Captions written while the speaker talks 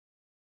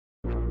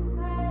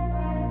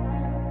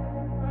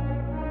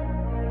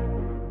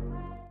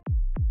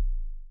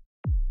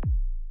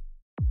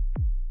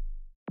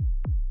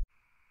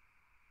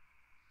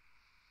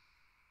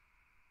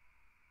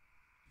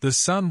The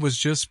sun was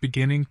just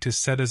beginning to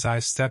set as I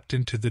stepped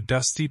into the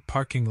dusty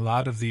parking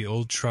lot of the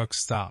old truck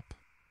stop.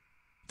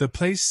 The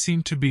place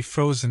seemed to be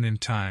frozen in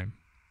time,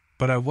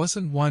 but I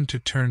wasn't one to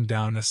turn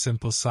down a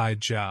simple side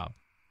job.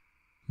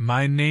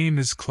 My name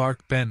is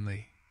Clark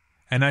Bentley,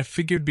 and I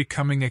figured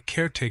becoming a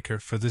caretaker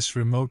for this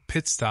remote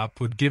pit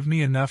stop would give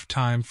me enough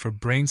time for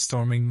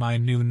brainstorming my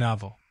new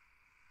novel.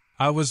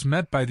 I was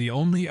met by the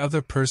only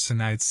other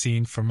person I'd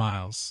seen for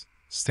miles,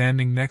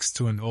 standing next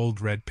to an old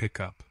red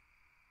pickup.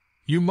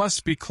 "You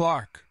must be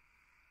Clark.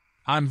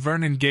 I'm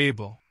Vernon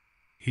Gable,"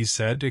 he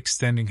said,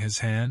 extending his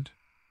hand.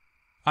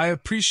 "I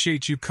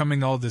appreciate you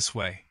coming all this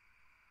way.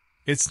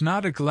 It's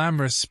not a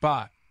glamorous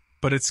spot,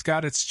 but it's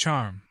got its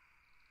charm."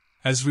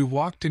 As we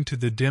walked into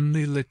the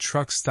dimly lit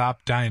truck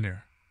stop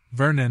diner,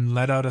 Vernon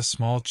let out a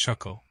small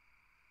chuckle.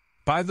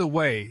 "By the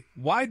way,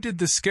 why did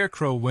the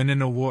Scarecrow win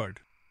an award?"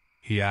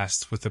 he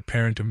asked with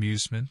apparent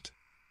amusement.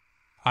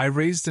 I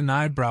raised an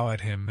eyebrow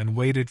at him and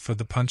waited for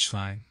the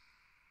punchline.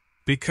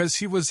 "Because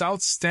he was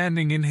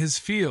outstanding in his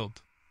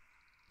field,"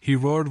 he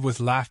roared with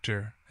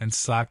laughter and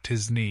slapped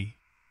his knee.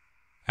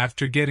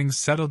 After getting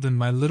settled in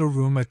my little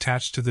room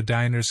attached to the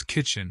diner's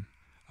kitchen,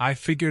 I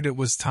figured it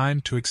was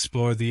time to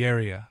explore the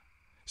area,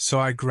 so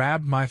I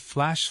grabbed my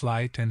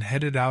flashlight and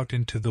headed out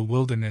into the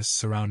wilderness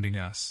surrounding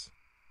us.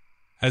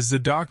 As the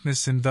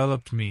darkness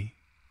enveloped me,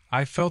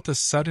 I felt a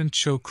sudden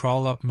chill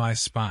crawl up my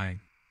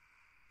spine.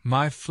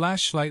 My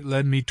flashlight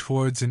led me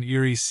towards an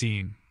eerie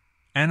scene.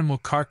 Animal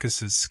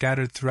carcasses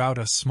scattered throughout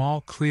a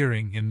small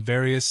clearing in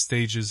various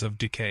stages of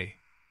decay.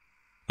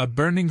 A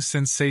burning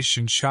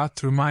sensation shot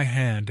through my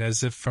hand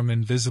as if from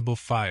invisible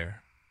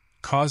fire,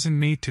 causing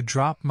me to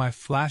drop my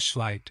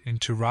flashlight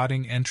into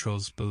rotting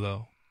entrails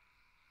below.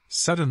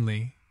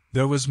 Suddenly,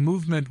 there was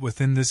movement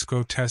within this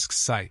grotesque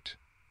sight.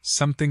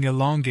 Something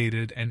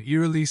elongated and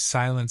eerily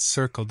silent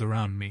circled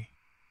around me.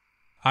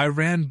 I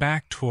ran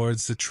back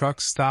towards the truck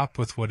stop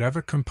with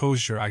whatever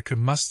composure I could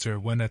muster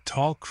when a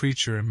tall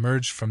creature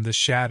emerged from the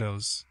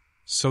shadows,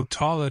 so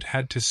tall it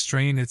had to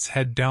strain its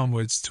head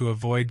downwards to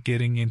avoid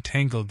getting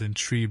entangled in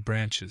tree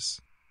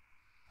branches.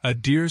 A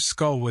deer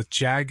skull with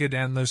jagged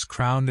antlers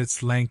crowned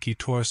its lanky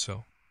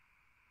torso.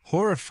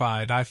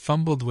 Horrified, I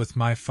fumbled with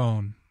my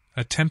phone,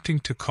 attempting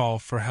to call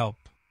for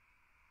help.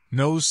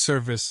 "No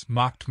service,"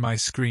 mocked my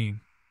screen.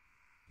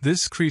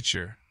 This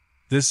creature,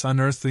 this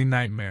unearthly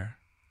nightmare,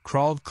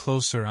 crawled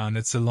closer on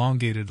its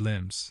elongated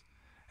limbs,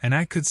 and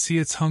I could see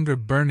its hunger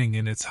burning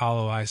in its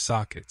hollow eye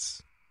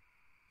sockets.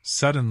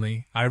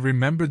 Suddenly, I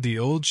remembered the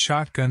old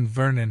shotgun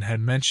Vernon had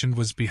mentioned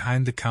was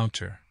behind the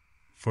counter,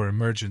 for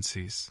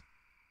emergencies.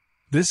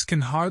 This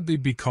can hardly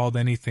be called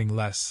anything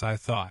less, I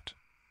thought.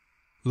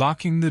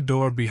 Locking the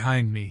door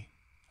behind me,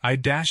 I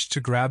dashed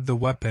to grab the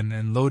weapon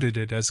and loaded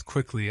it as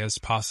quickly as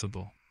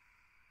possible.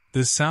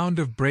 The sound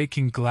of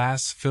breaking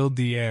glass filled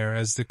the air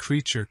as the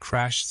creature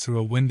crashed through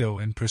a window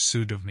in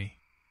pursuit of me.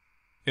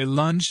 It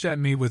lunged at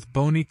me with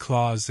bony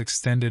claws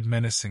extended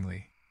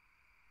menacingly.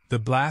 The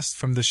blast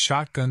from the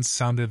shotgun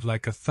sounded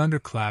like a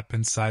thunderclap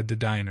inside the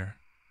diner.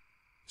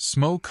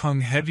 Smoke hung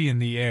heavy in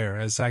the air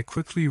as I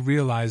quickly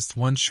realized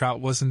one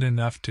shot wasn't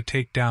enough to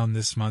take down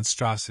this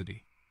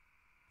monstrosity.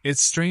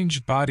 Its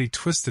strange body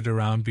twisted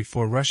around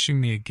before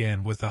rushing me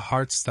again with a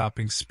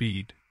heart-stopping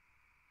speed.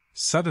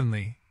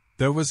 Suddenly,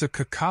 there was a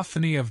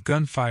cacophony of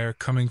gunfire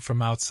coming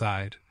from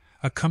outside,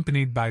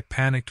 accompanied by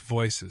panicked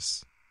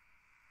voices.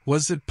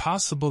 Was it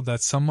possible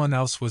that someone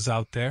else was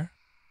out there?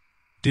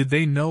 Did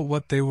they know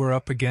what they were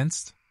up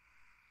against?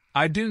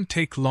 I didn't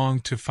take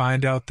long to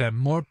find out that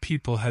more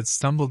people had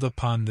stumbled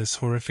upon this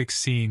horrific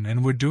scene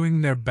and were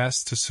doing their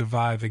best to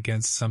survive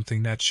against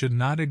something that should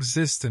not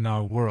exist in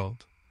our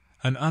world,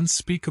 an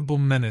unspeakable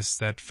menace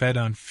that fed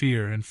on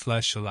fear and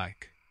flesh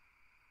alike.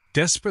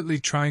 Desperately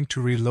trying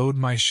to reload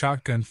my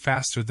shotgun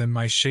faster than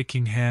my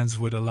shaking hands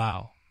would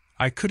allow,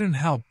 I couldn't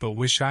help but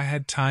wish I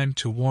had time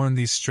to warn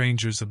these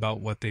strangers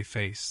about what they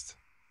faced.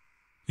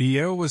 The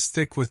air was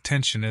thick with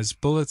tension as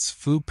bullets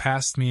flew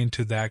past me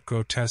into that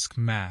grotesque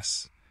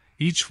mass,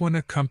 each one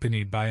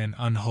accompanied by an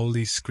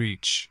unholy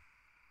screech.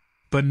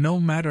 But no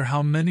matter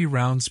how many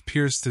rounds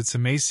pierced its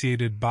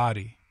emaciated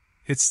body,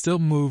 it still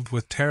moved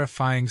with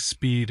terrifying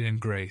speed and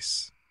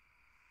grace.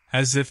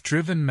 As if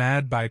driven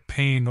mad by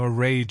pain or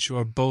rage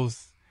or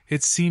both,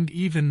 it seemed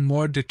even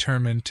more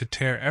determined to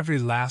tear every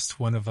last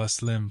one of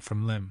us limb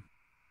from limb.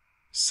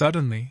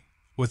 Suddenly,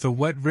 with a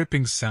wet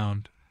ripping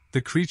sound,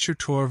 the creature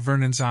tore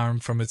Vernon's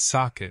arm from its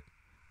socket.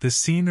 The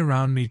scene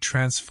around me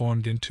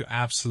transformed into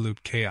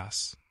absolute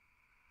chaos.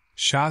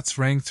 Shots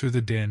rang through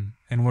the din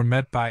and were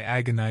met by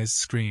agonized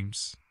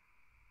screams.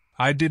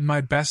 I did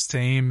my best to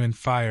aim and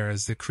fire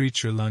as the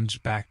creature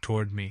lunged back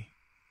toward me.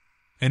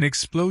 An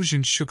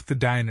explosion shook the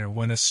diner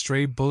when a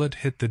stray bullet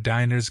hit the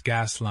diner's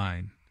gas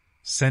line,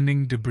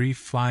 sending debris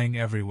flying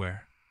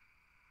everywhere.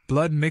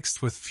 Blood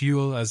mixed with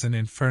fuel as an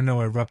inferno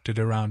erupted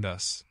around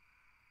us.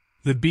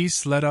 The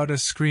beast let out a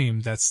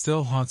scream that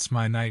still haunts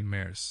my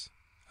nightmares,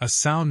 a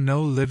sound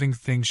no living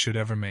thing should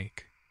ever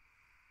make.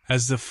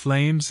 As the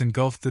flames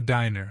engulfed the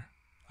diner,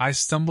 I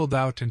stumbled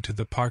out into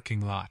the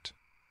parking lot.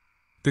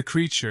 The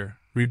creature,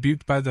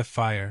 rebuked by the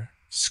fire,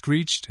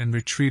 screeched and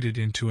retreated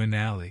into an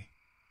alley.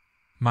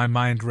 My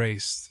mind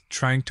raced,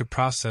 trying to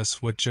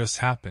process what just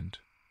happened.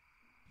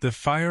 The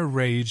fire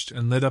raged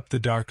and lit up the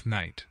dark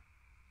night.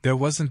 There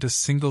wasn't a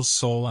single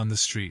soul on the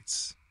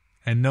streets,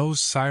 and no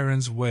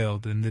sirens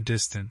wailed in the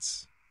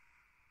distance.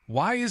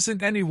 "Why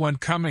isn't anyone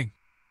coming?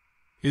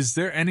 Is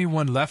there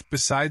anyone left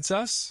besides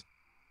us?"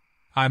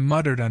 I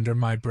muttered under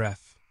my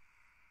breath.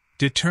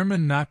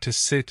 Determined not to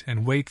sit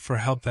and wait for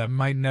help that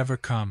might never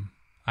come,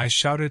 I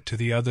shouted to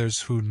the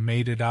others who'd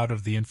made it out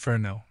of the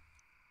inferno.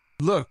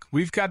 "Look,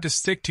 we've got to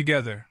stick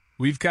together.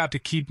 We've got to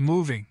keep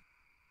moving.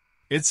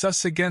 It's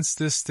us against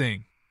this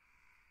thing."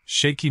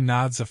 Shaky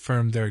nods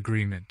affirmed their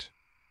agreement.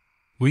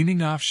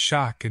 Weaning off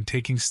shock and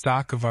taking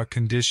stock of our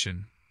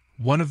condition,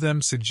 one of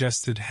them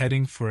suggested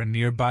heading for a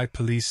nearby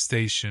police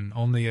station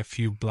only a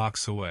few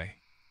blocks away.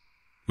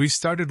 We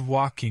started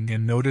walking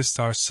and noticed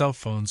our cell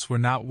phones were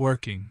not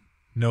working,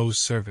 no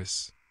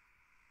service.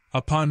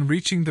 Upon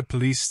reaching the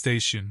police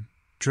station,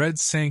 dread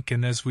sank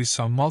in as we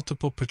saw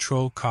multiple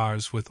patrol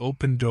cars with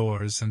open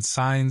doors and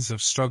signs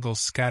of struggle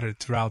scattered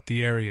throughout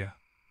the area.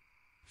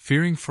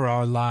 Fearing for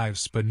our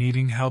lives but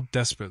needing help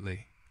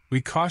desperately,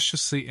 we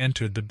cautiously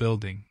entered the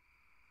building.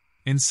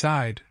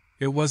 Inside,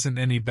 it wasn't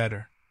any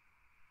better.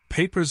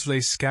 Papers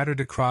lay scattered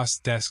across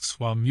desks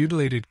while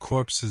mutilated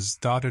corpses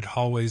dotted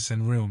hallways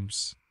and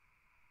rooms.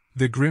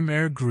 The grim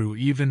air grew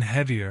even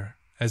heavier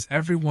as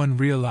everyone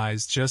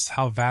realized just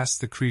how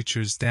vast the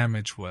creature's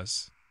damage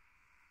was.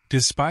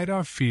 Despite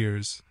our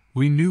fears,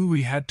 we knew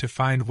we had to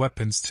find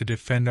weapons to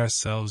defend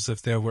ourselves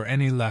if there were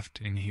any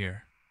left in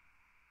here.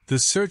 The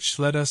search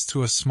led us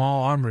to a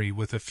small armory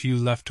with a few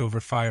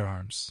leftover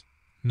firearms.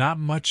 Not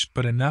much,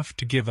 but enough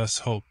to give us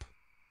hope.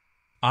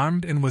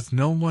 Armed and with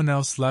no one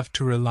else left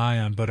to rely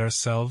on but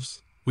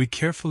ourselves, we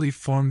carefully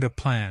formed a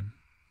plan,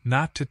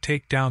 not to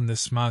take down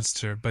this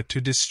monster but to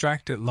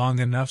distract it long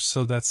enough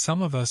so that some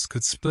of us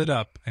could split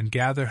up and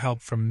gather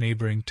help from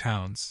neighboring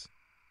towns.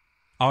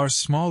 Our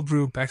small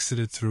group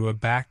exited through a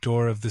back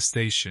door of the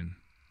station,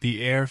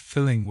 the air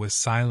filling with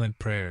silent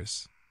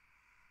prayers.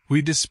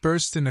 We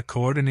dispersed in a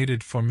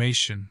coordinated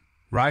formation,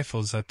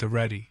 rifles at the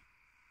ready.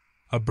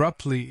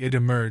 Abruptly it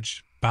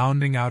emerged,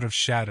 bounding out of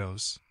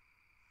shadows.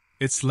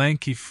 Its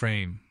lanky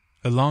frame,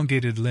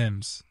 elongated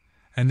limbs,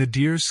 and the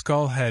deer's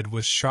skull head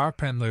with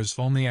sharp antlers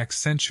only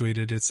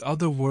accentuated its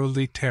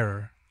otherworldly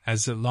terror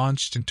as it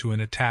launched into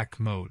an attack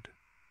mode.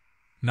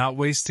 Not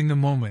wasting a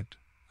moment,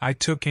 I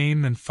took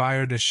aim and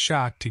fired a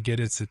shot to get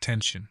its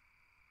attention.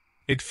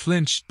 It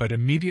flinched but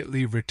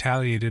immediately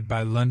retaliated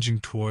by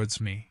lunging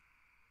towards me.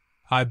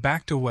 I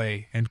backed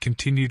away and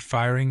continued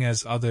firing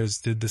as others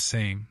did the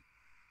same.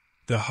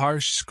 The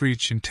harsh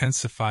screech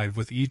intensified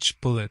with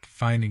each bullet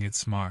finding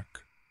its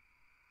mark.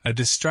 A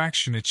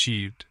distraction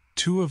achieved,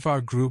 two of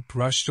our group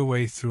rushed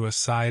away through a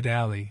side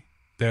alley,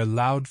 their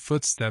loud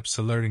footsteps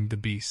alerting the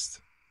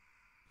beast.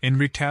 In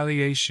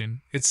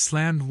retaliation, it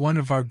slammed one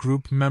of our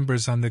group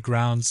members on the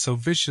ground so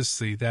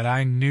viciously that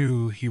I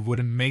knew he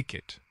wouldn't make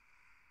it.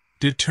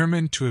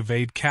 Determined to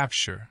evade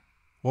capture,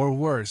 or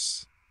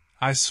worse,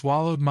 I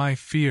swallowed my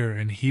fear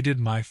and heeded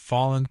my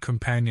fallen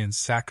companion's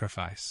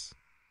sacrifice.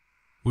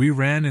 We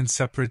ran in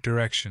separate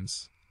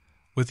directions,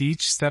 with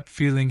each step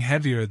feeling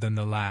heavier than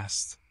the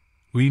last.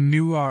 We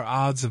knew our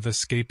odds of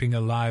escaping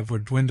alive were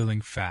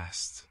dwindling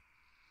fast.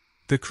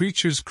 The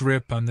creature's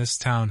grip on this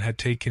town had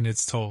taken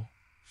its toll,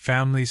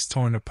 families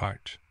torn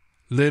apart,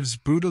 lives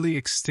brutally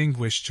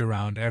extinguished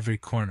around every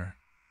corner.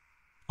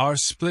 Our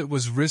split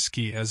was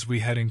risky as we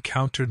had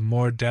encountered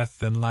more death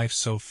than life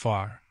so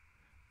far,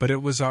 but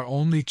it was our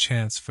only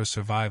chance for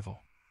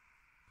survival.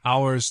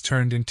 Hours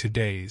turned into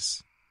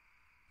days.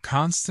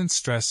 Constant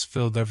stress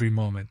filled every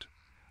moment,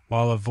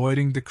 while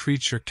avoiding the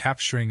creature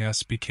capturing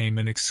us became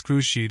an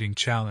excruciating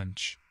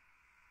challenge.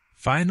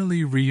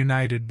 Finally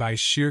reunited by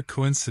sheer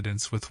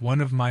coincidence with one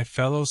of my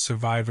fellow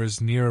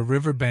survivors near a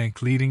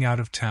riverbank leading out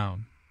of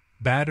town,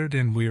 battered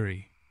and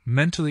weary,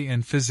 mentally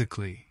and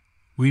physically,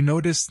 we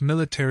noticed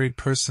military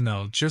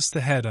personnel just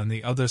ahead on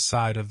the other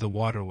side of the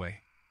waterway.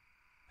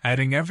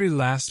 Adding every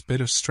last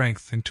bit of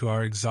strength into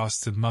our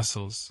exhausted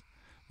muscles,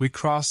 we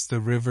crossed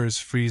the river's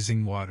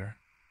freezing water.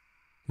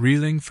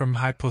 Reeling from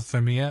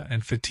hypothermia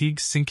and fatigue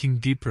sinking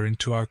deeper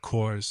into our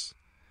cores,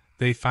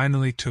 they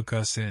finally took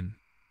us in.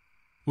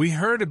 "We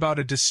heard about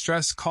a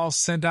distress call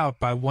sent out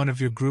by one of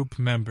your group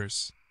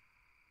members.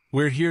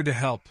 We're here to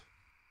help,"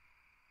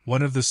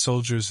 one of the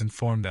soldiers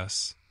informed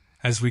us,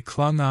 as we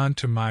clung on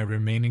to my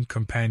remaining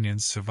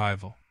companion's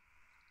survival.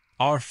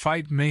 Our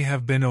fight may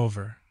have been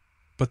over,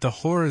 but the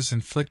horrors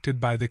inflicted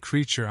by the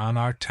creature on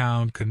our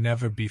town could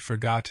never be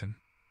forgotten.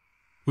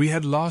 We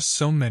had lost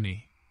so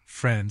many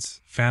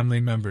friends,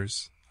 family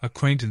members,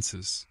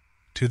 acquaintances,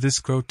 to this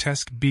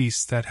grotesque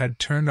beast that had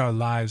turned our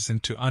lives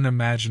into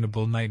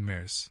unimaginable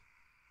nightmares.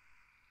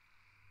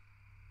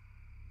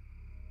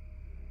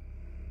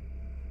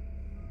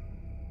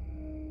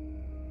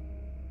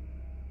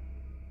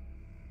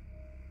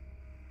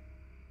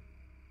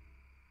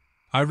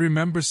 I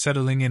remember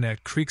settling in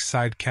at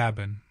Creekside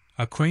Cabin,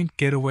 a quaint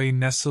getaway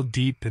nestled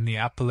deep in the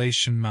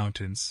Appalachian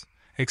Mountains,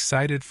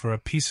 excited for a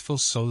peaceful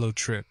solo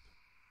trip.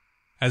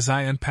 As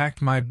I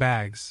unpacked my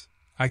bags,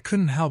 I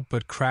couldn't help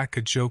but crack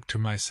a joke to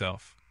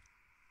myself.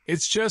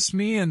 It's just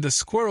me and the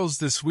squirrels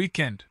this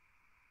weekend.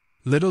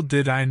 Little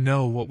did I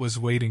know what was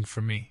waiting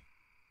for me.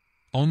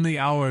 Only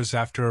hours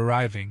after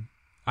arriving,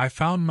 I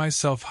found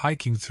myself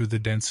hiking through the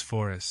dense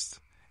forest,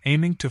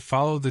 aiming to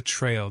follow the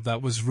trail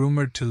that was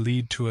rumored to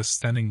lead to a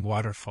stunning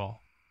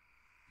waterfall.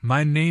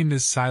 My name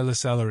is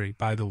Silas Ellery,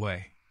 by the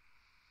way.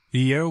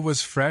 The air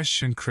was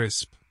fresh and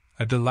crisp,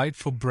 a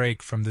delightful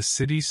break from the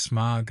city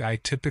smog I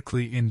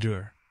typically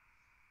endure.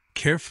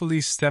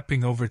 Carefully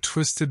stepping over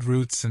twisted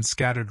roots and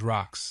scattered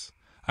rocks,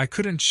 I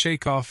couldn't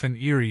shake off an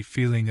eerie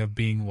feeling of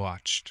being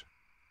watched.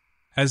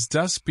 As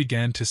dusk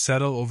began to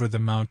settle over the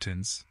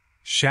mountains,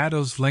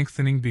 shadows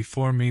lengthening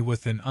before me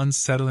with an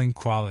unsettling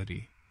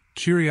quality,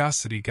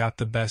 curiosity got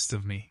the best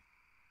of me.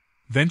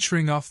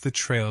 Venturing off the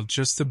trail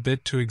just a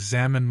bit to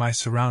examine my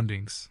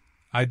surroundings,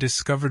 I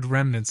discovered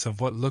remnants of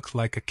what looked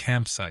like a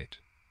campsite,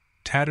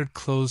 tattered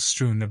clothes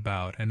strewn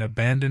about and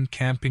abandoned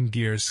camping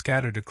gear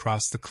scattered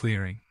across the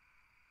clearing.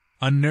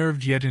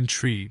 Unnerved yet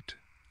intrigued,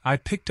 I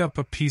picked up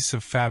a piece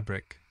of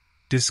fabric,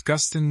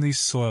 disgustingly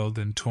soiled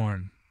and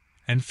torn,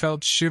 and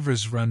felt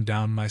shivers run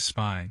down my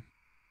spine.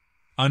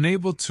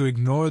 Unable to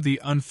ignore the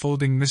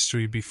unfolding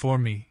mystery before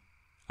me,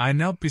 I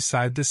knelt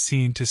beside the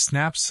scene to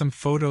snap some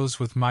photos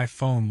with my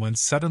phone when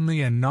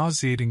suddenly a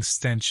nauseating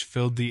stench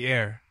filled the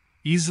air,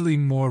 easily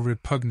more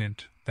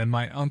repugnant than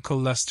my Uncle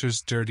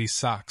Lester's dirty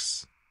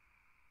socks.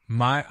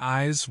 My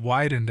eyes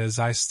widened as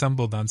I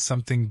stumbled on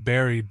something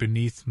buried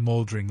beneath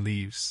moldering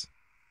leaves.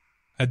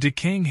 A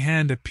decaying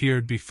hand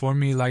appeared before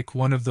me like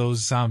one of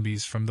those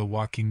zombies from The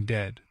Walking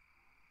Dead.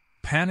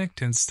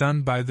 Panicked and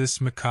stunned by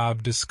this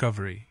macabre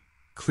discovery,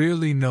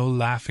 clearly no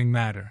laughing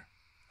matter,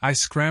 I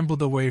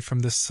scrambled away from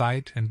the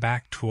sight and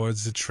back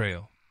towards the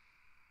trail.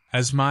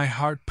 As my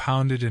heart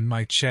pounded in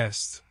my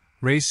chest,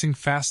 racing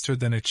faster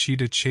than a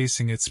cheetah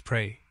chasing its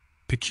prey,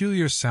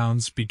 peculiar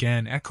sounds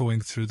began echoing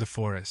through the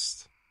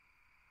forest.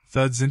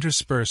 Thuds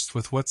interspersed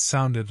with what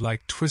sounded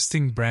like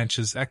twisting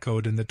branches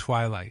echoed in the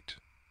twilight,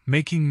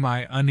 making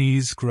my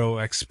unease grow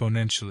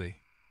exponentially.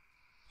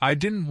 I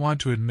didn't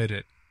want to admit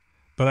it,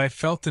 but I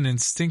felt an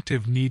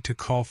instinctive need to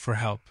call for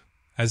help,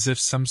 as if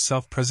some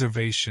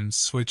self-preservation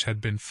switch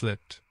had been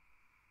flipped.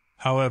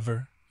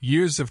 However,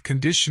 years of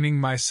conditioning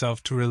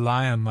myself to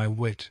rely on my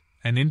wit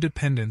and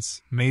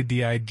independence made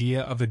the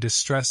idea of a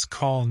distress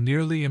call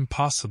nearly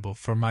impossible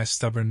for my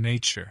stubborn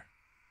nature.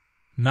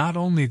 Not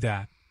only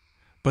that,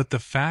 but the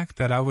fact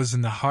that I was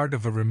in the heart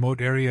of a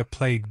remote area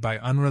plagued by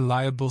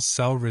unreliable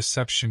cell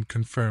reception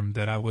confirmed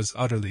that I was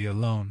utterly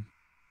alone.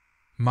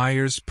 My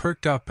ears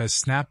perked up as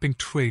snapping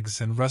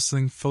twigs and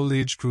rustling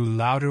foliage grew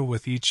louder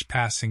with each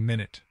passing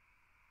minute.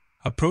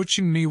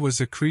 Approaching me was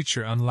a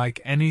creature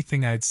unlike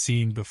anything I'd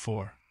seen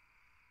before.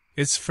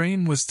 Its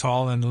frame was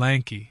tall and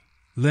lanky,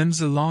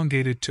 limbs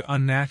elongated to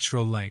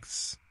unnatural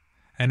lengths,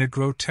 and a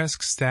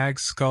grotesque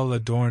stag's skull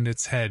adorned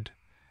its head,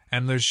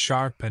 antlers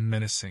sharp and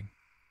menacing.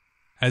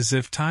 As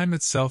if time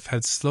itself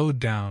had slowed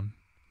down,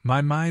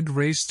 my mind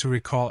raced to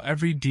recall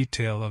every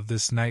detail of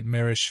this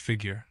nightmarish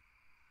figure.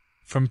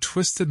 From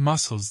twisted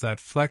muscles that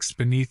flexed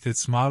beneath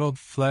its mottled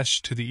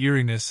flesh to the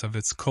eeriness of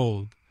its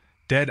cold,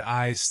 dead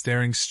eyes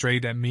staring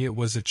straight at me, it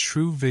was a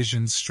true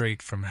vision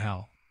straight from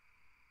hell.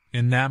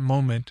 In that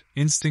moment,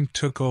 instinct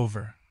took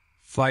over,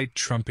 flight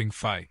trumping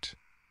fight.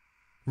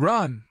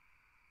 "Run!"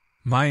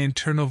 My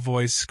internal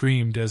voice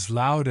screamed as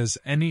loud as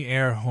any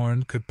air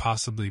horn could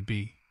possibly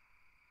be.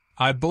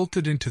 I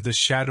bolted into the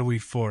shadowy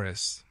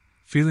forest,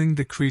 feeling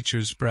the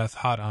creature's breath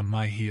hot on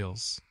my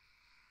heels.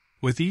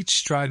 With each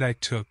stride I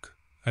took,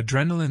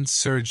 adrenaline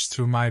surged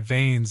through my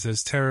veins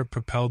as terror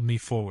propelled me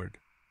forward.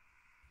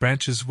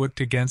 Branches whipped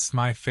against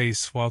my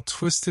face while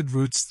twisted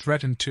roots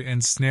threatened to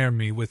ensnare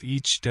me with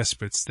each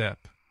desperate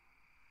step.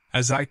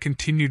 As I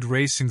continued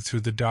racing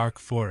through the dark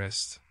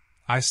forest,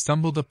 I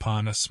stumbled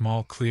upon a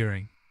small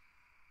clearing.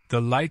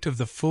 The light of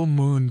the full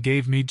moon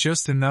gave me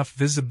just enough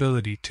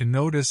visibility to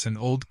notice an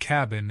old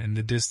cabin in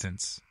the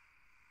distance.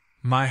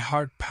 My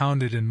heart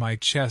pounded in my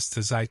chest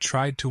as I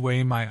tried to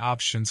weigh my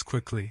options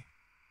quickly.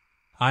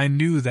 I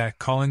knew that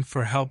calling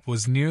for help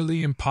was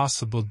nearly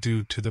impossible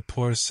due to the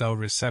poor cell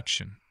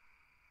reception.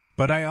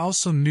 But I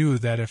also knew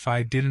that if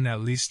I didn't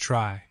at least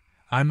try,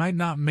 I might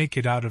not make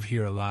it out of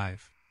here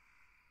alive.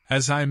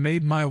 As I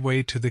made my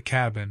way to the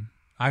cabin,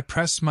 I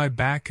pressed my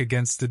back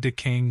against the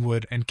decaying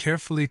wood and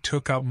carefully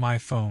took out my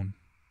phone,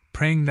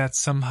 praying that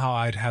somehow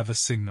I'd have a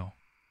signal.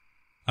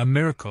 A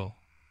miracle,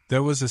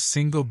 there was a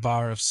single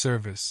bar of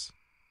service.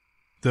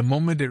 The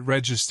moment it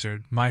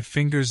registered, my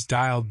fingers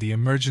dialed the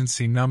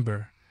emergency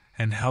number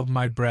and held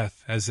my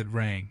breath as it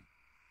rang.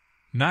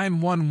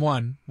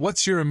 911,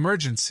 what's your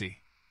emergency?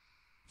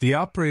 The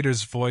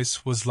operator's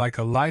voice was like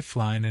a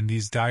lifeline in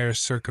these dire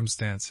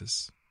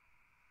circumstances.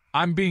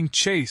 I'm being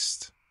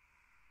chased.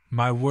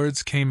 My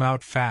words came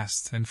out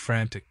fast and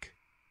frantic.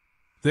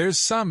 There's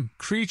some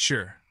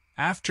creature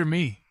after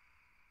me.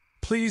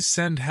 Please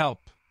send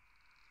help.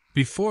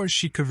 Before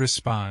she could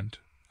respond,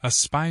 a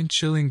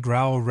spine-chilling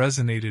growl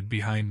resonated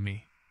behind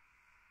me,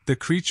 The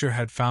creature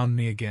had found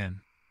me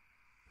again.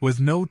 With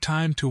no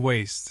time to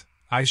waste,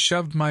 I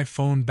shoved my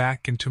phone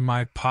back into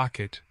my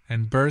pocket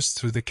and burst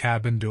through the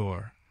cabin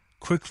door,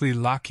 quickly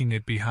locking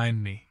it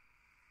behind me.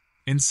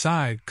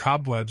 Inside,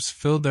 cobwebs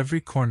filled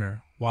every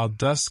corner, while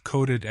dust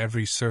coated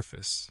every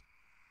surface.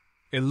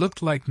 It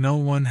looked like no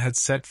one had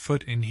set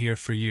foot in here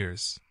for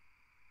years.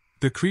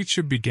 The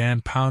creature began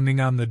pounding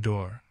on the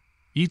door.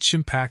 Each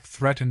impact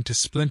threatened to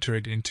splinter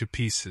it into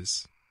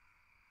pieces.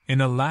 In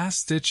a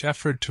last-ditch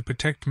effort to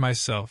protect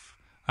myself,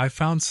 I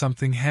found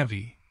something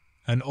heavy,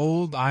 an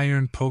old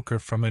iron poker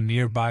from a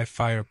nearby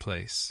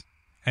fireplace,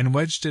 and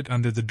wedged it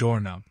under the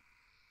doorknob.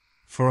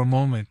 For a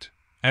moment,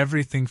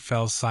 everything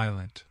fell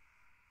silent.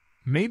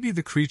 Maybe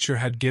the creature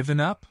had given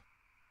up?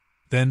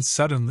 Then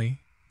suddenly,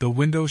 the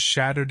window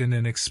shattered in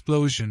an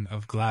explosion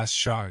of glass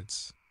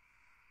shards.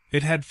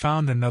 It had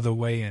found another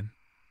way in.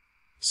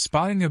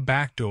 Spotting a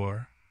back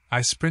door,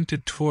 I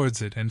sprinted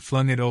towards it and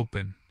flung it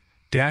open,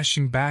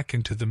 dashing back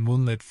into the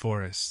moonlit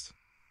forest.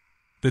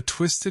 The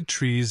twisted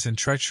trees and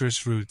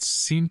treacherous roots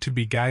seemed to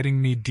be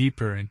guiding me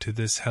deeper into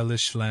this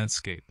hellish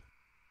landscape.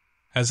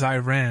 As I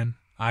ran,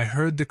 I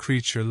heard the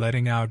creature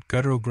letting out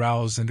guttural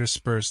growls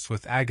interspersed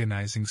with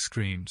agonizing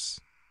screams.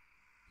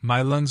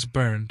 My lungs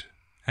burned,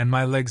 and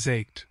my legs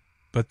ached,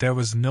 but there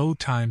was no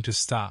time to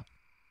stop.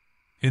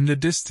 In the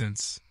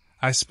distance,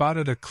 I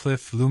spotted a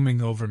cliff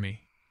looming over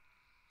me.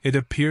 It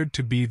appeared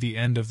to be the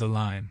end of the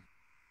line.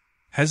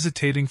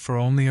 Hesitating for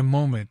only a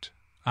moment,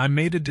 I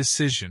made a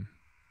decision.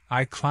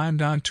 I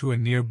climbed onto a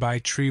nearby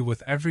tree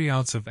with every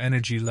ounce of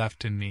energy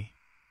left in me.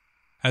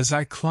 As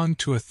I clung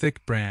to a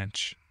thick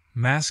branch,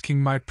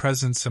 masking my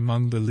presence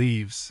among the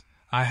leaves,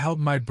 I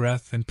held my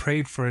breath and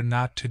prayed for it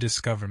not to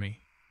discover me.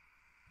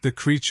 The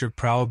creature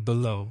prowled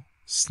below,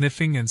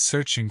 sniffing and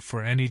searching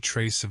for any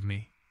trace of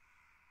me.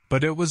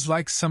 But it was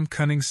like some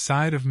cunning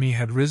side of me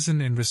had risen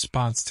in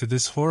response to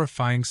this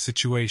horrifying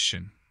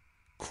situation,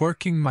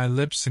 quirking my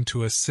lips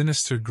into a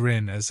sinister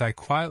grin as I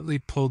quietly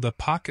pulled a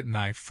pocket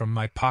knife from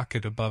my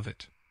pocket above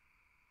it.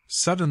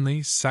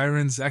 Suddenly,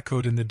 sirens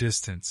echoed in the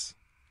distance.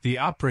 The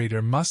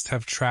operator must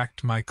have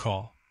tracked my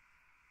call.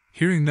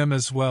 Hearing them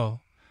as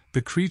well,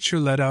 the creature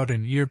let out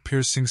an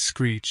ear-piercing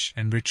screech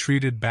and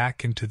retreated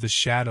back into the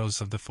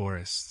shadows of the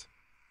forest.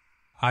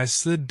 I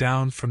slid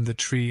down from the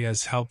tree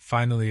as help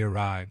finally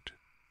arrived.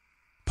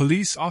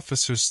 Police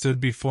officers stood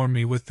before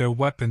me with their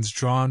weapons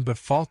drawn but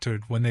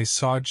faltered when they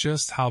saw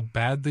just how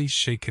badly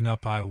shaken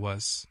up I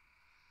was.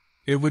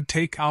 It would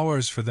take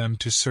hours for them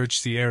to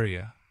search the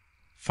area,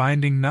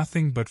 finding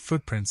nothing but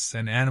footprints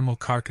and animal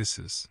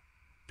carcasses,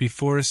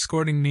 before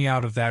escorting me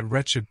out of that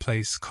wretched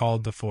place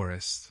called the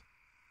forest.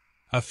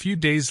 A few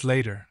days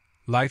later,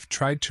 life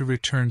tried to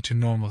return to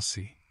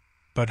normalcy,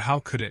 but how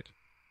could it?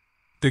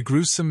 The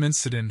gruesome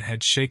incident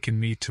had shaken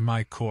me to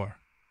my core.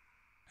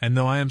 And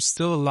though I am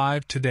still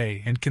alive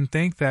today and can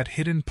thank that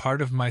hidden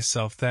part of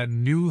myself that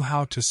knew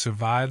how to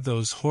survive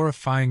those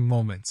horrifying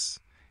moments,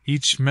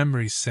 each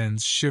memory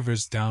sends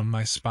shivers down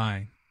my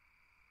spine.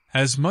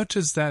 As much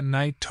as that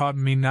night taught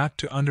me not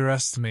to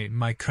underestimate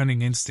my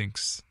cunning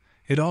instincts,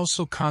 it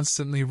also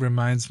constantly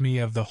reminds me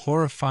of the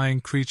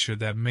horrifying creature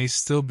that may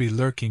still be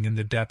lurking in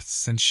the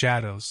depths and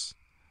shadows,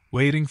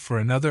 waiting for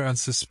another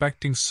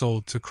unsuspecting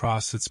soul to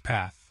cross its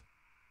path.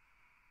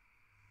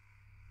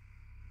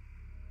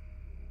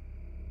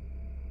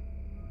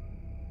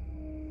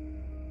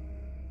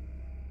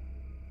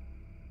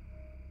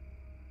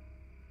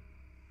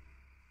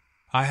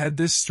 I had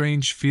this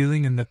strange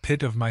feeling in the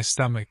pit of my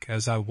stomach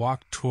as I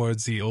walked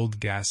towards the old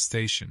gas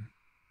station.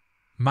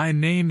 My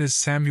name is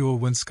Samuel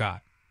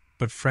Winscott,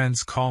 but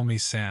friends call me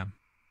Sam.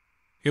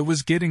 It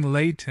was getting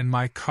late and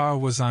my car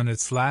was on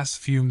its last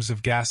fumes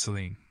of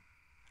gasoline.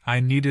 I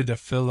needed a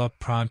fill-up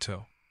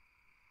pronto.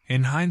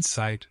 In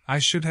hindsight, I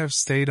should have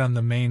stayed on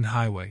the main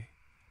highway,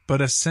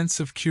 but a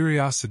sense of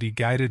curiosity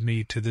guided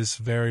me to this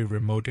very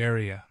remote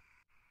area.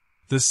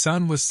 The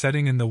sun was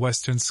setting in the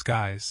western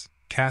skies,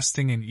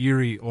 casting an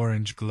eerie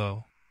orange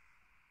glow.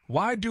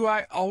 Why do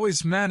I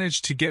always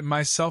manage to get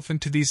myself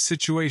into these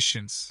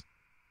situations?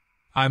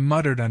 I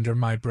muttered under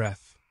my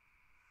breath.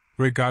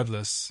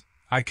 Regardless,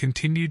 I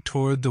continued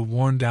toward the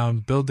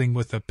worn-down building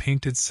with a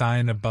painted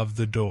sign above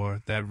the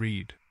door that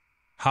read,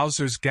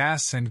 Hauser's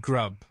Gas and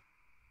Grub.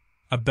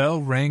 A bell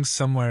rang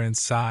somewhere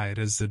inside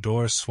as the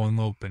door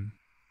swung open.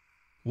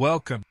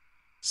 Welcome,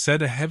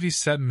 said a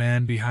heavy-set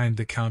man behind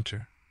the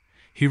counter.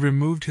 He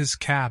removed his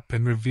cap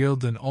and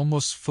revealed an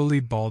almost fully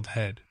bald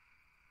head.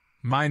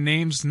 My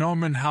name's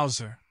Norman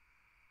Hauser.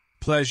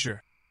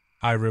 Pleasure,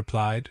 I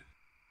replied.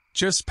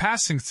 Just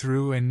passing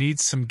through and need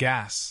some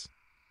gas.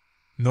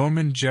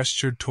 Norman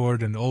gestured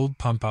toward an old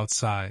pump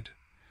outside,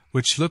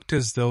 which looked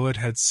as though it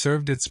had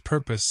served its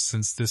purpose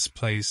since this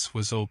place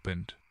was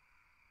opened.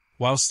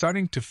 While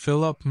starting to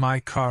fill up my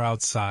car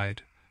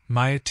outside,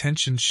 my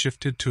attention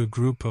shifted to a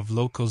group of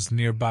locals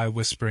nearby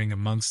whispering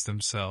amongst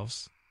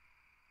themselves.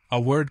 A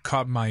word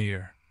caught my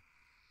ear.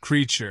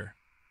 Creature.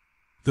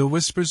 The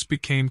whispers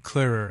became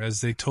clearer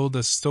as they told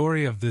a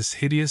story of this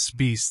hideous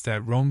beast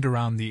that roamed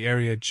around the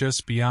area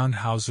just beyond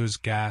Hauser's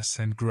Gas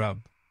and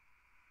Grub.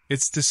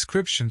 Its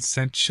description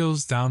sent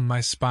chills down my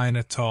spine.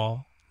 A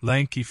tall,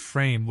 lanky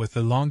frame with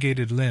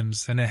elongated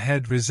limbs and a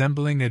head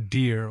resembling a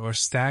deer or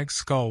stag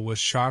skull with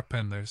sharp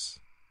antlers.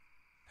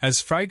 As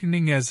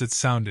frightening as it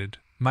sounded,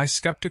 my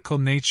skeptical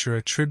nature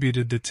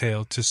attributed the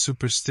tale to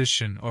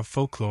superstition or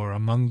folklore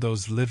among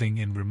those living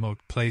in remote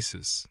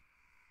places.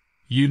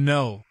 "You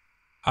know,"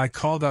 I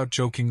called out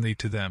jokingly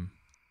to them,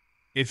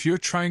 "if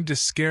you're trying to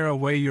scare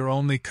away your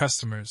only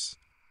customers."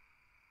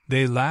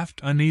 They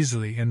laughed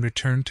uneasily and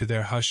returned to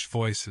their hushed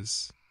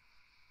voices.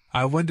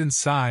 I went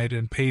inside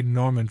and paid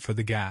Norman for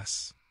the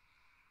gas.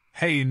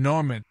 "Hey,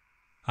 Norman,"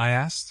 I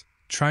asked,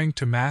 trying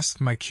to mask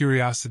my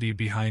curiosity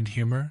behind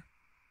humor.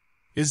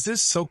 "Is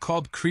this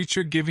so-called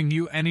creature giving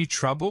you any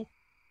trouble?"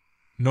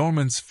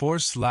 Norman's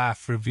forced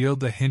laugh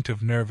revealed a hint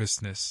of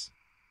nervousness.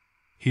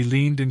 He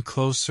leaned in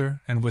closer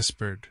and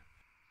whispered,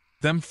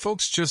 "Them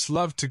folks just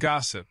love to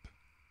gossip,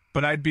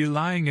 but I'd be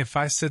lying if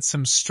I said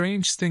some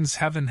strange things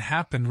haven't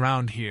happened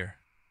round here."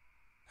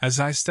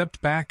 As I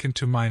stepped back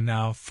into my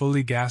now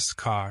fully gassed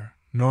car,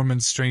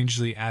 Norman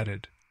strangely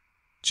added,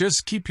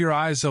 "Just keep your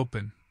eyes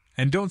open,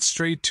 and don't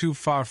stray too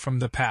far from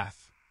the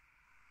path."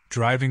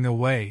 Driving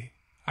away,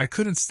 I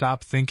couldn't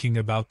stop thinking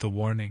about the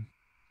warning.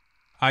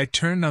 I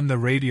turned on the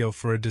radio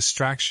for a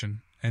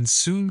distraction, and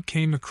soon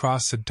came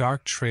across a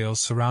dark trail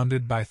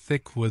surrounded by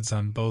thick woods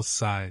on both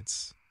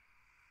sides.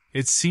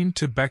 It seemed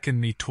to beckon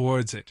me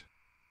towards it.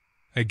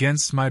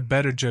 Against my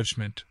better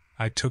judgment,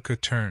 I took a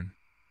turn.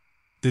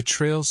 The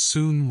trail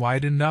soon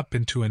widened up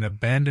into an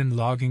abandoned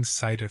logging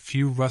site, a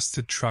few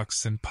rusted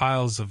trucks and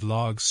piles of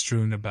logs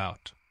strewn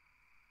about.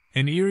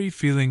 An eerie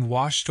feeling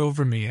washed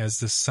over me as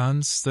the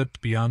sun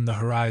slipped beyond the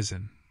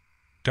horizon.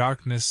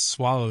 Darkness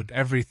swallowed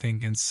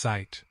everything in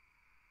sight.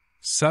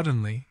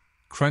 Suddenly,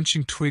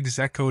 crunching twigs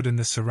echoed in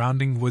the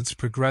surrounding woods,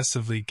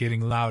 progressively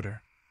getting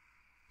louder.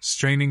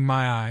 Straining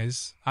my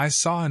eyes, I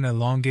saw an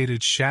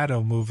elongated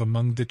shadow move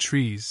among the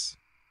trees.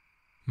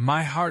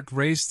 My heart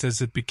raced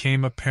as it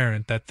became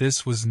apparent that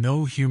this was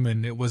no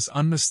human. It was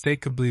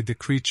unmistakably the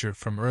creature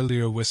from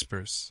earlier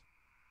whispers.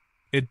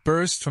 It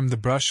burst from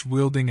the brush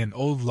wielding an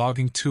old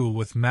logging tool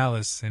with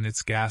malice in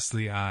its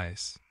ghastly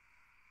eyes.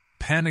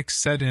 Panic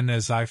set in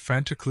as I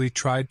frantically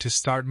tried to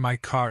start my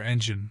car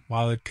engine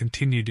while it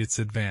continued its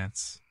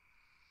advance.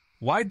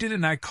 "Why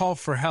didn't I call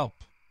for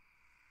help?"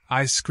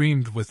 I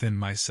screamed within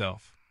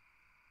myself.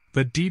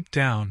 But deep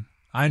down,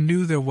 I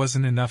knew there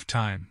wasn't enough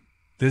time.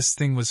 This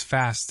thing was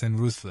fast and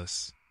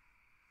ruthless.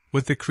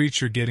 With the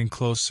creature getting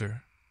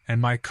closer,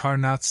 and my car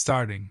not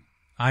starting,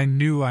 I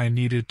knew I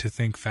needed to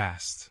think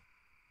fast.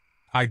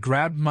 I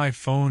grabbed my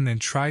phone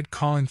and tried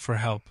calling for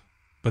help,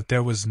 but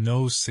there was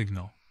no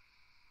signal.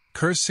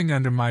 Cursing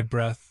under my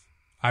breath,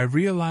 I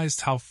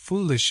realized how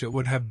foolish it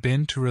would have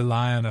been to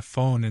rely on a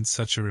phone in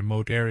such a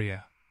remote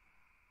area.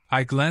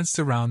 I glanced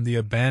around the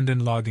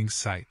abandoned logging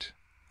site,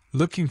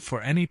 looking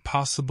for any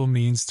possible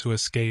means to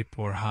escape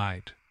or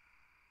hide.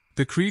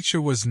 The creature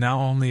was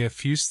now only a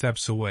few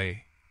steps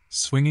away,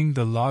 swinging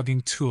the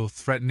logging tool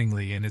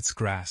threateningly in its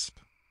grasp.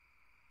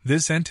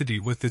 This entity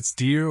with its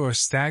deer or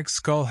stag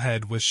skull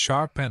head with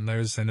sharp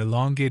antlers and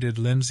elongated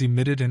limbs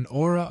emitted an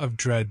aura of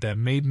dread that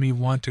made me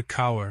want to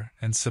cower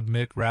and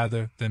submit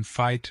rather than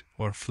fight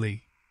or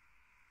flee.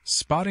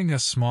 Spotting a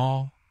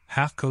small,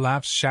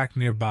 half-collapsed shack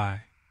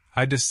nearby,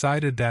 I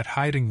decided that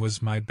hiding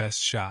was my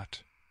best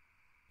shot.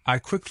 I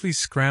quickly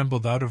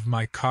scrambled out of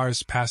my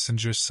car's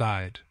passenger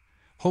side,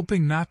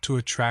 hoping not to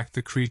attract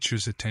the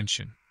creature's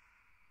attention.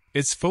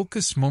 Its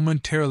focus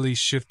momentarily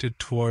shifted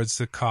towards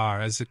the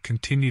car as it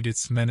continued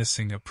its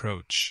menacing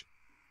approach.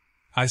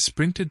 I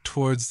sprinted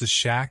towards the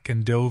shack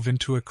and dove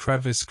into a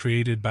crevice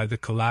created by the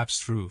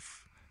collapsed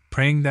roof,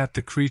 praying that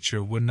the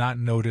creature would not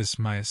notice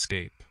my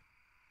escape.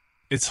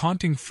 Its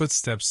haunting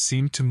footsteps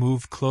seemed to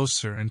move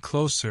closer and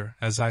closer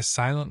as I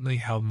silently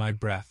held my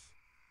breath.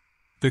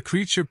 The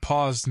creature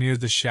paused near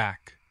the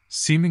shack,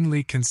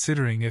 seemingly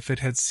considering if it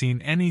had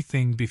seen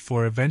anything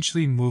before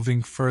eventually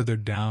moving further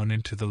down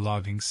into the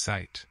logging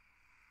site.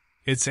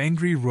 Its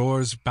angry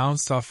roars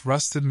bounced off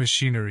rusted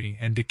machinery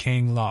and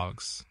decaying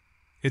logs.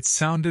 It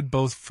sounded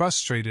both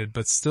frustrated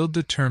but still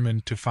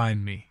determined to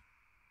find me.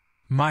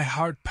 My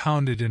heart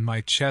pounded in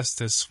my chest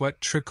as sweat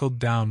trickled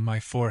down my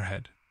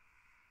forehead.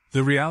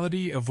 The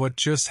reality of what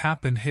just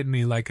happened hit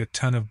me like a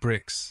ton of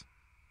bricks.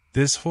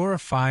 This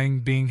horrifying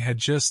being had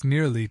just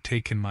nearly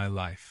taken my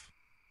life.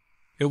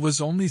 It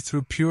was only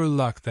through pure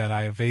luck that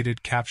I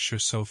evaded capture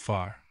so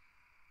far.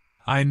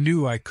 I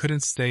knew I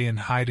couldn't stay in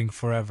hiding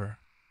forever.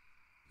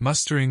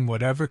 Mustering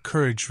whatever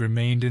courage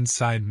remained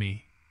inside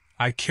me,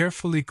 I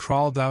carefully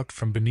crawled out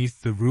from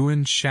beneath the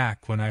ruined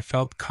shack when I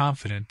felt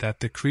confident that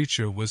the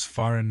creature was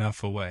far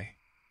enough away.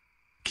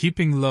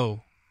 Keeping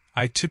low,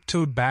 I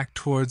tiptoed back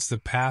towards the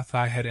path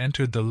I had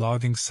entered the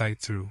logging site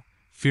through,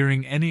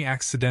 fearing any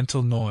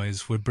accidental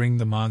noise would bring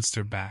the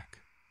monster back.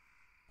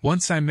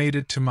 Once I made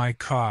it to my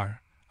car,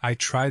 I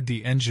tried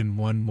the engine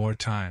one more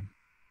time.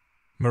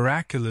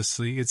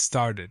 Miraculously, it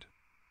started.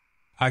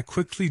 I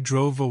quickly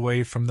drove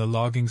away from the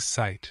logging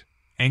site,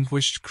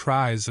 anguished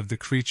cries of the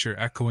creature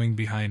echoing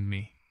behind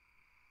me.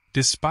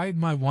 Despite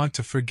my want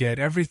to forget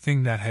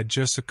everything that had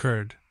just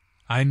occurred,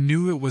 I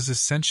knew it was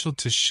essential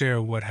to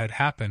share what had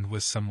happened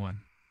with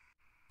someone.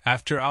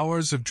 After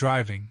hours of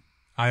driving,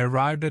 I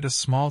arrived at a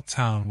small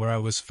town where I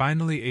was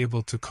finally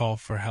able to call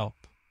for help.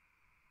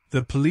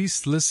 The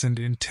police listened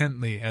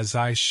intently as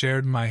I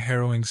shared my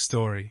harrowing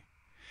story,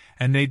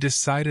 and they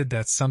decided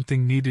that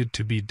something needed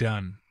to be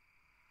done.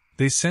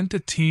 They sent a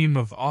team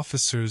of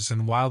officers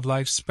and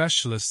wildlife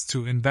specialists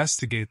to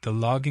investigate the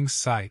logging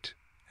site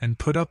and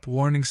put up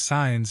warning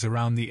signs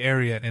around the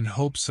area in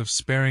hopes of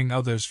sparing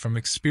others from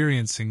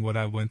experiencing what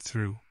I went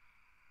through.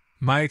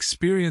 My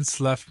experience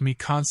left me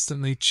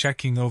constantly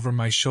checking over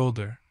my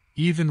shoulder,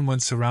 even when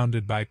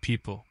surrounded by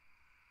people.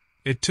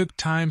 It took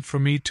time for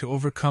me to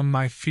overcome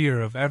my fear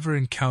of ever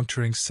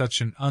encountering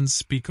such an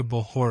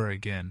unspeakable horror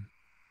again.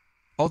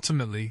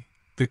 Ultimately,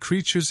 the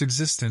creature's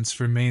existence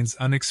remains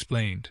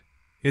unexplained,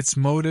 its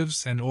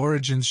motives and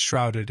origins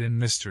shrouded in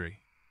mystery.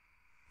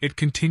 It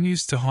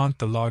continues to haunt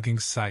the logging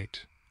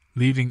site,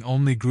 leaving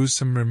only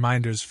gruesome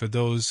reminders for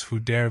those who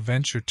dare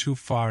venture too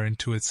far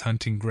into its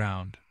hunting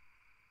ground.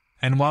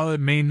 And while it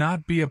may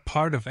not be a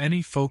part of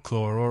any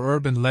folklore or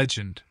urban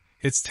legend,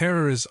 its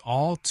terror is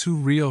all too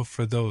real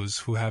for those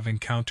who have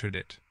encountered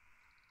it.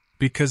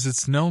 Because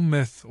it's no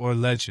myth or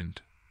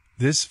legend,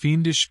 this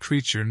fiendish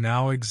creature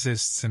now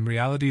exists in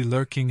reality,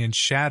 lurking in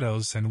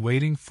shadows and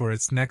waiting for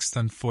its next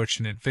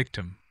unfortunate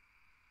victim.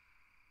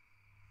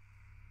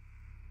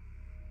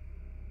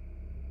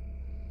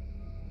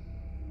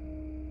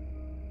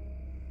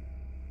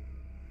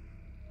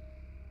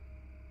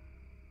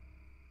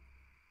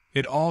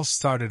 It all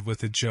started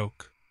with a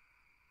joke.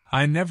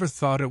 I never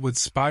thought it would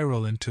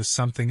spiral into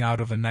something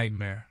out of a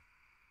nightmare.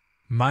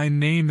 My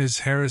name is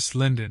Harris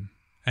Linden,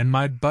 and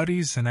my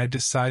buddies and I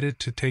decided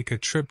to take a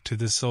trip to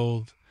this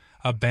old,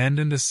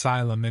 abandoned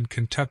asylum in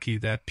Kentucky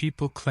that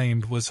people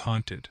claimed was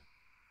haunted.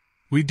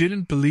 We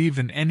didn't believe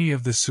in any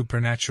of the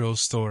supernatural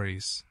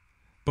stories,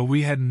 but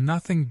we had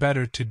nothing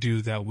better to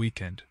do that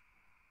weekend.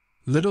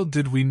 Little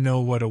did we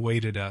know what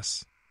awaited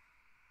us.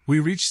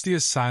 We reached the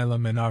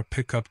asylum in our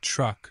pickup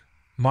truck,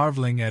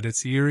 marveling at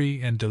its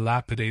eerie and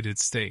dilapidated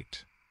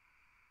state.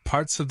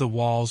 Parts of the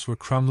walls were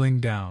crumbling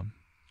down,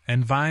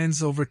 and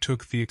vines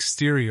overtook the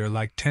exterior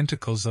like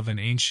tentacles of an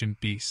ancient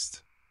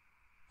beast.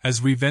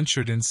 As we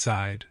ventured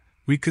inside,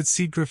 we could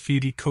see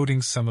graffiti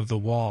coating some of the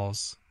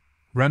walls,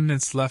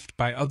 remnants left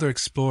by other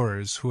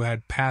explorers who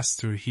had passed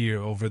through here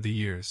over the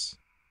years.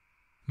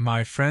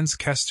 My friends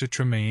Kester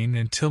Tremaine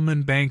and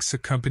Tillman Banks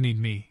accompanied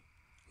me,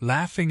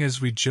 laughing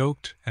as we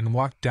joked and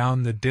walked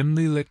down the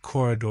dimly lit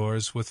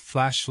corridors with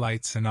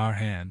flashlights in our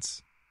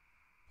hands.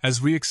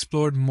 As we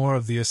explored more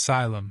of the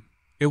asylum,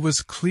 it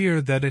was clear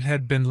that it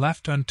had been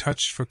left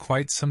untouched for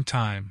quite some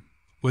time,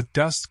 with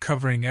dust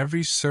covering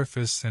every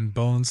surface and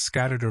bones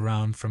scattered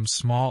around from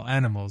small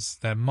animals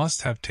that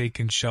must have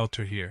taken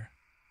shelter here.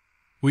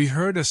 We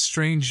heard a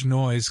strange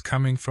noise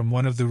coming from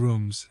one of the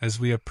rooms as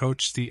we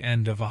approached the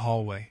end of a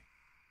hallway.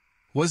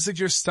 "Was it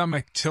your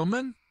stomach,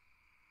 Tillman?"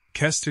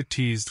 Kester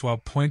teased while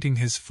pointing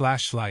his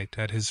flashlight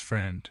at his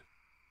friend.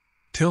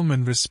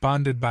 Tillman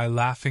responded by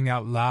laughing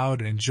out loud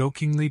and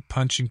jokingly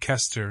punching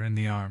Kester in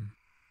the arm.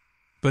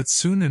 But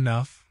soon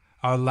enough,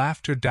 our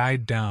laughter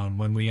died down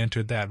when we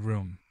entered that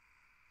room.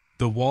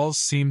 The walls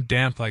seemed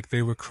damp, like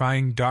they were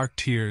crying dark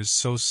tears,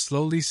 so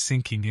slowly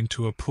sinking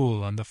into a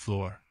pool on the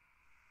floor.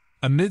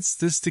 Amidst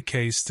this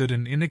decay stood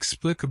an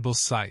inexplicable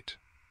sight.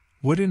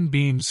 Wooden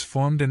beams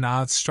formed an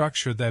odd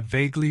structure that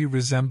vaguely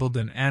resembled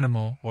an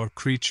animal or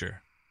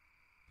creature.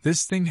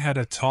 This thing had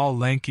a tall,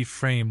 lanky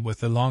frame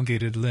with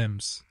elongated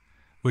limbs,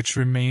 which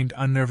remained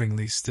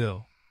unnervingly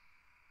still.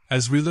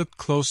 As we looked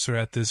closer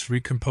at this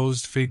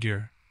recomposed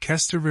figure,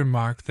 Kester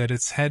remarked that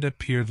its head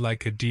appeared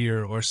like a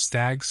deer or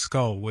stag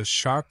skull with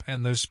sharp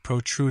antlers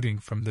protruding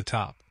from the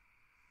top.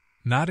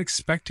 Not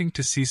expecting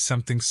to see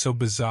something so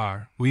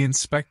bizarre, we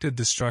inspected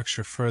the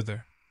structure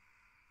further.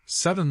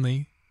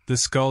 Suddenly, the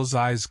skull's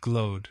eyes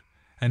glowed,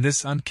 and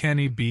this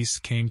uncanny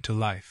beast came to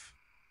life.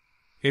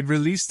 It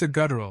released a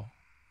guttural,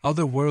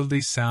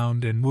 otherworldly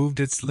sound and moved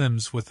its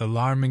limbs with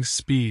alarming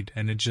speed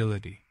and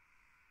agility.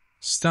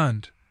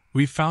 Stunned,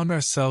 we found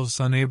ourselves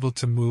unable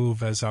to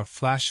move as our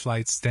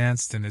flashlights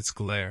danced in its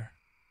glare.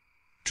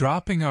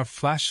 Dropping our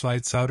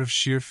flashlights out of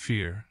sheer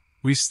fear,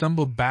 we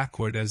stumbled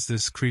backward as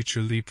this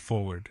creature leaped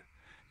forward,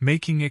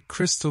 making it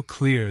crystal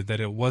clear that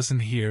it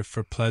wasn't here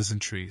for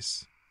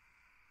pleasantries.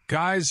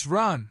 "Guys,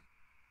 run!"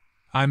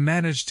 I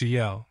managed to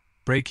yell,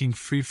 breaking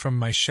free from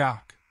my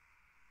shock.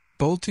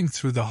 Bolting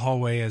through the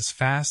hallway as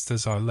fast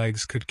as our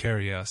legs could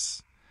carry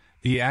us,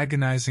 the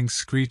agonizing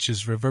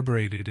screeches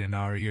reverberated in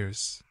our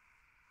ears.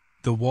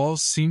 The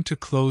walls seemed to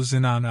close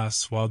in on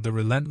us while the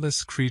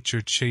relentless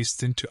creature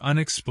chased into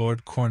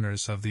unexplored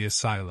corners of the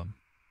asylum.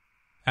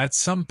 At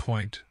some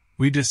point,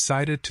 we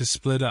decided to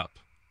split up,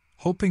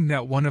 hoping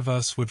that one of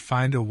us would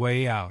find a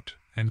way out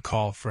and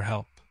call for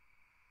help.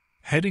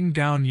 Heading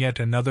down yet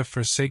another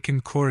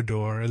forsaken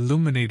corridor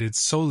illuminated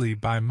solely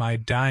by my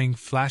dying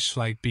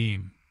flashlight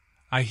beam,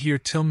 I hear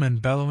Tillman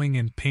bellowing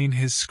in pain.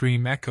 His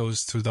scream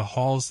echoes through the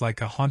halls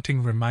like a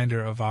haunting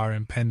reminder of our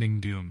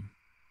impending doom.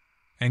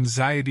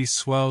 Anxiety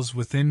swells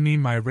within me,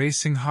 my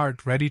racing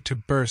heart ready to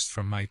burst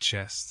from my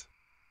chest.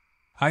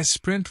 I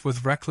sprint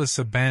with reckless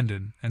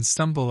abandon and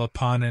stumble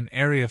upon an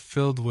area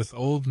filled with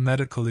old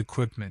medical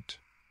equipment.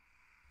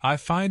 I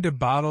find a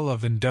bottle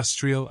of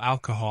industrial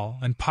alcohol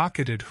and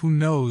pocket it. Who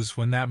knows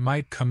when that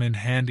might come in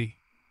handy?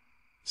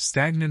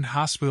 Stagnant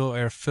hospital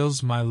air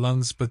fills my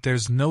lungs, but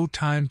there's no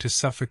time to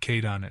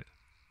suffocate on it.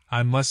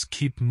 I must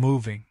keep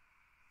moving.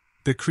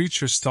 The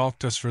creature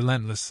stalked us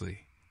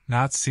relentlessly,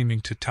 not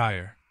seeming to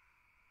tire.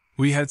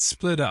 We had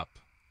split up,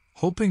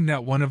 hoping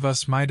that one of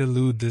us might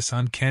elude this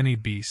uncanny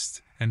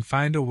beast and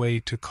find a way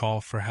to call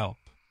for help.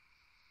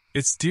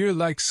 Its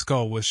deer-like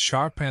skull with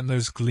sharp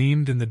antlers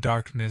gleamed in the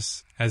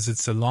darkness as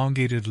its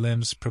elongated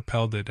limbs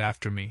propelled it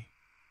after me.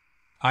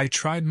 I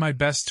tried my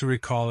best to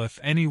recall if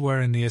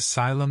anywhere in the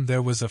asylum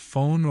there was a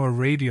phone or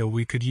radio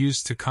we could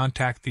use to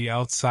contact the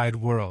outside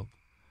world,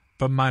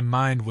 but my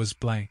mind was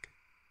blank.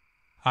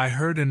 I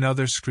heard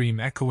another scream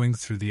echoing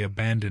through the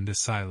abandoned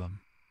asylum.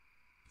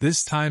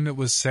 This time it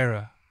was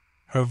Sarah,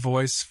 her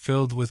voice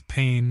filled with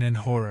pain and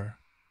horror.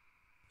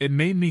 It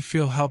made me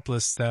feel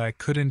helpless that I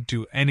couldn't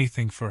do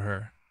anything for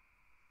her.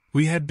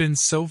 We had been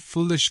so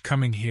foolish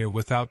coming here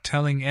without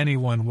telling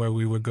anyone where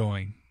we were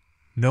going.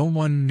 No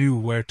one knew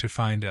where to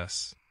find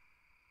us.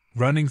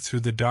 Running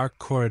through the dark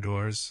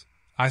corridors,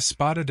 I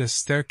spotted a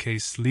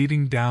staircase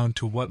leading down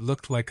to what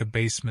looked like a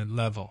basement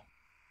level.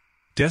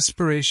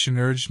 Desperation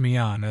urged me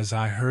on as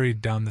I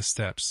hurried down the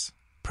steps,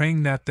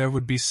 praying that there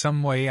would be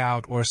some way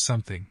out or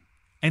something,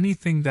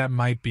 anything that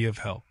might be of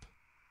help.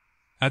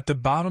 At the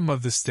bottom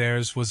of the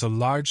stairs was a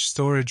large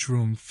storage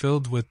room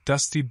filled with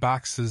dusty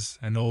boxes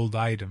and old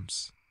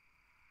items.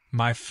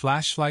 My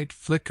flashlight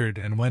flickered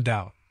and went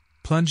out,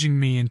 plunging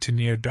me into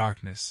near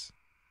darkness.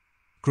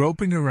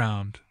 Groping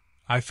around,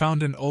 I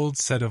found an old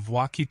set of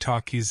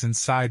walkie-talkies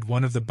inside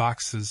one of the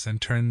boxes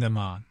and turned them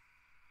on.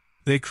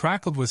 They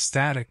crackled with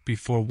static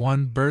before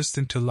one burst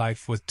into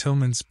life with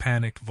Tillman's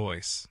panicked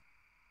voice.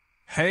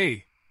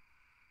 "Hey!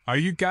 Are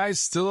you guys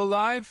still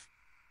alive?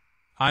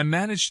 I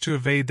managed to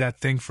evade that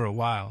thing for a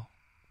while,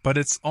 but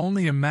it's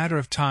only a matter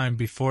of time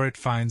before it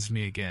finds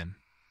me again."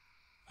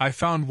 "I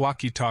found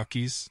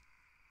walkie-talkies,"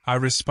 I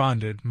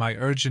responded, my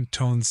urgent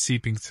tone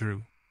seeping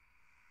through.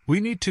 "We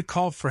need to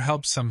call for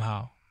help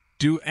somehow.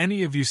 Do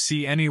any of you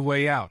see any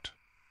way out?"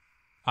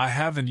 "I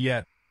haven't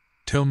yet,"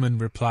 Tillman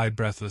replied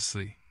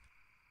breathlessly.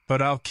 "But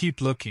I'll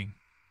keep looking."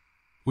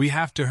 "We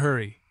have to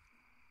hurry,"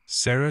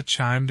 Sarah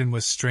chimed in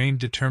with strained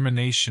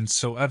determination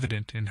so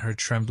evident in her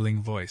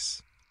trembling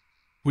voice.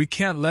 "We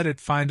can't let it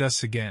find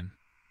us again."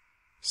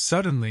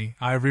 Suddenly,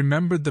 I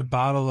remembered the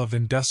bottle of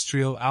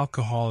industrial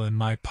alcohol in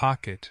my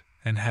pocket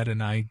and had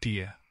an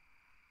idea.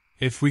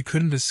 If we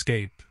couldn't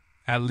escape,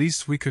 at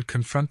least we could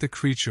confront the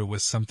creature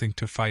with something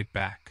to fight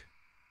back.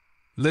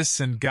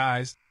 "Listen,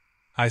 guys,"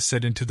 I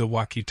said into the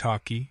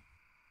walkie-talkie.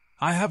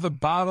 "I have a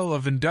bottle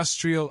of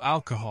industrial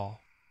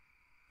alcohol.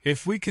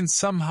 If we can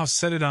somehow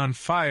set it on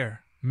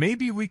fire,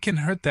 maybe we can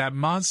hurt that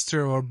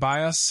monster or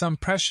buy us some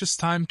precious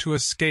time to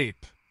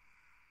escape."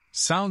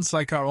 "Sounds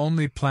like our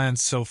only plan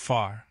so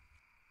far,"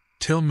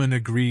 Tillman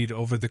agreed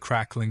over the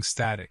crackling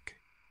static.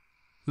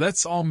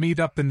 "Let's all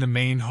meet up in the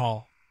main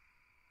hall.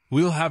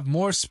 We'll have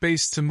more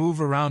space to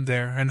move around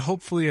there and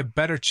hopefully a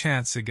better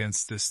chance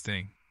against this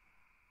thing."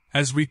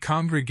 As we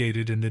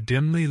congregated in the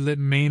dimly lit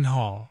main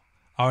hall,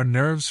 our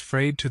nerves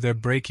frayed to their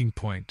breaking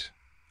point,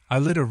 I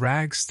lit a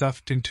rag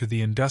stuffed into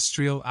the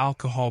industrial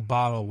alcohol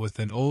bottle with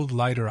an old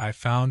lighter I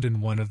found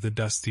in one of the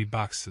dusty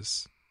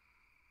boxes.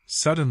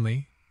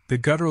 Suddenly, the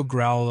guttural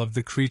growl of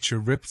the creature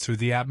ripped through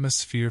the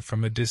atmosphere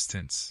from a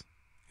distance.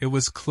 It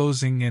was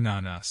closing in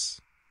on us.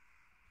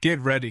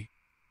 "Get ready,"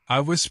 I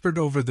whispered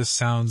over the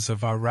sounds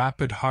of our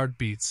rapid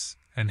heartbeats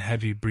and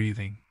heavy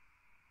breathing.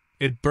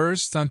 It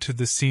burst onto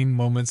the scene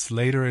moments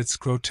later, its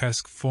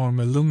grotesque form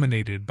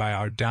illuminated by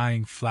our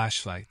dying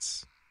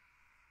flashlights.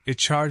 It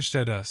charged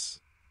at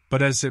us,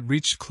 but as it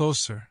reached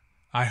closer,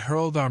 I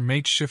hurled our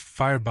makeshift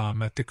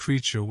firebomb at the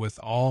creature with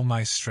all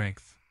my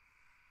strength.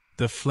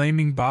 The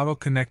flaming bottle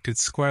connected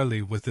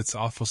squarely with its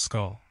awful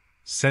skull,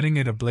 setting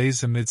it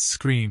ablaze amidst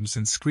screams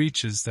and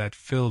screeches that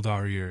filled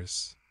our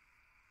ears.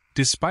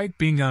 Despite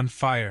being on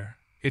fire,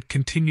 it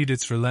continued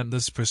its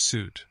relentless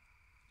pursuit,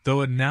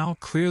 though it now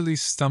clearly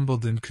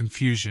stumbled in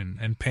confusion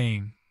and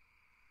pain.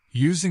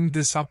 Using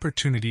this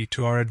opportunity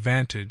to our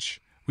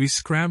advantage, we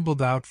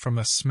scrambled out from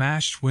a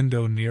smashed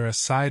window near a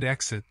side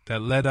exit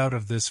that led out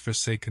of this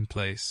forsaken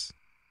place.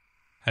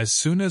 As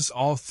soon as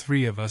all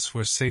three of us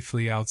were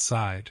safely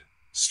outside,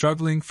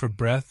 struggling for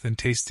breath and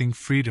tasting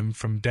freedom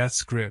from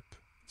death's grip,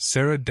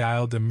 Sarah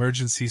dialed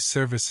emergency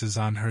services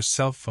on her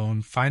cell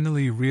phone,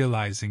 finally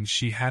realizing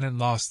she hadn't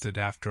lost it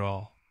after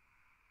all.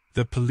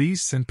 The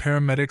police and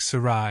paramedics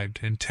arrived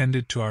and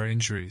tended to our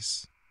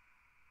injuries.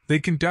 They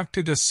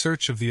conducted a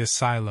search of the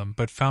asylum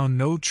but found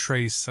no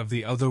trace of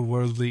the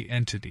otherworldly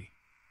entity.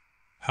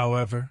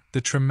 However,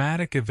 the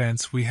traumatic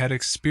events we had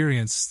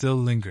experienced still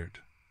lingered,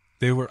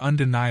 They were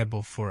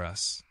undeniable for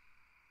us.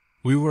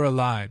 We were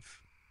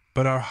alive,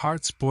 but our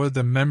hearts bore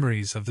the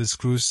memories of this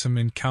gruesome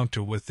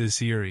encounter with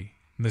this eerie,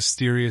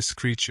 mysterious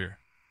creature.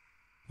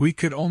 We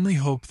could only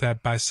hope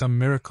that by some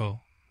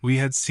miracle, we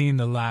had seen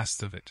the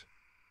last of it.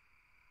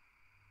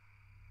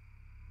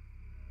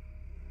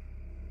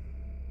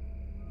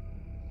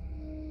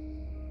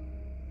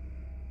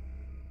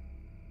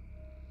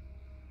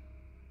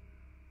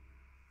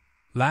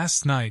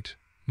 Last night,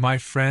 my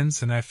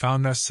friends and I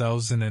found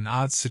ourselves in an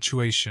odd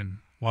situation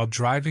while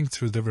driving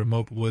through the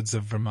remote woods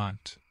of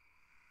Vermont.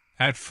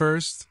 At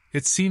first,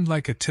 it seemed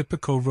like a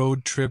typical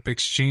road trip,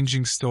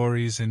 exchanging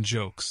stories and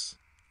jokes,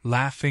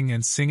 laughing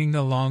and singing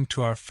along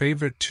to our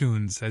favorite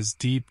tunes as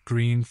deep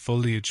green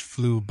foliage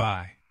flew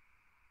by.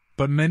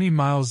 But many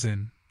miles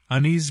in,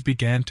 unease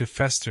began to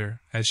fester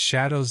as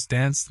shadows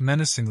danced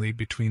menacingly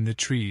between the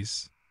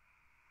trees.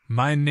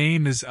 My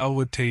name is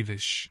Elwood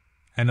Tavish,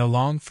 and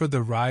along for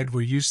the ride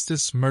were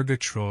Eustace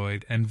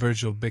Murgatroyd and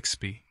Virgil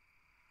Bixby.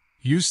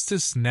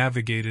 Eustace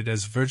navigated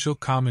as Virgil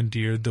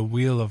commandeered the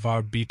wheel of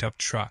our beat-up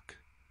truck,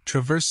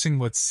 traversing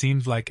what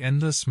seemed like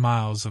endless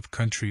miles of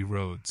country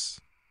roads.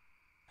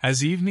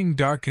 As evening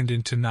darkened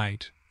into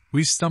night,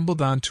 we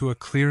stumbled onto a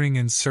clearing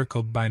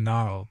encircled by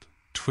gnarled,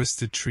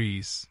 twisted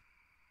trees.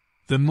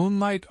 The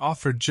moonlight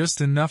offered just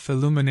enough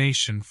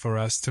illumination for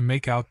us to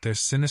make out their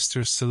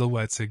sinister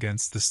silhouettes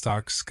against the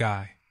stark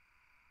sky.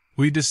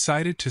 We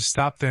decided to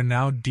stop there,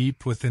 now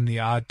deep within the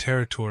odd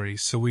territory,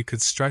 so we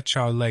could stretch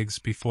our legs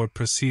before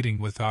proceeding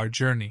with our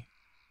journey.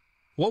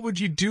 "What would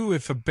you do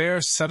if a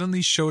bear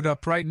suddenly showed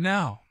up right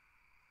now?"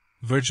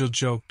 Virgil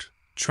joked,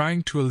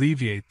 trying to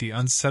alleviate the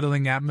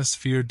unsettling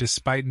atmosphere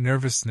despite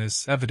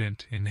nervousness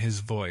evident in his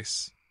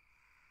voice.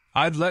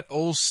 "I'd let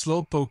old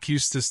Slowpoke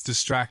Eustace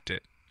distract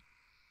it."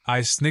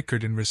 I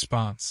snickered in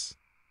response.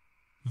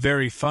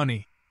 "Very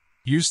funny,"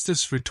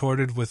 Eustace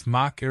retorted with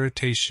mock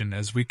irritation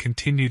as we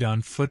continued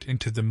on foot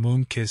into the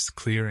moon-kissed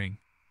clearing.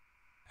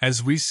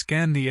 As we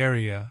scanned the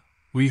area,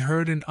 we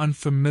heard an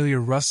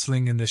unfamiliar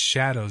rustling in the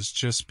shadows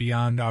just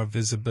beyond our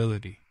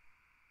visibility.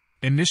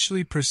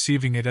 Initially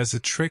perceiving it as a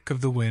trick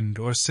of the wind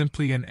or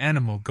simply an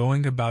animal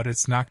going about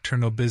its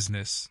nocturnal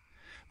business,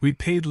 we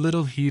paid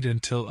little heed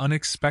until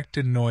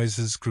unexpected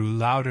noises grew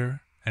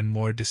louder and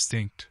more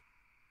distinct.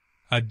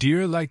 A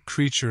deer-like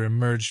creature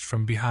emerged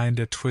from behind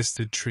a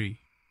twisted tree.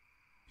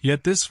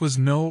 Yet this was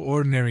no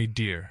ordinary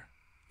deer.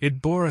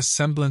 It bore a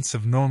semblance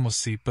of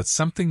normalcy, but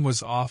something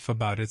was off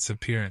about its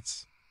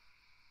appearance.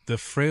 The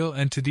frail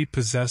entity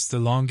possessed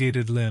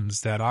elongated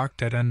limbs that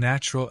arced at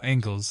unnatural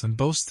angles and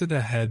boasted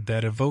a head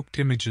that evoked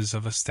images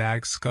of a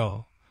stag's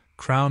skull,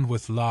 crowned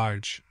with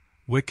large,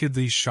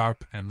 wickedly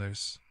sharp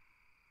antlers.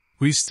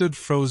 We stood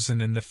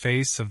frozen in the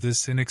face of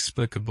this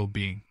inexplicable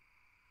being.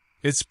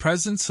 Its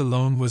presence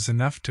alone was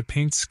enough to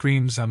paint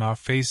screams on our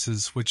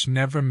faces which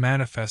never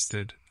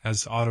manifested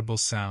as audible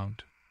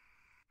sound.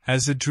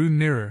 As it drew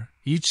nearer,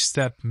 each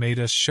step made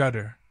us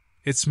shudder,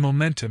 its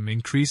momentum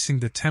increasing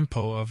the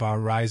tempo of our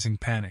rising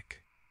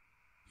panic.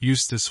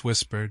 Eustace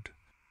whispered,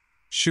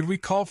 "Should we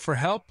call for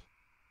help?"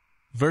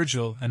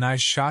 Virgil and I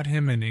shot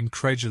him an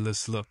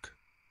incredulous look.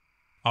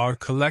 Our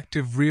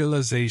collective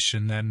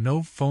realization that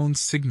no phone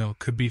signal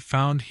could be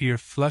found here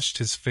flushed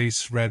his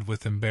face red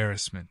with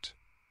embarrassment.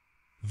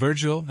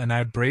 Virgil and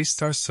I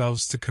braced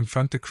ourselves to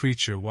confront the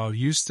creature while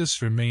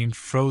Eustace remained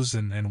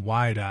frozen and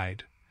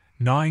wide-eyed,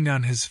 gnawing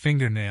on his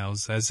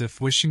fingernails as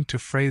if wishing to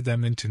fray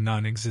them into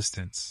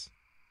non-existence.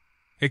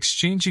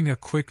 Exchanging a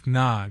quick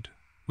nod,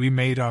 we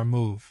made our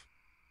move.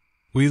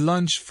 We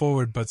lunged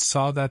forward but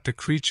saw that the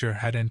creature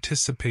had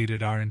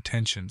anticipated our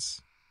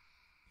intentions.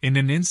 In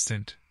an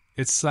instant,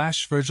 it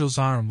slashed Virgil's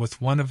arm with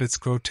one of its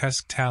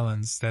grotesque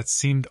talons that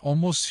seemed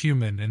almost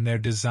human in their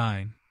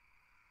design.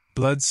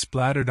 Blood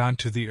splattered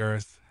onto the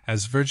earth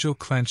as Virgil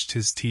clenched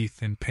his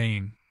teeth in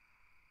pain.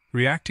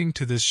 Reacting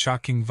to this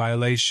shocking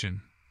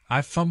violation,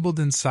 I fumbled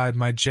inside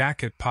my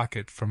jacket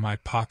pocket for my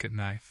pocket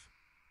knife.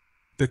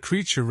 The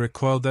creature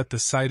recoiled at the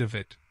sight of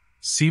it,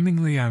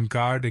 seemingly on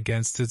guard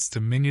against its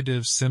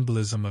diminutive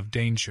symbolism of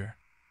danger.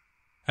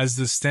 As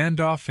the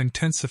standoff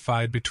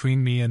intensified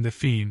between me and the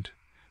fiend,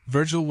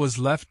 Virgil was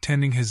left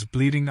tending his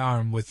bleeding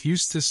arm with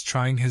Eustace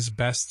trying his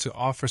best to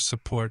offer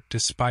support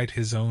despite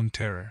his own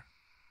terror.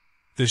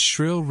 The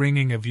shrill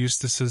ringing of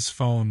Eustace's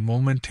phone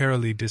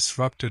momentarily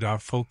disrupted our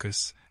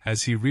focus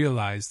as he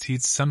realized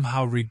he'd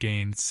somehow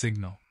regained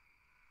signal.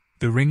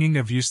 The ringing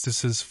of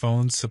Eustace's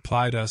phone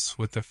supplied us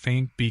with a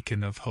faint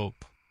beacon of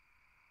hope.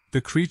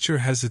 The creature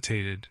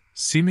hesitated,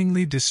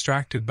 seemingly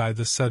distracted by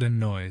the sudden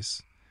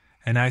noise,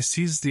 and I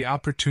seized the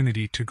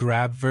opportunity to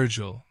grab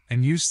Virgil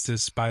and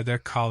Eustace by their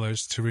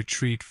collars to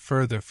retreat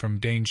further from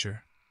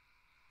danger.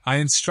 I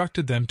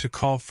instructed them to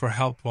call for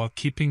help while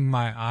keeping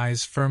my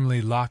eyes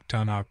firmly locked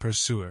on our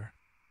pursuer.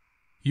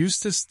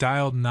 Eustace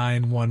dialed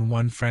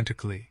 911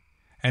 frantically,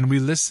 and we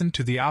listened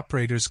to the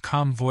operator's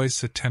calm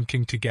voice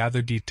attempting to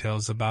gather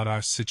details about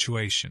our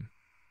situation.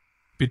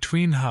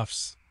 Between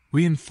huffs,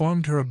 we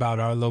informed her about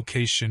our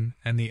location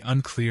and the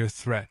unclear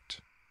threat.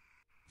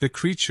 The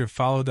creature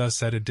followed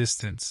us at a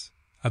distance,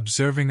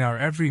 observing our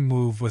every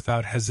move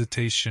without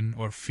hesitation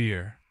or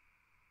fear.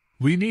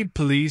 "We need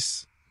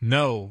police.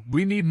 No,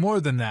 we need more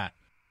than that,"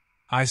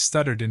 I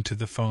stuttered into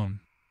the phone.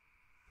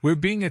 "We're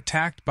being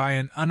attacked by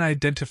an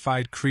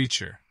unidentified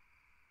creature."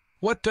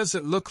 "What does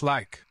it look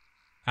like?"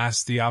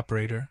 asked the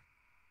operator.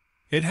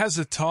 "It has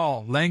a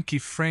tall, lanky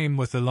frame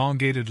with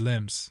elongated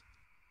limbs.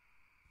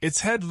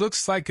 Its head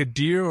looks like a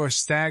deer or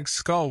stag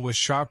skull with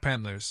sharp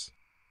antlers."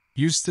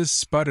 Eustace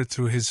sputtered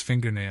through his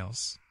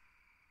fingernails.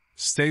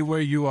 "Stay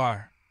where you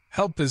are.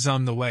 Help is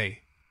on the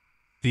way,"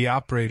 the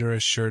operator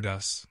assured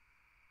us.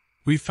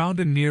 We found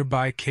a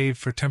nearby cave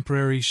for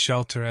temporary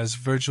shelter as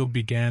Virgil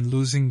began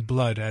losing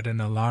blood at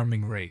an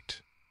alarming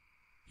rate.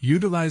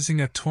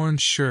 Utilizing a torn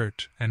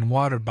shirt and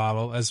water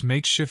bottle as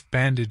makeshift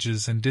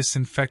bandages and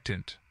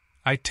disinfectant,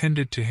 I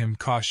tended to him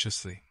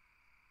cautiously.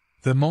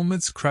 The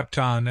moments crept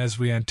on as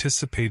we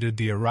anticipated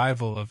the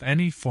arrival of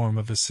any form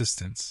of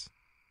assistance.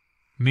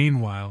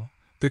 Meanwhile,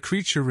 the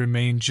creature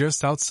remained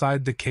just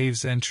outside the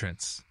cave's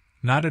entrance,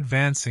 not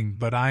advancing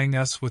but eyeing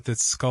us with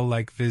its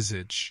skull-like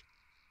visage.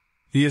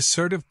 The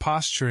assertive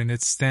posture in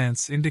its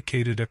stance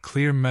indicated a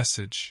clear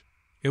message.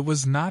 It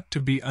was not to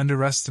be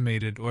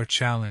underestimated or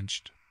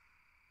challenged.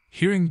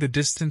 Hearing the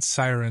distant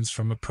sirens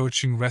from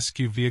approaching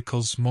rescue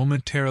vehicles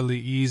momentarily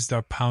eased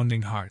our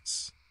pounding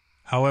hearts.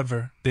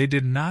 However, they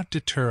did not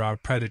deter our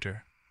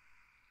predator.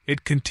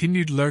 It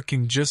continued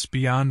lurking just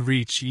beyond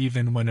reach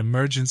even when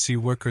emergency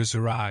workers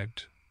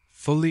arrived,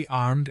 fully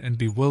armed and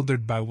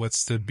bewildered by what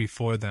stood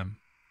before them.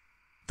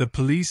 The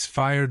police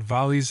fired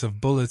volleys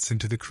of bullets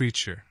into the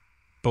creature,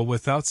 but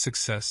without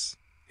success.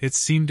 It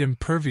seemed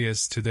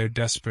impervious to their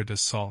desperate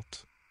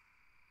assault.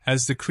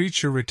 As the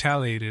creature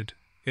retaliated,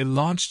 it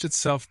launched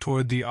itself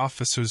toward the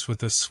officers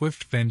with a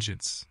swift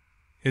vengeance.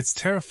 Its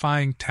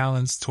terrifying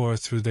talons tore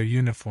through their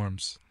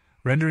uniforms,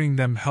 rendering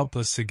them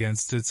helpless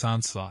against its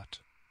onslaught.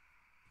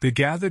 The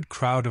gathered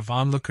crowd of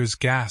onlookers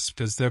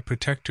gasped as their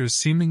protectors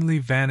seemingly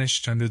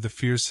vanished under the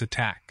fierce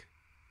attack.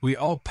 We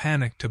all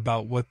panicked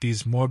about what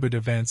these morbid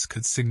events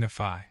could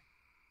signify.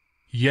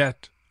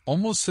 Yet,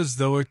 almost as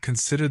though it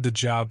considered the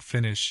job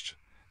finished,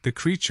 the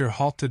creature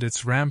halted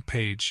its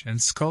rampage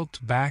and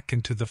skulked back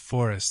into the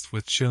forest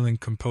with chilling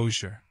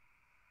composure.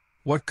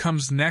 "What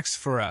comes next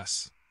for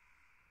us?"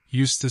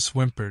 Eustace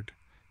whimpered,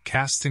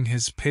 casting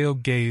his pale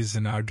gaze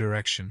in our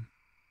direction.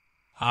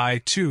 I,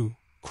 too,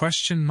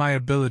 questioned my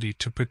ability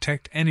to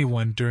protect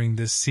anyone during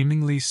this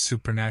seemingly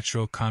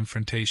supernatural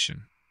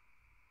confrontation.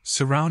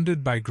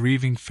 Surrounded by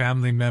grieving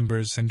family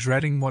members and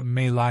dreading what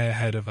may lie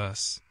ahead of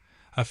us,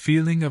 a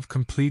feeling of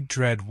complete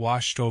dread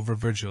washed over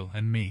Virgil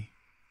and me.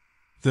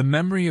 The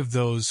memory of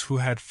those who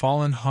had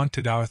fallen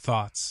haunted our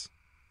thoughts,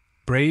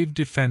 brave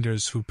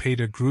defenders who paid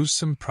a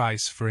gruesome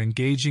price for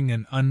engaging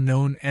an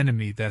unknown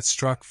enemy that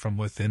struck from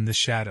within the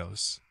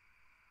shadows.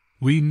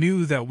 We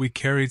knew that we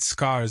carried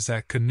scars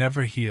that could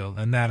never heal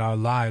and that our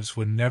lives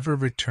would never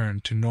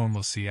return to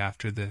normalcy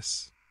after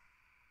this.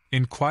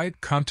 In quiet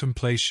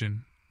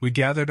contemplation, we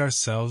gathered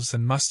ourselves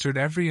and mustered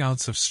every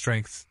ounce of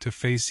strength to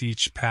face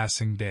each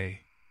passing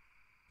day.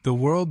 The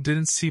world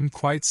didn't seem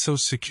quite so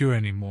secure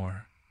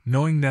anymore,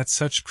 knowing that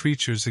such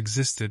creatures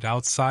existed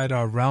outside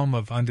our realm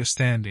of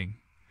understanding,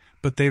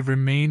 but they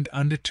remained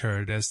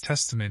undeterred as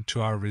testament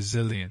to our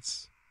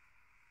resilience.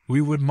 We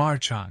would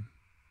march on,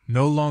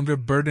 no longer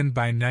burdened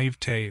by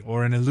naivete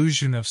or an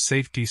illusion of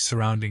safety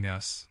surrounding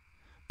us,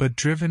 but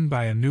driven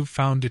by a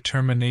newfound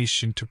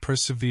determination to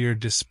persevere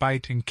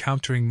despite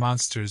encountering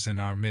monsters in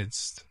our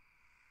midst.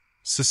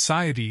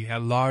 Society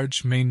at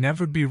large may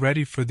never be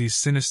ready for these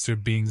sinister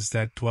beings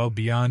that dwell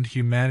beyond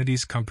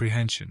humanity's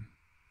comprehension.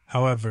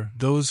 However,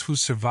 those who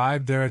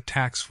survived their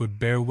attacks would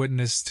bear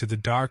witness to the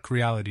dark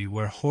reality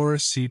where horror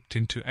seeped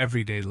into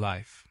everyday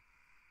life.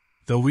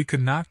 Though we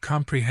could not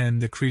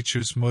comprehend the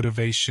creature's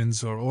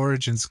motivations or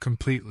origins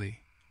completely,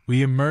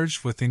 we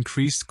emerged with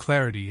increased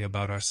clarity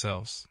about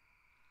ourselves.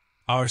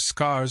 Our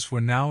scars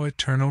were now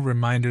eternal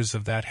reminders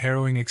of that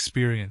harrowing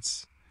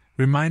experience,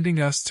 reminding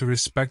us to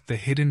respect the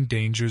hidden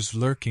dangers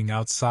lurking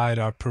outside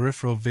our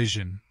peripheral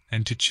vision,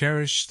 and to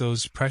cherish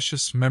those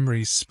precious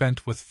memories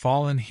spent with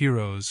fallen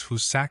heroes who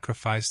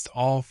sacrificed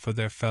all for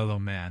their fellow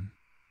man.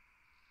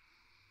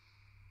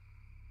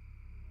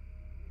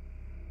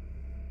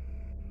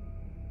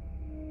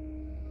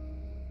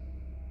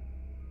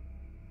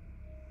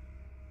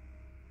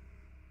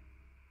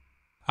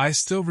 I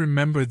still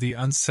remember the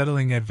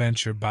unsettling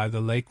adventure by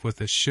the lake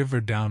with a shiver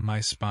down my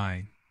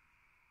spine.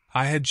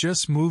 I had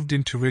just moved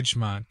into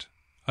Ridgemont,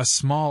 a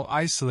small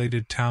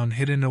isolated town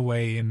hidden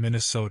away in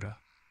Minnesota.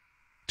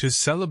 To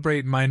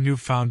celebrate my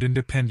newfound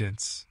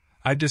independence,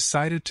 I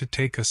decided to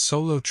take a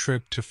solo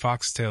trip to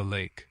Foxtail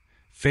Lake,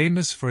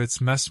 famous for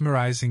its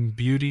mesmerizing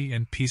beauty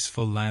and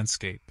peaceful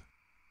landscape.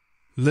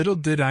 Little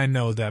did I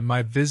know that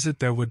my visit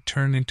there would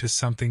turn into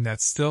something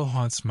that still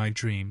haunts my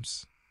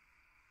dreams.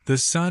 The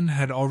sun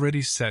had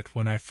already set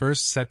when I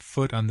first set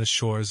foot on the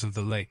shores of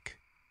the lake.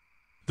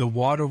 The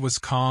water was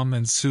calm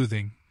and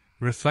soothing,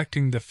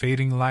 reflecting the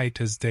fading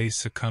light as day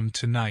succumbed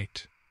to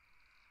night.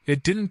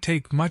 It didn't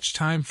take much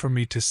time for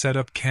me to set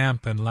up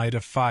camp and light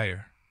a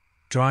fire.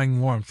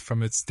 drawing warmth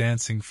from its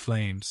dancing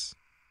flames.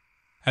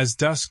 As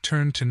dusk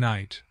turned to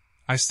night,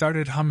 I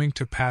started humming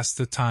to pass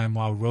the time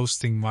while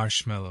roasting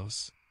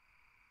marshmallows.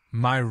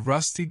 My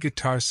rusty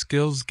guitar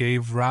skills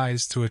gave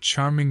rise to a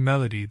charming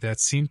melody that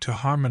seemed to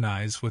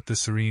harmonize with the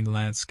serene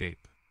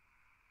landscape.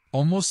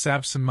 Almost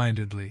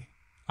absent-mindedly,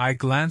 I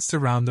glanced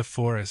around the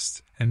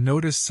forest and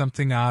noticed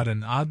something odd,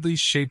 an oddly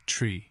shaped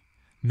tree,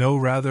 no,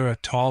 rather a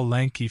tall,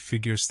 lanky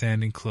figure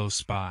standing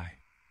close by.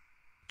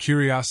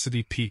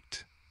 Curiosity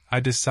piqued, I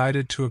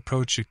decided to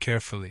approach it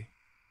carefully.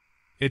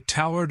 It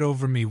towered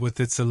over me with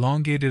its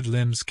elongated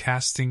limbs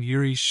casting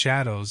eerie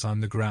shadows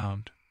on the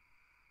ground.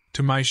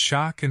 To my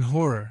shock and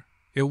horror,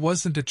 it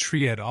wasn't a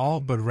tree at all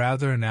but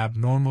rather an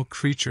abnormal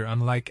creature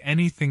unlike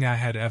anything I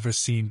had ever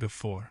seen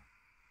before.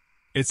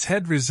 Its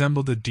head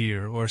resembled a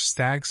deer or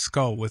stag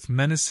skull with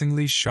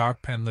menacingly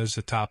sharp antlers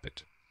atop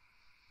it.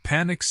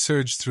 Panic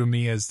surged through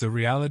me as the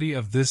reality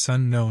of this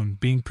unknown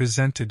being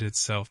presented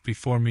itself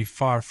before me,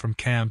 far from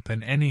camp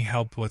and any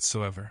help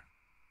whatsoever.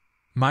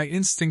 My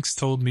instincts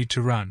told me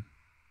to run.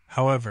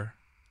 However,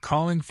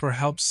 calling for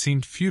help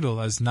seemed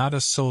futile as not a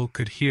soul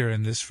could hear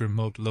in this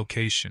remote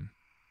location.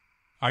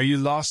 "Are you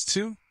lost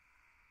too?"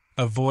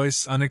 A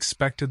voice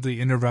unexpectedly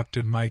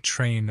interrupted my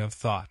train of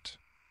thought.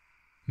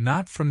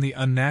 Not from the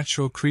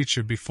unnatural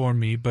creature before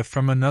me but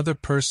from another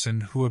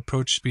person who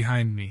approached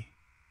behind me.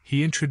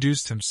 He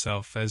introduced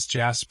himself as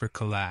Jasper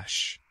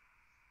Kalash.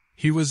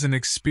 He was an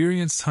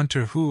experienced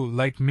hunter who,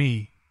 like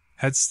me,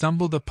 had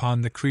stumbled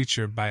upon the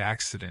creature by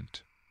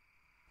accident.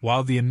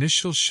 While the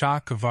initial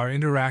shock of our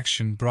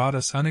interaction brought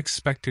us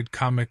unexpected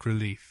comic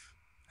relief,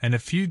 and a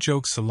few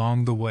jokes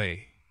along the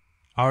way,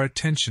 our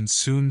attention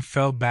soon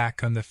fell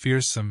back on the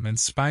fearsome and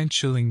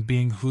spine-chilling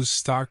being whose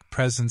stark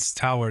presence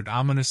towered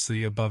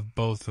ominously above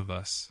both of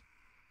us.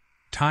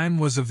 Time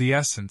was of the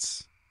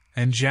essence,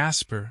 and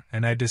Jasper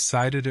and I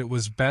decided it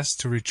was best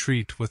to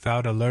retreat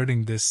without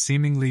alerting this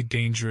seemingly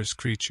dangerous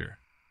creature.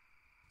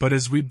 But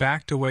as we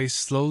backed away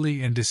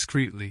slowly and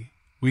discreetly,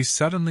 we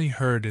suddenly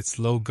heard its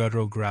low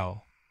guttural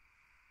growl.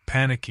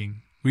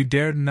 Panicking, we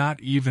dared not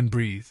even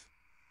breathe.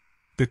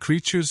 The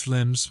creature's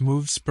limbs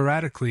moved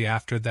sporadically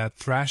after that,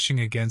 thrashing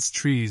against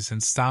trees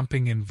and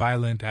stomping in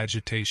violent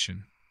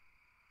agitation.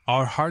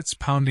 Our hearts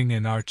pounding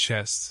in our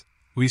chests,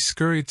 we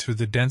scurried through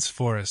the dense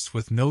forest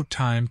with no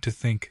time to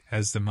think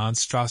as the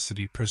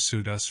monstrosity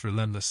pursued us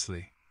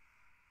relentlessly.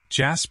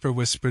 Jasper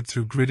whispered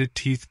through gritted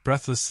teeth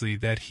breathlessly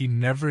that he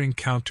never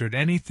encountered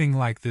anything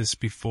like this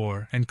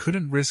before and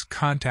couldn't risk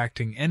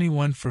contacting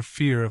anyone for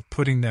fear of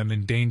putting them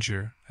in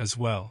danger as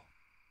well.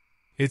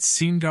 It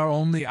seemed our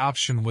only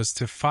option was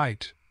to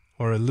fight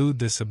or elude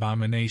this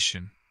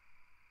abomination.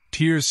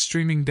 Tears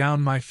streaming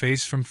down my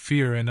face from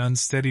fear and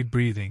unsteady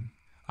breathing,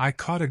 I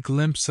caught a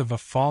glimpse of a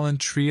fallen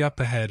tree up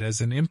ahead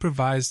as an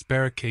improvised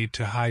barricade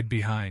to hide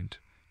behind,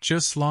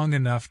 just long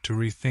enough to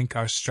rethink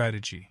our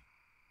strategy.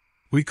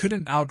 We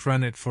couldn't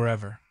outrun it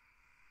forever.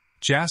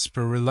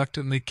 Jasper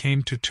reluctantly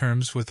came to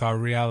terms with our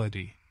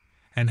reality,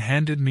 and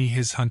handed me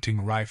his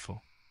hunting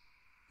rifle.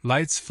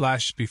 Lights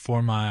flashed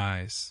before my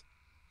eyes.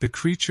 The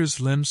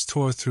creature's limbs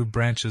tore through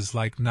branches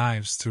like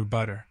knives through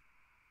butter.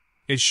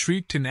 It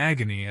shrieked in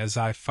agony as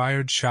I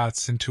fired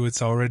shots into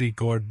its already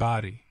gored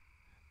body,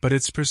 but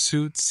its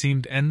pursuit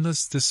seemed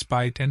endless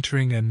despite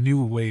entering a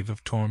new wave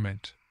of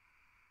torment.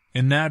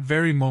 In that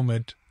very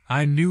moment,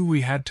 I knew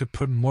we had to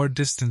put more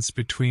distance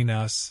between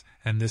us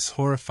and this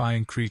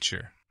horrifying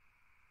creature.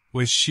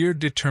 With sheer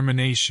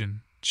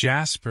determination,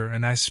 Jasper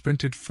and I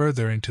sprinted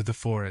further into the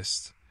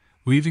forest,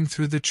 weaving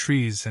through the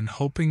trees and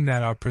hoping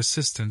that our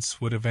persistence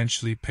would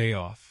eventually pay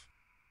off.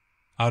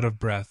 Out of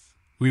breath,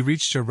 we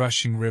reached a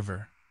rushing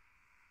river.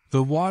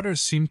 The water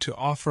seemed to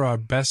offer our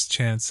best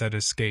chance at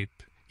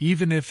escape,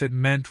 even if it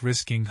meant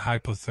risking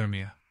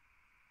hypothermia.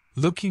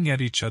 Looking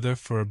at each other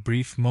for a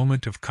brief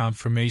moment of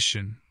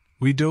confirmation,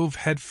 we dove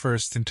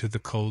headfirst into the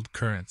cold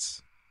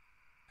currents.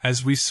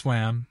 As we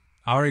swam,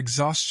 our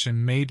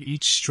exhaustion made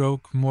each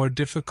stroke more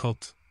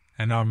difficult,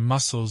 and our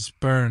muscles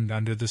burned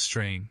under the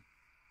strain.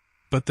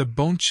 But the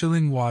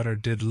bone-chilling water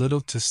did little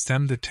to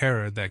stem the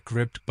terror that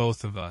gripped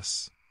both of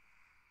us.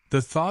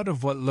 The thought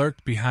of what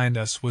lurked behind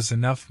us was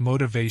enough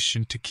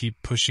motivation to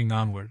keep pushing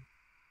onward.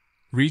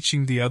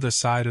 Reaching the other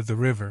side of the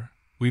river,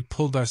 we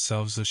pulled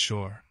ourselves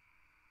ashore.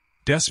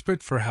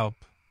 Desperate for help,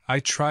 I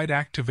tried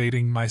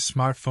activating my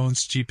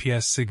smartphone's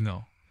GPS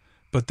signal,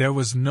 but there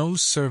was no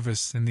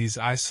service in these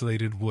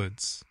isolated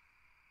woods.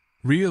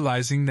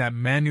 Realizing that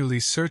manually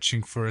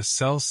searching for a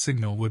cell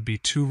signal would be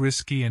too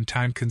risky and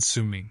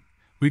time-consuming,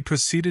 we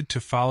proceeded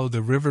to follow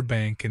the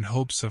riverbank in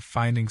hopes of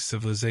finding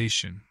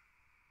civilization.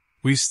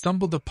 We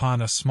stumbled upon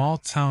a small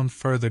town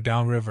further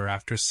downriver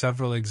after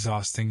several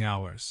exhausting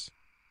hours.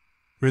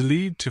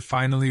 Relieved to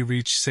finally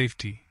reach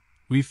safety,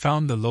 we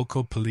found the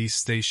local police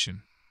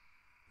station.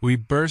 We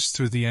burst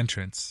through the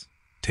entrance,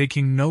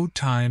 taking no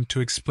time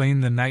to explain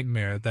the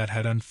nightmare that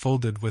had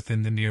unfolded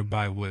within the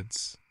nearby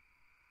woods.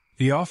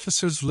 The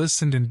officers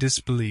listened in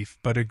disbelief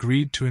but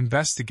agreed to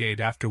investigate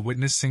after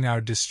witnessing our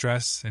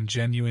distress and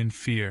genuine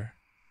fear.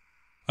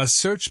 A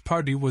search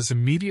party was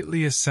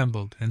immediately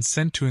assembled and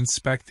sent to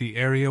inspect the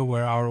area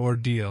where our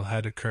ordeal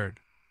had occurred.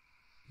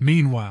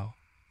 Meanwhile,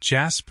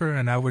 Jasper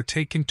and I were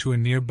taken to a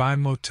nearby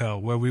motel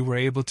where we were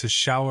able to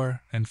shower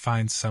and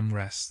find some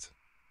rest.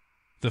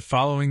 The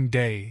following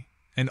day,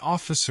 an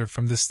officer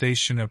from the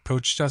station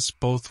approached us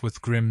both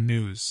with grim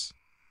news.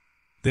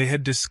 They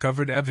had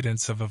discovered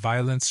evidence of a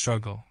violent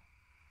struggle,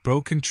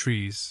 broken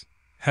trees,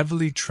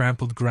 heavily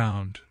trampled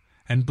ground,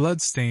 and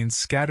bloodstains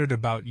scattered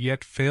about,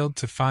 yet failed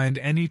to find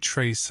any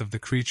trace of the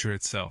creature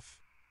itself.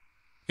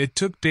 It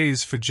took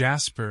days for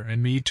Jasper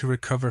and me to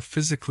recover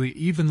physically,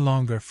 even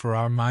longer for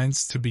our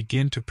minds to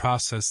begin to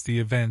process the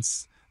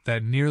events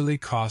that nearly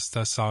cost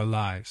us our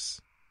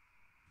lives.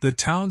 The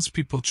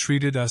townspeople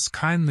treated us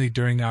kindly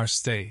during our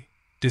stay,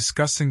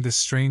 discussing the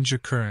strange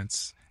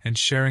occurrence and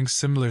sharing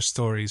similar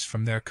stories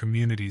from their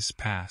communities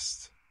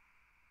past.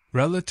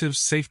 Relative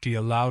safety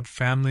allowed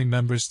family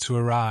members to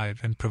arrive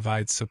and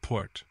provide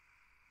support.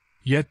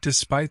 Yet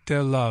despite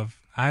their love,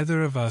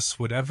 neither of us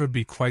would ever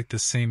be quite the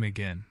same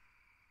again.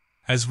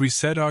 As we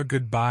said our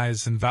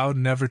goodbyes and vowed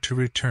never to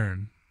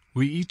return,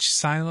 we each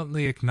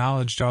silently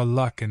acknowledged our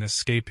luck in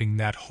escaping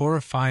that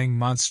horrifying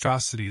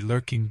monstrosity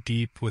lurking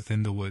deep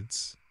within the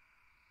woods.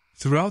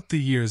 Throughout the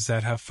years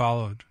that have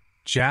followed,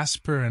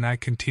 Jasper and I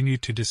continue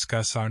to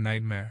discuss our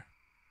nightmare.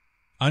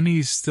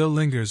 Unease still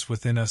lingers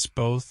within us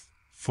both,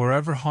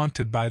 forever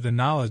haunted by the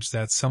knowledge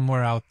that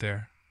somewhere out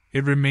there,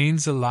 it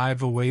remains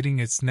alive awaiting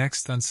its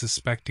next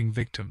unsuspecting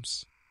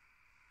victims.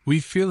 We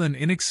feel an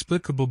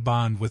inexplicable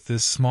bond with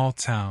this small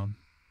town,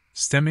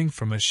 stemming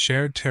from a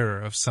shared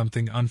terror of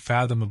something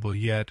unfathomable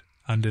yet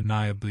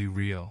undeniably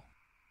real.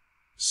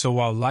 So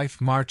while life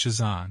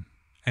marches on,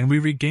 and we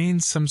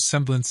regain some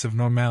semblance of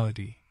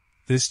normality,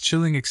 this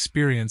chilling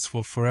experience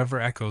will forever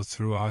echo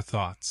through our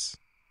thoughts.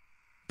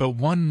 But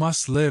one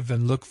must live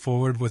and look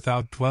forward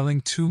without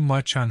dwelling too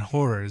much on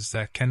horrors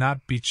that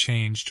cannot be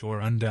changed or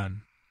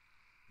undone.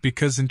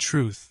 Because in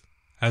truth,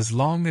 as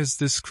long as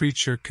this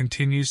creature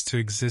continues to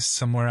exist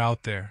somewhere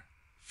out there,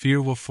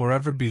 fear will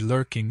forever be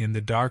lurking in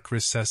the dark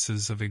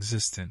recesses of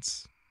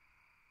existence.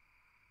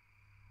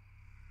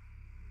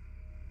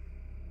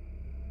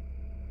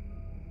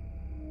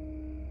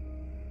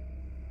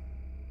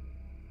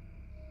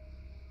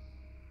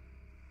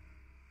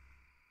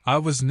 I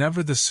was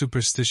never the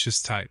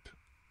superstitious type,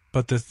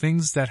 but the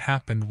things that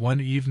happened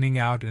one evening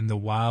out in the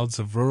wilds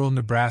of rural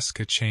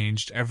Nebraska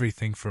changed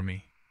everything for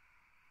me.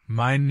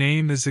 My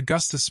name is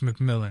Augustus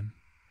McMillan,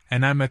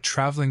 and I'm a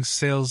traveling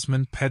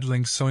salesman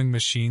peddling sewing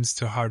machines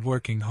to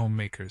hard-working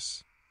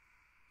homemakers.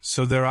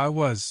 So there I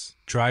was,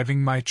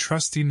 driving my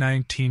trusty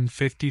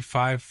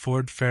 1955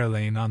 Ford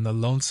Fairlane on the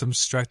lonesome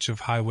stretch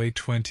of Highway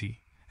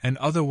 20, an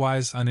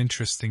otherwise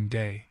uninteresting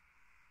day.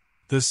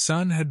 The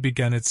sun had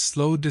begun its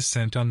slow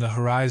descent on the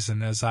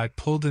horizon as I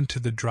pulled into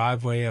the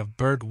driveway of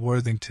Bert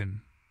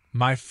Worthington,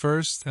 my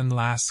first and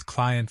last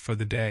client for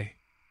the day.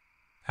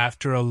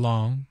 After a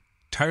long,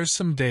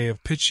 tiresome day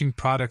of pitching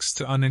products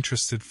to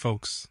uninterested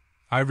folks,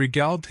 I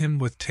regaled him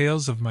with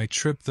tales of my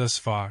trip thus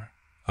far,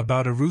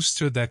 about a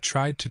rooster that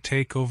tried to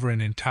take over an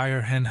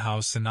entire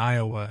henhouse in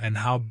Iowa and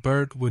how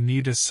Bert would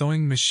need a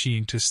sewing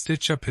machine to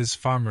stitch up his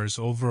farmer's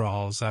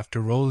overalls after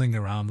rolling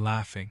around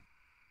laughing.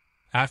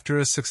 After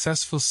a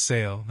successful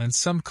sale and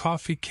some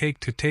coffee cake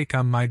to take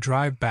on my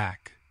drive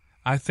back,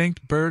 I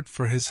thanked Bert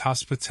for his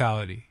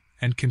hospitality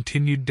and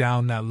continued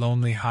down that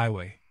lonely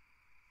highway.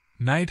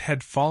 Night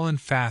had fallen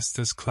fast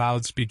as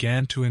clouds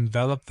began to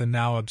envelop the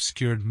now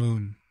obscured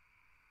moon.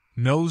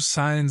 No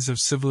signs of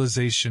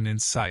civilization in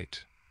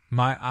sight.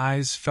 My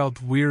eyes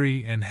felt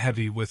weary and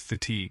heavy with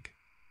fatigue.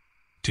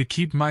 To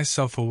keep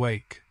myself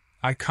awake,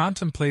 I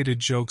contemplated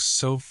jokes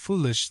so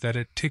foolish that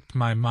it ticked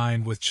my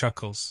mind with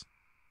chuckles.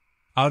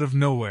 Out of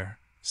nowhere,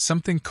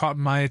 something caught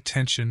my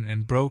attention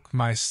and broke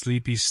my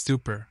sleepy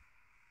stupor.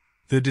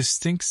 The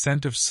distinct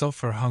scent of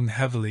sulfur hung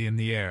heavily in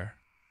the air.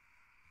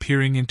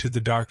 Peering into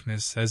the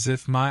darkness as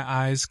if my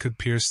eyes could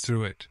pierce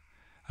through it,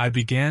 I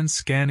began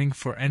scanning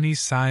for any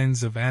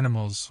signs of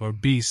animals or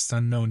beasts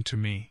unknown to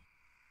me.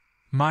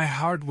 My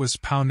heart was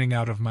pounding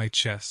out of my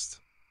chest.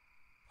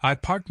 I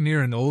parked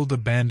near an old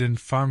abandoned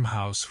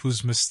farmhouse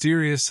whose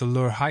mysterious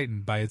allure,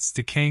 heightened by its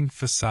decaying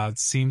facade,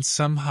 seemed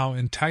somehow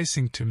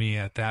enticing to me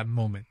at that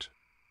moment.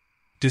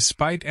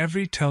 Despite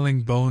every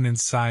telling bone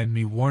inside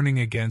me warning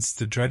against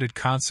the dreaded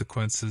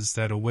consequences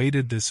that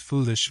awaited this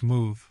foolish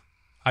move,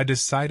 I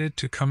decided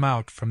to come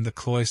out from the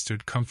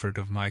cloistered comfort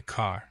of my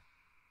car.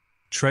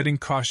 Treading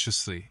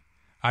cautiously,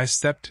 I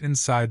stepped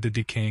inside the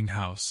decaying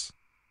house.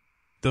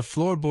 The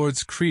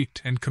floorboards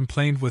creaked and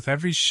complained with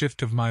every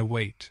shift of my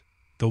weight.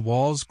 The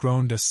walls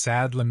groaned a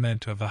sad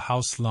lament of a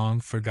house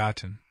long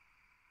forgotten.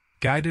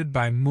 Guided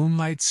by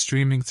moonlight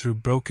streaming through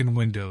broken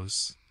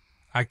windows,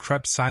 I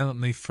crept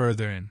silently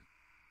further in.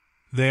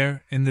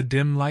 There, in the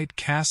dim light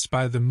cast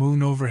by the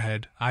moon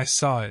overhead, I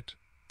saw it,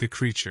 the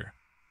creature.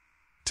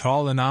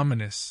 Tall and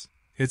ominous,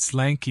 its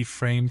lanky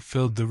frame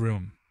filled the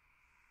room.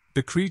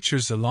 The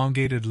creature's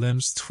elongated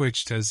limbs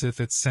twitched as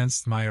if it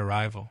sensed my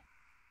arrival.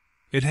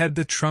 It had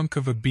the trunk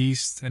of a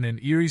beast and an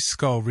eerie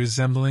skull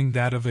resembling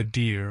that of a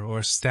deer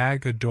or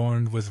stag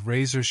adorned with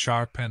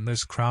razor-sharp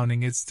antlers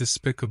crowning its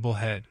despicable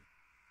head.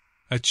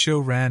 A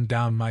chill ran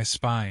down my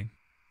spine.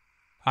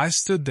 I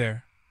stood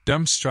there,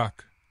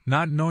 dumbstruck,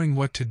 not knowing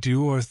what to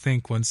do or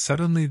think when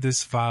suddenly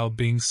this vile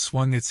being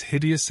swung its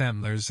hideous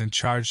antlers and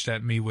charged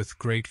at me with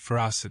great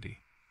ferocity.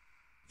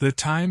 The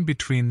time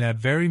between that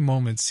very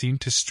moment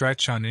seemed to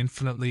stretch on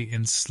infinitely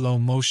in slow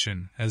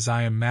motion as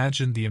I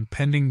imagined the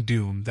impending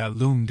doom that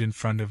loomed in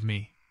front of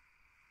me.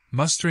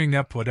 Mustering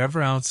up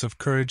whatever ounce of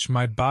courage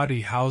my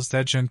body housed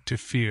adjunct to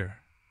fear,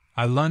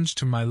 I lunged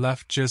to my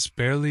left, just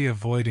barely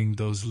avoiding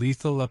those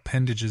lethal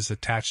appendages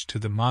attached to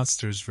the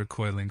monster's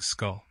recoiling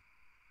skull.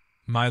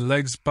 My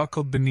legs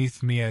buckled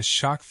beneath me as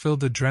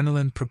shock-filled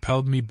adrenaline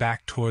propelled me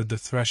back toward the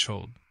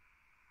threshold.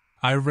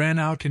 I ran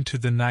out into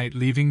the night,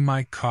 leaving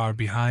my car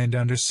behind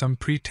under some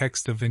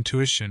pretext of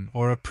intuition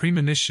or a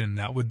premonition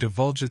that would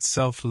divulge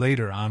itself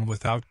later on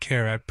without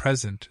care at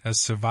present,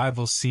 as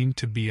survival seemed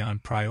to be on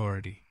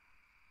priority.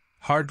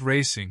 Heart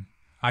racing,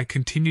 I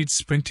continued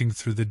sprinting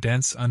through the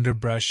dense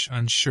underbrush,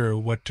 unsure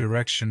what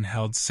direction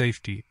held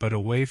safety but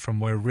away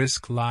from where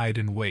risk lied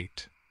in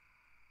wait.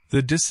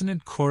 The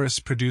dissonant chorus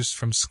produced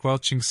from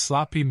squelching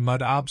sloppy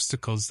mud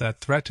obstacles that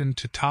threatened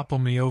to topple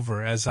me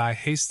over as I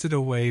hasted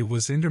away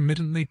was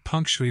intermittently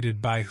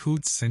punctuated by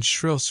hoots and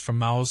shrills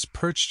from owls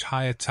perched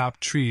high atop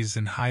trees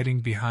and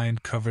hiding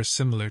behind cover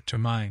similar to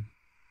mine.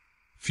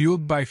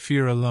 Fueled by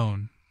fear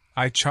alone,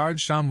 I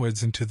charged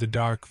onwards into the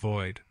dark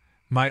void,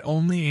 my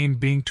only aim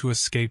being to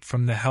escape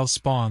from the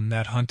hellspawn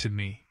that hunted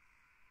me.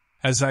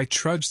 As I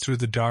trudged through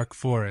the dark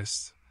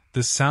forest,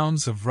 the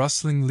sounds of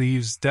rustling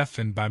leaves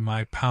deafened by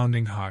my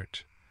pounding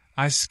heart,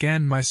 I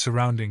scanned my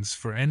surroundings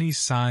for any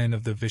sign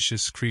of the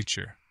vicious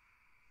creature.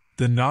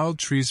 The gnarled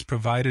trees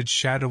provided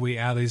shadowy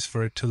alleys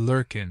for it to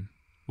lurk in,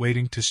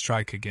 waiting to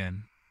strike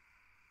again.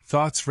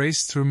 Thoughts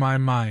raced through my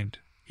mind,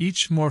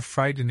 each more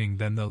frightening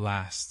than the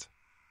last.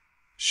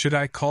 Should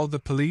I call the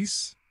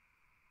police?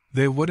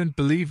 They wouldn't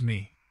believe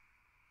me.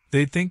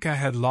 They'd think I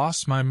had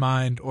lost my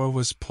mind or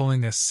was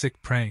pulling a sick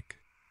prank.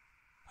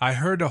 I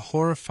heard a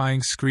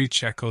horrifying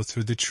screech echo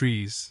through the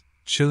trees,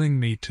 chilling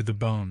me to the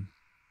bone.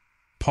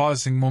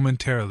 Pausing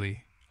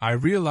momentarily, I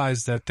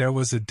realized that there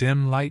was a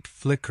dim light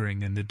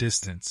flickering in the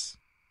distance.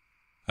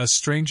 A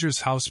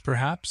stranger's house,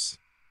 perhaps?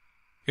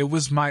 It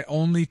was my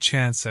only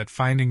chance at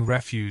finding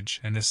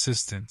refuge and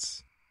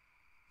assistance.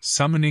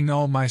 Summoning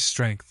all my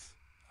strength,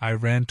 I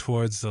ran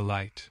towards the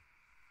light.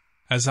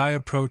 As I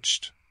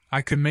approached,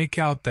 I could make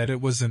out that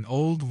it was an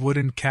old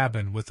wooden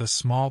cabin with a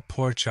small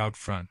porch out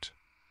front.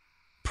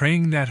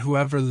 Praying that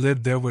whoever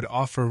lived there would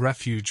offer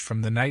refuge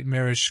from the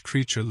nightmarish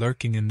creature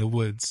lurking in the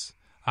woods,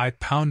 I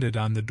pounded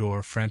on the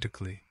door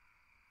frantically.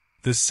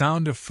 The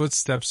sound of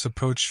footsteps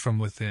approached from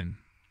within,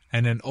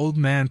 and an old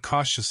man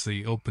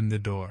cautiously opened the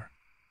door.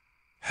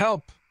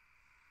 "Help!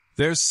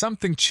 There's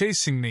something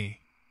chasing me!"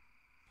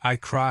 I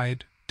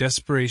cried,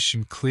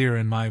 desperation clear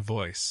in my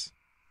voice.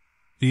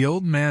 The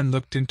old man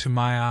looked into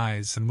my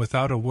eyes and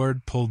without a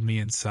word pulled me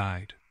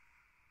inside.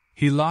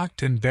 He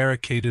locked and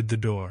barricaded the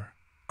door,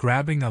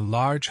 grabbing a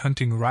large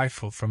hunting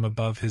rifle from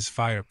above his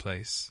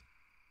fireplace.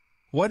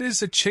 "What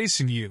is it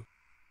chasing you?"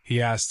 he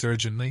asked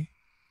urgently.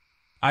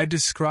 I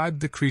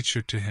described the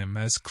creature to him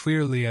as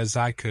clearly as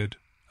I could,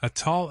 a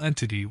tall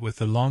entity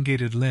with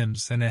elongated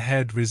limbs and a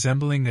head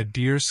resembling a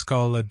deer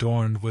skull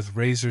adorned with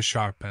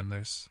razor-sharp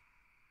antlers.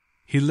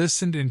 He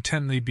listened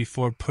intently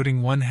before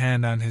putting one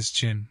hand on his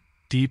chin,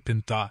 deep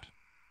in thought.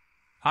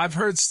 "I've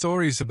heard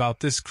stories about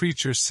this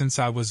creature since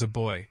I was a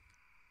boy,"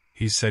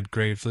 he said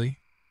gravely.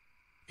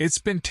 "It's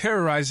been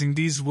terrorizing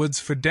these woods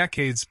for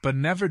decades but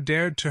never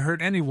dared to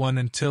hurt anyone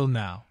until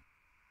now."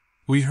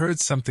 We heard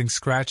something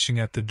scratching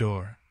at the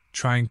door,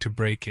 trying to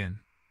break in.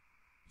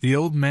 The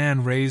old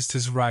man raised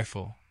his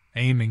rifle,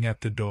 aiming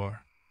at the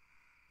door.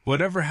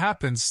 "Whatever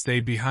happens, stay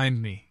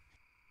behind me,"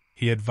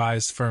 he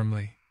advised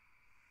firmly.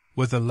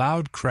 With a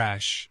loud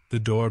crash, the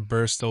door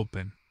burst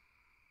open.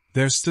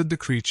 There stood the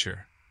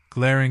creature,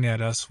 glaring at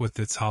us with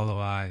its hollow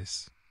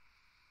eyes.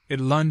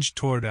 It lunged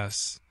toward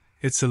us,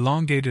 its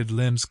elongated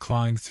limbs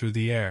clawing through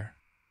the air.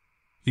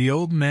 The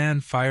old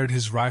man fired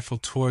his rifle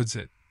towards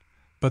it,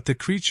 but the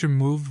creature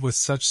moved with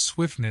such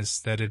swiftness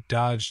that it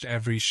dodged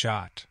every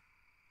shot.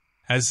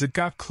 As it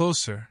got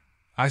closer,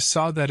 I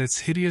saw that its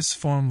hideous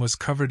form was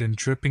covered in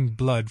dripping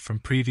blood from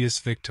previous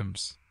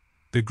victims.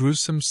 The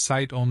gruesome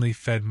sight only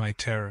fed my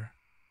terror.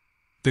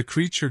 The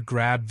creature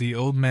grabbed the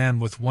old man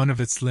with one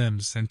of its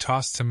limbs and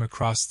tossed him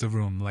across the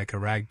room like a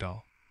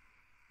ragdoll.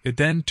 It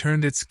then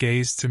turned its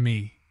gaze to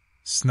me,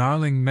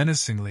 snarling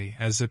menacingly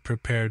as it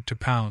prepared to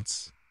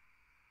pounce.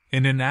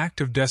 In an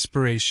act of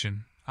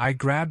desperation, I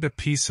grabbed a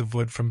piece of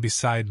wood from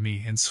beside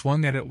me and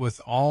swung at it with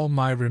all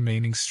my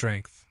remaining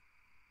strength.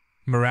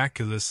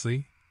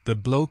 Miraculously, the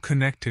blow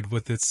connected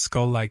with its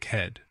skull-like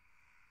head.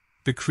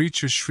 The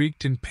creature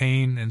shrieked in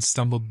pain and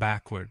stumbled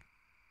backward.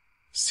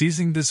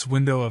 Seizing this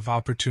window of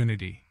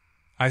opportunity,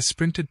 I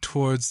sprinted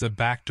towards the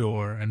back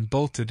door and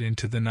bolted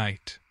into the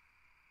night.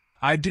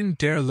 I didn't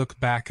dare look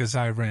back as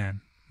I ran,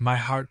 my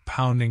heart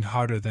pounding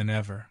harder than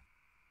ever.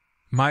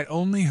 My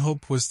only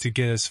hope was to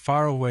get as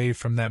far away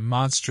from that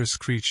monstrous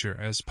creature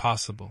as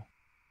possible.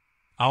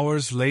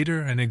 Hours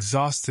later, and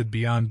exhausted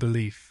beyond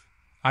belief,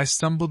 I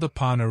stumbled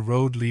upon a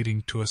road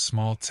leading to a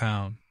small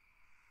town.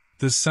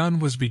 The sun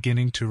was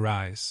beginning to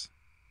rise,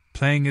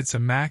 playing its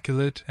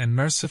immaculate and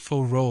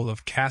merciful role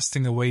of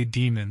casting away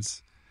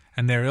demons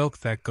and their ilk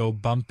that go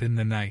bump in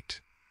the night.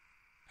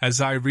 As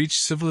I reached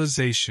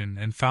civilization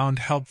and found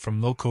help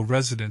from local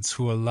residents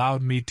who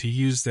allowed me to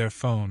use their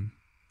phone,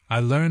 I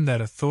learned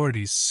that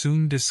authorities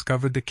soon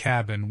discovered the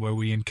cabin where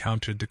we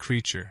encountered the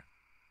creature.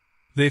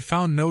 They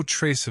found no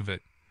trace of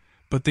it,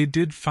 but they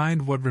did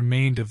find what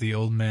remained of the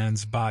old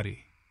man's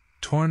body,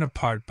 torn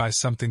apart by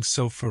something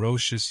so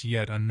ferocious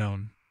yet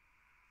unknown.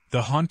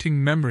 The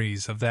haunting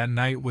memories of that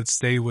night would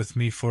stay with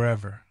me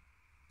forever,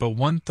 but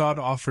one thought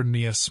offered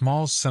me a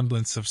small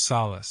semblance of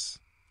solace.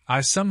 I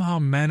somehow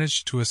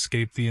managed to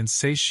escape the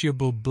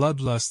insatiable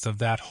bloodlust of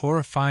that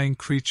horrifying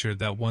creature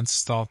that once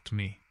stalked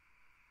me.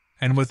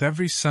 And with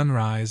every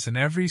sunrise and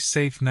every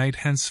safe night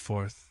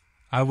henceforth,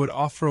 I would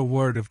offer a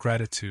word of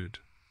gratitude,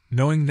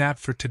 knowing that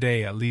for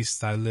today at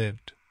least I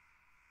lived.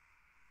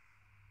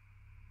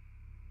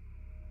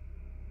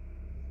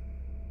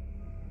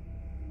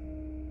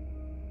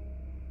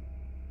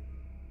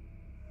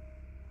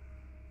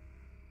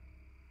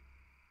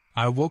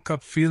 I woke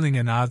up feeling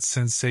an odd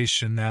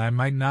sensation that I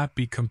might not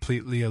be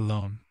completely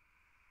alone.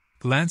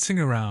 Glancing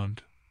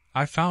around,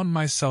 I found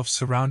myself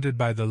surrounded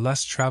by the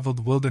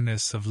less-traveled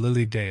wilderness of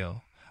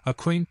Lilydale, a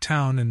quaint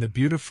town in the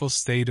beautiful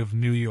state of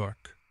New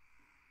York.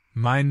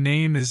 My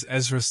name is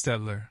Ezra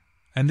Stetler,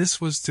 and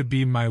this was to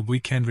be my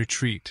weekend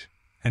retreat,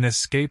 an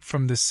escape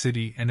from the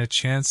city and a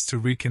chance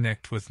to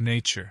reconnect with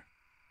nature.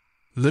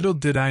 Little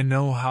did I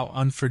know how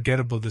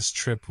unforgettable this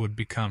trip would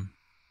become.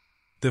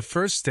 The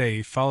first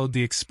day followed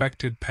the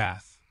expected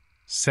path,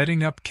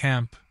 setting up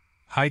camp,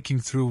 hiking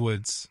through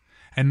woods,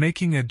 and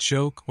making a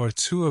joke or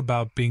two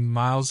about being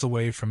miles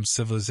away from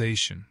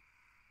civilization.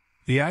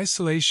 The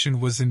isolation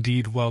was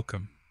indeed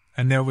welcome,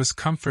 and there was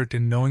comfort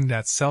in knowing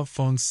that cell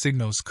phone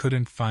signals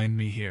couldn't find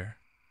me here.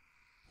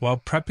 While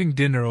prepping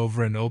dinner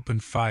over an open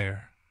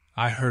fire,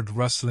 I heard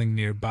rustling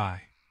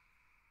nearby.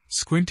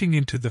 Squinting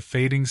into the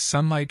fading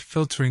sunlight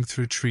filtering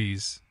through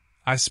trees,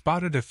 I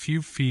spotted a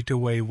few feet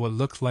away what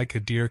looked like a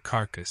deer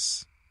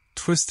carcass,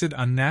 twisted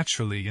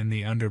unnaturally in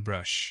the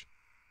underbrush.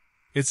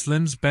 Its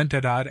limbs bent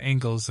at odd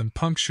angles and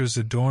punctures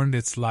adorned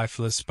its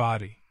lifeless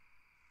body.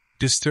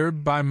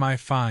 Disturbed by my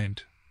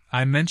find,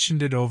 I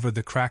mentioned it over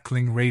the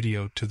crackling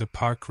radio to the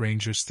park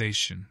ranger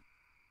station.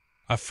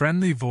 A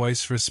friendly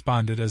voice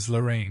responded as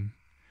Lorraine,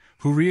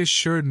 who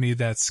reassured me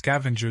that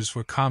scavengers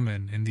were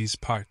common in these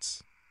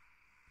parts.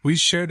 We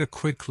shared a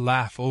quick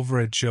laugh over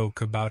a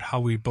joke about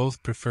how we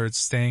both preferred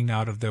staying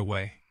out of their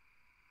way.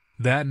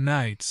 That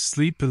night,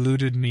 sleep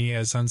eluded me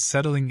as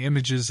unsettling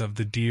images of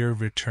the deer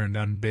returned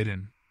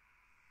unbidden.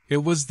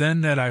 It was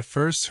then that I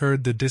first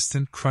heard the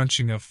distant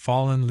crunching of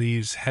fallen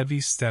leaves, heavy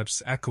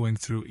steps echoing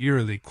through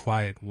eerily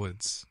quiet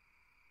woods.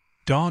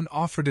 Dawn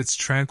offered its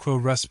tranquil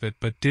respite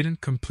but didn't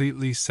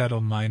completely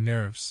settle my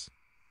nerves.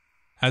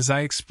 As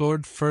I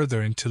explored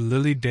further into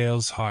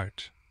Lilydale's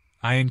heart,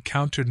 I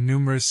encountered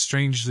numerous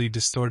strangely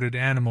distorted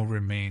animal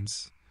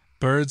remains,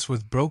 birds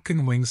with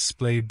broken wings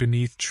splayed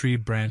beneath tree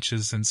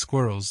branches and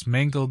squirrels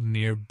mangled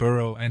near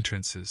burrow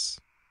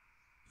entrances.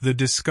 The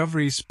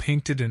discoveries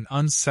painted an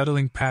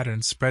unsettling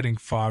pattern spreading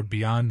far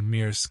beyond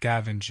mere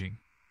scavenging.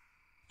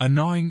 A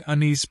gnawing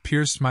unease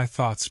pierced my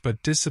thoughts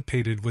but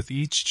dissipated with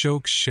each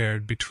joke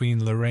shared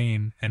between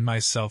Lorraine and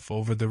myself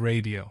over the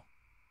radio.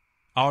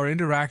 Our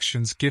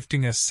interactions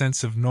gifting a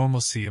sense of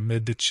normalcy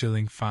amid the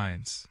chilling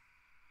finds.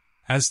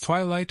 As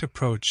twilight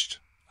approached,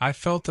 I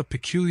felt a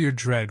peculiar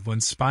dread when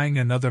spying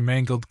another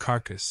mangled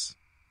carcass,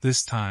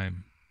 this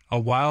time, a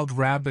wild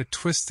rabbit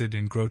twisted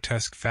in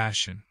grotesque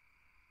fashion.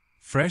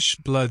 Fresh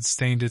blood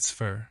stained its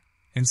fur,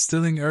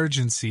 instilling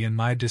urgency in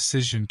my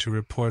decision to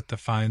report the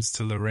finds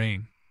to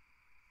Lorraine.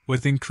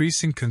 With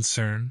increasing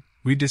concern,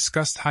 we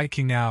discussed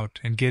hiking out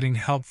and getting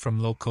help from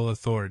local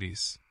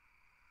authorities.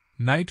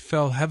 Night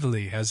fell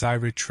heavily as I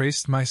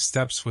retraced my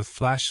steps with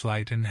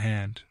flashlight in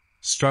hand,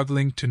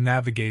 struggling to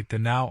navigate the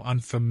now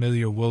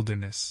unfamiliar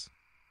wilderness.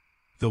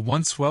 The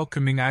once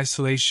welcoming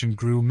isolation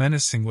grew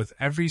menacing with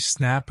every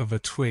snap of a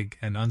twig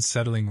and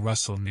unsettling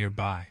rustle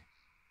nearby.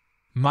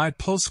 My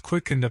pulse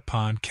quickened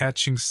upon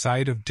catching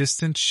sight of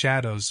distant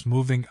shadows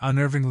moving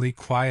unnervingly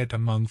quiet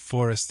among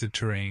forested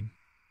terrain.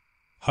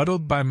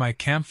 Huddled by my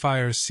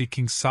campfire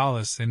seeking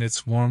solace in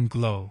its warm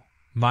glow,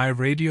 my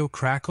radio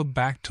crackled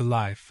back to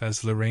life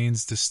as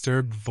Lorraine's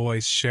disturbed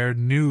voice shared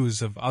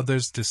news of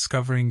others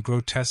discovering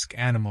grotesque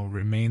animal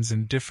remains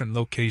in different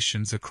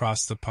locations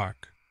across the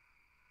park.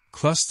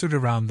 Clustered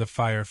around the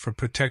fire for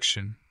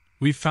protection,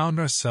 we found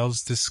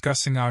ourselves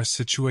discussing our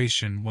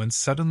situation when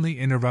suddenly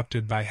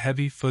interrupted by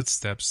heavy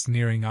footsteps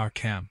nearing our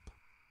camp.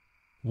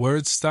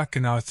 Words stuck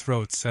in our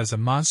throats as a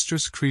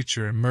monstrous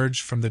creature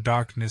emerged from the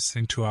darkness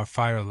into our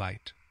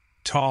firelight,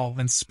 tall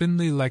and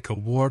spindly like a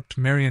warped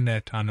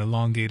marionette on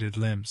elongated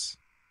limbs.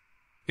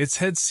 Its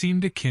head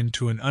seemed akin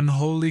to an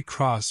unholy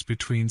cross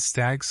between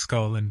stag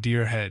skull and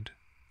deer head,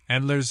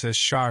 antlers as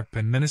sharp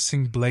and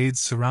menacing blades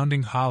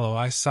surrounding hollow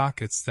eye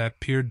sockets that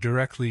peered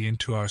directly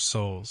into our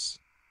souls.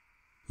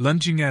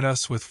 Lunging at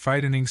us with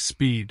frightening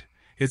speed,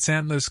 its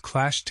antlers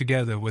clashed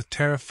together with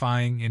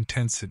terrifying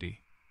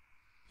intensity.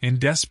 In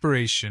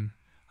desperation,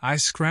 I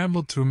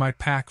scrambled through my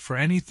pack for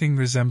anything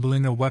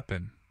resembling a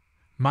weapon,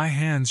 my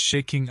hands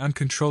shaking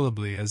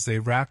uncontrollably as they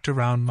wrapped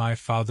around my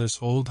father's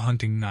old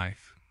hunting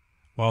knife,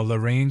 while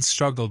Lorraine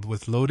struggled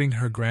with loading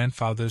her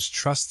grandfather's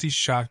trusty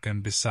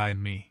shotgun beside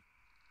me.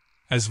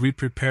 As we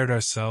prepared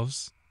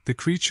ourselves, the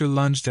creature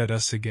lunged at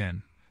us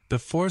again, the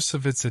force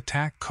of its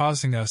attack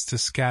causing us to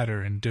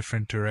scatter in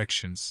different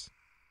directions.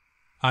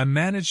 I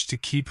managed to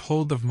keep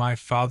hold of my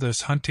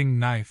father's hunting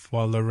knife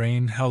while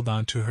Lorraine held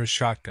onto her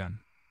shotgun.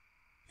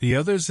 The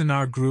others in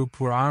our group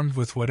were armed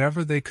with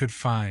whatever they could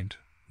find,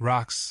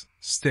 rocks,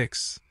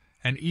 sticks,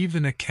 and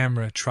even a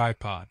camera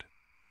tripod.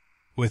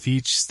 With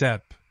each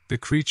step, the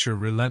creature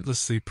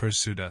relentlessly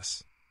pursued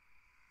us.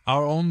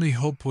 Our only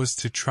hope was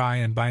to try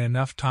and buy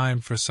enough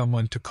time for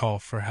someone to call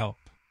for help.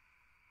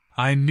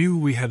 I knew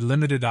we had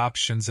limited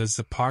options as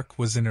the park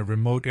was in a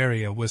remote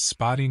area with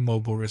spotty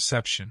mobile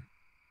reception.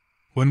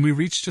 When we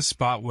reached a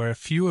spot where a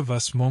few of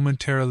us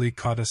momentarily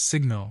caught a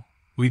signal,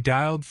 we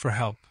dialed for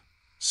help,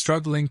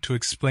 struggling to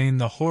explain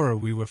the horror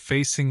we were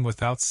facing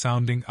without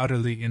sounding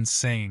utterly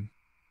insane.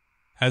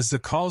 As the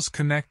calls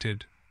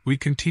connected, we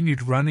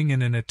continued running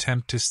in an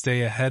attempt to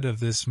stay ahead of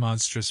this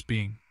monstrous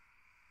being.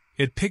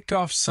 It picked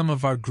off some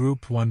of our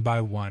group one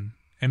by one,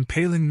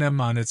 impaling them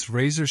on its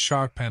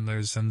razor-sharp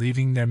antlers and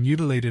leaving their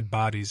mutilated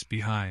bodies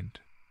behind.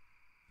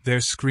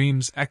 Their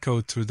screams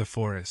echoed through the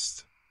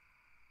forest.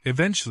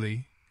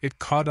 Eventually, it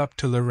caught up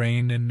to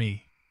Lorraine and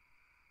me.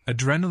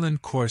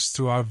 Adrenaline coursed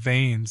through our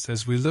veins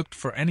as we looked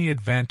for any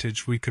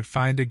advantage we could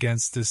find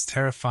against this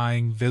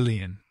terrifying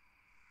villain.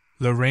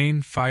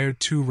 Lorraine fired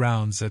 2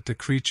 rounds at the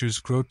creature's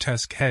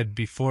grotesque head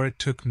before it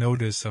took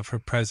notice of her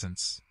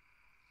presence.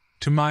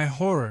 To my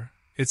horror,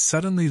 it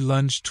suddenly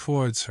lunged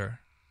towards her,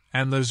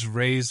 antlers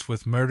raised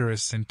with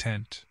murderous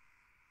intent.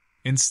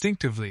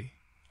 Instinctively,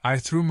 I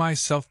threw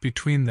myself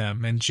between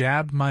them and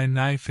jabbed my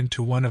knife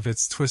into one of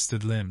its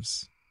twisted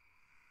limbs.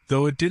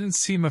 Though it didn't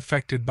seem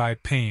affected by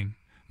pain,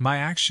 my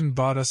action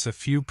bought us a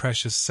few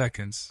precious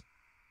seconds.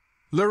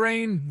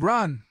 "Lorraine,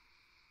 run!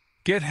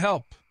 Get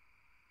help!"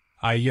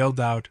 I yelled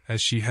out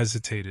as she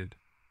hesitated.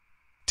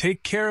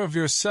 "Take care of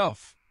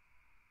yourself!"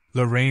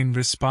 Lorraine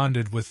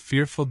responded with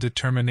fearful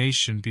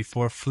determination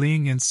before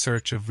fleeing in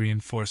search of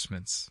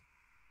reinforcements.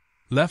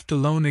 Left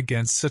alone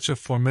against such a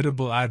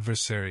formidable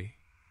adversary,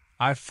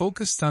 I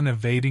focused on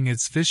evading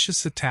its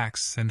vicious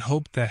attacks and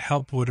hoped that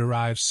help would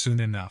arrive soon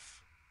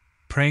enough,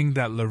 praying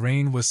that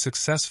Lorraine was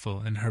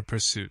successful in her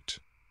pursuit.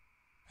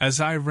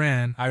 As I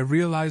ran, I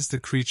realized the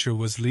creature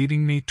was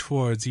leading me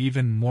towards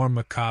even more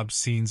macabre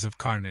scenes of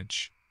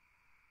carnage.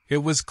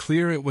 It was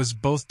clear it was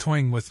both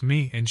toying with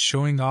me and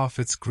showing off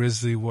its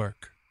grisly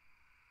work.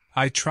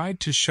 I tried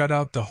to shut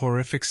out the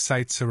horrific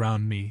sights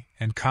around me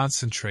and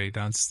concentrate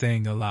on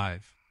staying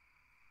alive.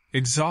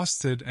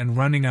 Exhausted and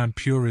running on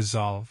pure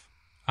resolve,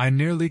 I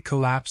nearly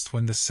collapsed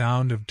when the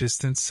sound of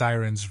distant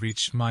sirens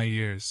reached my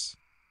ears.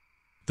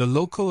 The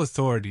local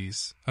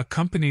authorities,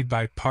 accompanied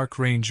by park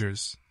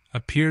rangers,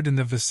 appeared in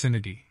the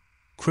vicinity,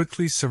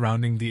 quickly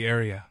surrounding the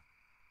area.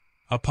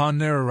 Upon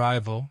their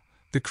arrival,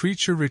 the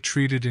creature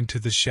retreated into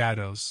the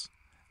shadows,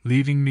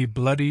 leaving me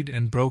bloodied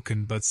and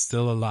broken but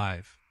still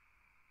alive.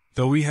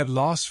 Though we had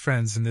lost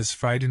friends in this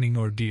frightening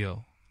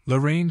ordeal,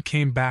 Lorraine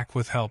came back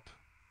with help,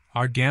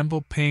 our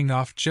gamble paying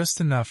off just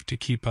enough to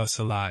keep us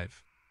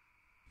alive.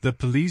 The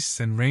police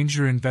and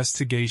ranger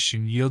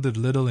investigation yielded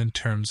little in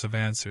terms of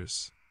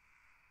answers.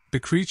 The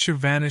creature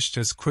vanished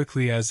as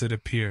quickly as it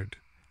appeared,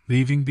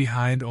 leaving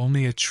behind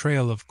only a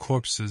trail of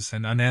corpses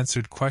and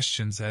unanswered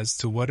questions as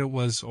to what it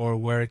was or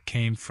where it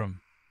came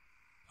from.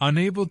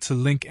 Unable to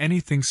link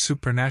anything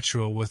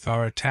supernatural with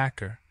our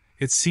attacker,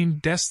 it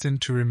seemed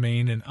destined to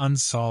remain an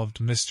unsolved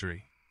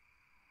mystery.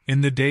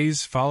 In the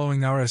days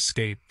following our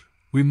escape,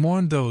 we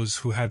mourned those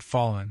who had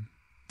fallen,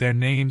 their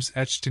names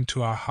etched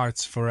into our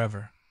hearts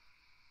forever.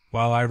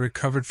 While I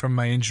recovered from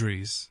my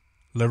injuries,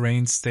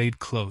 Lorraine stayed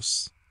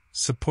close,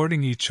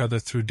 supporting each other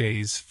through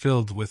days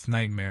filled with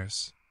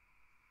nightmares.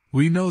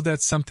 We know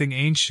that something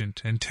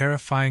ancient and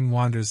terrifying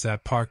wanders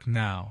that park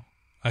now,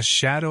 a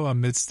shadow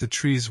amidst the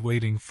trees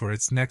waiting for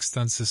its next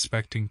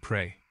unsuspecting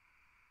prey.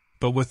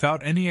 But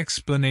without any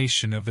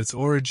explanation of its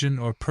origin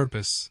or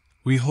purpose,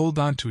 we hold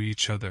on to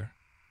each other,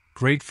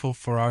 grateful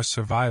for our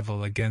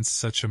survival against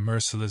such a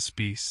merciless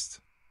beast.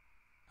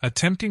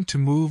 Attempting to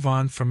move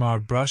on from our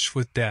brush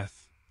with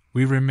death,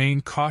 we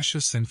remain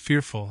cautious and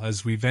fearful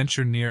as we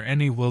venture near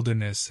any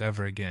wilderness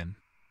ever again.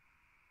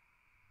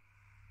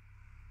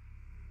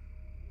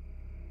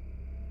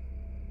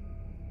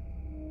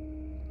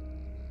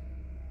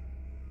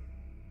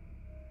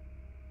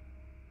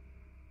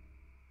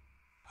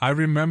 I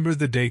remember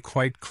the day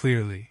quite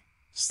clearly,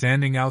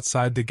 standing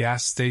outside the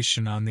gas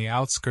station on the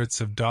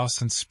outskirts of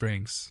Dawson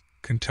Springs,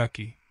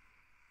 Kentucky.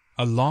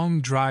 A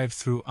long drive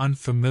through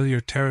unfamiliar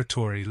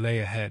territory lay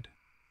ahead.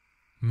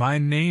 My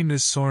name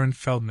is Soren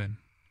Feldman,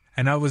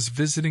 and I was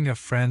visiting a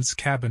friend's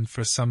cabin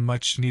for some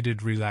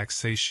much-needed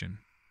relaxation.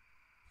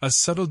 A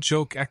subtle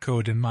joke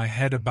echoed in my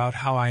head about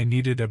how I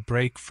needed a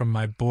break from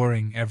my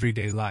boring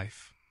everyday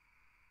life.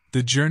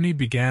 The journey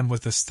began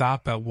with a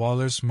stop at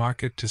Waller's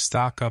Market to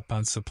stock up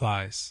on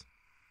supplies.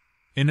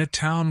 In a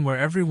town where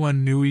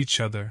everyone knew each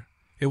other,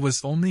 it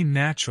was only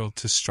natural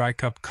to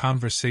strike up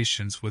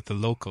conversations with the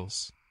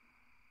locals.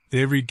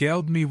 They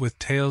regaled me with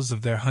tales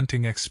of their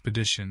hunting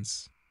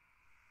expeditions,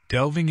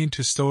 delving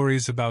into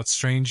stories about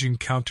strange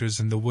encounters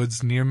in the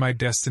woods near my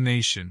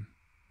destination.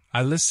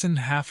 I listened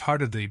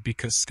half-heartedly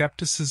because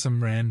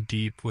skepticism ran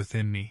deep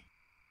within me.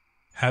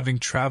 Having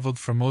traveled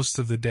for most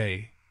of the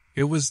day,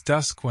 it was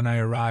dusk when I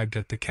arrived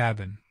at the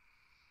cabin.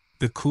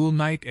 The cool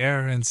night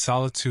air and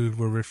solitude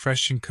were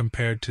refreshing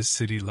compared to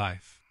city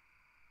life.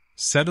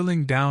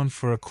 Settling down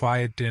for a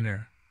quiet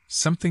dinner,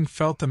 something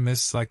felt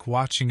amiss, like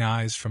watching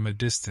eyes from a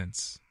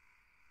distance.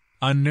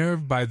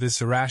 Unnerved by this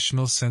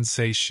irrational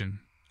sensation,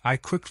 I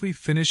quickly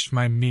finished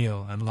my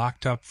meal and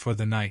locked up for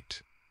the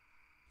night.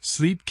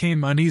 Sleep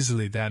came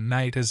uneasily that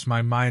night as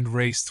my mind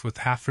raced with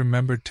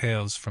half-remembered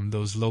tales from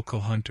those local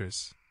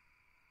hunters.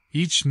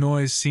 Each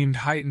noise seemed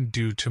heightened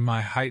due to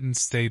my heightened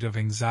state of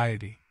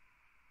anxiety.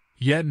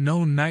 Yet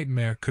no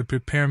nightmare could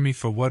prepare me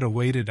for what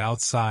awaited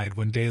outside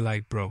when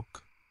daylight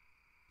broke.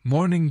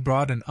 Morning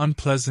brought an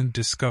unpleasant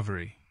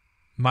discovery.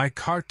 My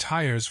car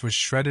tires were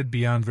shredded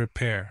beyond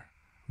repair,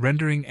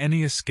 rendering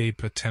any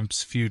escape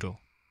attempts futile.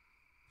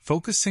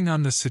 Focusing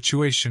on the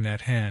situation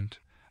at hand,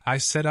 I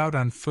set out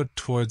on foot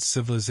towards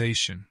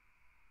civilization.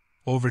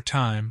 Over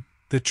time,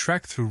 the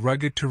trek through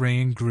rugged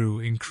terrain grew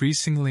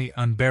increasingly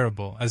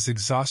unbearable as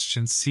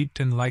exhaustion seeped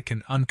in like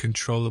an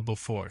uncontrollable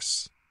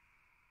force.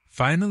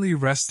 Finally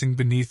resting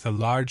beneath a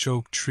large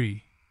oak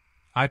tree,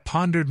 I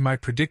pondered my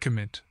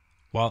predicament,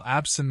 while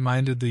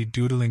absent-mindedly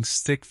doodling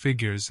stick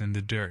figures in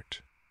the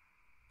dirt.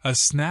 A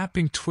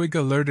snapping twig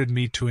alerted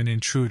me to an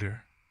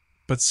intruder,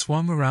 but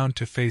swung around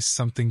to face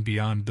something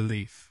beyond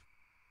belief.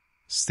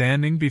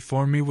 Standing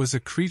before me was a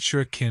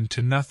creature akin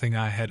to nothing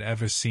I had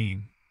ever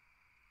seen.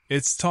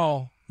 Its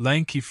tall,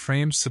 lanky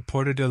frame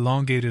supported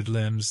elongated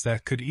limbs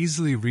that could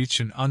easily reach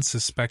an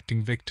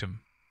unsuspecting victim.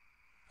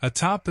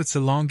 Atop its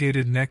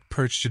elongated neck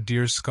perched a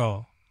deer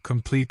skull,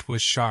 complete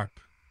with sharp,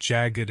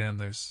 jagged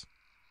antlers.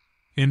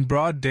 In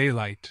broad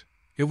daylight,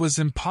 it was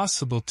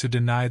impossible to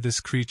deny this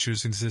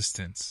creature's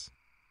existence.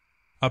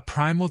 A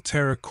primal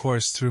terror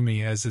coursed through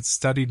me as it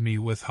studied me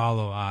with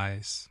hollow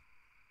eyes.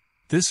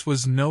 This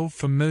was no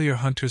familiar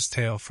hunter's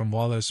tale from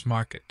Waller's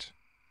Market.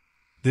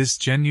 This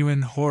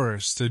genuine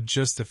horror stood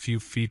just a few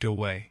feet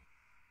away.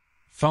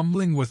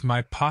 Fumbling with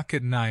my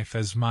pocket knife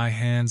as my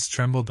hands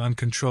trembled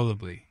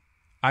uncontrollably,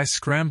 I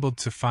scrambled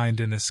to find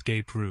an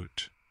escape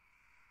route.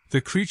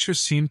 The creature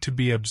seemed to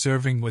be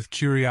observing with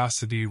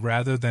curiosity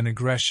rather than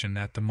aggression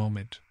at the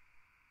moment.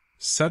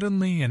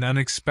 Suddenly and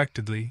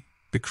unexpectedly,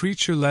 the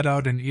creature let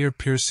out an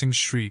ear-piercing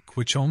shriek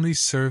which only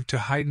served to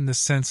heighten the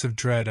sense of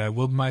dread. I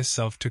willed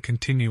myself to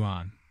continue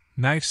on,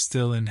 knife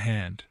still in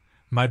hand,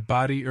 my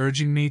body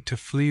urging me to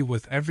flee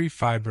with every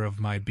fiber of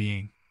my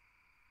being.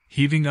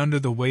 Heaving under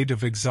the weight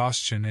of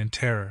exhaustion and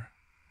terror,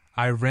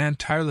 I ran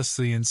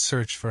tirelessly in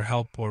search for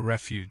help or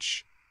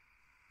refuge.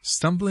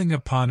 Stumbling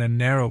upon a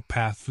narrow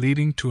path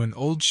leading to an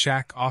old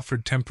shack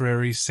offered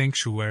temporary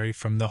sanctuary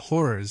from the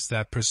horrors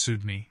that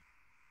pursued me.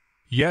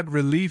 Yet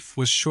relief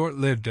was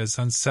short-lived as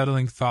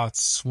unsettling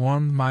thoughts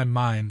swarmed my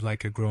mind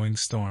like a growing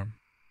storm.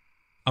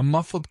 A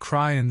muffled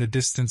cry in the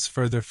distance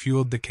further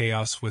fueled the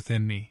chaos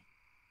within me.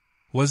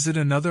 Was it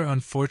another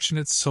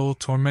unfortunate soul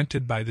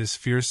tormented by this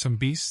fearsome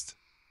beast?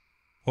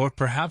 Or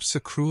perhaps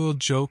a cruel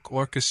joke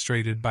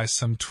orchestrated by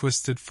some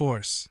twisted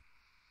force?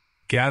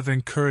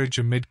 Gathering courage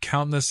amid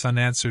countless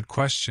unanswered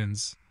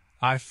questions,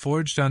 I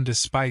forged on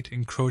despite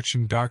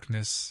encroaching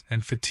darkness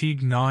and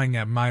fatigue gnawing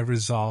at my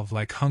resolve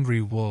like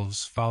hungry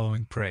wolves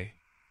following prey.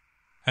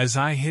 As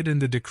I hid in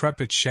the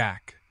decrepit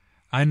shack,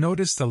 I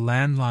noticed a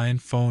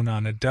landline phone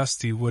on a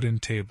dusty wooden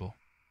table.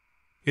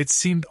 It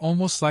seemed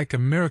almost like a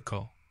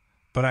miracle,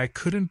 but I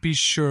couldn't be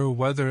sure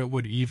whether it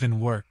would even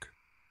work.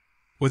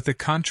 With the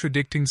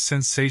contradicting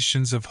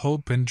sensations of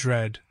hope and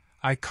dread,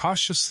 I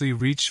cautiously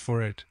reached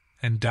for it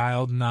and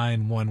dialed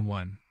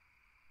 911.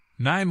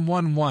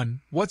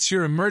 911, what's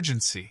your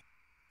emergency?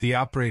 The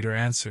operator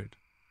answered.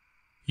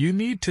 You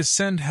need to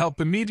send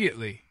help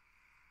immediately.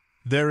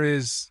 There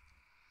is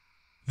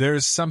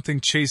something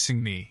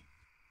chasing me,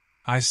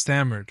 I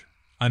stammered,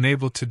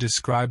 unable to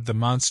describe the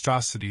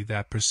monstrosity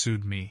that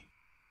pursued me.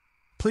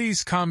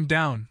 Please calm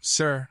down,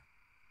 sir.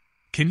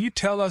 Can you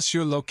tell us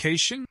your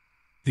location?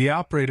 The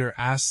operator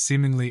asked,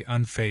 seemingly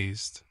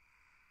unfazed.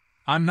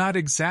 I'm not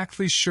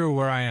exactly sure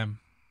where I am,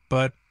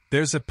 but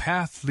there's a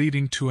path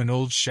leading to an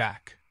old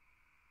shack.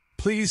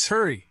 Please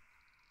hurry.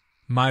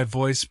 My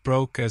voice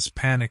broke as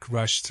panic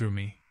rushed through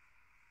me.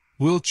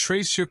 We'll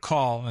trace your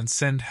call and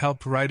send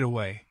help right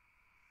away.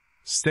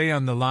 Stay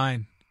on the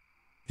line,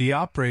 the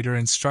operator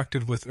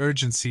instructed with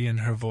urgency in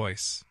her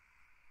voice.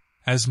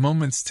 As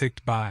moments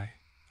ticked by,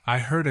 I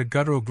heard a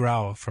guttural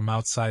growl from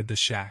outside the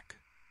shack.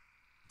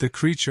 The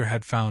creature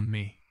had found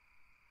me.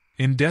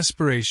 In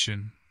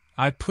desperation,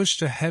 I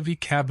pushed a heavy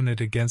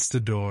cabinet against the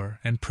door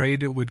and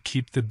prayed it would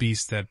keep the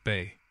beast at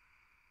bay.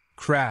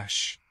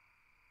 Crash!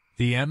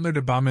 The antlered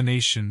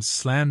abomination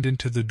slammed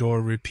into the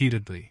door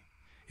repeatedly,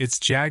 its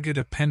jagged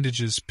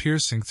appendages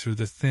piercing through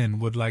the thin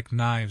wood like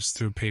knives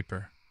through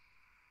paper.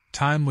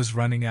 Time was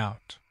running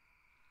out.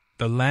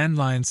 The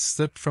landline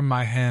slipped from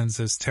my hands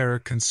as terror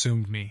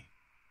consumed me.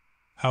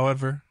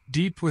 However,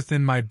 deep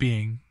within my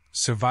being,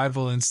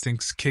 survival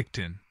instincts kicked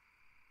in.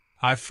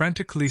 I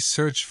frantically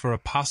searched for a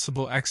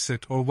possible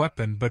exit or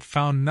weapon but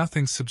found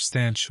nothing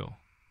substantial,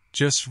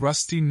 just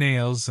rusty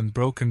nails and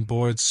broken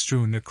boards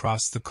strewn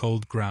across the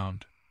cold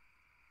ground.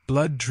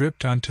 Blood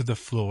dripped onto the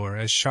floor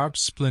as sharp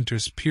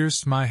splinters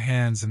pierced my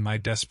hands in my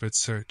desperate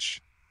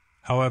search.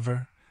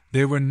 However,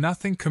 they were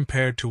nothing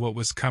compared to what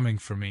was coming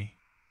for me.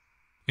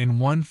 In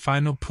one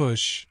final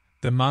push,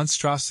 the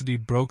monstrosity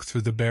broke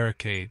through the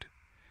barricade,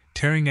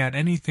 tearing at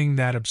anything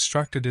that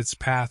obstructed its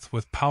path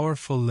with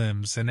powerful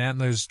limbs and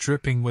antlers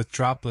dripping with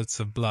droplets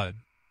of blood.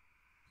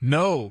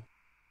 "No!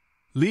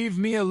 Leave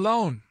me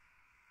alone!"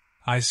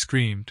 I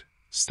screamed,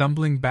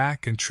 stumbling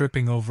back and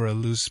tripping over a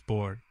loose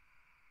board.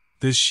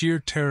 The sheer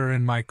terror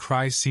in my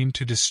cry seemed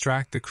to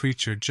distract the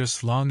creature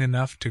just long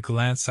enough to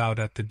glance out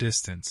at the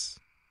distance.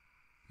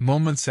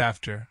 Moments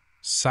after,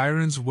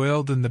 sirens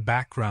wailed in the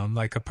background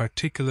like a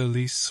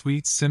particularly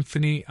sweet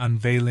symphony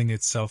unveiling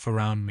itself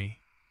around me.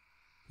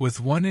 With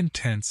one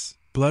intense,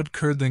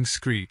 blood-curdling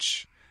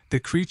screech, the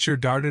creature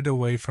darted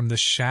away from the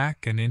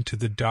shack and into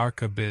the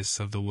dark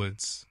abyss of the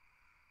woods.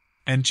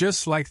 And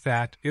just like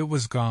that, it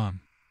was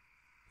gone.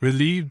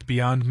 Relieved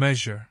beyond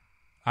measure,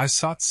 I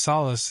sought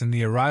solace in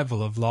the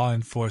arrival of law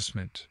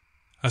enforcement,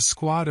 a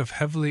squad of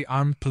heavily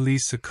armed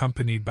police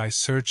accompanied by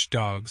search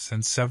dogs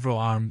and several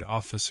armed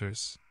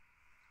officers.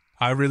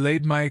 I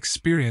relayed my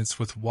experience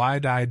with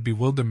wide-eyed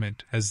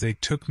bewilderment as they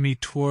took me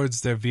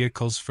towards their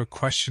vehicles for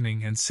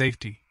questioning and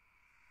safety.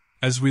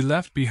 As we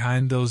left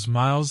behind those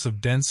miles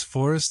of dense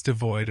forest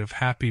devoid of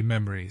happy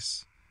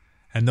memories,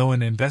 and though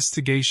an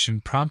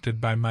investigation prompted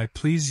by my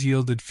pleas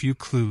yielded few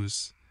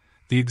clues,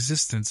 the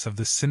existence of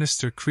the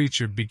sinister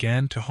creature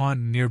began to haunt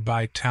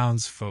nearby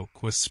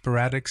townsfolk with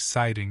sporadic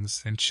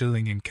sightings and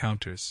chilling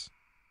encounters.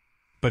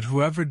 But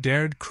whoever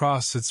dared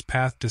cross its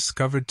path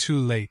discovered too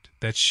late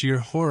that sheer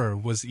horror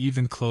was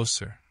even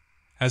closer,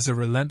 as a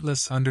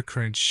relentless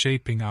undercurrent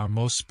shaping our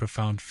most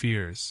profound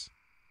fears.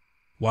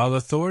 While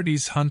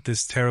authorities hunt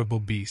this terrible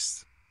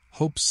beast,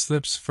 hope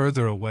slips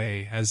further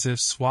away as if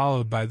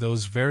swallowed by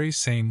those very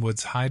same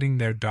woods hiding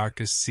their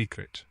darkest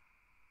secret.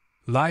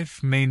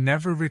 Life may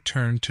never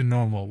return to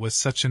normal with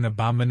such an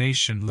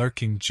abomination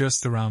lurking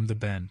just around the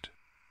bend.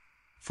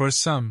 For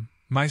some,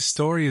 my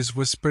story is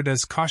whispered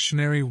as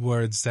cautionary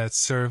words that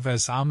serve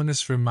as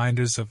ominous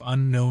reminders of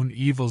unknown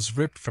evils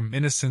ripped from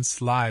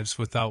innocents' lives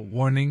without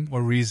warning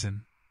or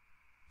reason.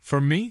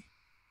 For me,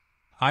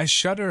 I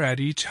shudder at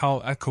each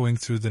howl echoing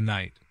through the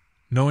night,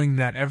 knowing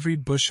that every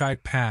bush I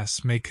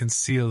pass may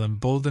conceal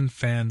emboldened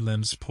fanned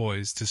limbs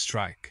poised to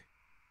strike.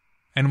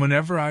 And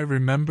whenever I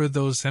remember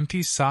those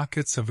empty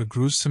sockets of a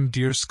gruesome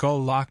deer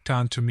skull locked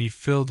onto me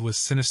filled with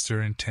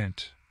sinister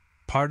intent,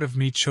 part of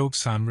me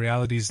chokes on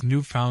reality's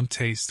newfound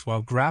taste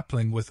while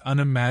grappling with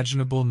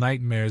unimaginable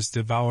nightmares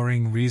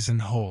devouring reason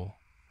whole,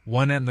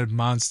 one antlered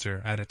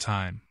monster at a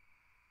time.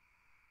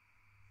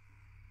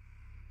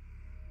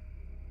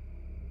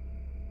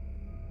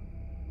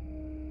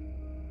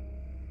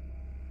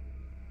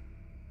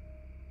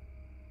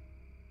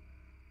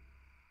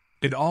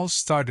 It all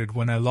started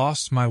when I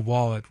lost my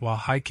wallet while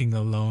hiking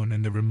alone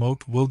in the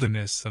remote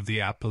wilderness of the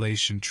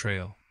Appalachian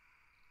Trail.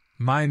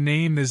 My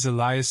name is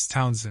Elias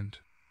Townsend.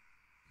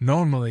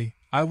 Normally,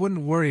 I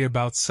wouldn't worry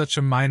about such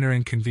a minor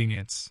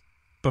inconvenience,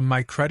 but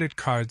my credit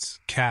cards,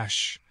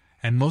 cash,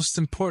 and most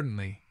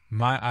importantly,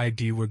 my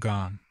ID were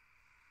gone.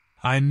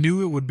 I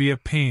knew it would be a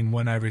pain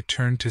when I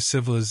returned to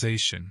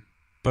civilization,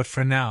 but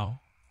for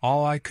now,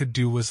 all I could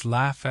do was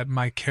laugh at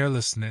my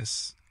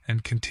carelessness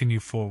and continue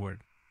forward.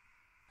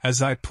 As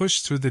I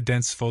pushed through the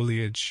dense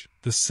foliage,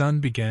 the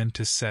sun began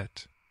to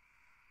set.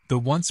 The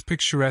once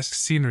picturesque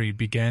scenery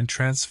began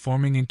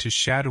transforming into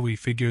shadowy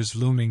figures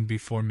looming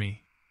before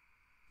me.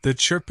 The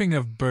chirping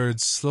of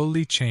birds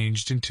slowly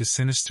changed into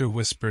sinister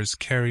whispers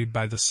carried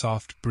by the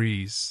soft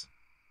breeze.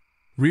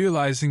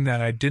 Realizing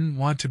that I didn't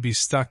want to be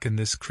stuck in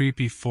this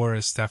creepy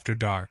forest after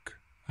dark,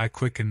 I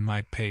quickened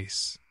my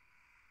pace.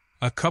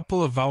 A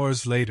couple of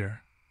hours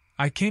later,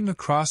 I came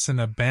across an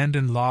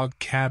abandoned log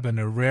cabin,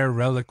 a rare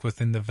relic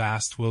within the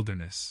vast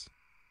wilderness.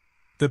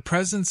 The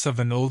presence of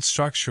an old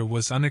structure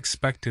was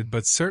unexpected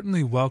but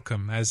certainly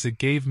welcome, as it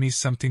gave me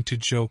something to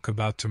joke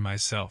about to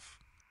myself.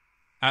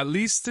 At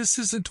least this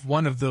isn't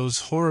one of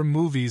those horror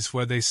movies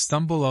where they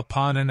stumble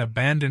upon an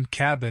abandoned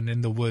cabin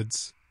in the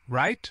woods,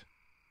 right?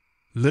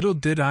 Little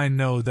did I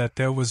know that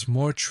there was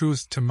more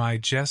truth to my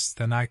jest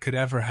than I could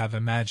ever have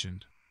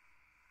imagined.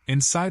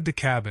 Inside the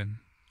cabin,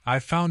 I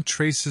found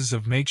traces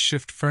of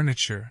makeshift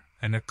furniture,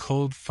 and a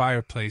cold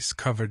fireplace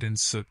covered in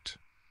soot.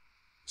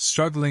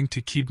 Struggling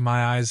to keep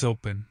my eyes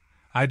open,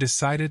 I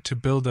decided to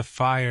build a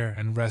fire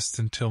and rest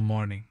until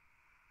morning.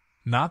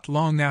 Not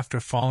long after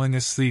falling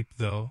asleep,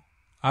 though,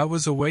 I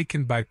was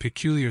awakened by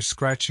peculiar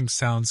scratching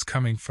sounds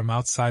coming from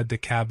outside the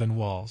cabin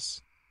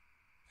walls.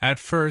 At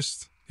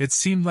first, it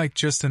seemed like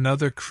just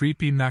another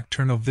creepy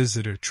nocturnal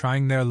visitor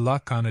trying their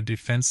luck on a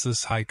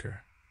defenseless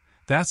hiker.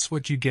 That's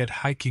what you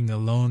get hiking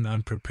alone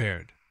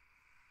unprepared.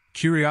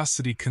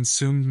 Curiosity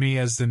consumed me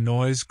as the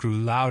noise grew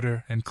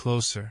louder and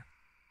closer.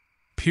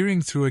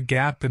 Peering through a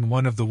gap in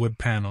one of the wood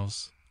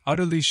panels,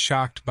 utterly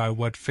shocked by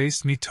what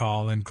faced me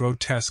tall and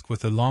grotesque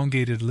with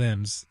elongated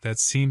limbs that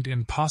seemed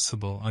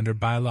impossible under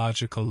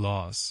biological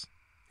laws,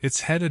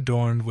 its head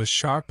adorned with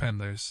sharp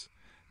antlers,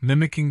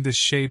 mimicking the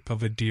shape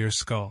of a deer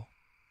skull.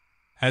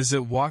 As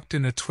it walked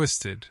in a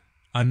twisted,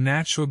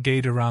 unnatural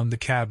gait around the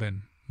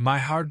cabin, my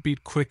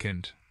heartbeat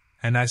quickened,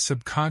 and I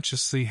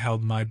subconsciously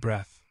held my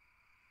breath.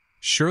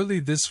 Surely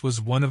this was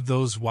one of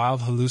those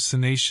wild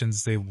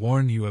hallucinations they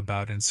warn you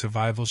about in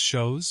survival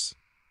shows?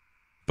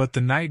 But the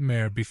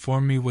nightmare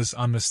before me was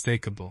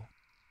unmistakable.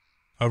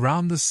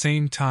 Around the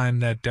same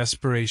time that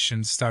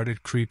desperation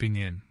started creeping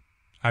in,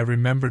 I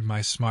remembered my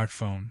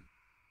smartphone.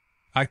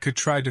 I could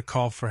try to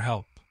call for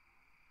help.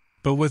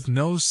 But with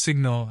no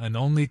signal and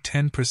only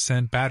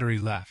 10% battery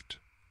left,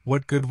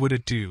 what good would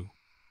it do?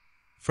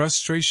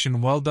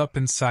 Frustration welled up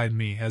inside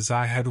me as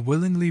I had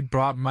willingly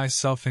brought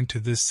myself into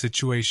this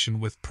situation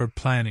with poor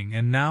planning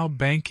and now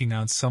banking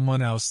on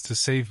someone else to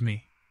save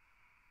me.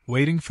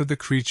 Waiting for the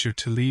creature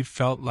to leave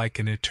felt like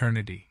an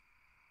eternity.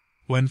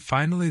 When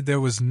finally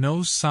there was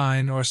no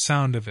sign or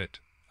sound of it,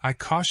 I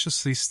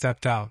cautiously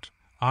stepped out,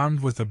 armed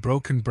with a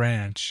broken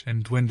branch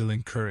and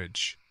dwindling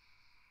courage.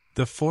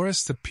 The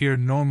forest appeared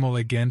normal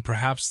again.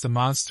 Perhaps the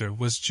monster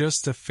was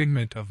just a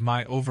figment of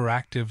my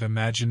overactive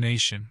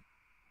imagination.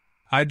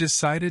 I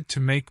decided to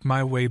make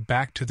my way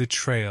back to the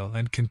trail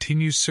and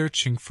continue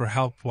searching for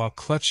help while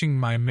clutching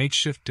my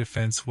makeshift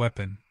defense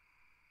weapon.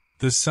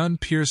 The sun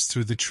pierced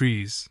through the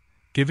trees,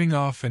 giving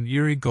off an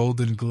eerie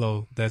golden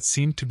glow that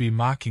seemed to be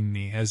mocking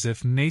me as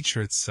if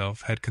nature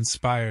itself had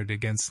conspired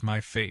against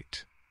my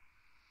fate.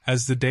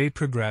 As the day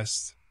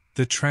progressed,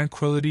 the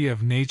tranquility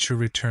of nature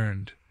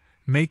returned,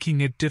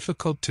 making it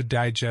difficult to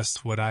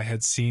digest what I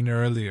had seen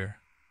earlier.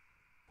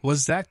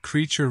 Was that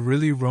creature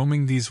really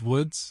roaming these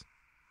woods?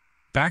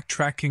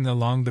 Backtracking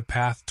along the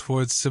path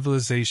towards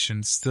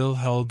civilization still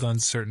held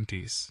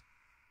uncertainties.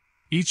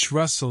 Each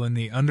rustle in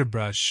the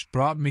underbrush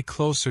brought me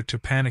closer to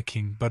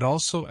panicking but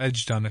also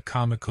edged on a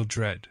comical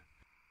dread.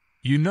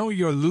 You know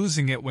you're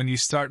losing it when you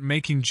start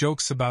making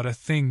jokes about a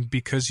thing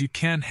because you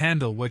can't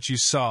handle what you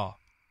saw.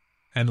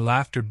 And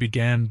laughter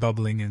began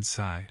bubbling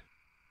inside.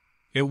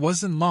 It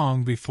wasn't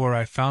long before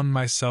I found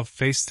myself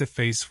face to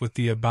face with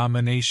the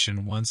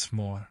abomination once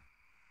more.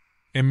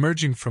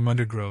 Emerging from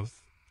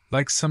undergrowth,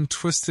 like some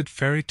twisted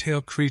fairy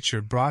tale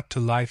creature brought to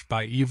life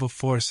by evil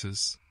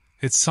forces,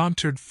 it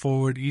sauntered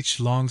forward, each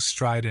long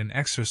stride an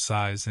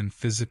exercise in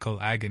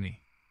physical agony.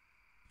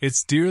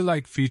 Its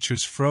deer-like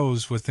features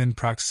froze within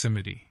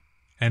proximity,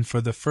 and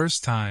for the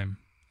first time,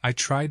 I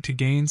tried to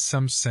gain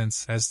some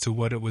sense as to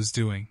what it was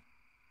doing.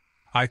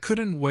 I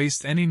couldn't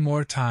waste any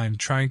more time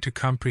trying to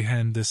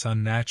comprehend this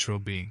unnatural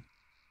being.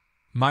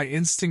 My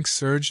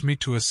instincts urged me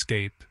to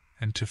escape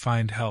and to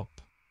find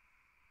help.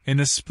 In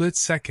a split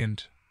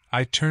second,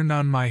 I turned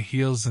on my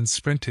heels and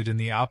sprinted in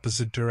the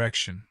opposite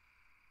direction.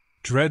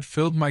 Dread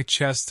filled my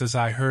chest as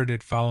I heard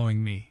it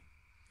following me,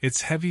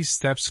 its heavy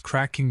steps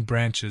cracking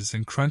branches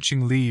and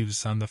crunching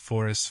leaves on the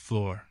forest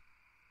floor.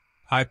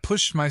 I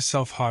pushed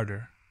myself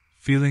harder,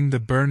 feeling the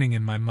burning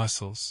in my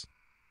muscles.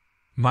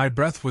 My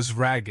breath was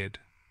ragged,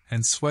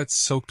 and sweat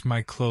soaked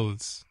my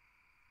clothes.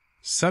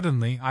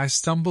 Suddenly I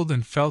stumbled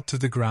and fell to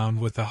the ground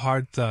with a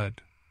hard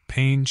thud,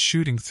 pain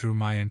shooting through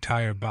my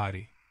entire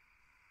body.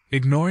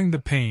 Ignoring the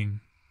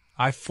pain,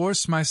 I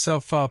forced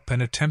myself up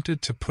and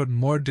attempted to put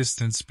more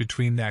distance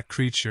between that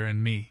creature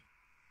and me.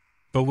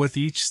 But with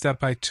each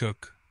step I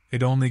took,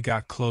 it only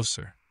got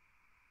closer.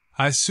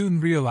 I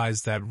soon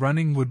realized that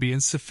running would be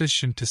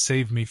insufficient to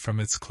save me from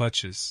its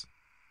clutches.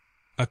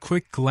 A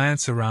quick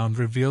glance around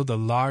revealed a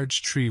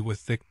large tree with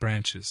thick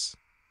branches.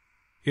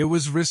 It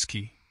was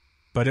risky,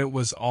 but it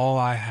was all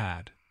I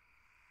had.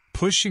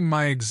 Pushing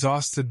my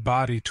exhausted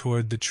body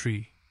toward the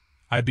tree,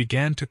 I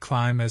began to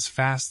climb as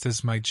fast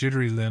as my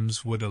jittery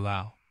limbs would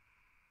allow.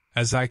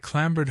 As I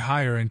clambered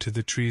higher into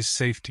the tree's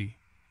safety,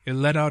 it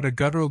let out a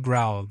guttural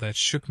growl that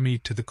shook me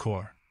to the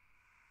core.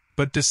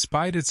 But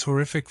despite its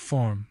horrific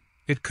form,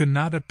 it could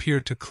not appear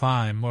to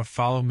climb or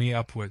follow me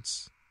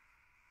upwards.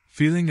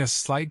 Feeling a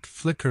slight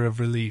flicker of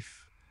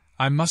relief,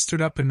 I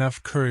mustered up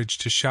enough courage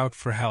to shout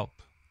for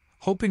help,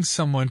 hoping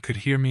someone could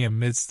hear me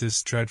amidst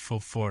this dreadful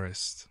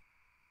forest.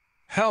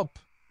 "Help!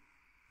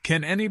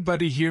 Can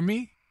anybody hear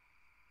me?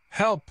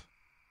 Help!"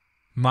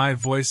 My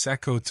voice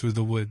echoed through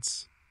the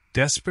woods.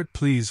 Desperate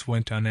pleas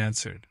went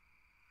unanswered.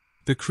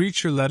 The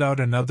creature let out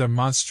another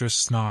monstrous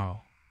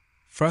snarl.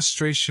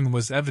 Frustration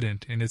was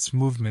evident in its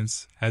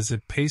movements as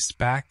it paced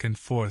back and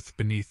forth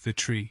beneath the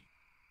tree.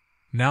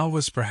 Now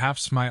was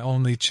perhaps my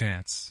only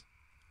chance,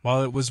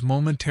 while it was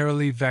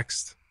momentarily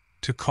vexed,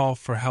 to call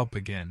for help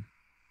again.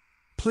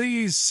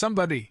 "Please,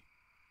 somebody!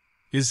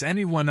 Is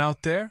anyone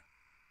out there?"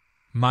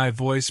 My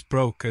voice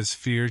broke as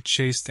fear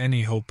chased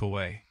any hope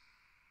away.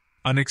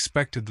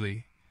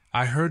 Unexpectedly,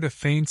 I heard a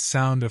faint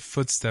sound of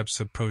footsteps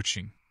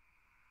approaching.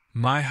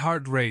 My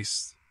heart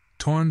raced,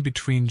 torn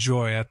between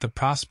joy at the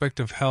prospect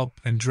of help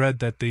and dread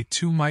that they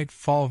too might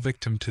fall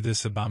victim to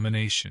this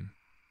abomination.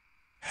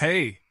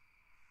 "Hey!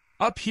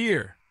 Up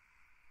here!"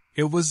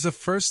 It was the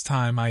first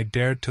time I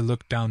dared to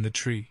look down the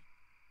tree.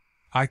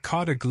 I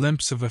caught a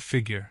glimpse of a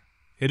figure.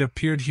 It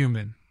appeared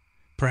human,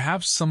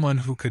 perhaps someone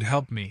who could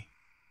help me.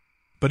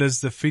 But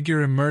as the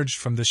figure emerged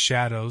from the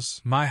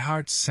shadows, my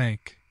heart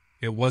sank.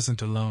 It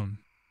wasn't alone.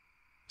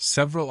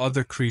 Several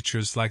other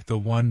creatures like the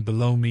one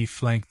below me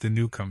flanked the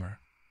newcomer.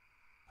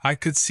 I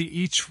could see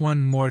each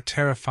one more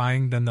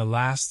terrifying than the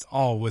last,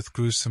 all with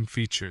gruesome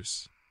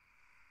features.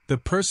 The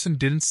person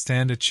didn't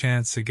stand a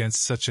chance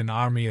against such an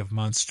army of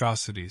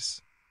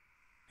monstrosities.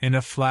 In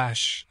a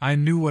flash, I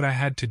knew what I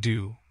had to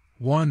do: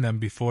 warn them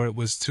before it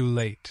was too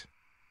late.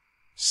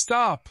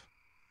 "Stop!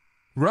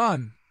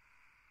 Run!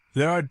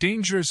 There are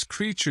dangerous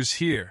creatures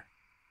here!"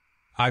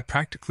 I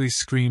practically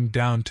screamed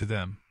down to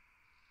them.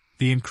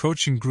 The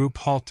encroaching group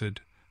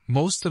halted,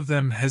 most of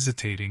them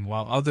hesitating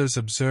while others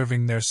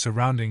observing their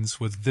surroundings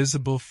with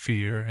visible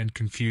fear and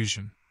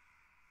confusion.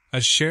 A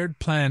shared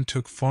plan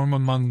took form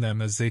among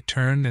them as they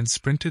turned and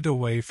sprinted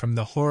away from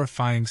the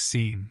horrifying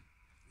scene,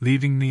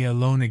 leaving me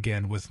alone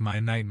again with my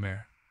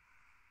nightmare.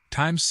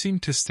 Time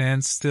seemed to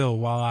stand still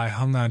while I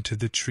hung on to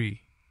the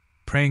tree,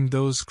 praying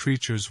those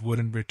creatures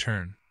wouldn't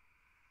return.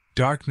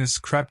 Darkness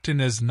crept in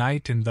as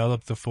night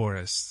enveloped the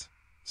forest,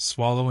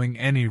 swallowing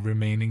any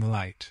remaining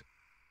light.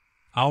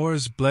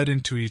 Hours bled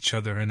into each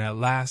other, and at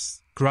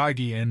last,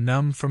 groggy and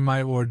numb from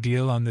my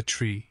ordeal on the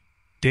tree,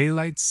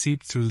 daylight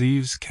seeped through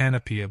leaves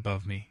canopy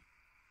above me.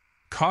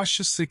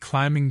 Cautiously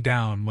climbing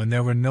down when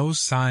there were no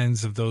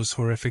signs of those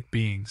horrific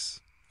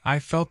beings, I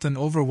felt an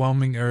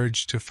overwhelming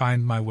urge to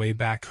find my way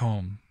back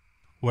home,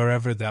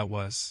 wherever that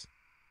was.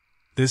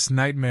 This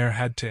nightmare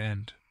had to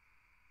end.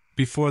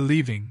 Before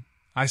leaving,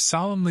 I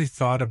solemnly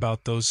thought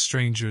about those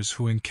strangers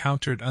who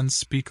encountered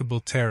unspeakable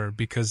terror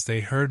because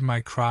they heard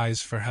my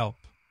cries for help.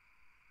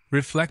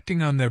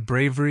 Reflecting on their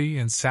bravery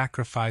and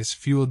sacrifice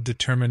fueled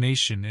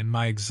determination in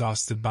my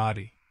exhausted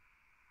body.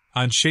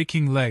 On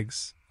shaking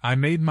legs, I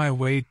made my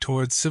way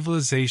toward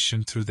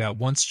civilization through that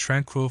once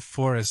tranquil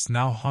forest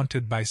now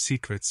haunted by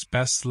secrets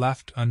best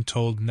left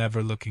untold,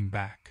 never looking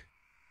back.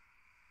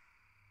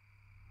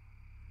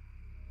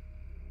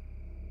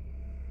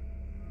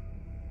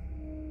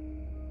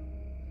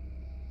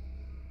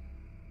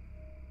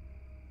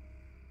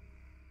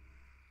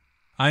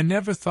 I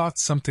never thought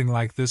something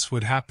like this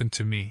would happen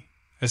to me,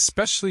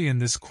 especially in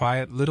this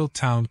quiet little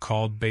town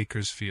called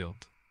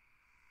Bakersfield.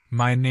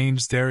 My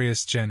name's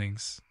Darius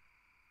Jennings.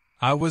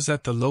 I was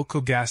at the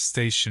local gas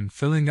station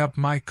filling up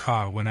my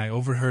car when I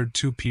overheard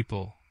two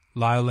people,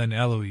 Lyle and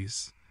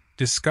Eloise,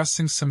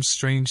 discussing some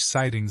strange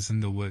sightings in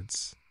the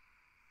woods.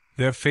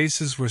 Their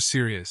faces were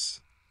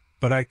serious,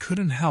 but I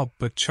couldn't help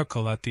but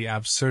chuckle at the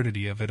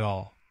absurdity of it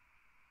all.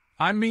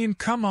 "I mean,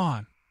 come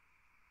on!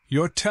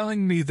 You're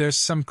telling me there's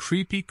some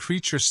creepy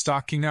creature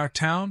stalking our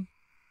town?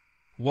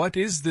 What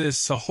is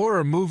this, a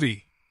horror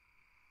movie?"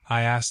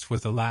 I asked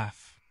with a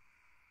laugh.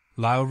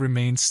 Lyle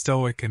remained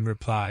stoic and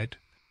replied,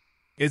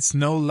 "It's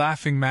no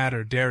laughing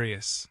matter,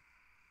 Darius.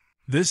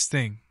 This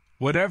thing,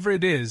 whatever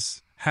it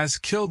is, has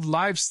killed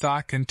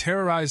livestock and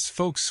terrorized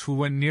folks who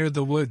went near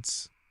the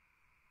woods."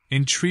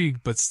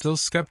 Intrigued but still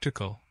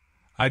skeptical,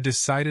 I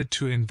decided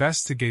to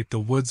investigate the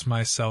woods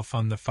myself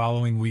on the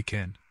following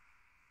weekend.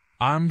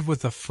 Armed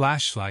with a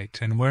flashlight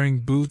and wearing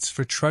boots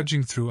for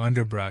trudging through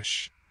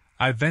underbrush,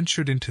 I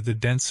ventured into the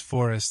dense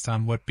forest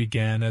on what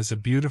began as a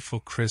beautiful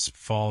crisp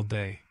fall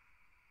day.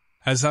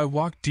 As I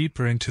walked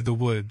deeper into the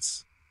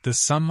woods, the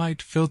sunlight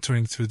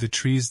filtering through the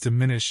trees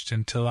diminished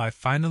until I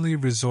finally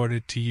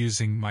resorted to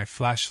using my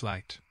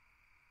flashlight.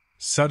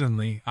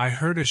 Suddenly, I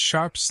heard a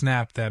sharp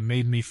snap that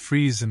made me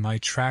freeze in my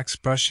tracks,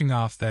 brushing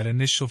off that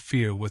initial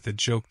fear with a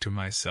joke to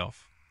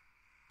myself.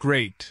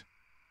 "Great!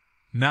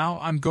 Now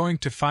I'm going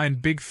to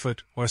find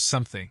Bigfoot or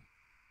something."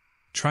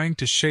 Trying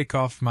to shake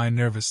off my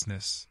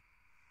nervousness,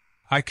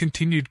 I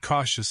continued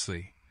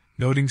cautiously,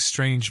 noting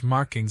strange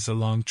markings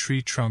along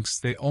tree trunks.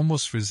 They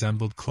almost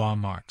resembled claw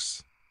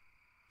marks.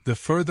 The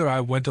further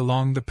I went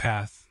along the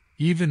path,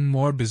 even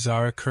more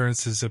bizarre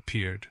occurrences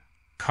appeared.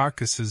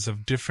 Carcasses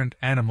of different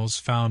animals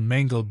found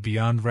mangled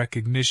beyond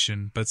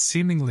recognition but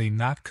seemingly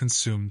not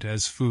consumed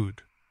as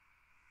food.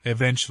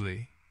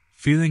 Eventually,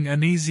 feeling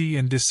uneasy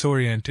and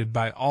disoriented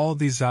by all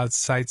these odd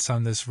sights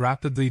on this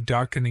rapidly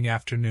darkening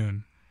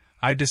afternoon,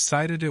 I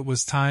decided it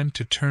was time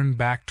to turn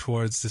back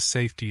towards the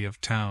safety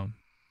of town.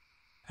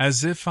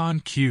 As if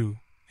on cue,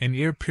 an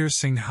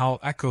ear-piercing howl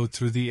echoed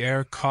through the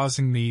air,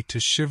 causing me to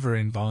shiver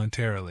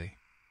involuntarily.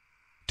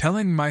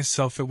 Telling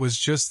myself it was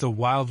just the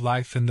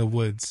wildlife in the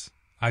woods,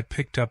 I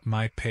picked up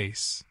my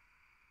pace.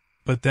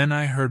 But then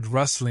I heard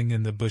rustling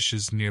in the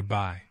bushes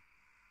nearby.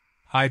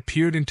 I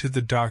peered into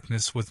the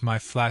darkness with my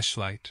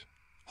flashlight,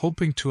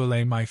 hoping to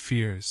allay my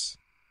fears.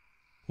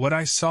 What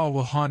I saw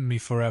will haunt me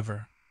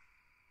forever.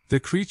 The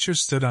creature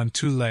stood on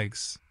two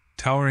legs,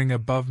 towering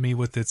above me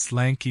with its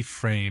lanky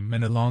frame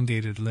and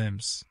elongated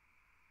limbs.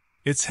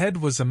 Its head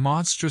was a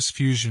monstrous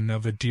fusion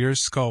of a deer's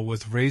skull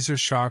with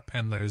razor-sharp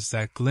antlers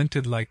that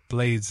glinted like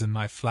blades in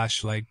my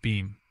flashlight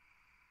beam.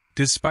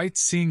 Despite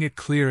seeing it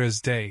clear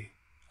as day,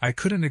 I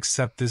couldn't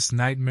accept this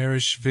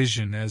nightmarish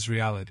vision as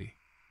reality.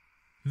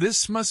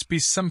 This must be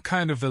some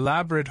kind of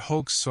elaborate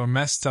hoax or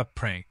messed-up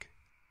prank,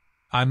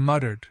 I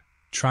muttered,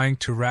 trying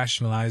to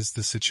rationalize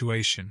the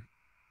situation.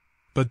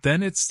 But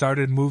then it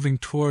started moving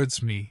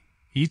towards me,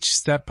 each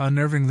step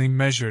unnervingly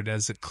measured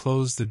as it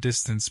closed the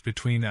distance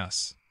between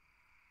us.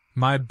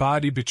 My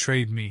body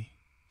betrayed me.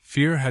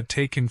 Fear had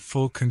taken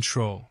full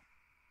control.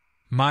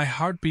 My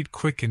heartbeat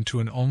quickened to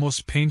an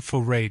almost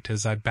painful rate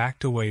as I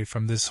backed away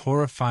from this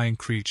horrifying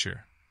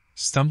creature,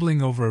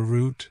 stumbling over a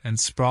root and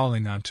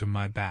sprawling onto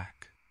my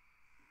back.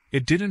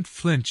 It didn't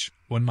flinch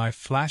when my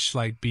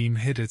flashlight beam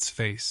hit its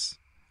face,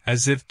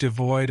 as if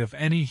devoid of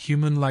any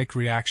human-like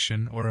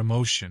reaction or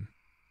emotion.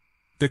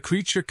 The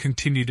creature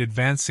continued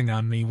advancing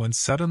on me when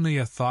suddenly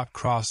a thought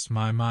crossed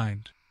my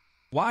mind.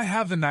 Why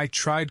haven't I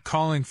tried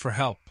calling for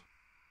help?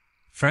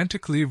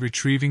 Frantically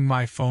retrieving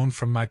my phone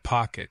from my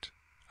pocket,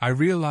 I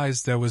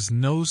realized there was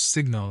no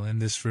signal in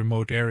this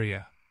remote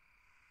area.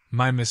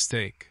 My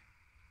mistake.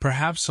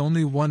 Perhaps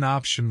only one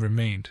option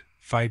remained: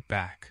 fight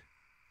back.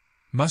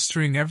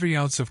 Mustering every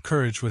ounce of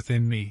courage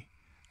within me,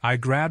 I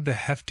grabbed a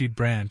hefty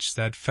branch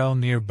that fell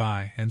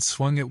nearby and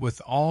swung it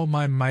with all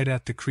my might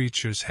at the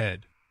creature's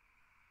head.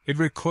 It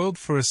recoiled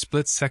for a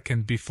split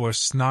second before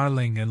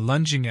snarling and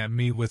lunging at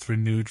me with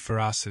renewed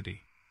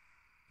ferocity.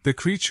 The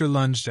creature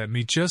lunged at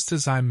me just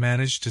as I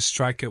managed to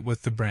strike it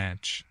with the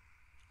branch,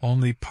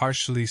 only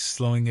partially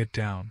slowing it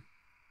down.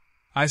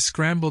 I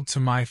scrambled to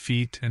my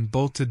feet and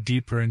bolted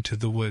deeper into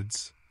the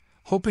woods,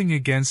 hoping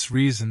against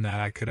reason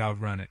that I could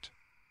outrun it.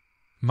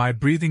 My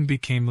breathing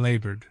became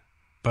labored,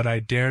 but I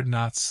dared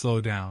not slow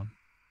down.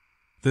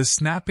 The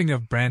snapping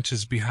of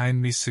branches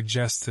behind me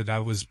suggested I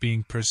was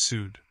being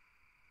pursued.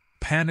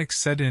 Panic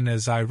set in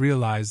as I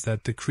realized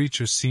that the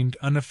creature seemed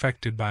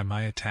unaffected by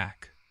my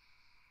attack.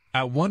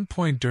 At one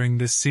point during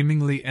this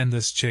seemingly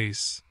endless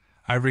chase,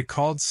 I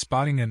recalled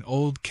spotting an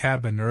old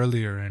cabin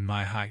earlier in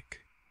my hike.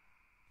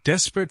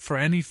 Desperate for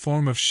any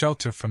form of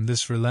shelter from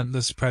this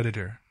relentless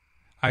predator,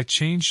 I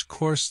changed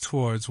course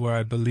towards where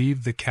I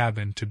believed the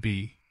cabin to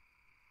be.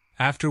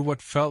 After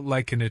what felt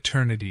like an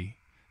eternity,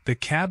 the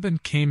cabin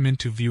came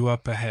into view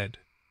up ahead.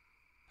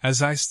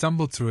 As I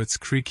stumbled through its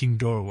creaking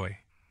doorway,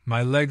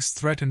 my legs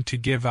threatened to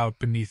give out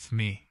beneath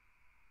me.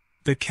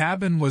 The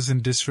cabin was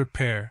in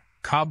disrepair,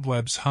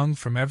 cobwebs hung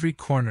from every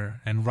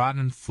corner and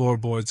rotten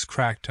floorboards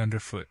cracked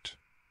underfoot.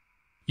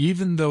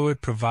 Even though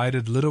it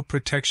provided little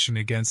protection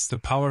against the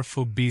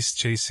powerful beast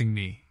chasing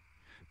me,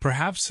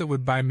 perhaps it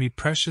would buy me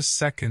precious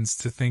seconds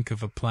to think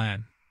of a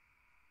plan.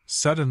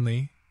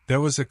 Suddenly,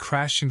 there was a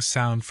crashing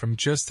sound from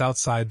just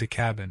outside the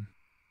cabin.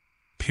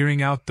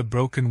 Peering out the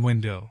broken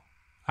window,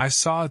 I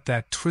saw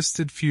that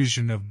twisted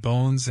fusion of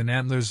bones and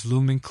antlers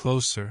looming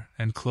closer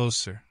and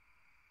closer.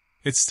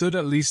 It stood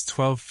at least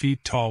 12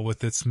 feet tall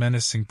with its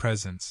menacing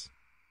presence.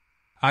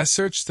 I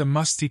searched the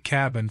musty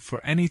cabin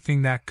for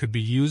anything that could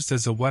be used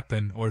as a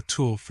weapon or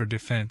tool for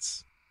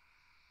defense.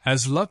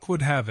 As luck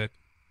would have it,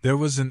 there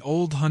was an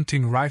old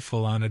hunting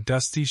rifle on a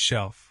dusty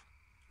shelf,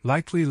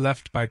 likely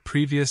left by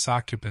previous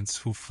occupants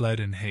who fled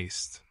in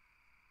haste.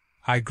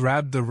 I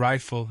grabbed the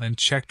rifle and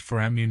checked for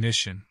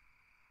ammunition.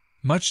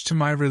 Much to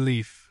my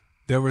relief,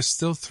 there were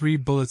still 3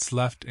 bullets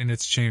left in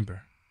its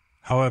chamber.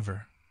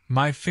 However,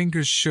 my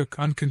fingers shook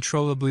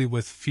uncontrollably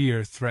with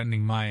fear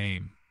threatening my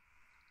aim.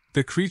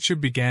 The creature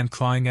began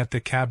clawing at the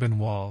cabin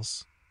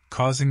walls,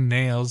 causing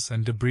nails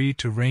and debris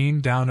to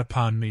rain down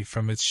upon me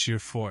from its sheer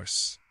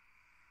force.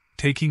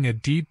 Taking a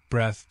deep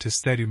breath to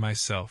steady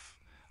myself,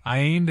 I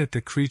aimed at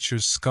the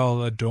creature's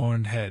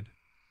skull-adorned head.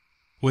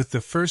 With the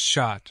first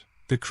shot,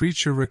 the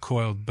creature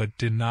recoiled but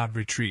did not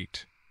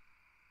retreat.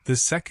 The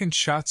second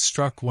shot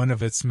struck one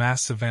of its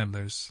massive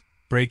antlers,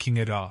 breaking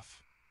it off.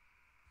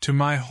 To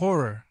my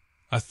horror,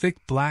 a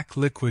thick black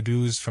liquid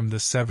oozed from the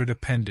severed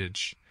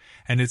appendage,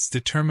 and its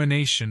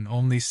determination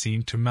only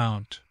seemed to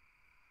mount.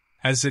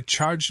 As it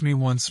charged me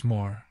once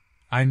more,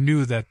 I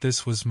knew that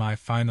this was my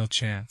final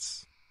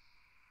chance.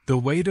 The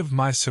weight of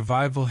my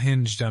survival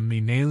hinged on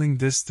me nailing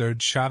this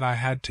third shot. I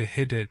had to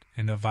hit it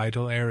in a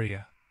vital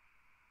area.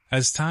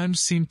 As time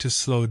seemed to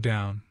slow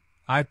down,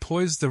 I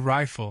poised the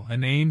rifle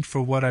and aimed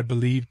for what I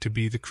believed to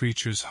be the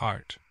creature's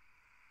heart.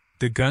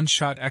 The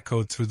gunshot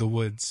echoed through the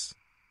woods.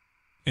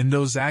 In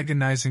those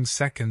agonizing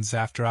seconds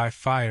after I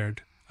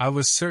fired, I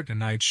was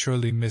certain I'd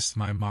surely missed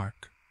my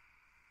mark.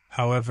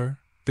 However,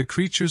 the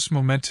creature's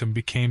momentum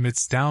became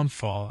its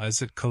downfall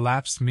as it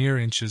collapsed mere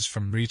inches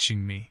from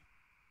reaching me.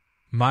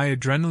 My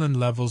adrenaline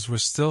levels were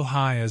still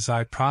high as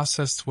I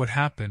processed what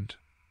happened,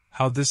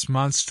 how this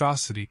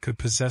monstrosity could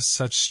possess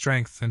such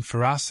strength and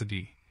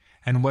ferocity,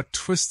 and what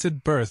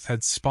twisted birth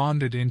had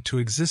spawned it into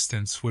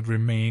existence would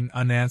remain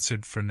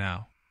unanswered for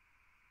now.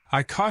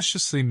 I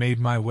cautiously made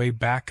my way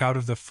back out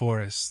of the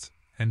forest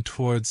and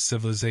towards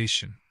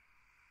civilization.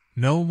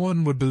 No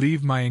one would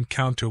believe my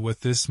encounter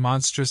with this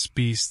monstrous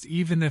beast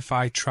even if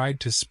I tried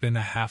to spin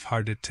a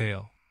half-hearted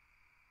tale.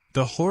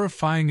 The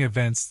horrifying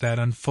events that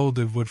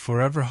unfolded would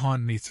forever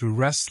haunt me through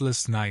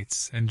restless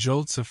nights and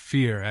jolts of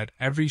fear at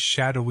every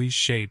shadowy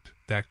shape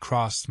that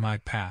crossed my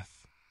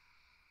path.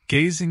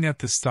 Gazing at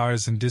the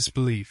stars in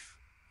disbelief,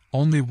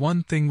 only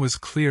one thing was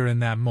clear in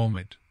that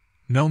moment.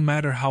 No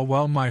matter how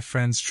well my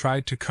friends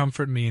tried to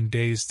comfort me in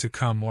days to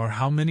come or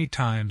how many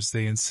times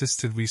they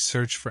insisted we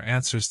search for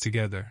answers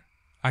together,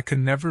 I could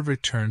never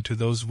return to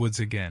those woods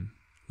again,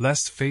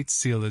 lest fate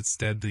seal its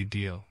deadly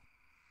deal.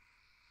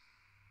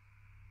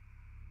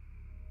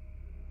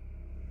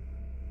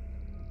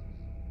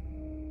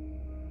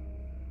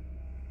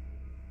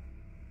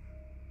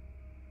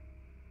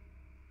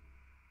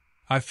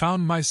 I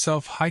found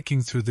myself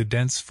hiking through the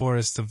dense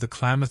forest of the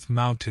Klamath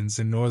Mountains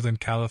in Northern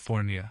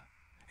California,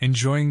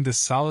 enjoying the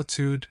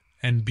solitude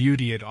and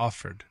beauty it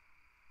offered.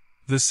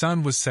 The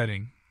sun was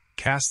setting,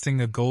 casting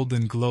a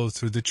golden glow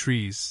through the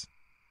trees.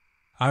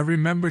 I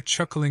remember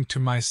chuckling to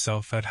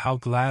myself at how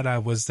glad I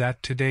was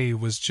that today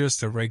was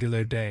just a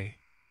regular day.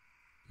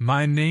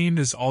 My name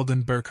is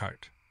Alden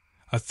Burkhart,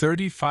 a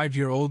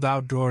 35-year-old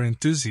outdoor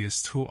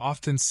enthusiast who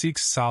often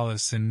seeks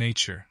solace in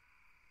nature.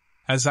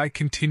 As I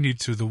continued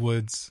through the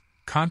woods,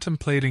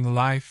 contemplating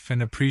life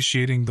and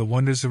appreciating the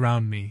wonders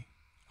around me,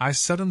 I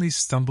suddenly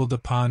stumbled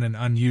upon an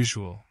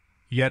unusual,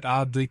 yet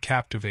oddly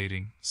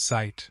captivating,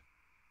 sight.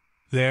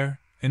 There,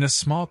 in a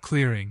small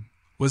clearing,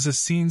 was a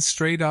scene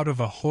straight out of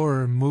a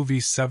horror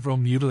movie. Several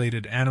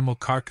mutilated animal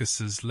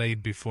carcasses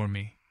laid before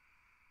me.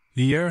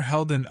 The air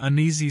held an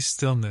uneasy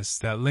stillness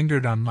that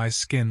lingered on my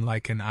skin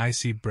like an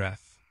icy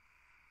breath.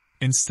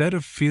 Instead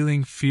of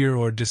feeling fear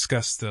or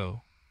disgust,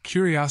 though,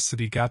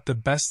 curiosity got the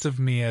best of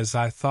me as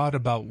I thought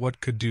about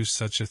what could do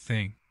such a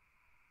thing.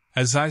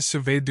 As I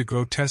surveyed the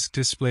grotesque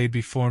display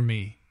before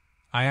me,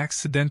 I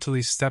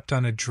accidentally stepped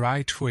on a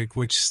dry twig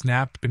which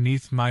snapped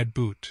beneath my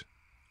boot.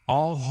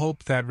 All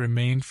hope that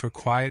remained for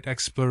quiet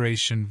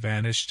exploration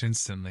vanished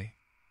instantly.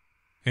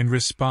 In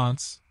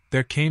response,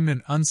 there came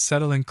an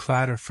unsettling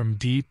clatter from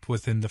deep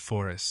within the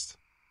forest.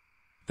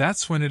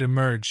 That's when it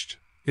emerged,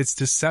 its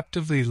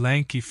deceptively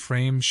lanky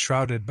frame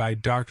shrouded by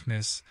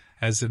darkness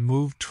as it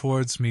moved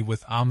towards me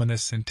with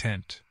ominous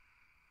intent.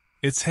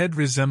 Its head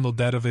resembled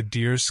that of a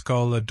deer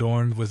skull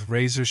adorned with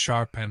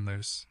razor-sharp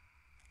antlers.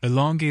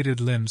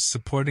 Elongated limbs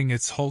supporting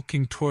its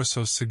hulking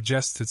torso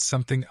suggested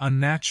something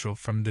unnatural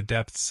from the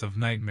depths of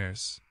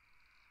nightmares.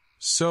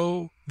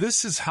 "So,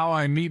 this is how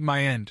I meet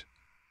my end,"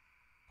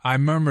 I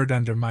murmured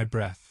under my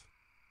breath.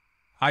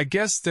 "I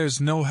guess there's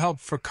no help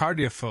for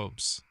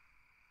cardiophobes."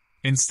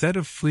 Instead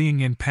of fleeing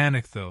in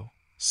panic, though,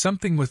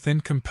 something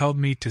within compelled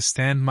me to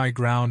stand my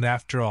ground.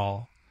 After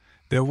all,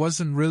 there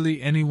wasn't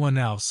really anyone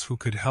else who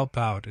could help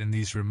out in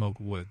these remote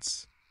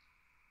woods.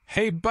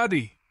 "Hey,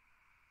 buddy!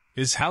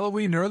 Is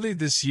Halloween early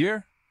this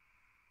year?"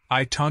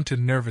 I taunted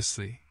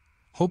nervously,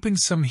 hoping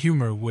some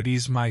humor would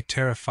ease my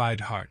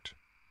terrified heart.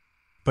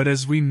 But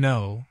as we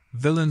know,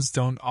 villains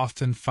don't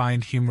often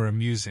find humor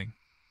amusing.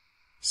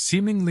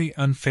 Seemingly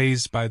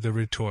unfazed by the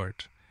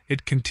retort,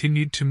 it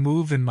continued to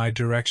move in my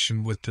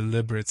direction with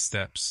deliberate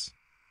steps.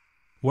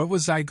 What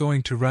was I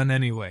going to run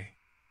anyway?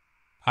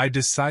 I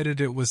decided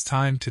it was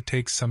time to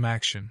take some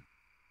action.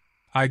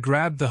 I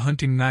grabbed the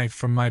hunting knife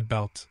from my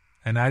belt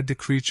and eyed the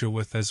creature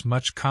with as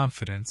much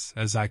confidence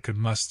as I could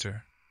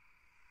muster.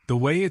 The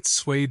way it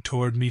swayed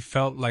toward me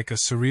felt like a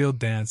surreal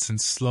dance in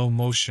slow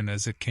motion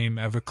as it came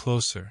ever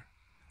closer,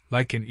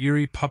 like an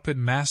eerie puppet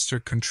master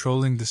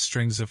controlling the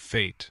strings of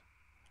fate.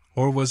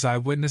 Or was I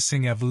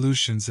witnessing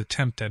evolution's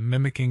attempt at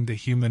mimicking the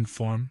human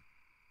form?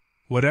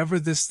 Whatever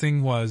this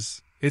thing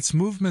was, its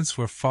movements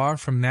were far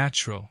from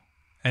natural,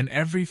 and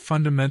every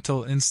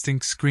fundamental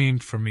instinct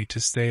screamed for me to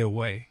stay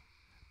away.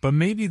 But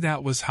maybe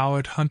that was how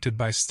it hunted,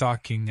 by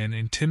stalking and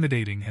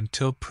intimidating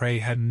until prey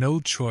had no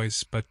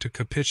choice but to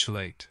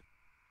capitulate.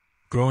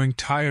 Growing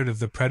tired of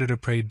the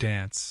predator-prey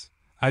dance,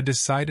 I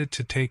decided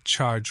to take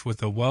charge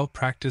with a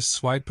well-practiced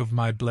swipe of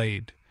my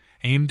blade,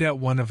 aimed at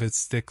one of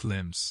its thick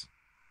limbs.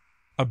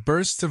 A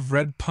burst of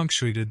red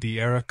punctuated the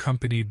air,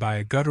 accompanied by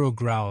a guttural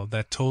growl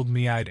that told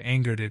me I'd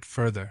angered it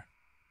further.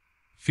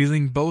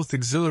 Feeling both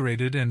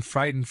exhilarated and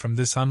frightened from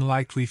this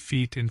unlikely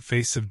feat in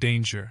face of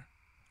danger,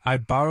 I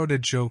borrowed a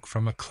joke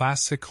from a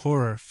classic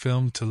horror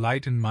film to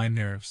lighten my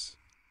nerves.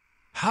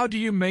 "How do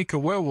you make a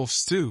werewolf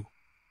stew?"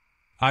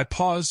 I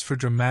paused for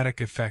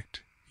dramatic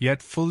effect,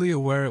 yet fully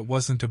aware it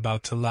wasn't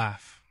about to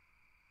laugh.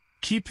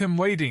 "Keep him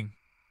waiting."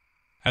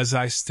 As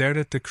I stared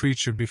at the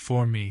creature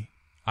before me,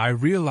 I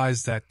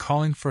realized that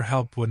calling for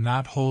help would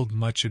not hold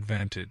much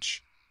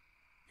advantage.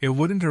 It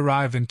wouldn't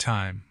arrive in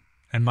time,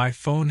 and my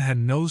phone had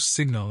no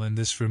signal in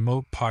this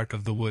remote part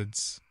of the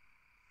woods.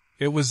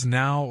 It was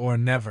now or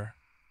never.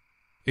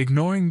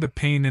 Ignoring the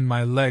pain in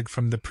my leg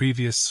from the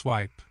previous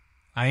swipe,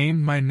 I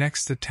aimed my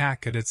next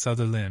attack at its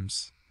other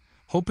limbs,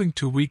 hoping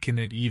to weaken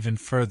it even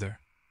further.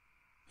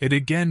 It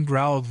again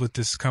growled with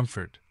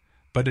discomfort,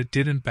 but it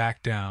didn't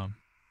back down.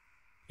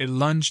 It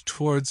lunged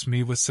towards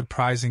me with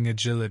surprising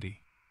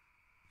agility.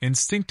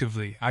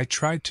 Instinctively, I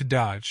tried to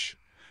dodge,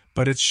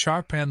 but its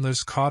sharp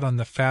antlers caught on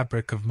the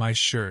fabric of my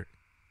shirt,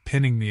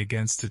 pinning me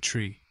against a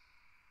tree.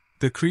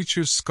 The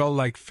creature's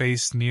skull-like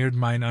face neared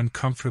mine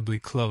uncomfortably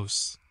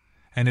close,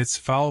 and its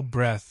foul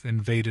breath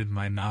invaded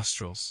my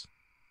nostrils.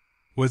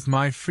 With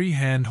my free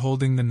hand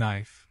holding the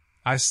knife,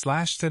 I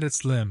slashed at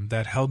its limb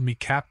that held me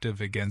captive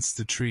against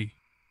the tree.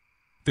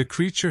 The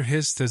creature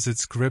hissed as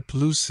its grip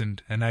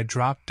loosened and I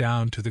dropped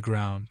down to the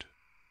ground.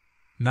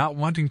 Not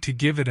wanting to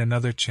give it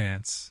another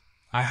chance,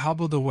 I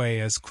hobbled away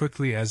as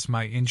quickly as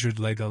my injured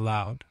leg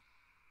allowed.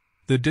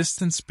 The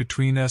distance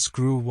between us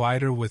grew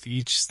wider with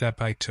each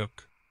step I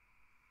took.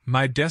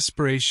 My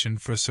desperation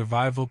for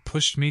survival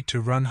pushed me to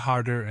run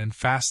harder and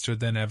faster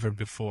than ever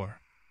before.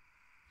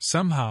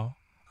 Somehow,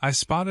 I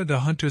spotted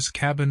a hunter's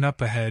cabin up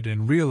ahead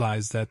and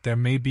realized that there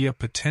may be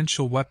a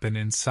potential weapon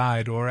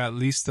inside or at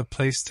least a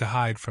place to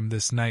hide from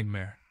this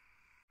nightmare.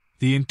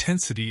 The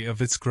intensity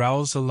of its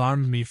growls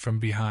alarmed me from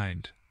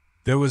behind.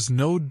 There was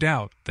no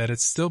doubt that it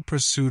still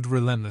pursued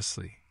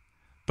relentlessly.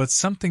 But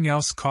something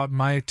else caught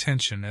my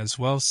attention as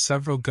well.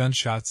 Several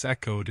gunshots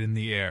echoed in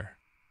the air.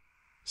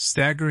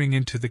 Staggering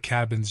into the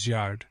cabin's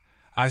yard,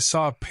 I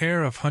saw a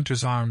pair of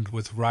hunters armed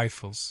with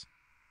rifles.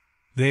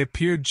 They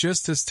appeared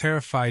just as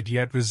terrified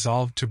yet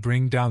resolved to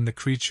bring down the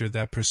creature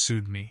that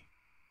pursued me.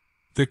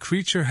 The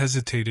creature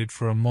hesitated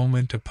for a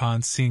moment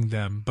upon seeing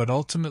them but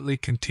ultimately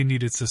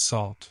continued its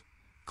assault,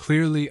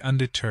 clearly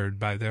undeterred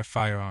by their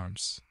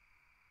firearms.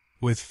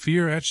 With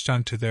fear etched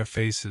onto their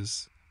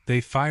faces, they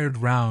fired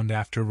round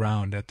after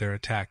round at their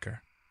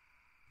attacker.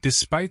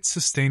 Despite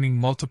sustaining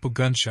multiple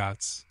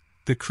gunshots,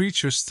 the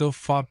creature still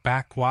fought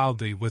back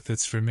wildly with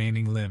its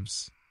remaining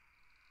limbs.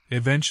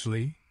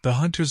 Eventually, the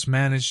hunters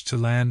managed to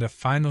land a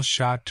final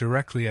shot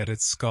directly at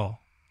its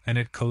skull, and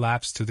it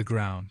collapsed to the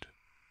ground.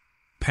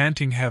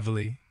 Panting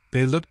heavily,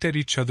 they looked at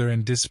each other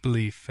in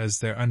disbelief as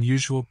their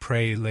unusual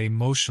prey lay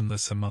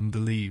motionless among the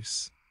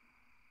leaves.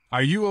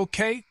 "Are you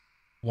okay?"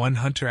 one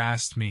hunter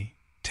asked me,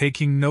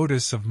 taking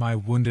notice of my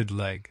wounded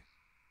leg.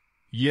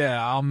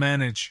 "Yeah, I'll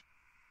manage,"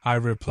 I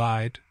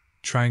replied,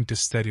 trying to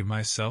steady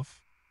myself.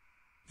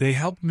 They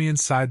helped me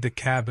inside the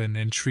cabin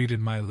and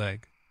treated my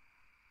leg.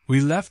 We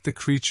left the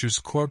creature's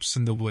corpse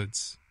in the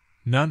woods.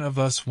 None of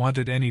us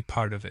wanted any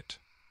part of it.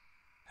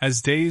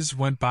 As days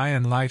went by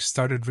and life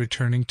started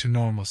returning to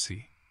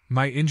normalcy,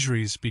 my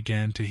injuries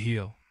began to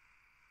heal.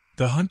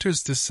 The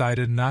hunters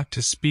decided not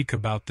to speak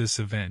about this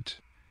event,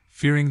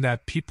 fearing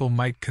that people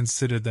might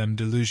consider them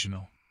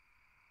delusional.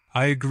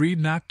 I agreed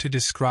not to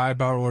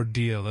describe our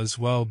ordeal as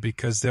well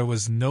because there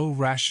was no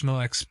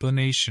rational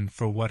explanation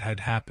for what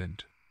had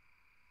happened.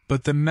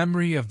 But the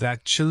memory of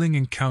that chilling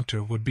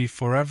encounter would be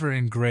forever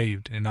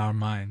engraved in our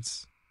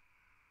minds.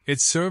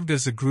 It served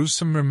as a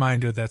gruesome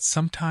reminder that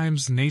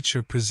sometimes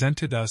nature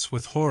presented us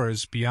with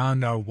horrors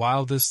beyond our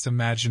wildest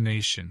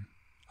imagination,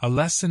 a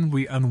lesson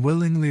we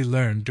unwillingly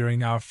learned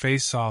during our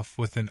face-off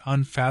with an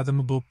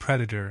unfathomable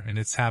predator in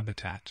its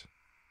habitat.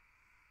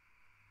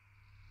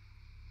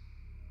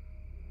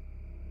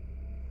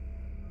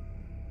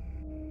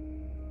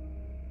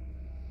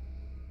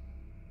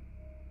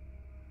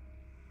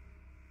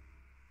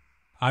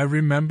 I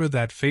remember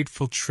that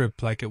fateful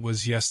trip like it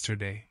was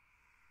yesterday.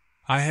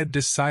 I had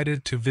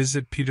decided to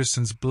visit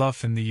Peterson's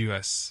Bluff in the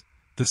U.S.,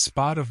 the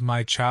spot of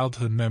my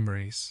childhood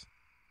memories.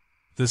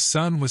 The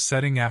sun was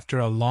setting after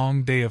a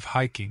long day of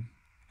hiking,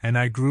 and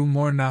I grew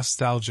more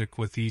nostalgic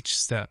with each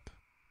step.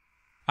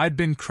 I'd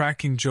been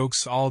cracking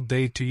jokes all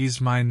day to ease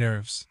my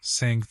nerves,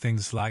 saying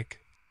things like,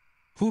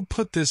 "Who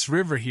put this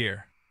river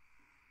here?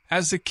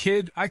 As a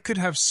kid, I could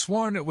have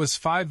sworn it was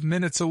 5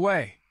 minutes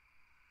away."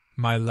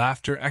 My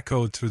laughter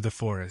echoed through the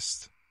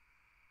forest.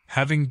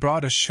 Having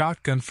brought a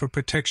shotgun for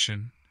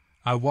protection,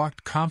 I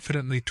walked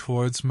confidently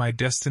towards my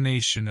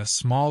destination, a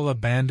small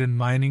abandoned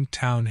mining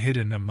town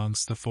hidden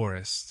amongst the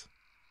forest.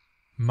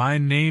 My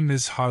name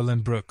is Harlan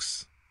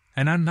Brooks,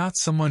 and I'm not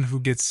someone who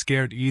gets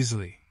scared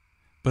easily,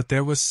 but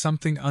there was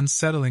something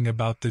unsettling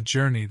about the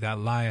journey that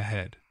lay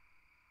ahead.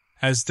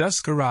 As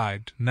dusk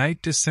arrived,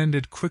 night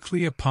descended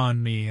quickly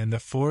upon me and the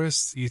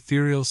forest's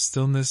ethereal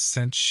stillness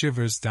sent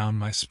shivers down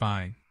my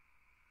spine.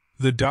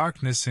 The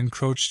darkness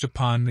encroached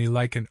upon me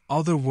like an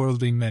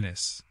otherworldly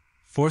menace,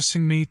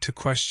 forcing me to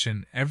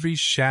question every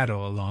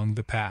shadow along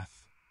the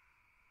path.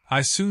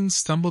 I soon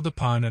stumbled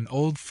upon an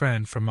old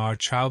friend from our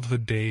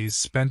childhood days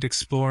spent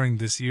exploring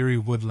this eerie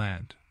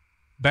woodland.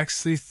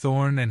 Bexley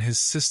Thorne and his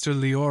sister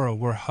Leora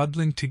were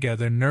huddling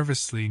together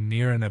nervously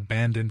near an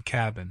abandoned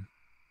cabin.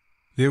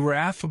 They were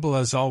affable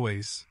as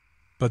always,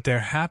 but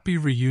their happy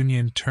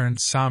reunion turned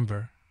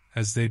somber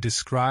as they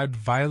described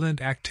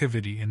violent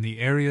activity in the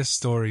area.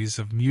 Stories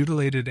of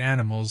mutilated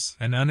animals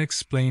and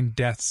unexplained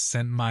deaths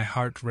sent my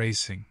heart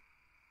racing.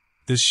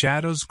 The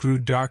shadows grew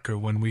darker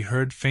when we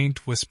heard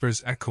faint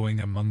whispers echoing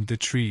among the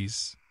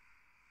trees.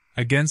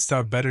 Against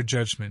our better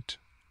judgment,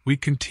 we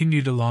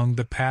continued along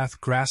the path,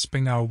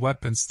 grasping our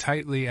weapons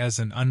tightly as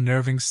an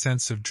unnerving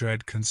sense of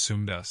dread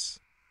consumed us.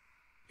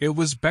 It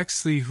was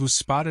Bexley who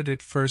spotted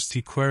it first.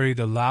 He queried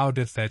aloud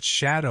if that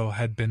shadow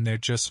had been there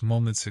just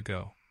moments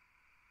ago.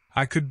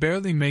 I could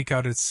barely make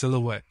out its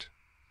silhouette,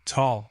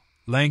 tall,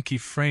 lanky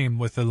frame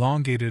with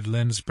elongated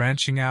limbs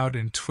branching out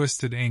in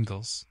twisted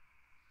angles.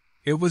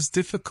 It was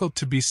difficult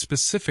to be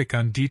specific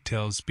on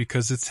details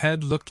because its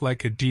head looked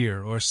like a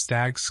deer or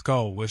stag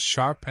skull with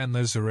sharp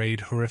antlers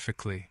arrayed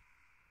horrifically.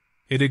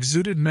 It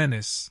exuded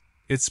menace,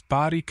 its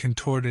body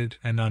contorted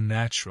and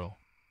unnatural.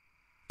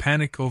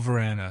 Panic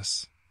overran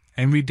us,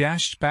 and we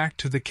dashed back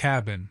to the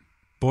cabin,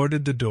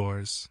 boarded the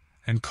doors,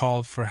 and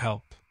called for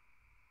help.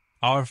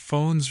 Our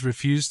phones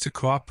refused to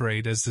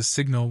cooperate as the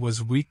signal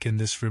was weak in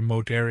this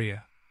remote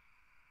area.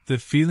 The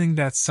feeling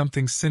that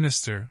something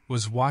sinister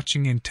was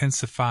watching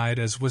intensified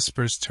as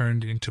whispers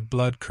turned into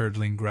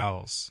blood-curdling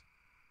growls.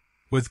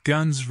 With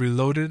guns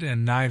reloaded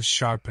and knives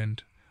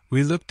sharpened,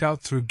 we looked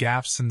out through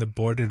gaps in the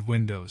boarded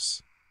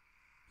windows.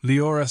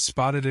 Leora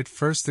spotted it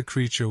first. The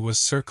creature was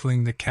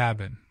circling the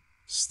cabin,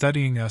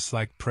 studying us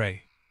like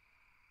prey.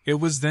 It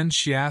was then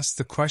she asked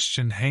the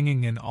question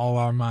hanging in all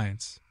our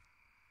minds.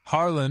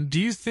 "Harlan, do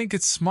you think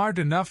it's smart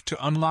enough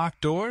to unlock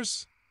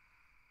doors?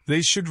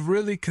 They should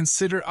really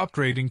consider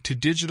upgrading to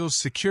digital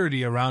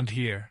security around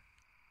here."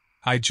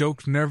 I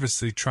joked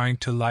nervously, trying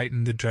to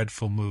lighten the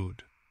dreadful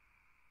mood.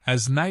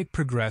 As night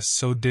progressed,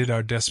 so did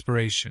our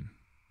desperation.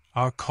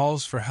 Our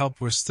calls for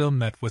help were still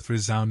met with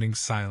resounding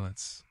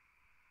silence.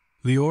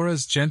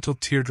 Leora's gentle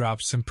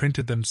teardrops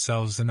imprinted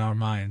themselves in our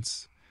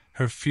minds,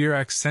 her fear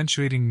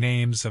accentuating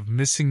names of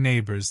missing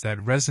neighbors that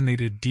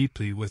resonated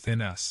deeply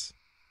within us.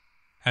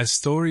 As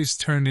stories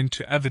turned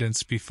into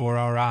evidence before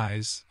our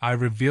eyes, I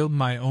revealed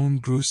my own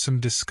gruesome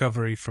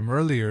discovery from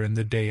earlier in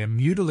the day: a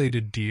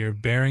mutilated deer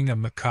bearing a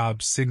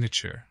macabre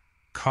signature,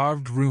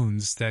 carved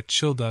runes that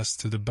chilled us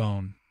to the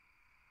bone.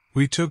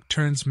 We took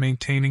turns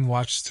maintaining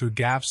watch through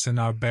gaps in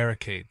our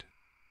barricade.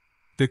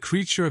 The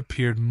creature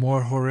appeared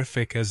more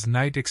horrific as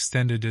night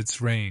extended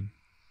its reign.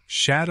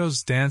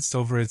 Shadows danced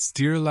over its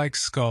deer-like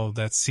skull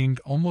that seemed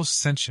almost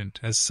sentient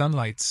as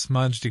sunlight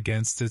smudged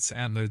against its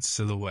antlered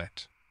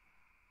silhouette.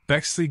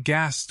 Bexley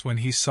gasped when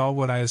he saw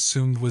what I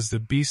assumed was the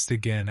beast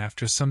again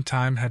after some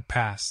time had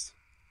passed,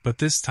 but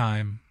this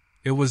time,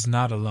 it was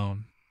not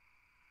alone.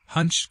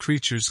 Hunched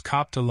creatures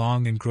copped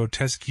along in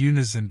grotesque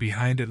unison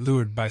behind it,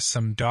 lured by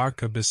some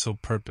dark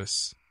abyssal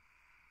purpose.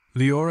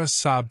 Leora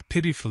sobbed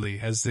pitifully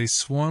as they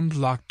swarmed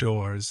locked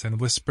doors and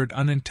whispered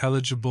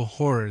unintelligible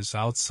horrors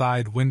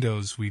outside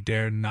windows we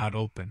dared not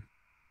open.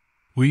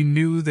 We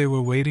knew they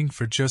were waiting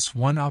for just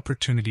one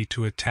opportunity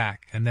to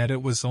attack, and that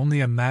it was only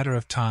a matter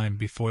of time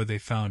before they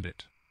found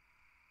it.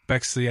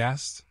 Bexley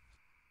asked,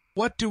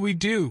 "What do we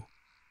do?"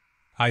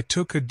 I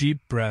took a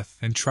deep breath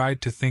and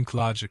tried to think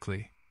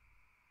logically.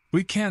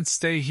 "We can't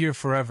stay here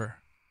forever,"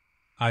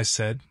 I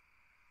said.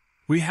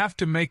 "We have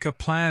to make a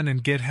plan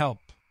and get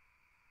help."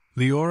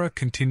 Leora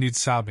continued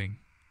sobbing,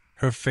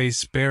 her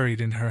face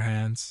buried in her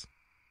hands.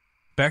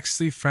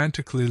 Bexley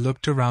frantically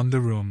looked around the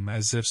room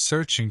as if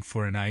searching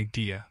for an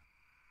idea.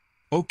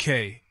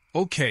 Okay,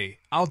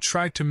 I'll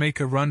try to make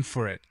a run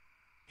for it,"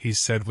 he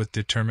said with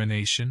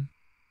determination.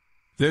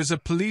 "There's a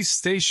police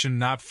station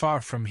not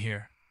far from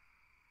here.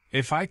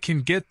 If I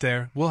can get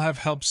there, we'll have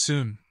help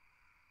soon."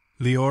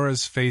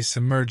 Leora's face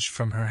emerged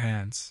from her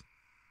hands.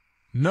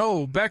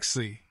 "No,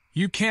 Bexley,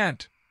 you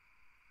can't.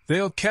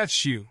 They'll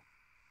catch you."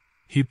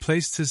 He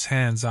placed his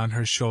hands on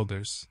her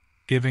shoulders,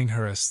 giving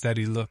her a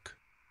steady look.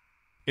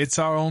 "It's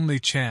our only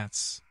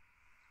chance."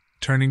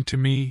 Turning to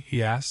me,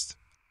 he asked,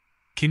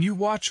 "Can you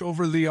watch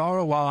over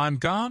Leora while I'm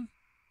gone?"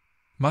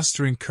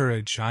 Mustering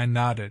courage, I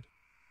nodded.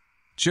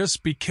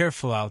 "Just be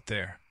careful out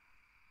there."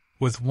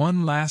 With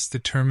one last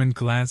determined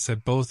glance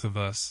at both of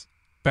us,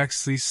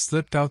 Bexley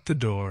slipped out the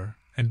door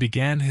and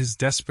began his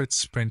desperate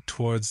sprint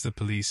towards the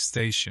police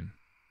station.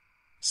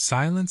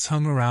 Silence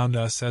hung around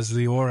us as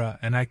Leora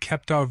and I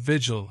kept our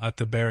vigil at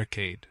the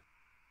barricade.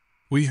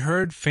 We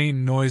heard faint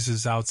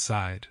noises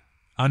outside,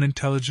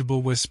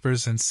 unintelligible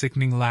whispers and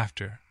sickening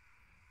laughter,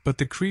 but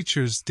the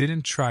creatures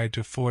didn't try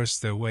to force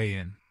their way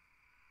in.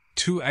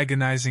 2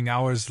 agonizing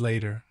hours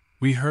later,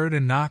 we heard a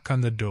knock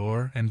on the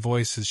door and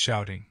voices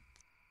shouting,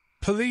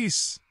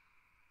 "Police!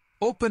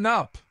 Open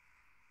up!"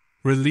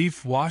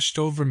 Relief washed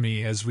over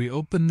me as we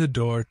opened the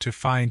door to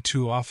find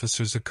 2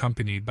 officers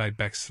accompanied by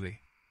Bexley.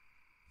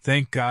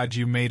 "Thank God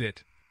you made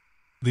it,"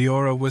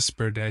 Leora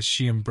whispered as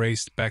she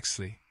embraced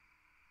Bexley.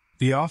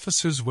 The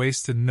officers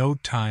wasted no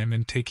time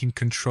in taking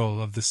control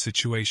of the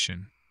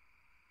situation.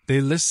 They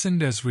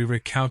listened as we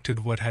recounted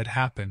what had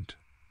happened,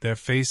 their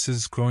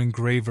faces growing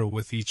graver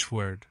with each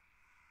word.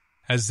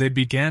 As they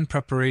began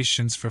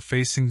preparations for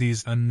facing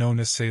these unknown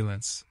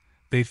assailants,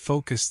 they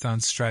focused on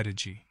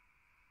strategy.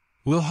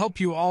 "We'll help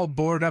you all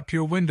board up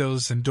your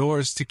windows and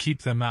doors to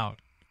keep them out,"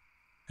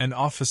 an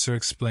officer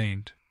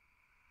explained.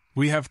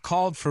 "We have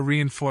called for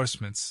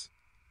reinforcements,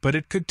 but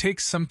it could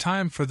take some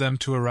time for them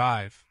to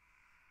arrive.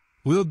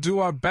 We'll do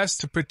our best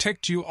to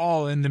protect you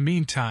all in the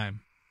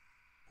meantime."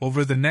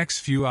 Over the next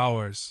few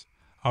hours,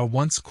 our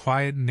once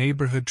quiet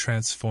neighborhood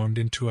transformed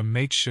into a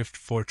makeshift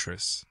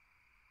fortress.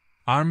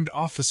 Armed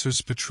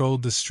officers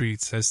patrolled the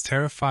streets as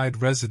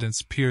terrified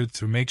residents peered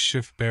through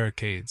makeshift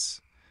barricades,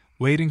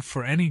 waiting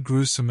for any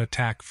gruesome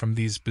attack from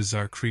these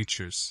bizarre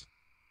creatures.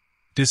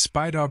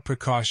 Despite our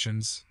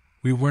precautions,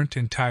 we weren't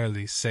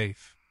entirely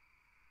safe.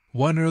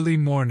 One early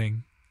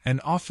morning,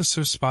 an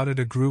officer spotted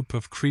a group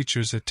of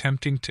creatures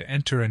attempting to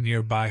enter a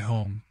nearby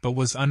home but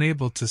was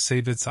unable to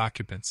save its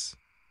occupants.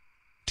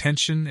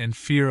 Tension and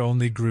fear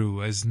only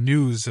grew as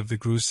news of the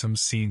gruesome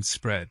scene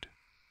spread.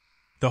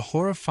 The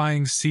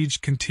horrifying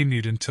siege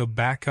continued until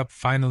backup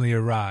finally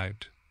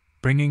arrived,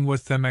 bringing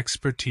with them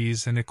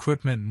expertise and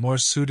equipment more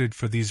suited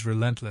for these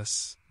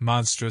relentless,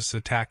 monstrous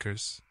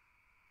attackers.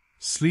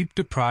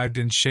 Sleep-deprived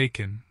and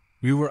shaken,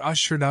 we were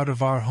ushered out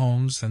of our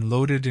homes and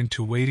loaded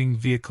into waiting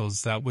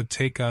vehicles that would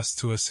take us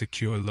to a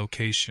secure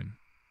location.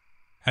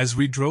 As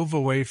we drove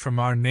away from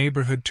our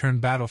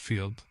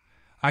neighborhood-turned-battlefield,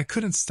 I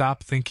couldn't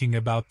stop thinking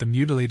about the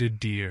mutilated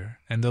deer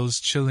and those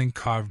chilling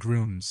carved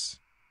runes.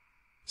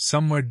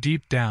 Somewhere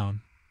deep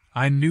down,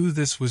 I knew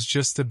this was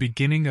just the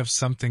beginning of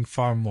something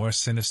far more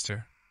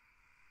sinister.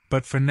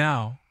 But for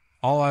now,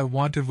 all I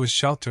wanted was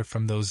shelter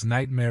from those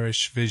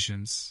nightmarish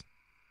visions.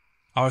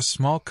 Our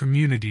small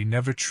community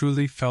never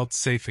truly felt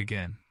safe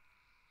again.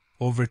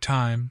 Over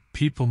time,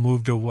 people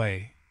moved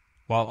away,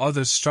 while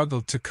others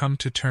struggled to come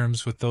to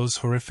terms with those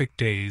horrific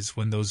days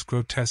when those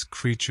grotesque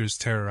creatures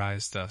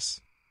terrorized us.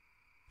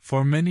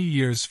 For many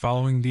years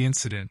following the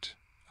incident,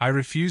 I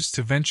refused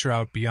to venture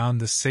out beyond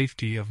the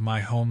safety of my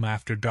home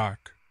after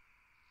dark.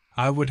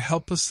 I would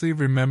helplessly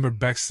remember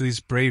Bexley's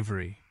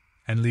bravery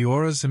and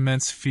Leora's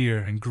immense fear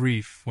and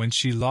grief when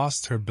she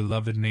lost her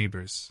beloved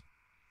neighbors.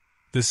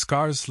 The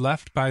scars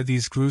left by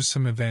these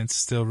gruesome events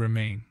still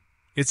remain.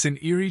 It's an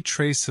eerie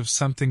trace of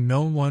something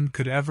no one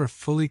could ever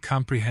fully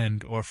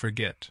comprehend or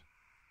forget.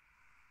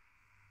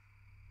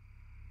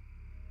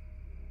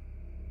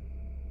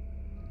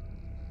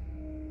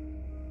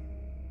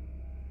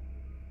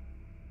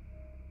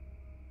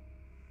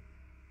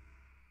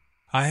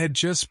 I had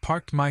just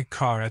parked my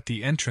car at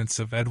the entrance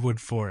of Edgewood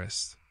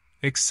Forest,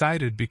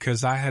 excited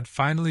because I had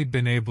finally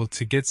been able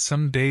to get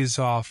some days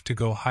off to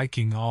go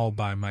hiking all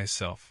by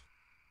myself.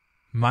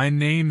 My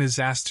name is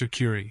Aster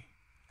Curie,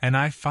 and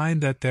I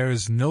find that there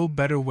is no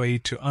better way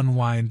to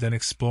unwind than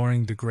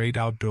exploring the great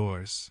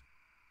outdoors.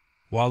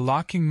 While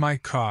locking my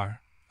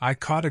car, I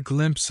caught a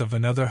glimpse of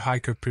another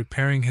hiker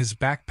preparing his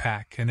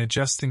backpack and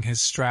adjusting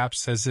his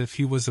straps as if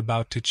he was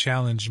about to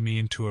challenge me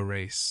into a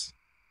race.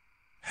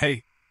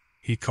 "Hey,"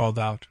 he called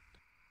out.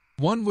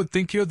 "One would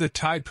think you're the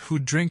type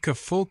who'd drink a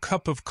full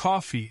cup of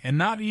coffee and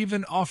not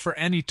even offer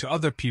any to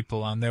other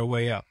people on their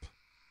way up."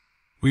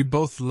 We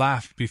both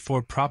laughed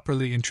before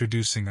properly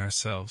introducing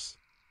ourselves.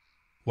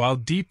 While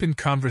deep in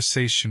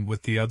conversation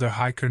with the other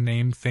hiker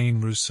named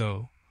Thane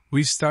Rousseau,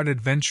 we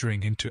started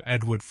venturing into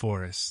Edgewood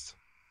Forest.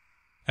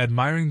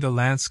 Admiring the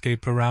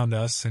landscape around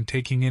us and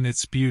taking in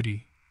its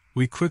beauty,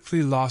 we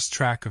quickly lost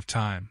track of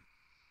time.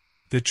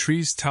 The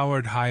trees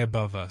towered high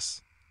above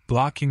us,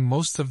 blocking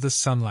most of the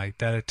sunlight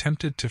that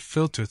attempted to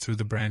filter through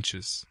the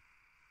branches.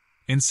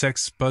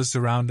 Insects buzzed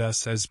around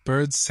us as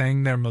birds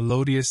sang their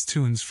melodious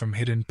tunes from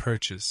hidden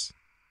perches.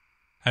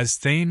 As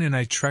Thane and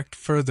I trekked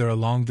further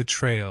along the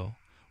trail,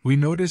 we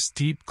noticed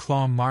deep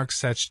claw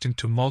marks etched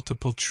into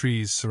multiple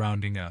trees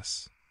surrounding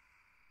us.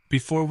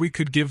 Before we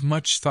could give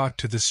much thought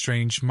to the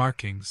strange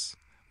markings,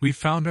 we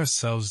found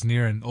ourselves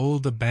near an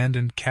old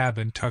abandoned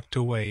cabin tucked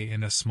away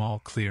in a small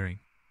clearing.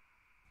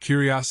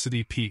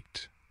 Curiosity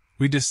piqued,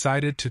 we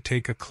decided to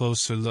take a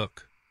closer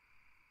look.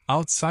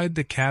 Outside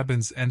the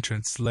cabin's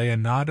entrance lay a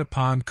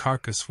gnawed-upon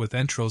carcass with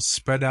entrails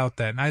spread out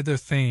that neither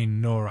Thane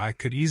nor I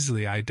could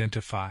easily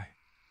identify.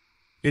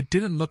 It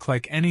didn't look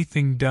like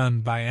anything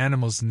done by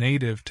animals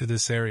native to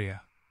this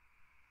area.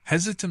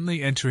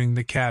 Hesitantly entering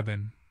the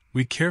cabin,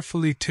 we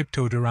carefully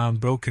tiptoed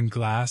around broken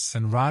glass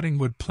and rotting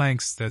wood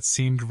planks that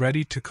seemed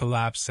ready to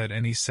collapse at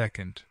any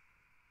second.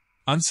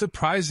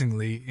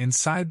 Unsurprisingly,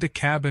 inside the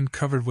cabin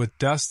covered with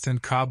dust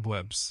and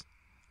cobwebs,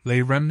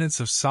 lay remnants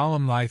of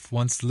solemn life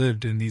once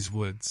lived in these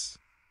woods.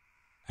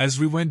 As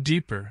we went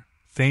deeper,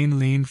 Thane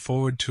leaned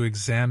forward to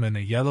examine a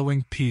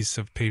yellowing piece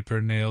of paper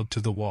nailed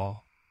to the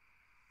wall.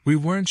 We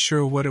weren't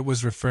sure what it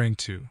was referring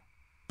to,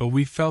 but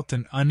we felt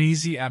an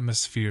uneasy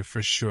atmosphere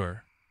for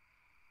sure.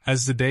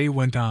 As the day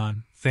went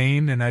on,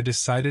 Thane and I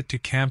decided to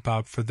camp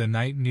out for the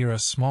night near a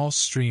small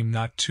stream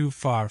not too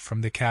far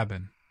from the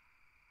cabin.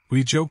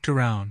 We joked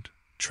around,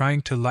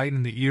 trying to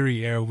lighten the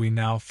eerie air we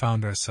now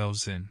found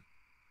ourselves in.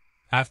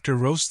 After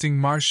roasting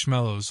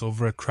marshmallows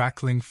over a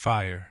crackling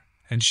fire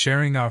and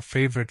sharing our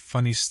favorite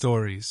funny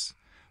stories,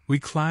 we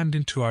climbed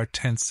into our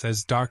tents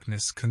as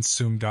darkness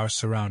consumed our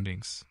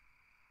surroundings.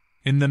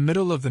 In the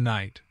middle of the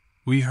night,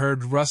 we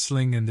heard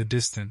rustling in the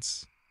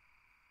distance.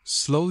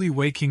 Slowly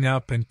waking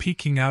up and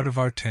peeking out of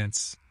our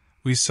tents,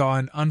 we saw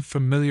an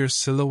unfamiliar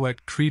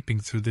silhouette creeping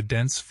through the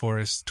dense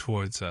forest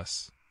towards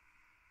us.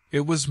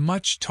 It was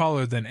much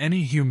taller than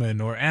any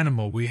human or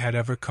animal we had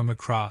ever come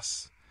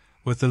across,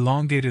 with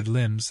elongated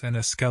limbs and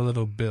a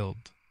skeletal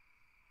build.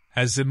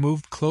 As it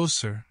moved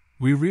closer,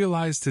 we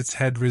realized its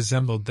head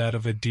resembled that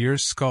of a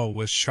deer's skull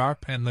with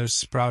sharp antlers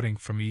sprouting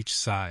from each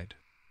side.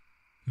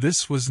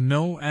 This was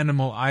no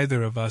animal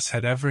either of us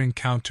had ever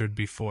encountered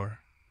before,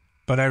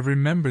 but I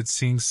remembered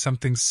seeing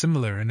something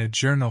similar in a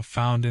journal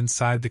found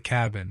inside the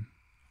cabin,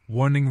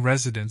 warning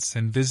residents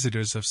and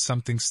visitors of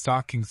something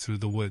stalking through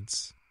the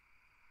woods.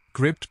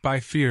 Gripped by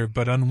fear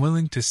but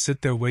unwilling to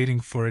sit there waiting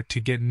for it to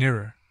get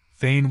nearer,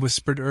 Thane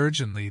whispered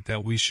urgently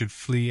that we should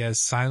flee as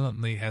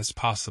silently as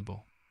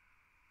possible.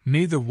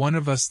 Neither one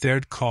of us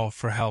dared call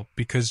for help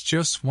because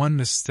just one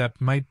misstep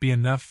might be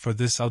enough for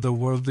this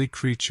otherworldly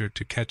creature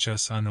to catch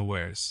us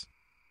unawares.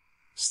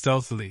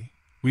 Stealthily,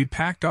 we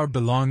packed our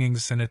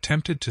belongings and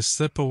attempted to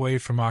slip away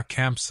from our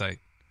campsite,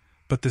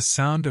 but the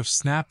sound of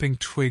snapping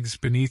twigs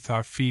beneath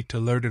our feet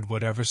alerted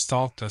whatever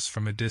stalked us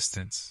from a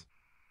distance.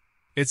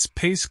 Its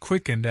pace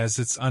quickened as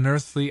its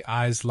unearthly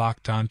eyes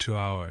locked onto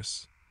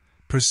ours,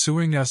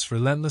 pursuing us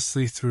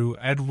relentlessly through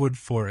Edgewood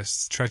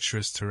Forest's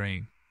treacherous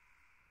terrain.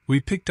 We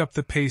picked up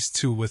the pace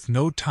too with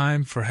no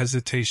time for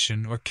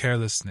hesitation or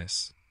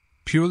carelessness,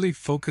 purely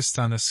focused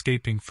on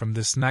escaping from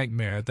this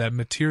nightmare that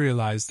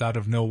materialized out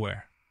of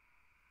nowhere.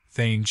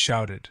 Thane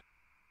shouted,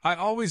 "I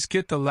always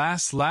get the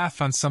last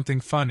laugh on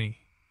something funny,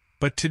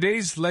 but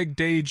today's leg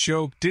day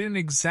joke didn't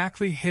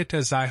exactly hit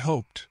as I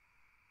hoped."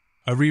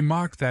 A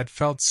remark that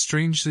felt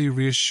strangely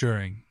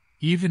reassuring,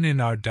 even in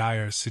our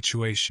dire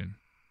situation.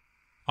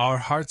 Our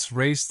hearts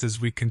raced as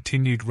we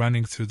continued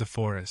running through the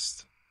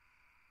forest.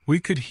 We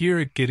could hear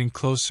it getting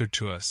closer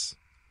to us,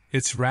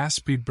 its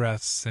raspy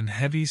breaths and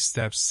heavy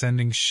steps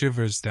sending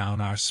shivers down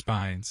our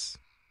spines.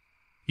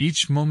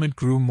 Each moment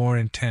grew more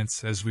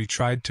intense as we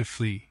tried to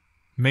flee,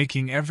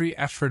 making every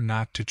effort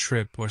not to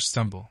trip or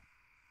stumble.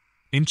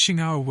 Inching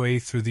our way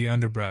through the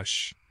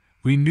underbrush,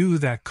 we knew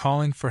that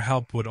calling for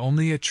help would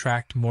only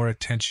attract more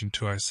attention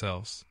to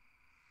ourselves.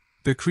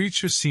 The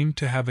creature seemed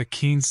to have a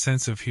keen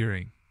sense of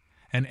hearing,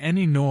 and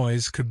any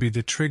noise could be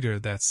the trigger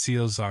that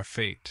seals our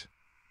fate.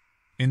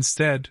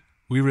 Instead,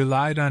 we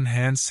relied on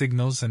hand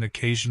signals and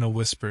occasional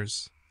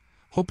whispers,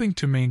 hoping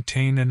to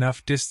maintain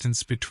enough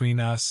distance between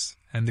us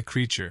and the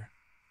creature.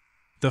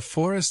 The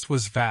forest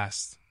was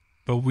vast,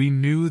 but we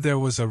knew there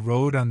was a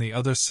road on the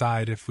other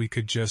side if we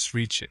could just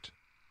reach it.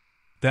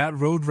 That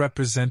road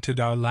represented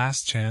our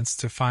last chance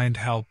to find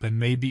help and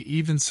maybe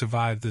even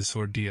survive this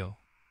ordeal.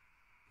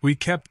 We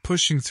kept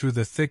pushing through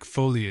the thick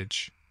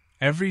foliage,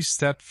 every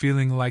step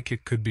feeling like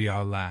it could be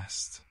our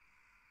last.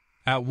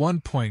 At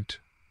one point,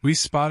 we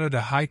spotted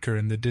a hiker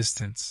in the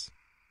distance.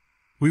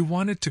 We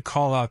wanted to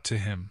call out to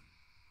him,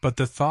 but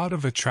the thought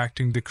of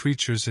attracting the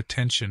creature's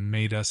attention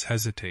made us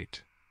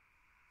hesitate.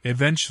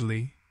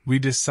 Eventually, we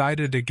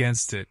decided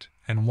against it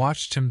and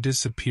watched him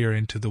disappear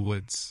into the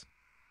woods.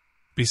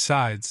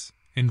 Besides,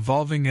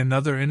 involving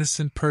another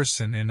innocent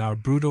person in our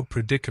brutal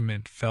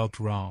predicament felt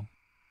wrong.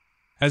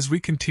 As we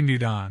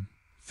continued on,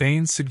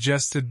 Thane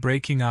suggested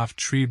breaking off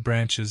tree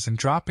branches and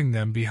dropping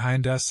them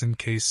behind us in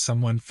case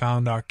someone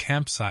found our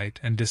campsite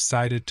and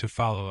decided to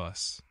follow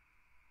us.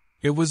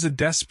 It was a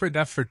desperate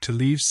effort to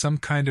leave some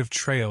kind of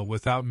trail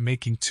without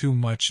making too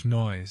much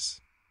noise.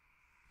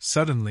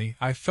 Suddenly,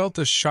 I felt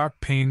a sharp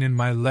pain in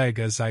my leg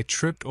as I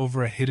tripped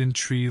over a hidden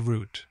tree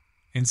root,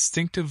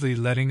 instinctively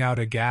letting out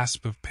a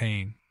gasp of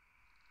pain.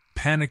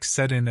 Panic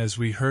set in as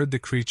we heard the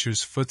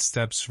creature's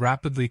footsteps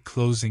rapidly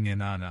closing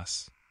in on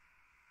us.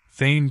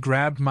 Thane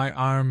grabbed my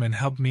arm and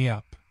helped me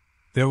up.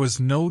 There was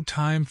no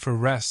time for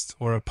rest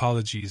or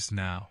apologies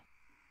now.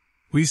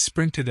 We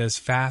sprinted as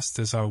fast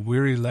as our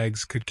weary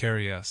legs could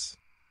carry us.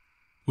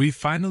 We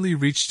finally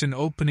reached an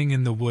opening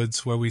in the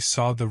woods where we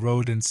saw the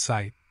road in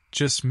sight,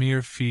 just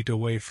mere feet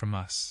away from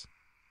us.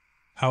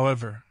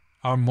 However,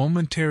 our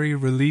momentary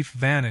relief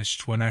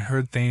vanished when I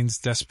heard Thane's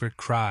desperate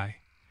cry.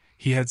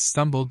 He had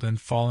stumbled and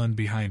fallen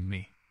behind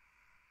me.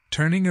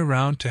 Turning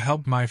around to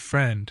help my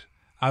friend,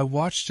 I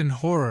watched in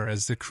horror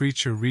as the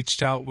creature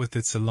reached out with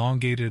its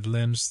elongated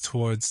limbs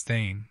towards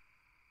Thane.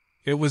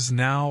 It was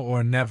now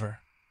or never.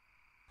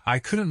 I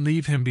couldn't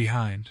leave him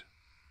behind,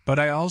 but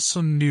I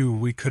also knew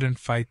we couldn't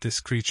fight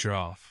this creature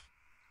off.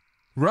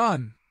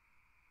 "Run!"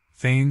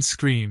 Thane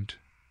screamed,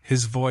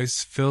 his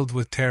voice filled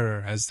with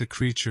terror as the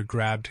creature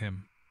grabbed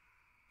him.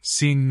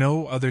 Seeing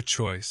no other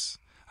choice,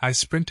 I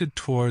sprinted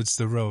towards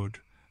the road,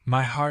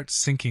 my heart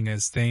sinking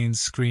as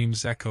Thane's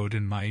screams echoed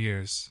in my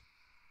ears.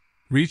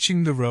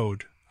 Reaching the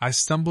road, I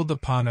stumbled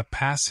upon a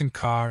passing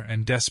car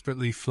and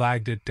desperately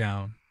flagged it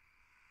down.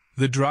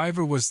 The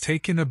driver was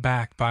taken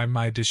aback by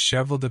my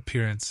disheveled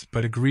appearance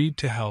but agreed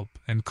to help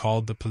and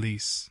called the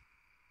police.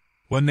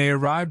 When they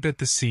arrived at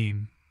the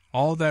scene,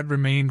 all that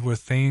remained were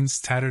Thane's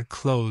tattered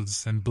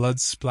clothes and blood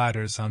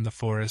splatters on the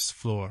forest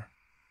floor.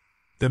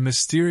 The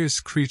mysterious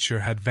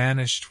creature had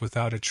vanished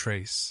without a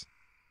trace.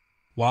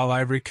 While I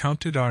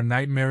recounted our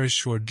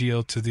nightmarish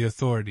ordeal to the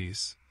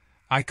authorities,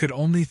 I could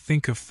only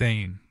think of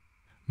Thane,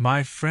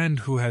 my friend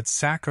who had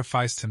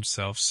sacrificed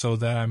himself so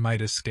that I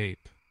might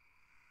escape.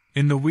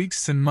 In the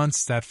weeks and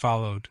months that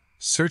followed,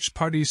 search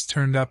parties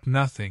turned up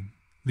nothing,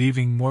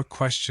 leaving more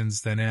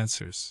questions than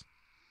answers.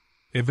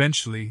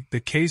 Eventually, the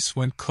case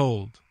went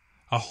cold,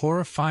 a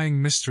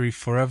horrifying mystery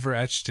forever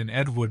etched in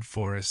Edgewood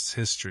Forest's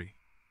history.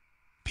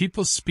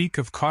 People speak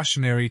of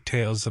cautionary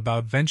tales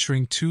about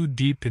venturing too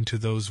deep into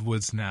those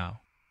woods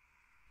now.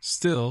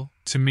 Still,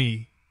 to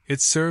me,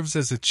 it serves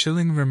as a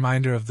chilling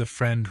reminder of the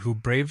friend who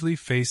bravely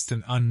faced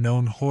an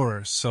unknown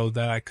horror so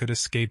that I could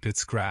escape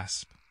its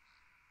grasp.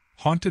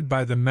 Haunted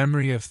by the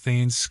memory of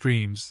Thane's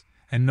screams,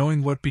 and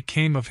knowing what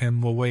became of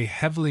him will weigh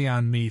heavily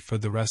on me for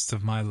the rest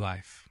of my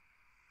life.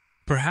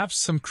 Perhaps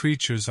some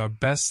creatures are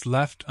best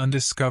left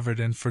undiscovered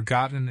and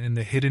forgotten in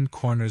the hidden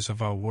corners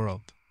of our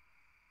world.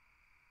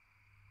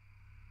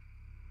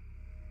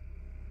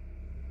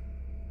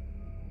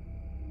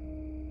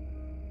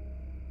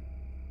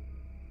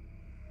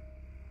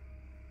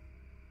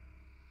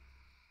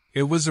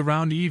 It was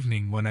around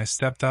evening when I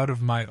stepped out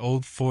of my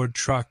old Ford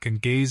truck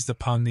and gazed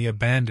upon the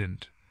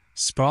abandoned,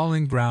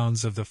 sprawling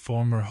grounds of the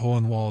former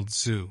Hohenwald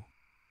Zoo.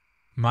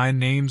 My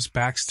name's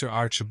Baxter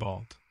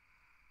Archibald.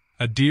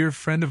 A dear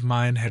friend of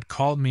mine had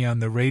called me on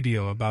the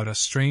radio about a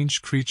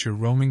strange creature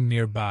roaming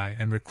nearby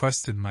and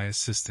requested my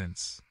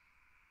assistance.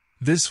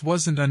 This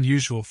wasn't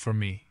unusual for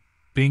me,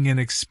 being an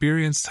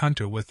experienced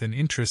hunter with an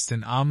interest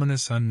in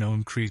ominous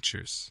unknown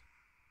creatures.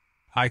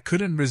 I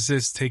couldn't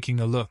resist taking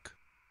a look.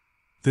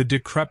 The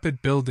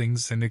decrepit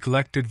buildings and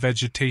neglected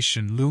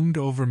vegetation loomed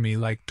over me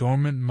like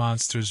dormant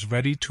monsters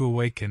ready to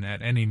awaken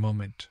at any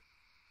moment.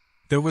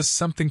 There was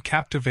something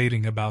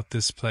captivating about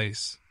this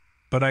place,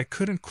 but I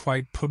couldn't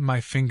quite put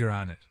my finger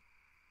on it.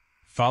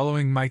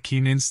 Following my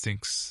keen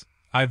instincts,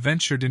 I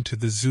ventured into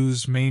the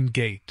zoo's main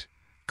gate,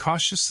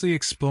 cautiously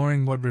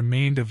exploring what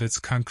remained of its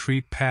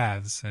concrete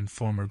paths and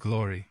former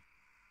glory.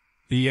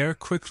 The air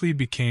quickly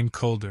became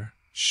colder,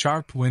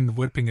 sharp wind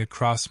whipping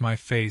across my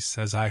face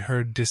as I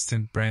heard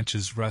distant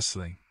branches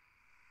rustling.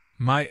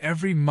 My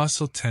every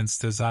muscle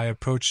tensed as I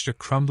approached a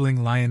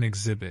crumbling lion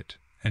exhibit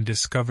and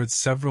discovered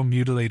several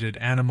mutilated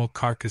animal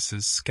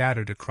carcasses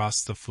scattered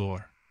across the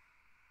floor.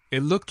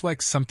 It looked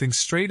like something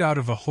straight out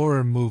of a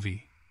horror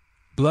movie.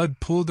 Blood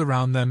pooled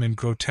around them in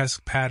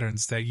grotesque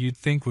patterns that you'd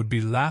think would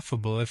be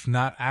laughable if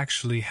not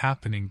actually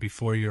happening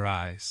before your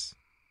eyes.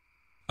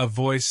 A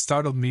voice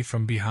startled me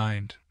from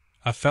behind.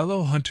 A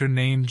fellow hunter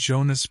named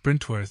Jonas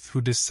Brintworth who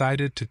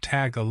decided to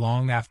tag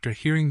along after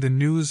hearing the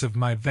news of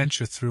my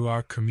venture through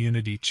our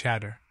community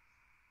chatter.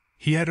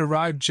 He had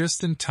arrived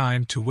just in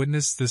time to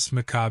witness this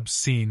macabre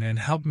scene and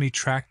help me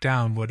track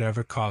down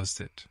whatever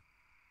caused it.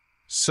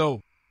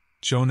 "So,"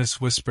 Jonas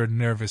whispered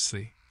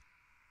nervously,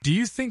 "do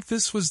you think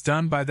this was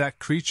done by that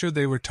creature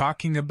they were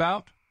talking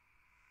about?"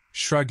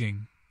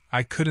 Shrugging,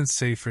 I couldn't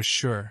say for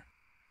sure.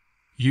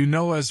 "You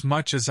know as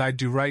much as I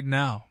do right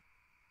now.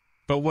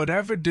 But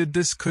whatever did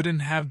this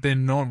couldn't have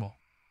been normal."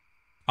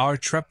 Our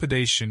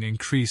trepidation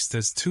increased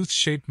as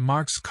tooth-shaped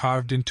marks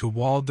carved into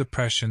wall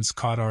depressions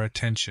caught our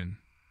attention.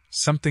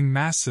 Something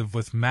massive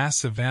with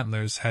massive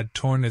antlers had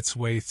torn its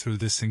way through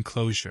this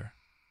enclosure.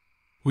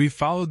 We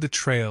followed the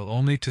trail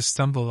only to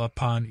stumble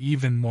upon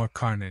even more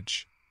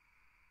carnage.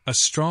 A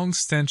strong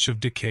stench of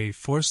decay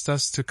forced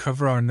us to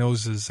cover our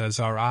noses as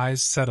our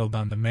eyes settled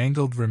on the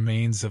mangled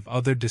remains of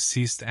other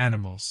deceased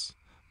animals,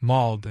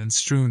 mauled and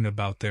strewn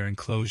about their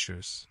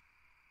enclosures.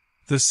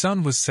 The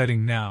sun was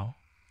setting now,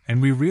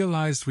 and we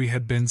realized we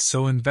had been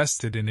so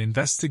invested in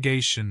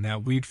investigation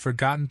that we'd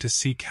forgotten to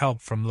seek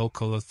help from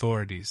local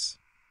authorities.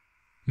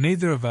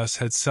 Neither of us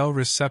had cell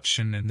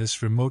reception in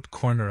this remote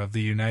corner of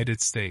the United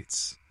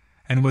States,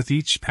 and with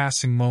each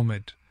passing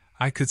moment,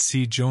 I could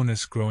see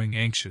Jonas growing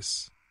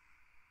anxious.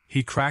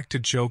 He cracked a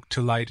joke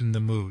to lighten the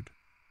mood.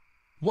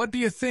 "What do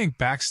you think,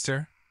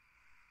 Baxter?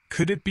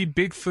 Could it be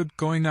Bigfoot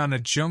going on a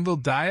jungle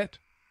diet?"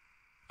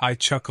 I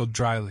chuckled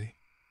dryly.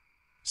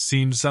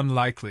 "Seems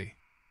unlikely.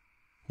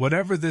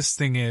 Whatever this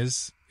thing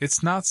is,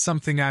 it's not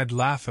something I'd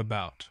laugh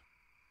about."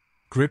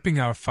 Gripping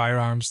our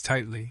firearms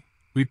tightly,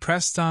 we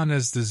pressed on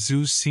as the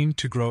zoo seemed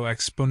to grow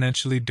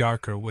exponentially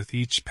darker with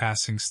each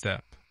passing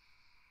step.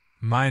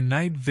 My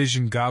night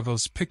vision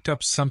goggles picked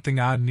up something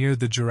odd near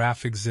the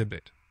giraffe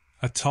exhibit.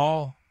 A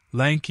tall,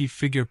 lanky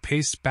figure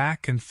paced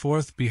back and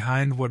forth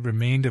behind what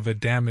remained of a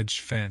damaged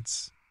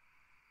fence.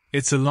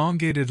 Its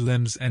elongated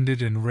limbs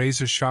ended in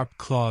razor-sharp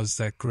claws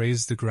that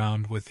grazed the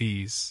ground with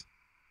ease.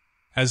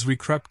 As we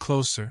crept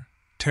closer,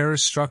 terror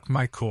struck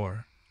my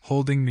core,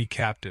 holding me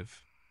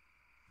captive.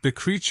 The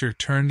creature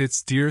turned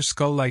its deer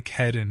skull-like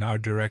head in our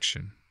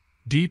direction,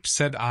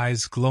 deep-set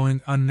eyes glowing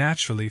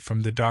unnaturally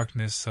from the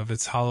darkness of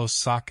its hollow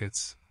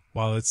sockets,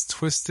 while its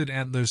twisted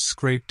antlers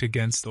scraped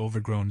against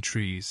overgrown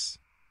trees.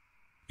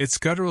 Its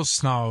guttural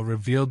snarl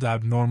revealed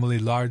abnormally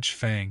large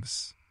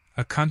fangs,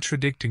 a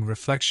contradicting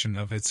reflection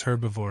of its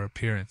herbivore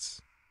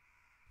appearance.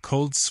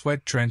 Cold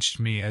sweat drenched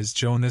me as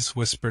Jonas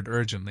whispered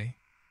urgently,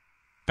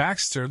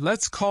 "Baxter,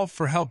 let's call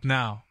for help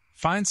now.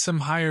 Find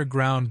some higher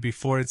ground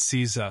before it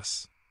sees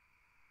us."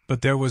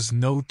 But there was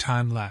no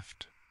time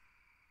left.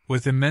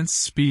 With immense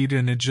speed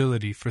and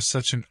agility for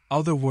such an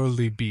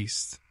otherworldly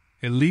beast,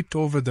 it leaped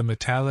over the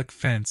metallic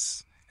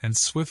fence and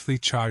swiftly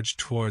charged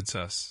towards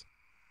us.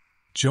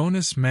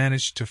 Jonas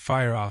managed to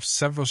fire off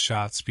several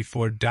shots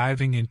before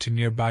diving into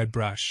nearby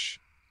brush,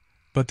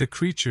 but the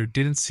creature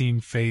didn't seem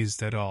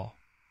fazed at all.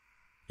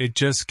 It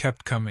just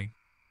kept coming.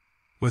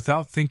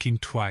 Without thinking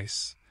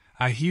twice,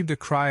 I heaved a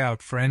cry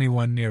out for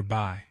anyone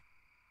nearby.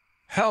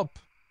 "Help!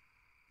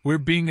 We're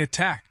being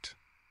attacked!"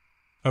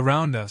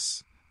 Around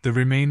us, the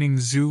remaining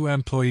zoo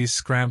employees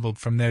scrambled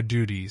from their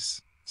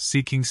duties,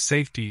 seeking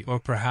safety or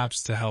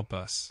perhaps to help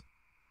us.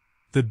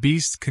 The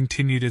beast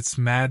continued its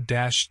mad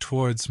dash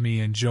towards me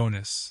and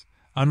Jonas,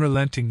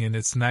 unrelenting in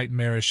its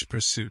nightmarish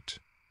pursuit.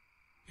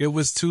 It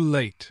was too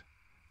late.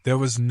 There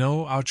was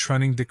no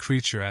outrunning the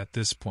creature at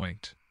this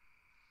point.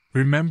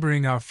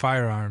 Remembering our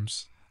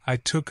firearms, I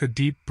took a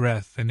deep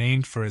breath and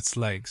aimed for its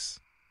legs.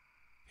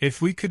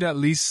 If we could at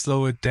least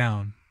slow it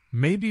down,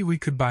 maybe we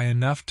could buy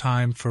enough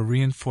time for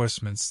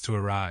reinforcements to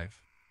arrive.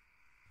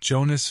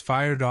 Jonas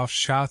fired off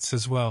shots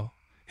as well,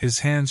 his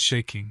hands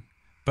shaking,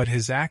 but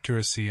his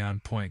accuracy on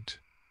point.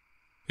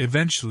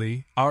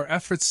 Eventually, our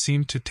efforts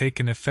seemed to take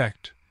an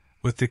effect,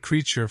 with the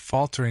creature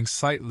faltering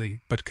slightly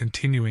but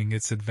continuing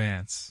its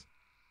advance.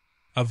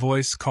 A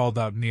voice called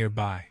out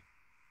nearby.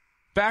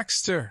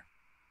 "Baxter!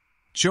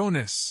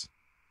 Jonas!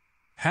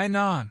 Hang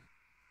on!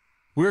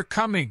 We're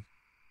coming!"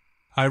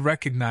 I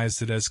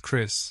recognized it as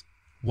Chris,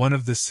 one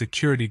of the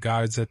security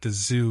guards at the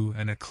zoo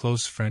and a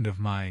close friend of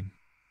mine.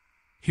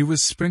 He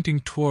was sprinting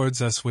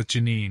towards us with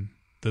Janine,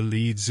 the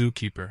lead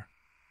zookeeper.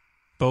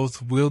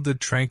 Both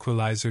wielded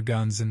tranquilizer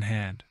guns in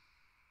hand.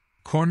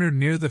 Cornered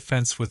near the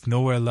fence with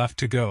nowhere left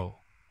to go,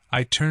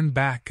 I turned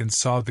back and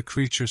saw the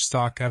creature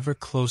stalk ever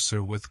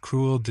closer with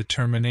cruel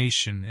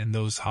determination in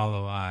those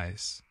hollow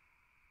eyes.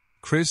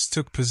 Chris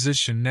took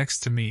position next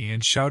to me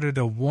and shouted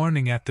a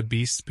warning at the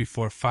beast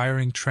before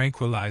firing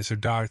tranquilizer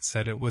darts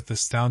at it with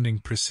astounding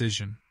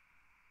precision.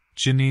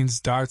 Janine's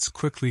darts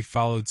quickly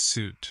followed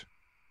suit.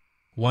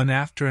 One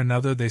after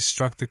another they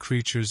struck the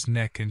creature's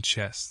neck and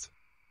chest.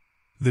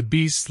 The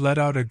beast let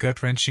out a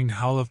gut-wrenching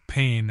howl of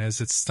pain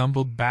as it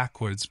stumbled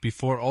backwards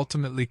before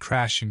ultimately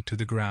crashing to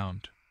the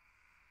ground.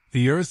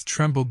 The earth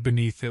trembled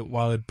beneath it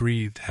while it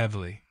breathed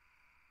heavily.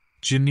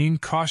 Janine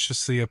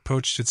cautiously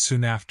approached it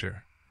soon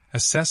after,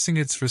 assessing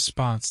its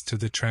response to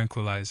the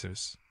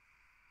tranquilizers.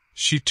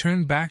 She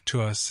turned back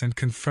to us and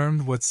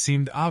confirmed what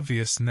seemed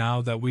obvious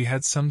now that we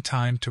had some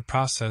time to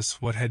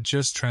process what had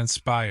just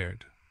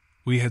transpired.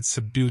 We had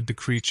subdued the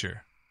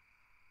creature.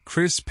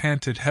 Chris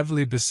panted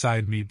heavily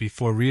beside me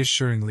before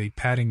reassuringly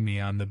patting me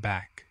on the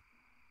back.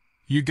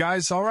 "You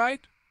guys all right?"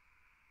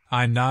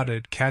 I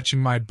nodded, catching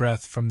my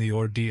breath from the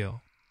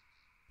ordeal.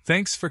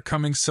 "Thanks for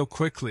coming so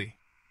quickly.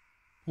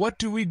 What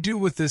do we do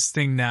with this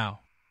thing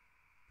now?"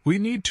 "We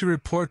need to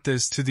report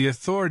this to the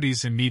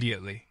authorities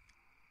immediately,"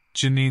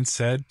 Janine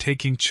said,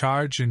 taking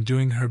charge and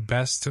doing her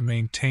best to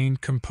maintain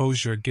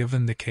composure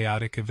given the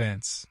chaotic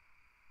events.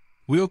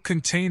 "We'll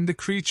contain the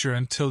creature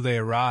until they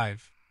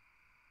arrive.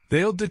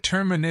 They'll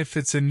determine if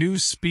it's a new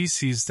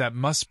species that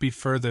must be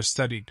further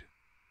studied."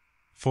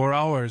 For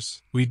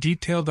hours, we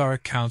detailed our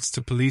accounts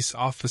to police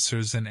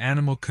officers and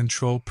animal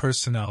control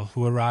personnel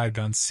who arrived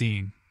on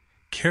scene,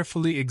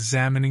 carefully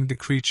examining the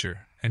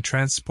creature and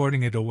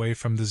transporting it away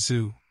from the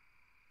zoo.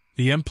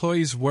 The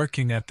employees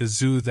working at the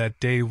zoo that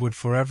day would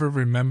forever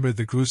remember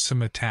the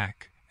gruesome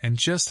attack and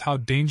just how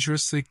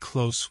dangerously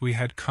close we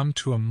had come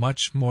to a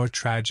much more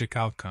tragic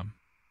outcome.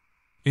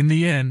 In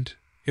the end,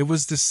 it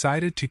was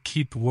decided to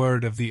keep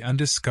word of the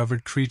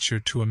undiscovered creature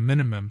to a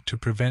minimum to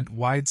prevent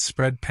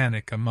widespread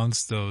panic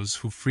amongst those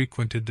who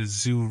frequented the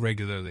zoo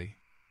regularly.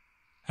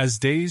 As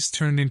days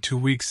turned into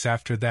weeks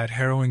after that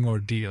harrowing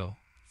ordeal,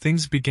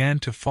 things began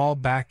to fall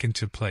back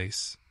into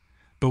place,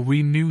 but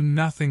we knew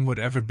nothing would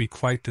ever be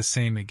quite the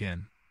same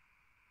again.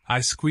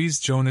 I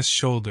squeezed Jonas'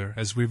 shoulder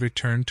as we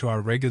returned to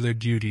our regular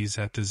duties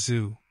at the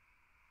zoo.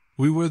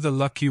 We were the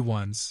lucky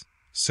ones,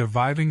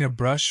 surviving a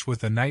brush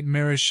with a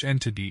nightmarish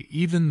entity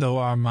even though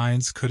our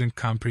minds couldn't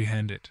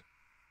comprehend it.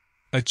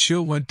 A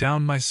chill went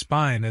down my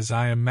spine as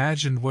I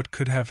imagined what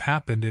could have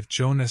happened if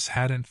Jonas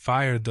hadn't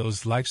fired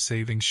those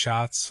life-saving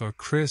shots or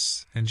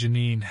Chris and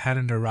Janine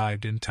hadn't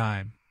arrived in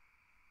time.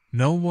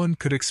 No one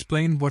could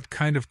explain what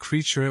kind of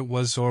creature it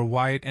was or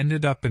why it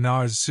ended up in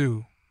our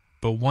zoo,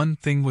 but one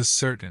thing was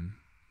certain: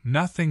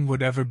 nothing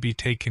would ever be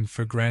taken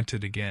for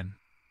granted again.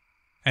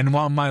 And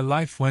while my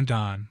life went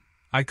on,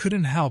 I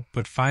couldn't help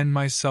but find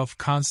myself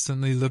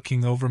constantly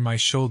looking over my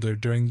shoulder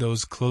during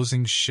those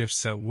closing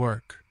shifts at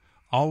work,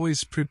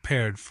 always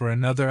prepared for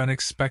another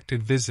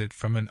unexpected visit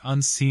from an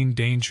unseen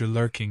danger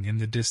lurking in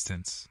the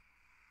distance.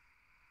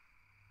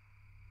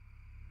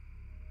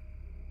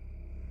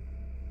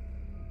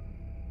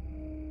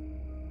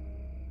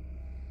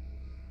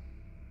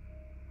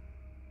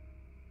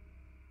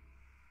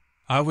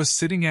 I was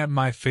sitting at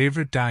my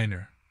favorite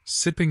diner,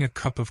 sipping a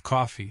cup of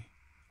coffee,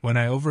 when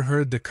I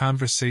overheard the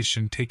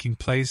conversation taking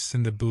place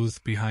in the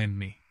booth behind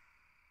me.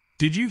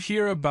 "Did you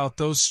hear about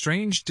those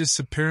strange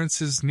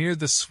disappearances near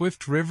the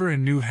Swift River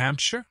in New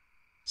Hampshire?"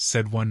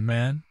 said one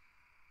man.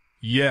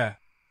 "Yeah,"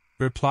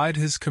 replied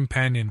his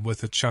companion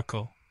with a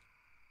chuckle.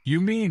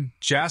 "You mean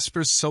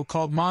Jasper's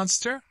so-called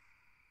monster?"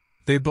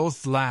 They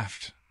both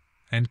laughed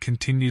and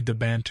continued the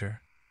banter.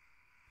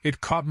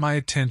 It caught my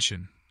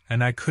attention,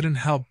 and I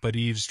couldn't help but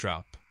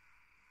eavesdrop.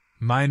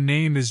 My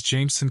name is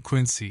Jameson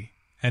Quincy,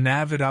 an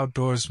avid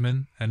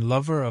outdoorsman and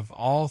lover of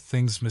all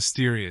things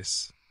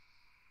mysterious.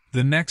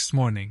 The next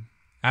morning,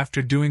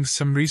 after doing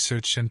some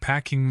research and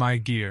packing my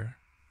gear,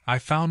 I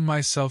found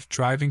myself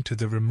driving to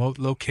the remote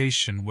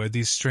location where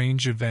these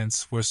strange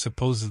events were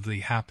supposedly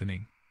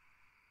happening.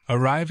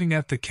 Arriving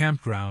at the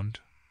campground,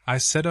 I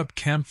set up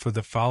camp for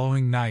the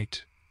following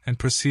night and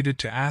proceeded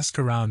to ask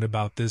around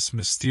about this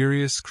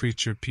mysterious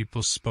creature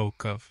people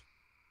spoke of.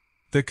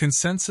 The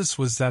consensus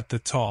was that the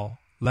tall,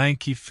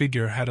 lanky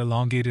figure had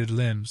elongated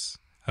limbs,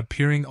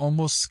 appearing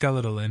almost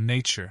skeletal in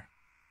nature.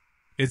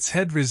 Its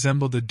head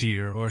resembled a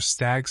deer or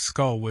stag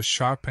skull with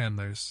sharp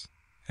antlers,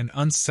 an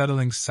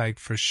unsettling sight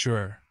for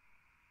sure.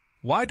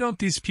 Why don't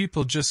these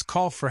people just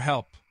call for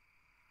help?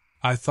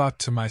 I thought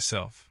to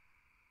myself.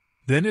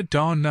 Then it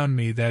dawned on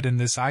me that in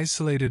this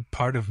isolated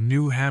part of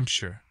New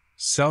Hampshire,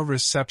 cell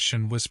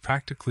reception was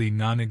practically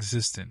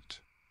non-existent.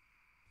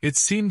 It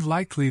seemed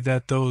likely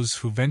that those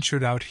who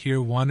ventured out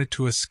here wanted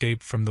to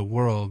escape from the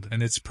world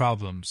and its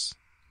problems,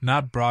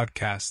 not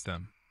broadcast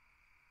them.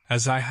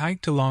 As I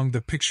hiked along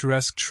the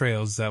picturesque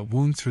trails that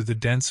wound through the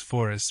dense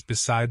forest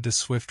beside the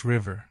swift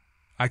river,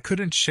 I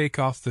couldn't shake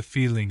off the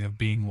feeling of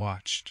being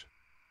watched.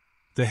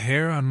 The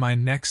hair on my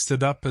neck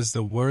stood up as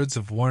the words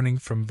of warning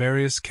from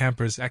various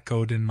campers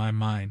echoed in my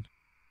mind.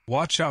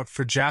 Watch out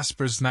for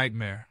Jasper's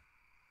nightmare.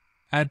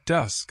 At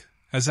dusk,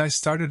 as I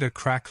started a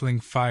crackling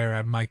fire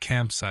at my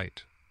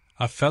campsite,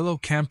 a fellow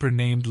camper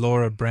named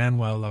Laura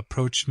Branwell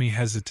approached me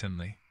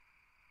hesitantly.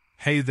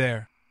 Hey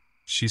there,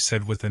 she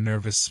said with a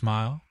nervous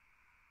smile.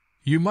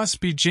 You must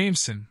be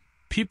Jameson.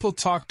 People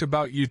talked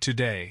about you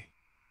today.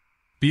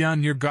 Be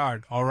on your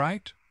guard, all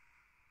right?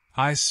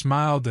 I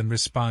smiled and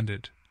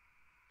responded.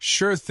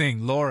 Sure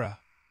thing, Laura.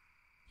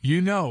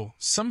 You know,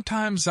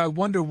 sometimes I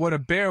wonder what a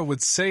bear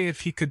would say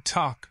if he could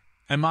talk.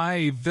 Am I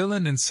a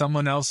villain in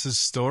someone else's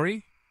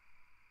story?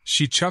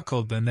 She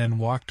chuckled and then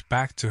walked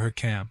back to her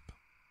camp.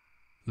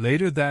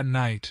 Later that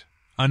night,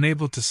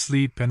 unable to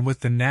sleep and with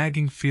the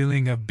nagging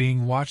feeling of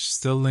being watched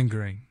still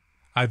lingering,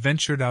 I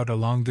ventured out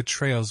along the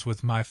trails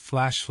with my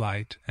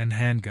flashlight and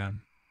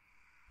handgun.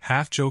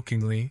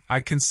 Half-jokingly,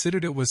 I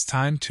considered it was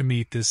time to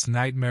meet this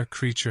nightmare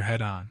creature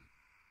head-on.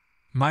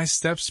 My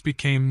steps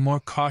became more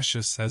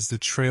cautious as the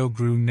trail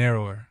grew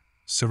narrower,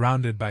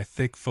 surrounded by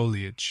thick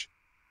foliage.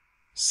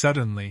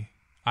 Suddenly,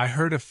 I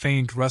heard a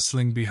faint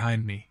rustling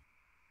behind me.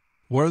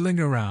 Whirling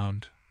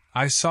around,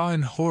 I saw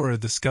in horror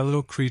the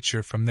skeletal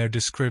creature from their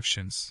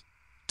descriptions,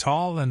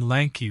 tall and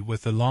lanky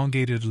with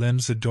elongated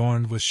limbs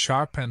adorned with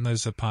sharp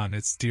antlers upon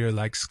its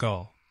deer-like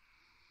skull.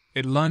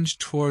 It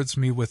lunged towards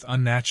me with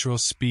unnatural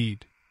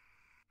speed.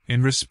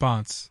 In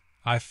response,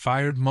 I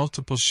fired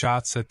multiple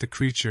shots at the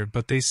creature,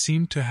 but they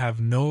seemed to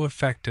have no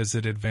effect as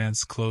it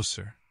advanced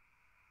closer.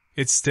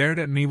 It stared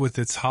at me with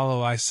its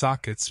hollow eye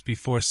sockets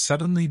before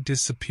suddenly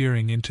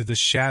disappearing into the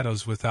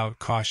shadows without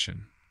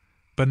caution,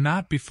 but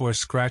not before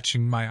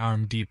scratching my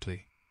arm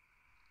deeply.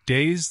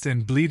 Dazed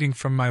and bleeding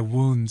from my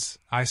wounds,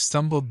 I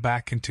stumbled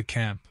back into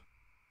camp.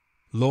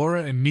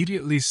 Laura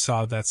immediately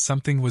saw that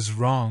something was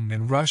wrong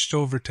and rushed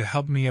over to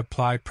help me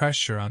apply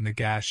pressure on the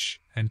gash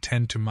and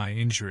tend to my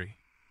injury.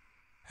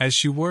 As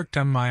she worked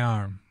on my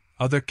arm,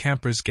 other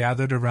campers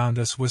gathered around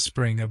us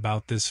whispering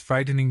about this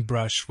frightening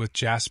brush with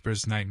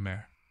Jasper's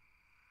nightmare.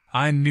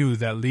 I knew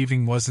that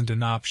leaving wasn't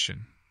an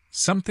option.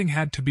 Something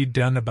had to be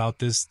done about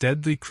this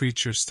deadly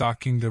creature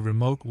stalking the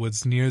remote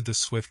woods near the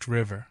swift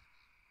river.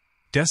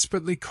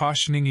 Desperately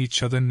cautioning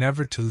each other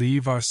never to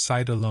leave our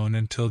sight alone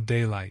until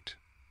daylight,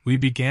 we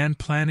began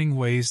planning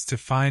ways to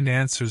find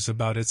answers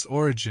about its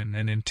origin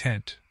and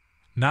intent.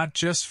 Not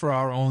just for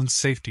our own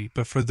safety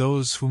but for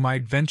those who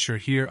might venture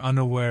here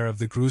unaware of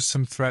the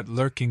gruesome threat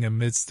lurking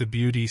amidst the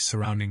beauty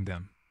surrounding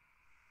them.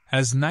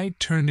 As night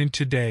turned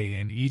into day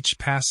and each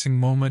passing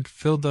moment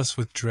filled us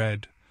with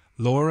dread,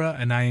 Laura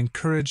and I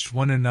encouraged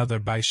one another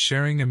by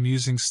sharing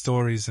amusing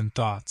stories and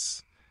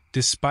thoughts,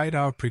 despite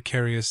our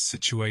precarious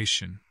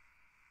situation.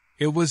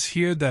 It was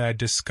here that I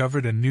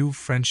discovered a new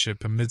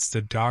friendship amidst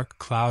a dark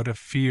cloud of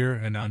fear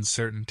and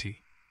uncertainty.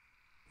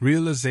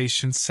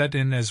 Realization set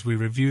in as we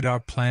reviewed our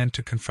plan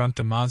to confront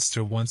the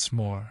monster once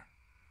more.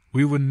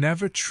 We would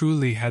never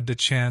truly had the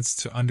chance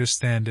to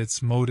understand its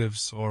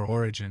motives or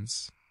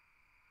origins.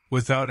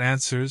 Without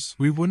answers,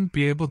 we wouldn't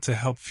be able to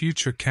help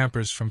future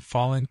campers from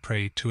falling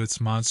prey to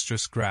its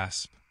monstrous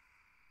grasp.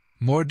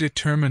 More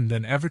determined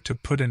than ever to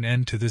put an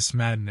end to this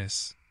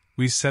madness,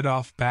 we set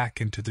off back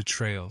into the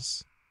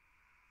trails.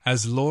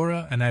 As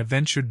Laura and I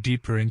ventured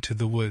deeper into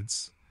the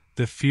woods,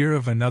 the fear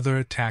of another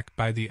attack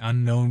by the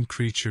unknown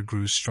creature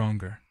grew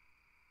stronger.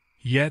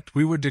 Yet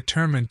we were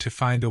determined to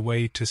find a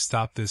way to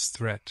stop this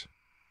threat.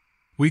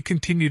 We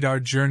continued our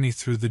journey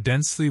through the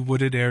densely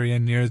wooded area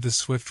near the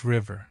swift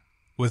river,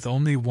 with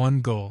only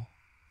one goal: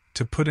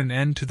 to put an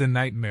end to the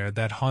nightmare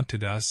that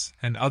haunted us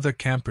and other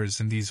campers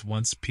in these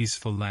once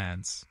peaceful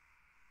lands.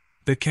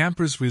 The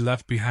campers we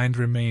left behind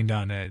remained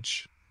on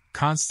edge,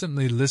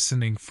 constantly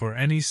listening for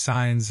any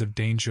signs of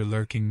danger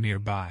lurking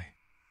nearby.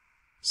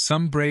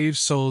 Some brave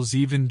souls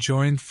even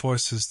joined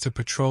forces to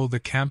patrol the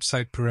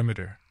campsite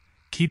perimeter,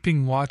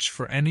 keeping watch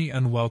for any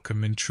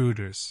unwelcome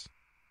intruders.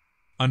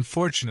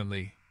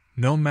 Unfortunately,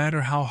 no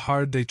matter how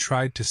hard they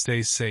tried to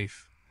stay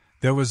safe,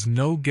 there was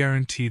no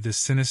guarantee the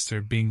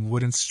sinister being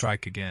wouldn't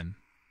strike again.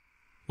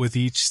 With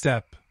each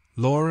step,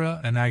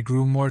 Laura and I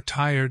grew more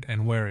tired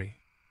and wary.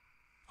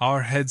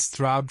 Our heads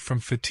throbbed from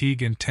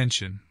fatigue and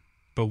tension,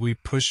 but we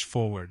pushed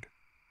forward.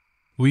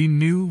 We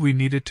knew we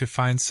needed to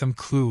find some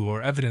clue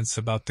or evidence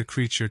about the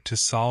creature to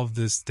solve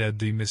this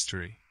deadly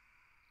mystery.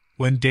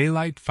 When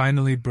daylight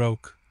finally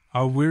broke,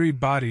 our weary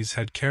bodies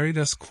had carried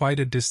us quite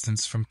a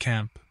distance from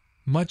camp,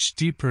 much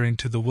deeper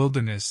into the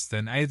wilderness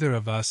than either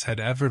of us had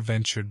ever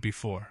ventured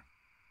before.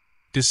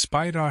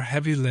 Despite our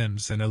heavy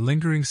limbs and a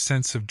lingering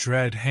sense of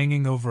dread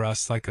hanging over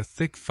us like a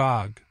thick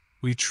fog,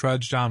 we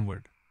trudged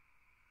onward.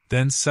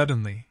 Then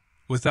suddenly,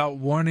 without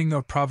warning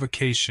or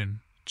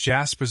provocation,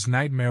 Jasper's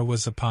nightmare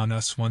was upon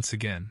us once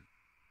again.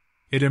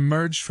 It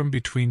emerged from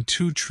between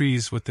two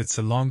trees with its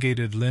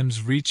elongated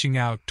limbs reaching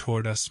out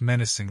toward us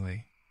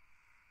menacingly.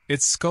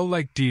 Its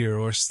skull-like deer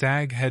or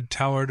stag head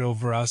towered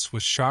over us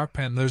with sharp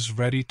antlers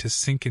ready to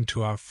sink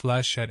into our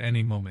flesh at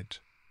any moment.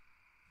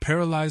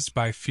 Paralyzed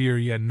by fear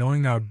yet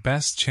knowing our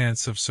best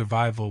chance of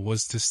survival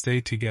was to stay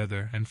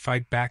together and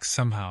fight back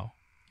somehow,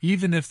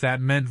 even if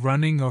that meant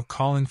running or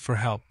calling for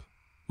help,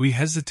 we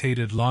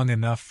hesitated long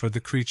enough for the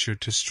creature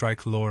to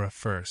strike Laura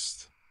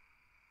first.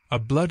 A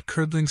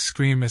blood-curdling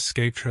scream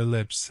escaped her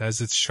lips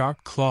as its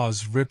sharp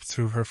claws ripped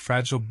through her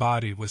fragile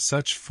body with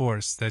such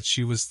force that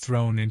she was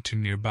thrown into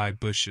nearby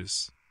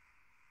bushes.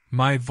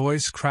 My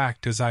voice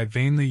cracked as I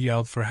vainly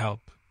yelled for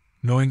help,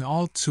 knowing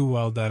all too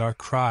well that our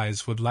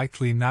cries would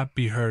likely not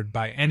be heard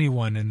by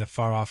anyone in the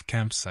far-off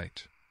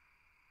campsite.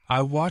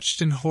 I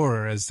watched in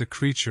horror as the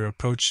creature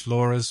approached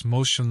Laura's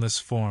motionless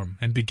form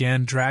and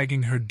began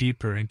dragging her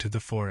deeper into the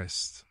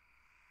forest.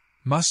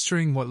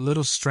 Mustering what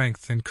little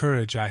strength and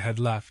courage I had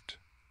left,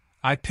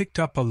 I picked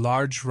up a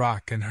large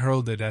rock and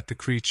hurled it at the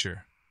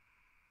creature.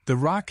 The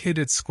rock hit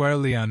it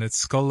squarely on its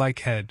skull-like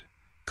head,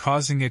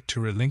 causing it to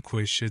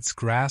relinquish its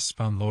grasp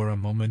on Laura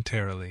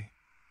momentarily.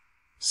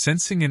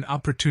 Sensing an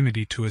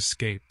opportunity to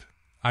escape,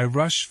 I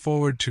rushed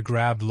forward to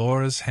grab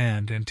Laura's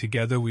hand and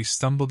together we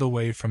stumbled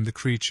away from the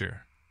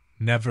creature,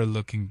 never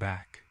looking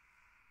back.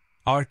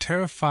 Our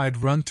terrified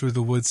run through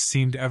the woods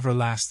seemed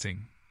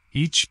everlasting.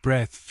 Each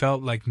breath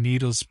felt like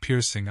needles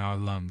piercing our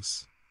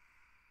lungs.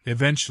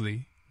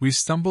 Eventually, we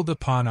stumbled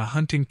upon a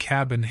hunting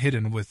cabin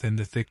hidden within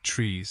the thick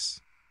trees.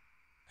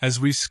 As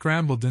we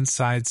scrambled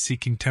inside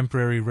seeking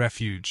temporary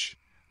refuge,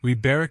 we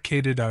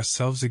barricaded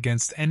ourselves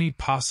against any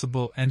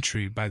possible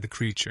entry by the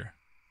creature.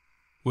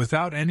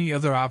 Without any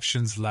other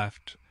options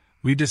left,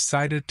 we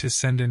decided to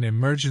send an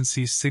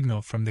emergency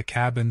signal from the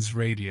cabin's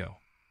radio.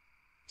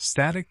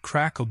 Static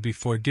crackled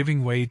before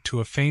giving way to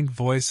a faint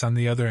voice on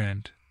the other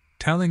end,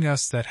 telling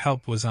us that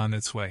help was on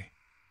its way.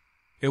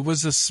 It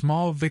was a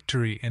small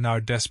victory in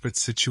our desperate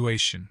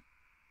situation.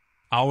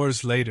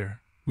 Hours later,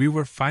 we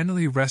were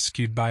finally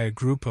rescued by a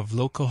group of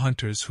local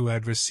hunters who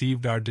had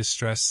received our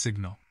distress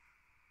signal.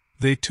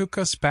 They took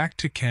us back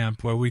to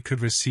camp where we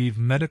could receive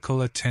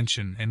medical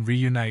attention and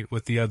reunite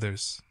with the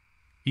others,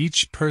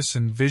 each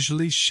person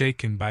visually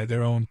shaken by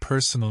their own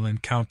personal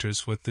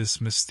encounters with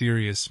this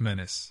mysterious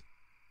menace.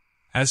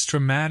 As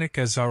traumatic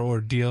as our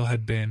ordeal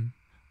had been,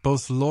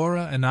 both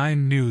Laura and I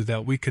knew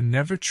that we could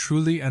never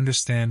truly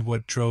understand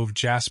what drove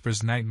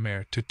Jasper's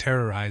nightmare to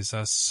terrorize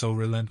us so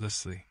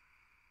relentlessly.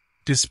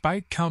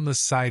 Despite countless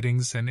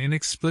sightings and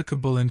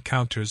inexplicable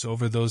encounters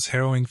over those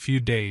harrowing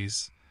few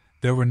days,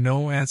 there were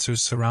no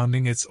answers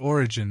surrounding its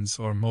origins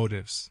or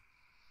motives.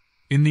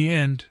 In the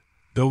end,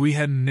 though we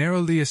had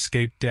narrowly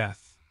escaped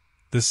death,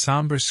 the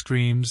somber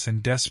screams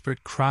and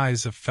desperate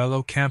cries of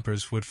fellow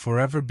campers would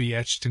forever be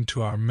etched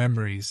into our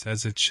memories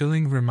as a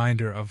chilling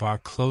reminder of our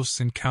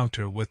close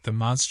encounter with the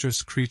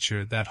monstrous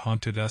creature that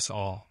haunted us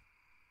all.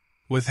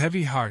 With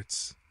heavy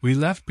hearts, we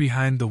left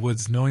behind the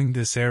woods knowing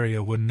this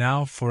area would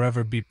now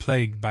forever be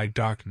plagued by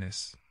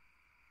darkness.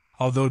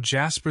 Although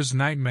Jasper's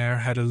nightmare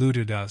had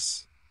eluded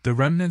us, the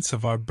remnants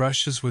of our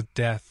brushes with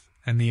death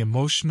and the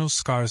emotional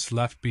scars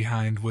left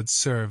behind would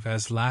serve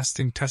as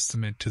lasting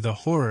testament to the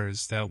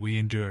horrors that we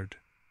endured.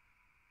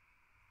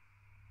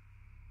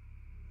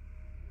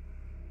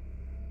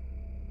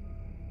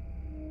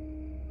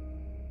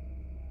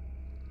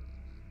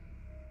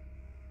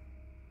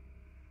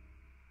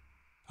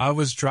 I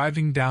was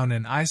driving down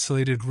an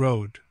isolated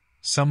road,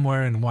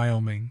 somewhere in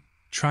Wyoming,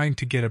 trying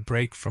to get a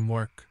break from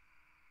work.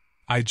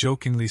 I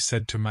jokingly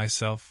said to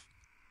myself,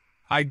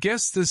 "I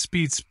guess this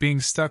beats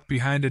being stuck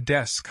behind a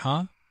desk,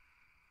 huh?"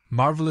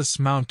 Marvelous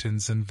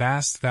mountains and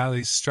vast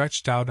valleys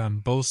stretched out on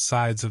both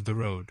sides of the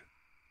road.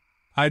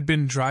 I'd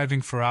been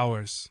driving for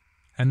hours,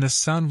 and the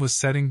sun was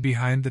setting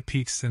behind the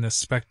peaks in a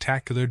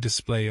spectacular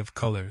display of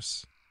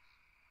colors.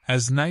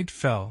 As night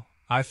fell,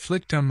 I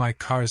flicked on my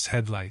car's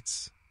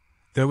headlights.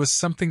 There was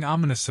something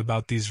ominous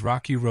about these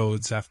rocky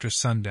roads after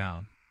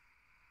sundown.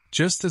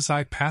 Just as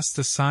I passed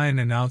the sign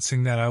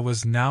announcing that I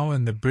was now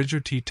in the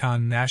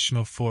Bridger-Teton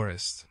National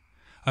Forest,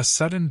 a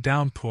sudden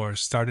downpour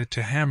started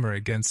to hammer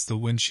against the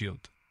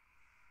windshield.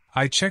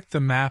 I checked the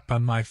map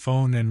on my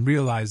phone and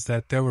realized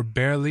that there were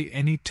barely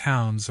any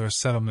towns or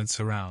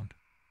settlements around.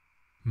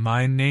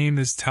 My name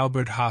is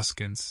Talbert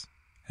Hoskins,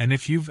 and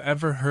if you've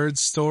ever heard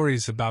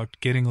stories about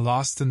getting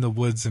lost in the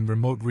woods in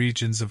remote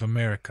regions of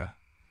America,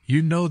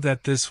 you know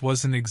that this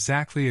wasn't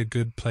exactly a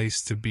good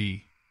place to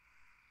be.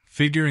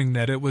 Figuring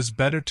that it was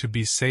better to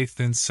be safe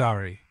than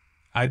sorry,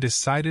 I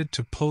decided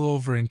to pull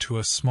over into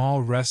a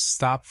small rest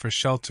stop for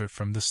shelter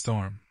from the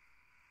storm.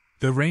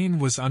 The rain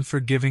was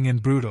unforgiving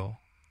and brutal,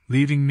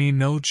 leaving me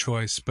no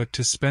choice but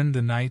to spend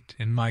the night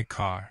in my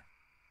car.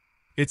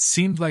 It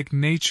seemed like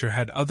nature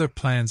had other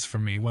plans for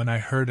me when I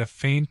heard a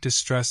faint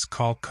distress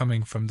call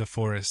coming from the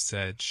forest's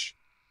edge.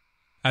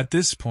 At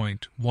this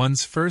point,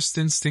 one's first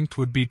instinct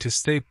would be to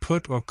stay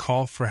put or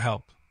call for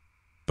help.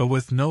 But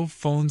with no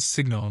phone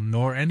signal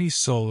nor any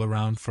soul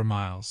around for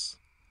miles,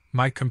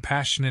 my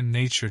compassionate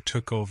nature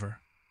took over.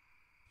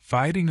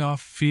 Fighting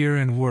off fear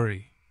and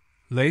worry,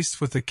 laced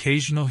with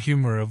occasional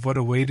humor of what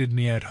awaited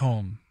me at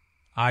home,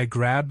 I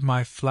grabbed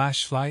my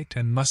flashlight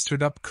and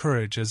mustered up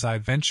courage as I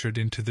ventured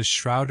into the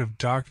shroud of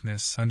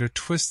darkness under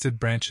twisted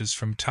branches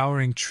from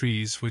towering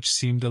trees which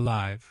seemed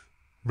alive,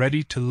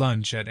 ready to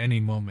lunge at any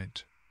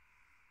moment.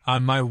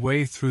 On my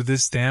way through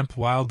this damp,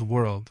 wild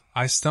world,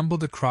 I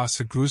stumbled across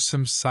a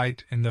gruesome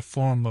sight in the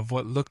form of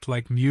what looked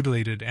like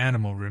mutilated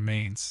animal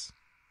remains.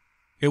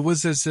 It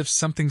was as if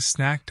something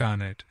snacked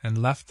on it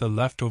and left the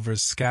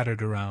leftovers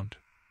scattered around.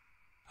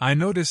 I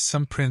noticed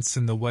some prints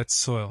in the wet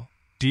soil.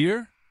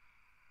 Deer?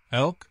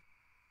 Elk?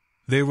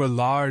 They were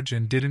large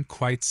and didn't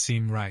quite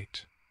seem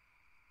right.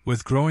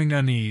 With growing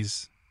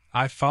unease,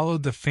 I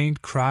followed the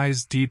faint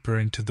cries deeper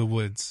into the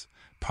woods,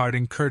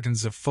 parting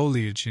curtains of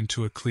foliage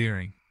into a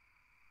clearing.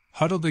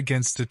 Huddled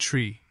against a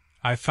tree,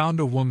 I found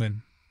a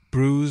woman,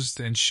 bruised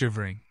and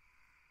shivering.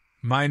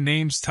 "My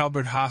name's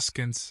Talbert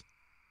Hoskins,"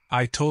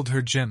 I told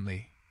her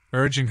gently,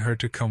 urging her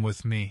to come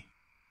with me.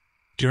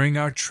 During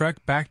our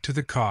trek back to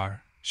the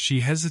car, she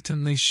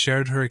hesitantly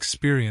shared her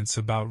experience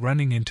about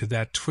running into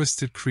that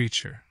twisted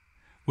creature,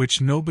 which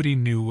nobody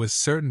knew with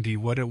certainty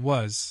what it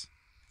was,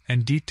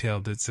 and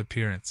detailed its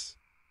appearance.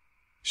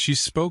 She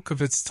spoke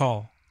of its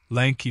tall,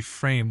 lanky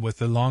frame with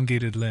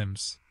elongated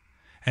limbs,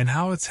 and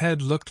how its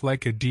head looked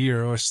like a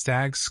deer or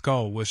stag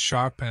skull with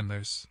sharp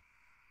antlers.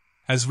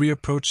 As we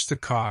approached the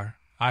car,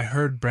 I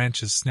heard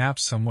branches snap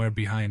somewhere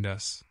behind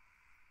us.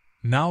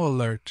 Now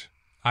alert,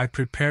 I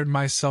prepared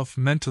myself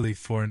mentally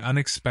for an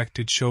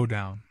unexpected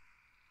showdown.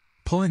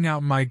 Pulling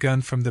out my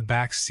gun from the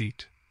back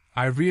seat,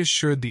 I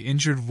reassured the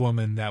injured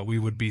woman that we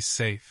would be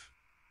safe.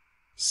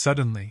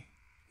 Suddenly,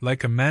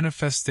 like a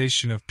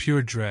manifestation of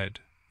pure dread,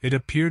 it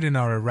appeared in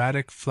our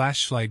erratic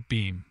flashlight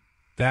beam.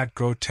 That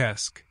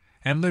grotesque,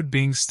 antlered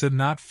being stood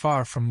not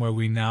far from where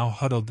we now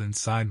huddled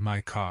inside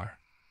my car.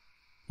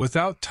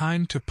 Without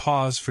time to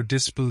pause for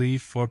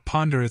disbelief or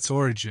ponder its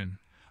origin,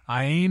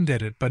 I aimed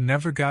at it but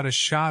never got a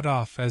shot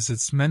off as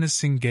its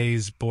menacing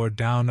gaze bore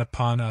down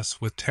upon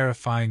us with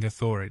terrifying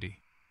authority.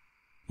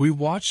 We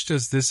watched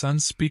as this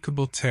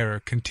unspeakable terror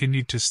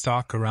continued to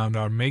stalk around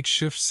our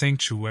makeshift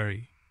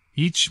sanctuary,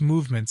 each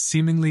movement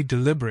seemingly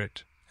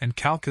deliberate and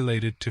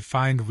calculated to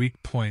find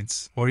weak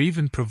points or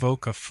even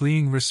provoke a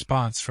fleeing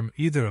response from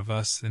either of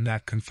us in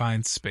that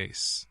confined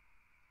space.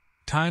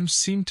 Time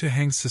seemed to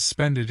hang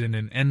suspended in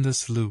an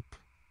endless loop.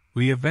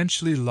 We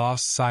eventually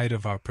lost sight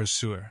of our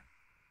pursuer.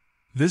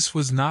 This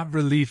was not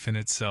relief in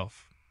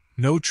itself.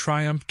 No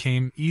triumph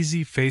came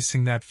easy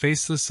facing that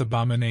faceless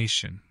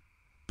abomination,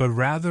 but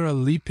rather a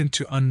leap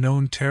into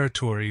unknown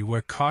territory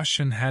where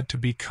caution had to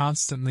be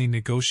constantly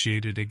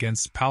negotiated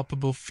against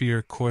palpable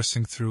fear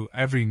coursing through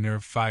every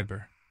nerve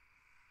fiber.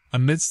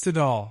 Amidst it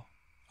all,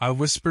 I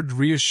whispered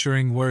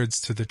reassuring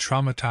words to the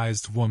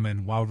traumatized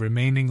woman while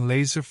remaining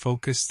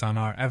laser-focused on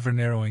our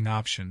ever-narrowing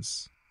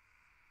options.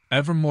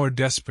 Ever more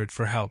desperate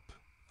for help,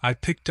 I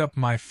picked up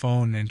my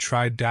phone and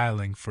tried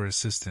dialing for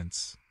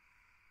assistance.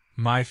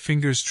 My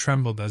fingers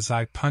trembled as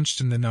I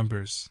punched in the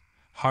numbers,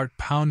 heart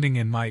pounding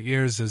in my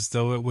ears as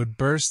though it would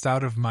burst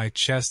out of my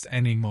chest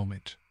any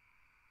moment.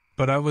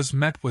 But I was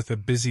met with a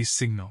busy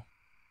signal.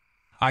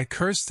 I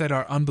cursed at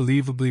our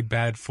unbelievably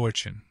bad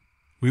fortune.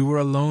 We were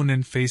alone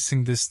in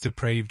facing this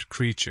depraved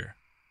creature.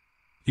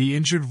 The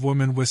injured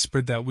woman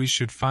whispered that we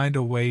should find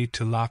a way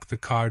to lock the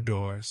car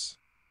doors.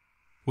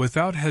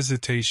 Without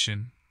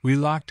hesitation, we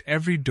locked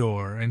every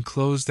door and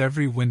closed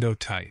every window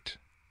tight,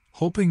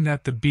 hoping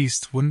that the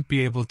beast wouldn't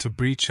be able to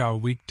breach our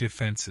weak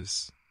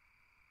defenses.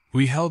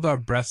 We held our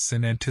breaths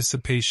in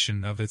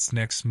anticipation of its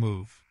next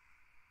move.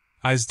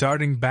 Eyes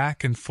darting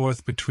back and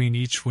forth between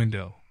each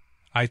window,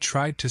 I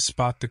tried to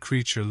spot the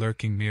creature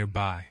lurking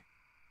nearby.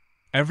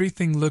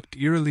 Everything looked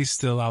eerily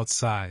still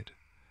outside,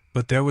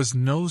 but there was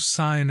no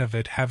sign of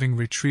it having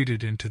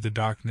retreated into the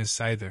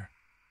darkness either.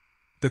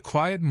 The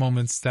quiet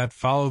moments that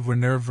followed were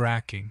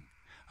nerve-wracking,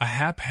 a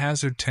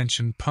haphazard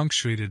tension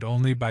punctuated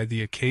only by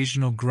the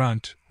occasional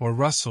grunt or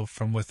rustle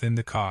from within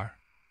the car.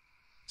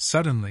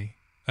 Suddenly,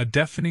 A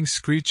deafening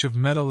screech of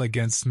metal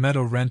against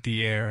metal rent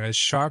the air as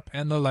sharp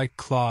antler-like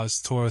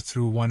claws tore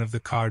through one of the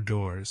car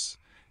doors,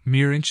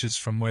 mere inches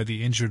from where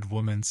the injured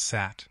woman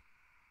sat.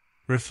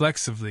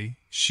 Reflexively,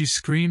 she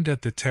screamed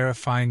at the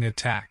terrifying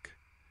attack,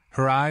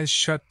 her eyes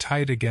shut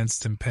tight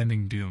against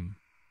impending doom.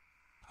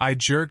 I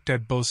jerked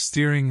at both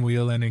steering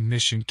wheel and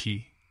ignition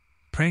key,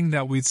 praying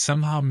that we'd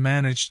somehow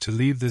manage to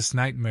leave this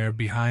nightmare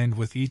behind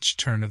with each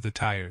turn of the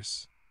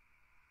tires.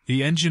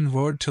 The engine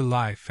roared to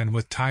life, and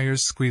with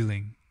tires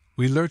squealing,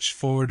 we lurched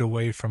forward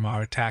away from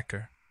our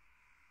attacker.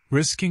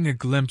 Risking a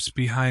glimpse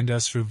behind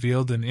us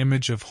revealed an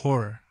image of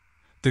horror.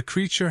 The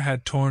creature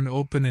had torn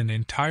open an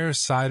entire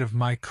side of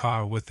my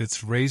car with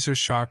its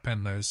razor-sharp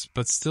antlers,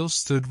 but still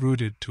stood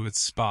rooted to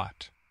its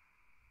spot.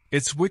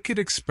 Its wicked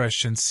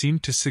expression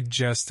seemed to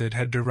suggest it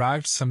had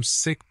derived some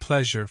sick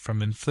pleasure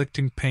from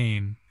inflicting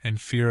pain and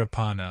fear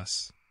upon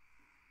us.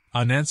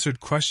 Unanswered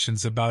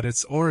questions about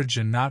its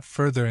origin not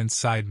further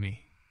inside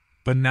me,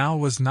 but now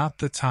was not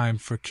the time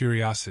for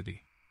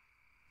curiosity.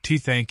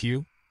 "Thank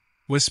you,"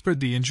 whispered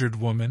the injured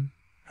woman,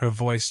 her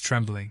voice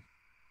trembling.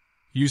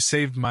 "You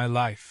saved my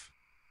life."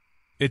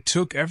 It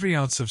took every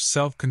ounce of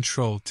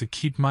self-control to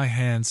keep my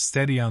hands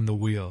steady on the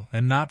wheel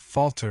and not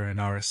falter in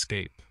our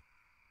escape.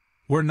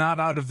 "We're not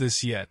out of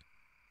this yet,"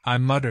 I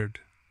muttered,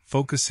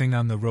 focusing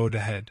on the road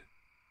ahead.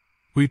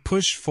 We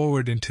pushed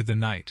forward into the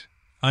night,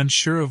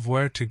 unsure of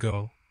where to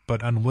go,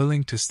 but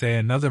unwilling to stay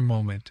another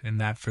moment in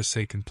that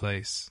forsaken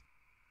place.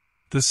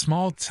 The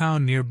small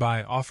town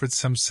nearby offered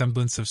some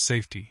semblance of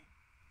safety.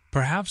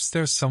 Perhaps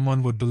there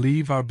someone would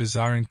believe our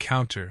bizarre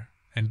encounter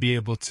and be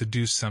able to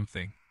do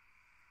something.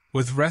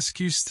 With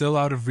rescue still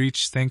out of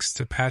reach thanks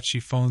to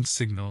patchy phone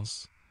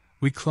signals,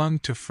 we clung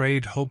to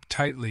frayed hope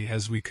tightly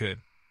as we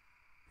could.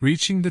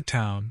 Reaching the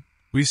town,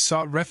 we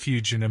sought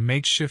refuge in a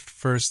makeshift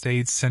first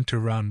aid center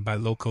run by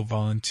local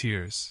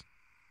volunteers.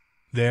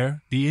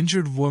 There, the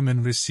injured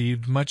woman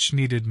received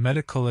much-needed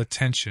medical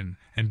attention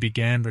and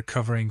began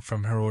recovering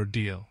from her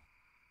ordeal.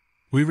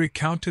 We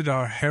recounted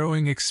our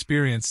harrowing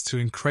experience to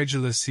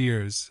incredulous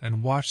ears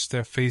and watched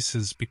their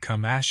faces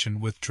become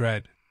ashen with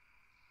dread.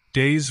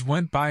 Days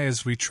went by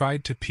as we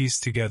tried to piece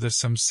together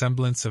some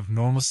semblance of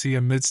normalcy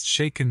amidst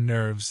shaken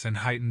nerves and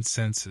heightened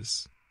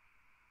senses.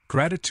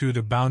 Gratitude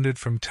abounded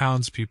from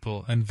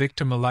townspeople and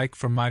victim alike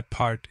for my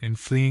part in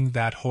fleeing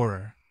that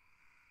horror.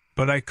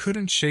 But I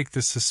couldn't shake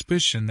the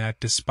suspicion that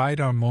despite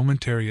our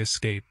momentary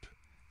escape,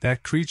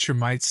 that creature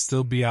might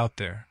still be out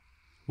there,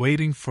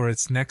 waiting for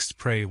its next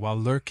prey while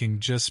lurking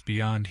just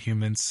beyond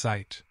human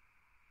sight.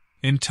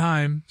 In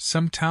time,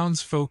 some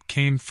townsfolk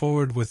came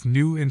forward with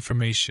new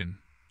information.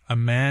 A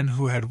man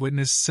who had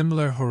witnessed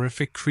similar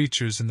horrific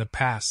creatures in the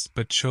past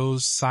but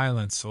chose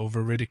silence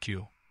over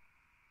ridicule.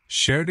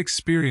 Shared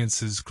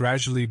experiences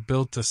gradually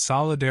built a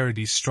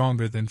solidarity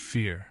stronger than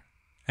fear,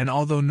 and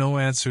although no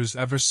answers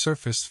ever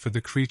surfaced for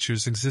the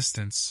creature's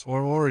existence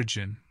or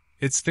origin,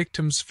 its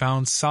victims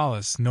found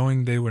solace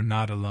knowing they were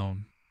not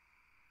alone.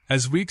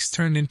 As weeks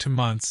turned into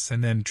months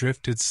and then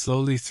drifted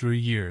slowly through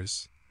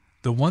years,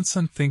 the once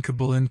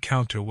unthinkable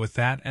encounter with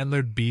that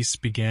antlered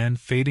beast began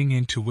fading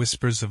into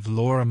whispers of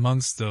lore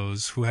amongst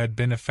those who had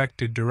been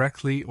affected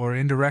directly or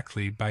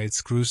indirectly by its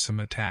gruesome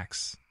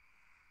attacks.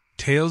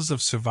 Tales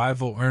of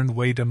survival earned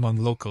weight among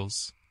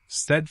locals,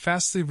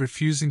 steadfastly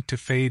refusing to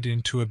fade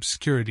into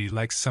obscurity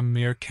like some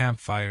mere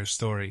campfire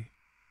story.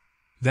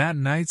 That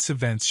night's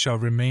events shall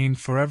remain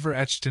forever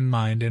etched in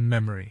mind and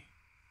memory,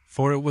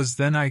 for it was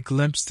then I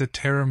glimpsed a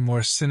terror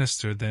more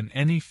sinister than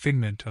any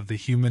figment of the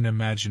human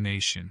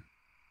imagination.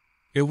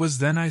 It was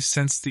then I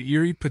sensed the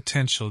eerie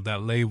potential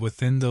that lay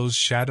within those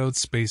shadowed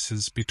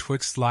spaces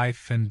betwixt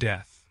life and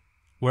death,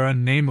 where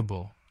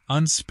unnameable,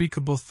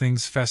 unspeakable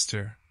things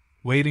fester,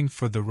 waiting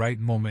for the right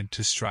moment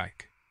to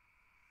strike.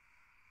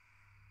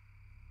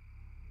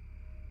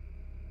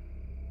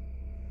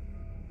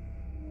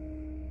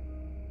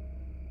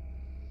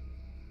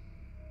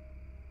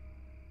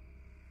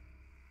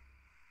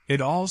 It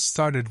all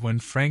started when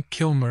Frank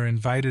Kilmer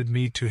invited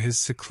me to his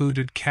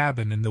secluded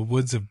cabin in the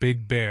woods of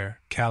Big Bear,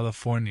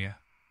 California.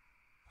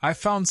 "I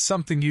found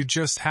something you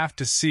just have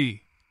to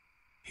see,"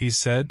 he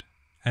said,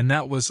 and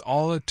that was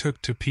all it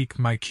took to pique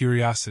my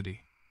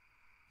curiosity.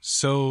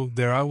 So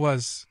there I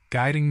was,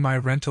 guiding my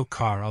rental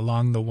car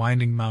along the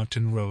winding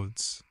mountain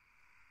roads.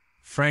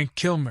 "Frank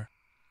Kilmer,"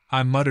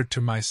 I muttered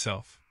to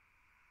myself.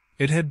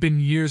 It had been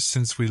years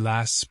since we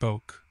last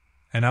spoke,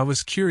 and I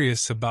was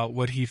curious about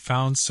what he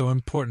found so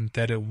important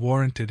that it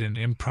warranted an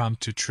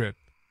impromptu trip.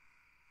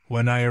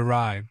 When I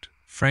arrived,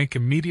 Frank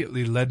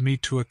immediately led me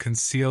to a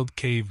concealed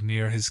cave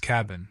near his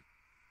cabin.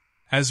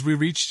 As we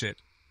reached it,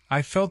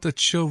 I felt a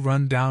chill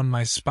run down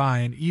my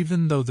spine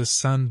even though the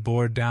sun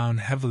bore down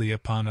heavily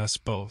upon us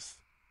both.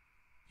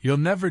 "You'll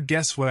never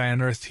guess what I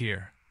unearthed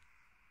here,"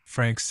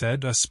 Frank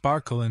said, a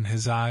sparkle in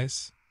his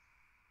eyes.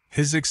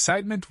 His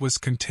excitement was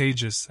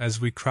contagious as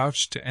we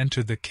crouched to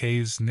enter the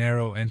cave's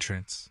narrow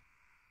entrance.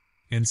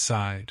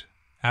 Inside,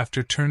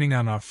 after turning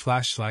on our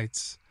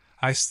flashlights,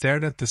 I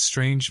stared at the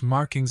strange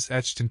markings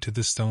etched into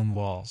the stone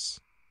walls.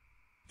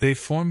 They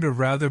formed a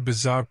rather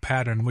bizarre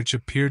pattern which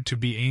appeared to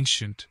be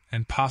ancient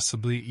and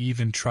possibly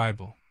even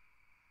tribal.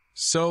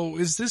 "So,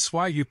 is this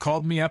why you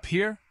called me up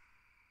here?"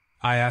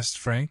 I asked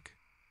Frank.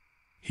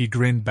 He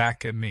grinned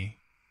back at me.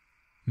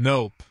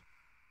 "Nope.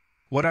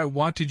 What I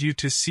wanted you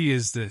to see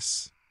is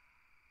this."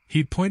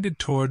 He pointed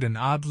toward an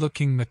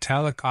odd-looking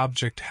metallic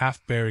object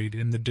half buried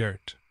in the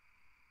dirt.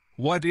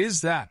 "What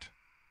is that?"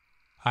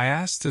 I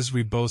asked as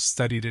we both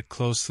studied it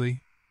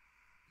closely.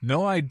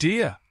 "No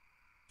idea,"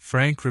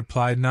 Frank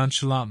replied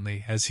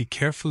nonchalantly as he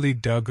carefully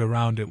dug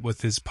around it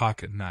with his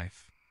pocket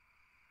knife.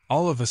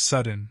 All of a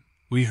sudden,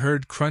 we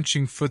heard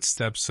crunching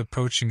footsteps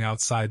approaching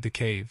outside the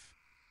cave.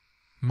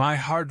 My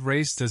heart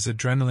raced as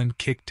adrenaline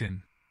kicked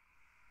in.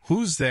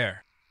 "Who's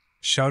there?"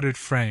 shouted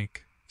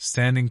Frank,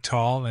 standing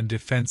tall and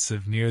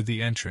defensive near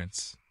the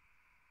entrance.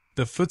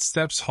 The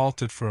footsteps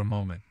halted for a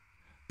moment,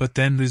 but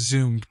then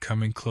resumed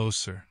coming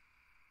closer.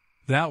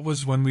 That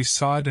was when we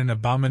saw an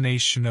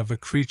abomination of a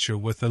creature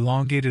with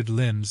elongated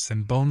limbs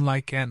and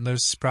bone-like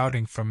antlers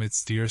sprouting from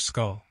its deer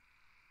skull.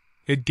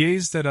 It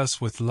gazed at us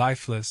with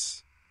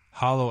lifeless,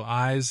 hollow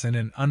eyes and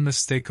an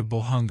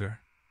unmistakable hunger.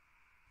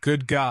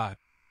 "Good God!"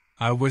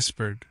 I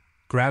whispered,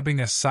 grabbing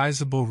a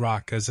sizable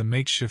rock as a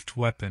makeshift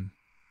weapon.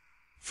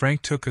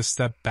 Frank took a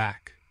step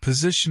back,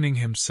 positioning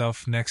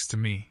himself next to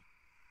me.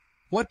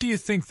 "What do you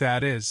think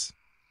that is?"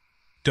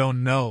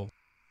 "Don't know,"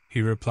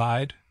 he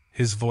replied,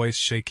 his voice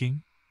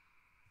shaking.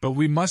 "But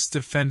we must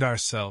defend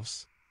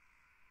ourselves."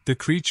 The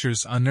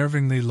creature's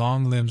unnervingly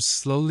long limbs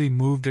slowly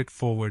moved it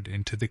forward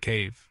into the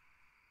cave.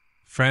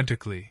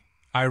 Frantically,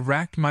 I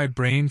racked my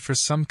brain for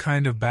some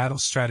kind of battle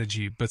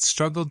strategy but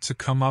struggled to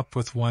come up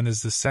with one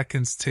as the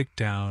seconds ticked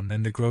down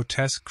and the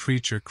grotesque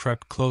creature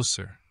crept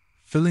closer,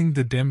 filling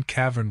the dim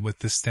cavern with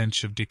the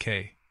stench of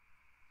decay.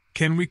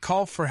 "Can we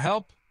call for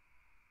help?"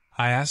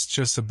 I asked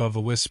just above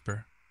a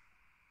whisper.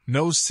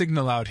 "No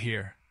signal out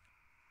here,"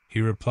 he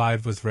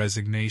replied with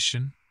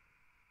resignation.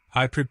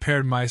 I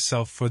prepared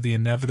myself for the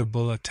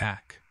inevitable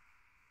attack.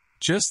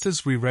 Just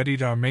as we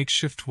readied our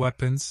makeshift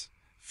weapons,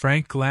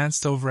 Frank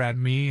glanced over at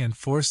me and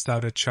forced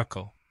out a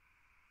chuckle.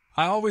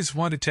 "I always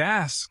wanted to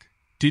ask,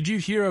 did you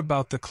hear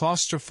about the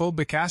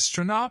claustrophobic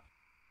astronaut?"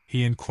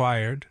 he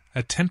inquired,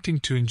 attempting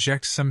to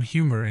inject some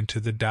humor into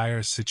the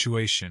dire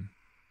situation.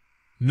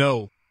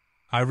 "No,"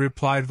 I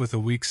replied with a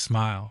weak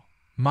smile,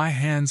 my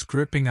hands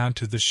gripping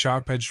onto the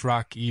sharp-edged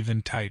rock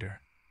even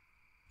tighter.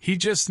 "He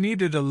just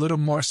needed a little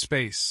more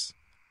space,"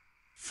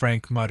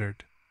 Frank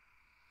muttered.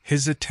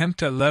 His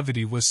attempt at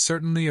levity was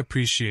certainly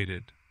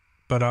appreciated,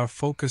 but our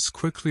focus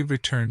quickly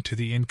returned to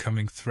the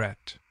incoming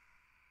threat.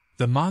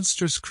 The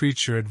monstrous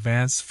creature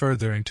advanced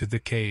further into the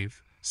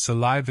cave,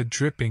 saliva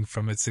dripping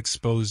from its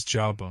exposed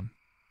jawbone.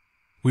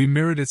 We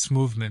mirrored its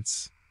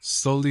movements,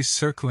 slowly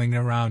circling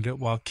around it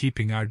while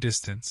keeping our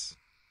distance.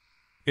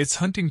 Its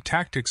hunting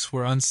tactics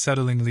were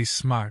unsettlingly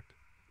smart,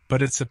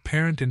 but its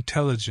apparent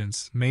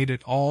intelligence made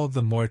it all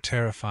the more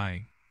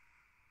terrifying.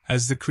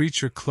 As the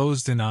creature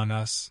closed in on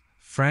us,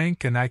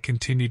 Frank and I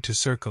continued to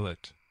circle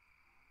it.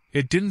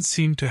 It didn't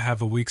seem to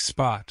have a weak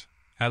spot,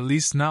 at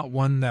least not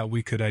one that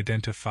we could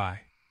identify.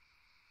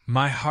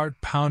 My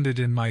heart pounded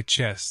in my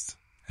chest,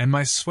 and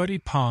my sweaty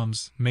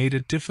palms made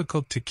it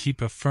difficult to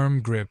keep a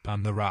firm grip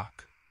on the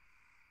rock.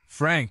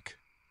 "Frank!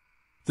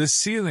 The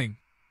ceiling!"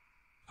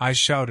 I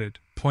shouted,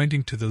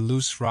 pointing to the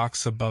loose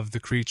rocks above the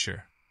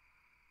creature.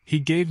 He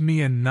gave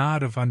me a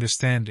nod of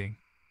understanding.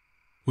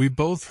 We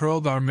both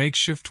hurled our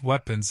makeshift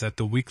weapons at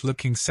the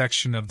weak-looking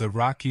section of the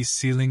rocky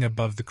ceiling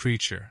above the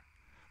creature,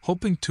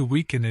 hoping to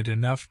weaken it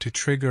enough to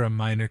trigger a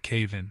minor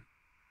cave-in.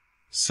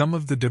 Some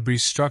of the debris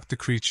struck the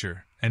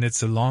creature, and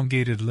its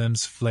elongated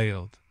limbs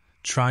flailed,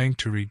 trying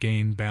to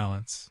regain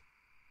balance.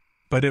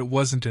 But it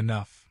wasn't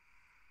enough.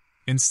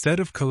 Instead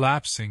of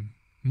collapsing,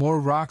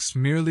 more rocks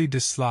merely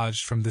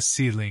dislodged from the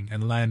ceiling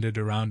and landed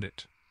around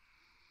it.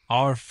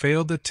 Our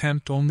failed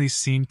attempt only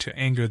seemed to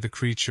anger the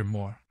creature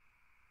more.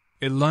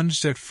 It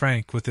lunged at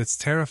Frank with its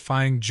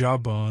terrifying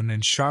jawbone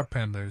and sharp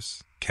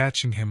antlers,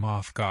 catching him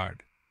off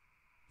guard.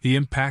 The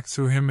impact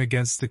threw him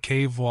against the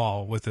cave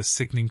wall with a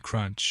sickening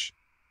crunch.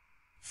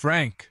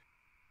 "Frank!"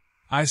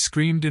 I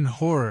screamed in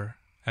horror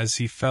as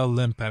he fell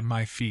limp at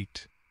my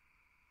feet.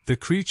 The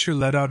creature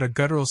let out a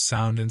guttural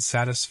sound in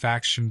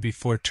satisfaction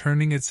before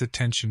turning its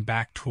attention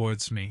back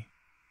towards me.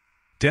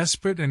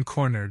 Desperate and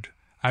cornered,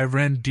 I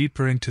ran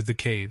deeper into the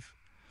cave,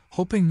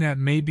 hoping that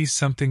maybe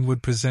something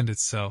would present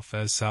itself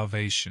as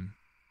salvation.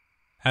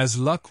 As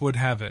luck would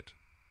have it,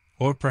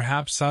 or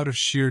perhaps out of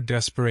sheer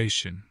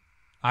desperation,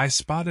 I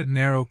spotted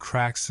narrow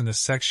cracks in a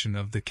section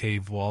of the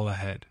cave wall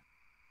ahead.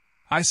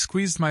 I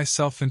squeezed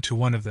myself into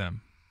one of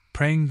them,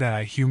 praying that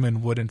a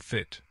human wouldn't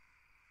fit.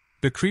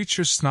 The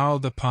creature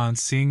snarled upon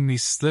seeing me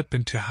slip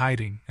into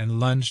hiding and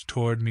lunged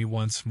toward me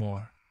once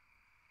more.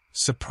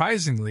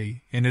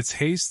 Surprisingly, in its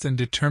haste and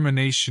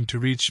determination to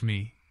reach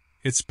me,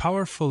 its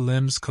powerful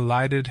limbs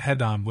collided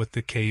head-on with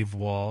the cave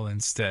wall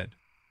instead.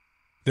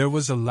 There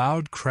was a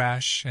loud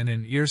crash and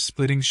an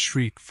ear-splitting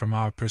shriek from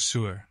our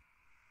pursuer.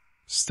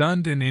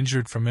 Stunned and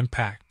injured from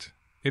impact,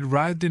 it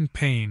writhed in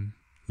pain,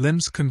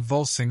 limbs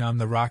convulsing on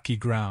the rocky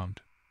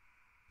ground.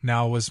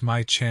 Now was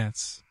my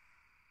chance.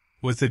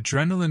 With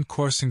adrenaline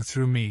coursing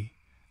through me,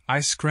 I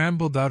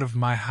scrambled out of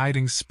my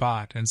hiding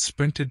spot and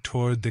sprinted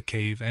toward the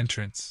cave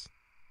entrance.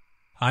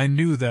 I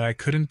knew that I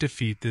couldn't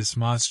defeat this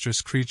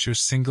monstrous creature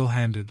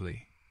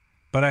single-handedly,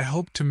 but I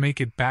hoped to make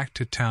it back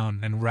to town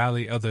and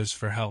rally others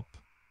for help.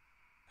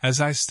 As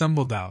I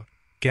stumbled out,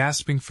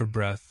 gasping for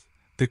breath,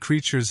 the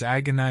creature's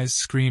agonized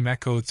scream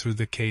echoed through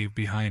the cave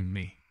behind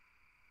me.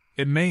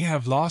 It may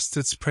have lost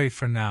its prey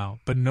for now,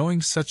 but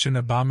knowing such an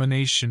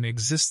abomination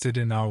existed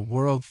in our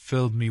world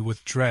filled me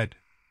with dread.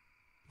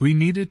 We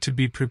needed to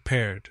be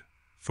prepared,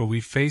 for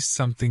we faced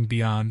something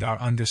beyond our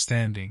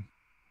understanding.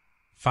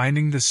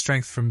 Finding the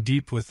strength from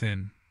deep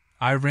within,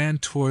 I ran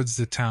towards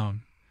the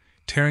town,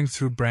 tearing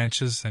through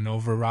branches and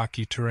over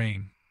rocky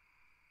terrain.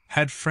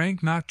 Had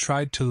Frank not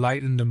tried to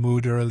lighten the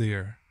mood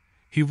earlier,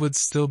 he would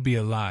still be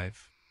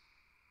alive.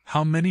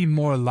 How many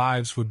more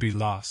lives would be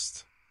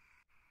lost?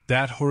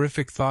 That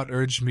horrific thought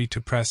urged me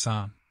to press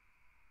on.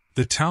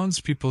 The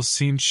townspeople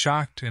seemed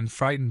shocked and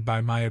frightened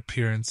by my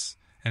appearance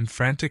and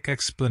frantic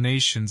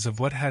explanations of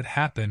what had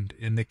happened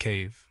in the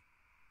cave.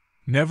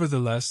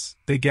 Nevertheless,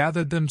 they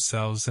gathered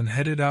themselves and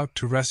headed out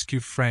to rescue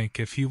Frank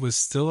if he was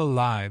still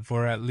alive,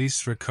 or at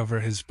least recover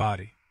his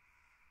body.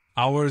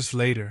 Hours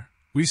later,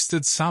 we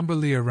stood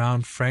somberly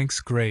around Frank's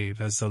grave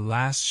as the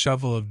last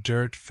shovel of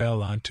dirt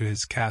fell onto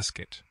his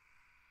casket.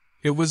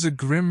 It was a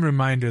grim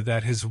reminder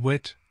that his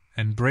wit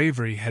and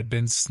bravery had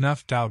been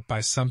snuffed out by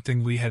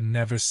something we had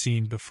never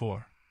seen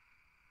before.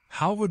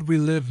 How would we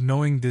live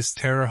knowing this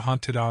terror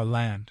haunted our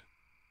land?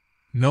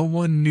 No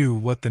one knew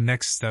what the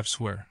next steps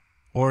were,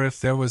 or if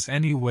there was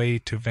any way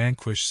to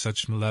vanquish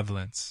such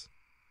malevolence.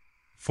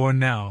 For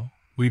now,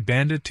 we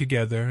banded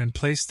together and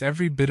placed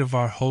every bit of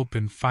our hope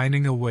in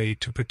finding a way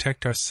to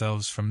protect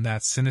ourselves from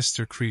that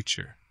sinister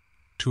creature,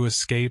 to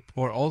escape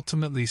or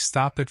ultimately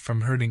stop it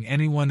from hurting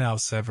anyone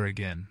else ever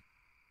again.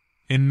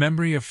 In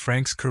memory of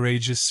Frank's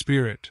courageous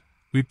spirit,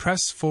 we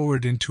pressed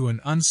forward into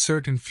an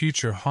uncertain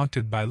future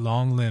haunted by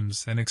long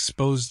limbs and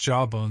exposed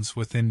jawbones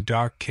within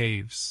dark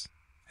caves,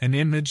 an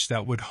image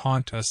that would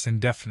haunt us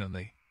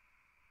indefinitely.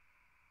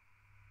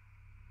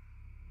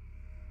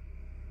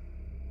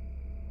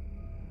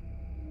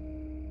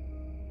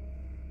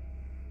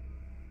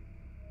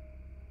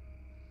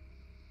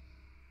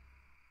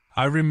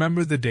 I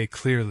remember the day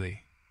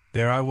clearly.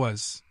 There I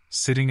was,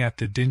 sitting at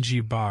the dingy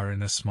bar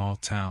in a small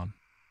town.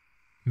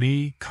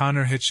 Me,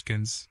 Connor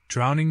Hitchkins,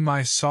 drowning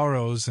my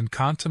sorrows and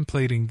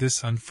contemplating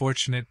this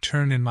unfortunate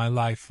turn in my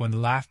life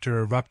when laughter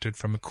erupted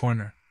from a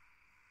corner.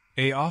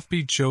 A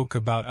offbeat joke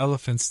about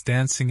elephants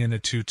dancing in a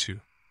tutu.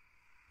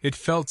 It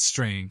felt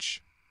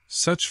strange.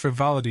 Such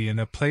frivolity in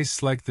a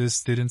place like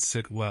this didn't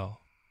sit well.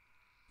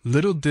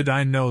 Little did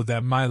I know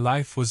that my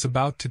life was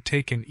about to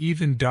take an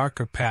even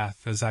darker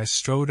path as I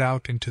strode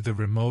out into the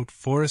remote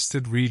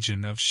forested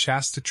region of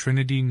Shasta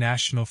Trinity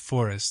National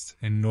Forest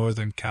in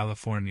Northern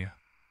California.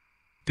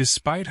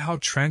 Despite how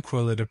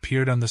tranquil it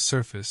appeared on the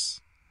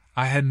surface,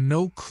 I had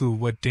no clue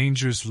what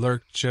dangers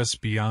lurked just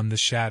beyond the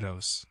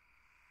shadows.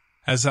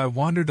 As I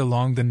wandered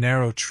along the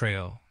narrow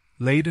trail,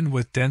 laden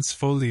with dense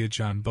foliage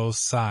on both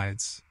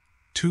sides,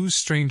 two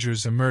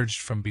strangers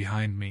emerged from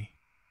behind me.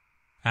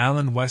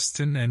 Alan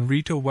Weston and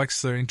Rita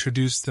Wexler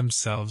introduced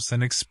themselves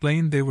and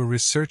explained they were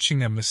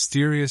researching a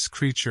mysterious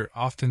creature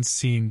often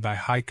seen by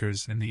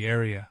hikers in the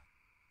area.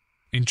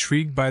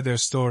 Intrigued by their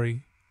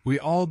story, we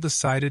all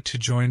decided to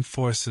join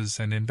forces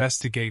and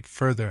investigate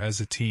further as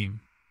a team.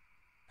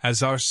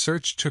 As our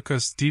search took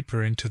us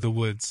deeper into the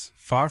woods,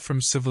 far from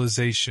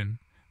civilization,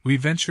 we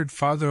ventured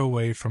farther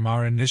away from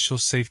our initial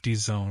safety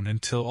zone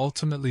until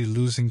ultimately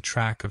losing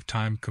track of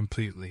time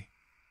completely.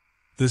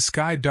 The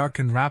sky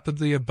darkened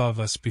rapidly above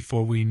us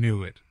before we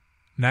knew it,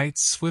 night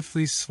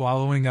swiftly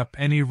swallowing up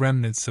any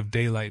remnants of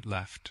daylight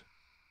left.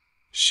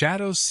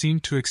 Shadows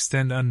seemed to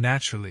extend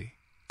unnaturally,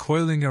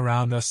 coiling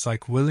around us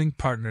like willing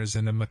partners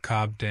in a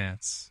macabre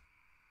dance.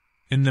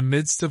 In the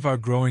midst of our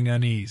growing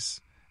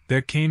unease,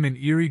 there came an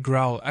eerie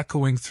growl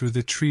echoing through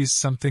the trees,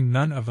 something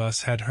none of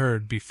us had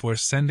heard before,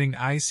 sending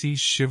icy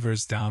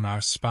shivers down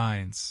our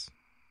spines.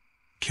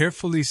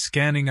 Carefully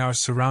scanning our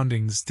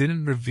surroundings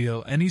didn't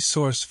reveal any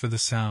source for the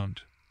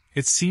sound.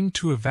 It seemed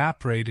to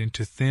evaporate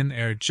into thin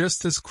air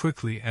just as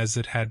quickly as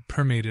it had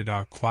permeated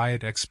our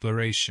quiet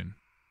exploration.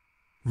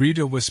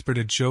 Rita whispered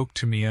a joke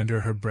to me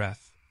under her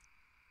breath.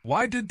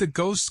 "Why did the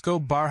ghosts go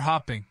bar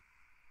hopping?"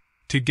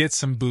 "To get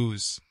some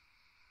booze."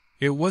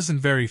 It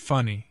wasn't very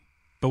funny,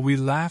 but we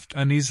laughed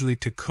uneasily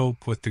to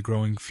cope with the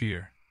growing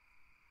fear.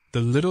 The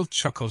little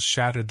chuckle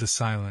shattered the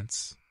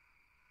silence.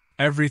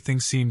 Everything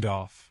seemed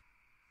off.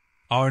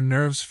 Our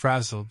nerves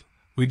frazzled,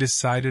 we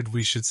decided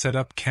we should set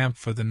up camp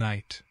for the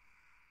night.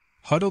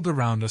 Huddled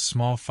around a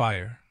small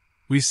fire,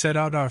 we set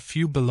out our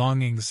few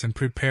belongings and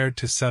prepared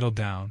to settle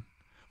down,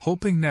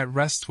 hoping that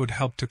rest would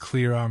help to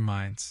clear our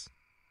minds.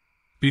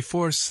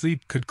 Before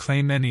sleep could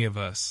claim any of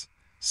us,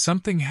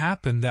 something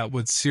happened that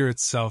would sear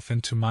itself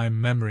into my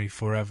memory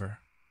forever.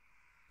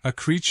 A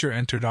creature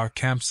entered our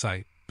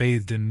campsite,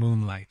 bathed in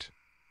moonlight.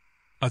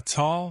 A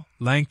tall,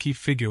 lanky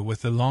figure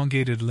with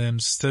elongated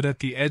limbs stood at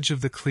the edge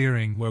of the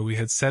clearing where we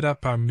had set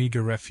up our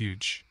meager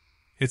refuge.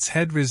 Its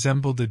head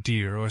resembled a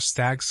deer or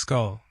stag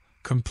skull,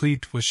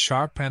 complete with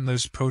sharp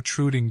antlers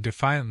protruding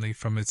defiantly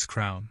from its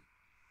crown.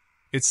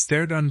 It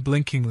stared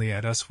unblinkingly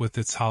at us with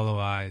its hollow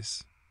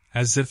eyes,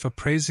 as if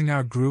appraising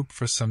our group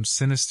for some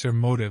sinister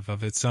motive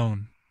of its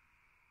own.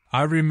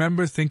 I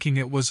remember thinking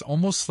it was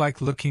almost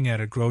like looking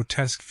at a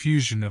grotesque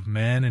fusion of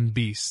man and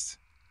beast,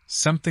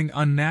 something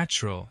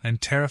unnatural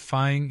and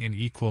terrifying in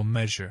equal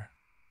measure.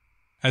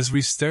 As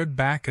we stared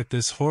back at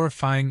this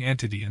horrifying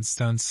entity in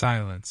stunned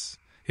silence,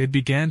 it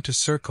began to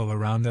circle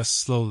around us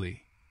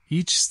slowly,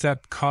 each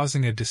step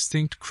causing a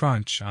distinct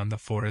crunch on the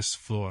forest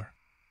floor.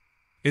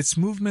 Its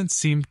movement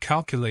seemed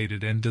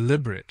calculated and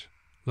deliberate,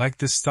 like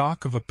the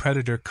stalk of a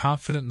predator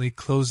confidently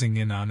closing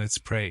in on its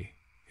prey,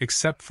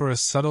 except for a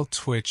subtle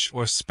twitch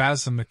or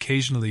spasm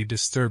occasionally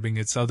disturbing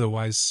its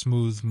otherwise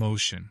smooth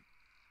motion.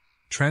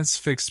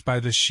 Transfixed by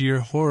the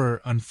sheer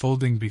horror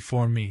unfolding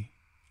before me,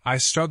 I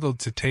struggled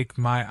to take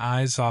my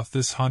eyes off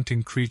this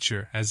haunting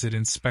creature as it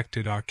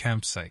inspected our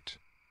campsite.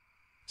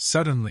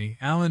 Suddenly,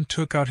 Alan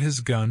took out his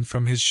gun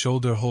from his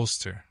shoulder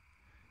holster,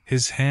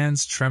 his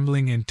hands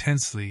trembling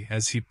intensely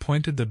as he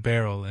pointed the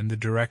barrel in the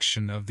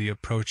direction of the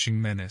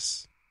approaching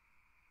menace.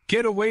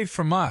 "Get away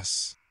from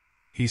us!"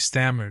 he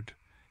stammered,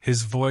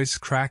 his voice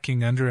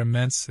cracking under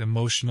immense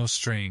emotional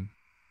strain.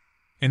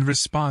 In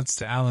response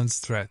to Alan's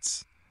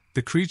threats,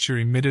 the creature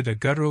emitted a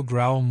guttural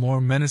growl more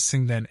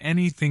menacing than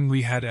anything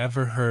we had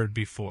ever heard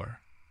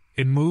before.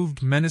 It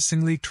moved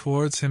menacingly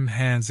towards him,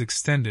 hands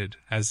extended,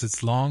 as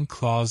its long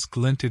claws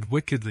glinted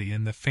wickedly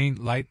in the faint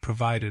light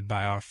provided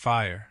by our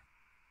fire.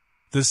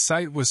 The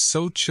sight was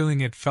so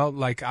chilling it felt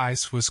like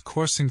ice was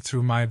coursing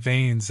through my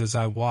veins as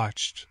I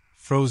watched,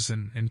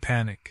 frozen in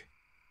panic.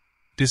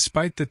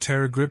 Despite the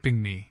terror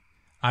gripping me,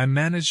 I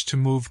managed to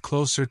move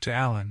closer to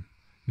Alan,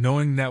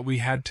 knowing that we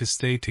had to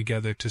stay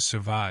together to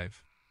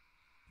survive.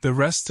 The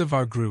rest of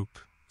our group,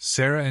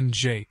 Sarah and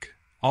Jake,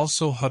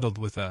 also huddled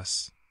with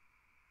us.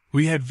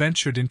 We had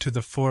ventured into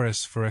the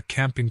forest for a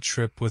camping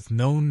trip with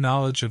no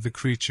knowledge of the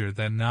creature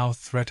that now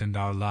threatened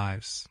our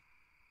lives.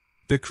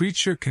 The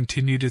creature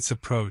continued its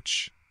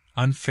approach,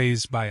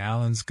 unfazed by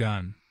Alan's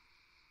gun.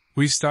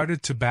 We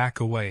started to back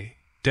away,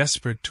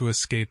 desperate to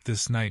escape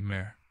this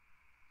nightmare.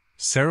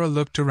 Sarah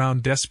looked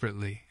around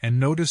desperately and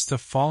noticed a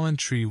fallen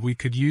tree. We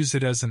could use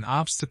it as an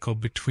obstacle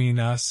between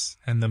us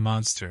and the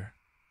monster.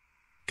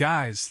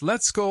 "Guys,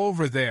 let's go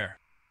over there,"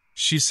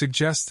 she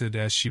suggested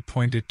as she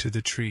pointed to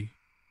the tree.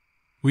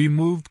 We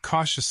moved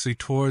cautiously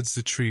towards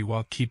the tree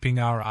while keeping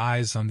our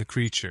eyes on the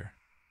creature.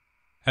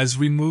 As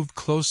we moved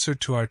closer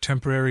to our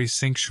temporary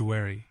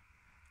sanctuary,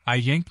 I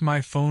yanked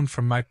my phone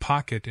from my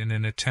pocket in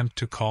an attempt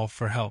to call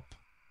for help.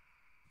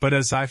 But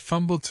as I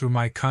fumbled through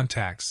my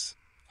contacts,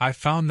 I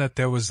found that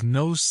there was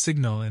no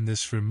signal in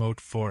this remote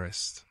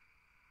forest.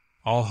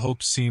 All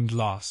hope seemed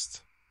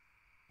lost.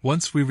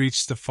 Once we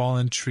reached the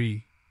fallen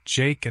tree,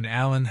 Jake and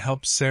Alan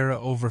helped Sarah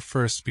over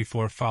first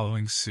before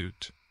following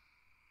suit.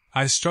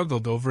 I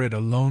struggled over it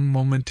alone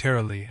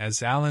momentarily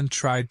as Alan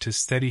tried to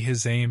steady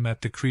his aim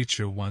at the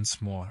creature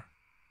once more.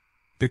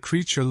 The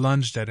creature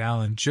lunged at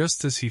Alan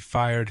just as he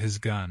fired his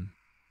gun.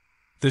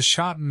 The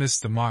shot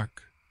missed the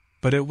mark,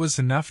 but it was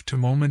enough to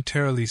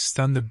momentarily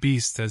stun the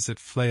beast as it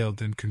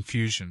flailed in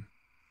confusion.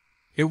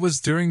 It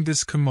was during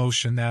this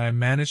commotion that I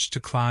managed to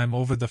climb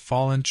over the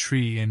fallen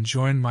tree and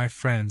join my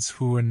friends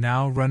who were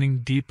now running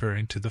deeper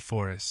into the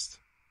forest.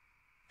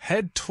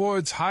 "Head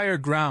towards higher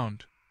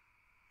ground,"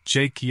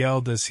 Jake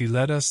yelled as he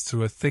led us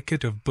through a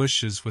thicket of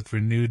bushes with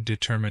renewed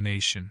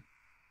determination.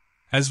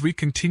 As we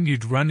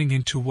continued running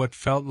into what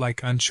felt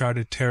like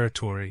uncharted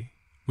territory,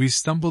 we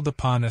stumbled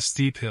upon a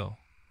steep hill,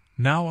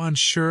 now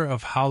unsure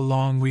of how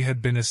long we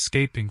had been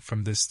escaping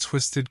from this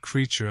twisted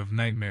creature of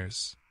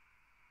nightmares.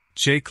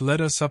 Jake led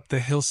us up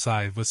the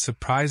hillside with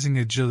surprising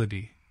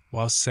agility,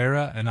 while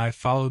Sarah and I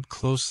followed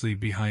closely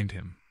behind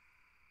him.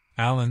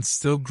 Alan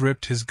still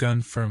gripped his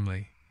gun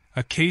firmly,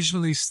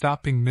 occasionally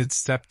stopping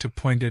mid-step to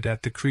point it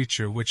at the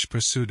creature which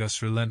pursued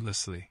us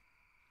relentlessly.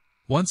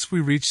 Once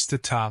we reached the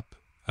top,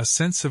 a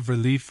sense of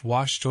relief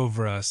washed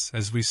over us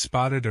as we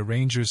spotted a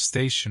ranger's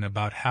station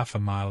about half a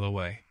mile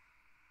away.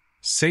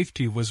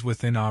 Safety was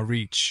within our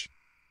reach.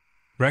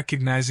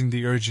 Recognizing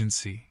the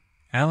urgency,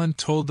 Alan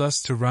told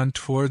us to run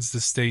towards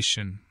the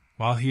station,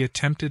 while he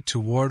attempted to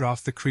ward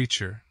off the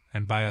creature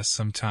and buy us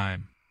some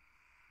time.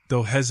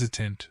 Though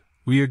hesitant,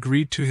 we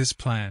agreed to his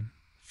plan,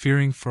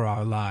 fearing for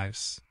our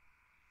lives.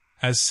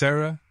 As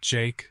Sarah,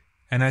 Jake,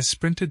 and I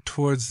sprinted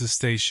towards the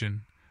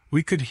station,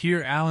 we could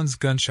hear Alan's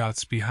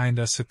gunshots behind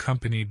us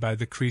accompanied by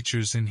the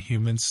creature's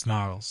inhuman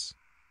snarls.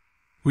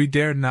 We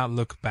dared not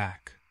look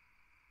back.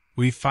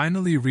 We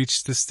finally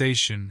reached the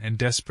station and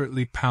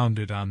desperately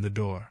pounded on the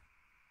door.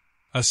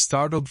 A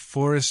startled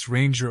forest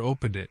ranger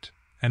opened it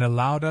and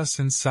allowed us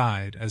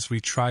inside as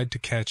we tried to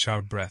catch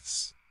our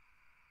breaths.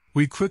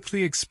 We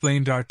quickly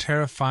explained our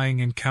terrifying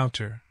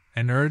encounter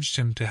and urged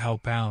him to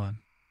help Alan.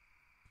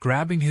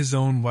 Grabbing his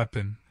own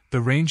weapon,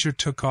 the ranger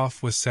took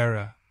off with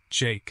Sarah,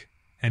 Jake,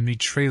 and me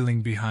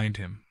trailing behind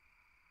him.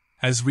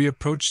 As we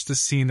approached the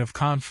scene of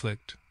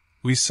conflict,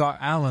 we saw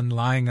Alan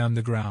lying on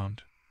the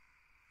ground.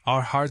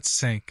 Our hearts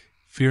sank,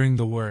 fearing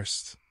the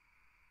worst.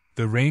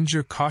 The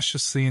ranger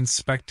cautiously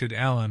inspected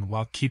Alan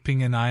while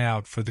keeping an eye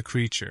out for the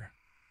creature.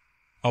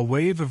 A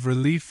wave of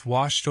relief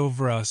washed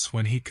over us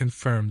when he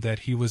confirmed that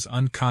he was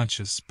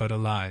unconscious but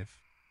alive.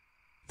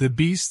 The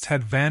beast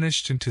had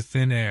vanished into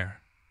thin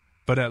air,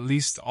 but at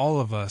least all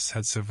of us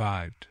had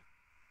survived.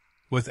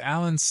 With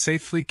Alan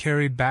safely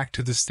carried back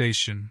to the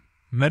station,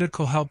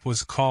 medical help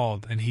was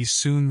called and he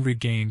soon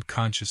regained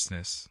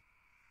consciousness.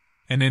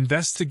 An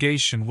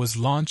investigation was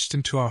launched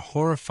into our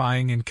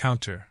horrifying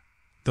encounter,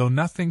 though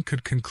nothing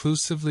could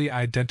conclusively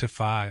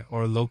identify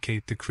or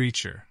locate the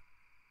creature.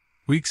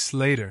 Weeks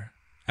later,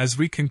 as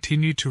we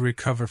continue to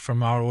recover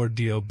from our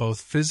ordeal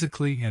both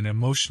physically and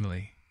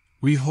emotionally,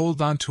 we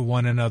hold on to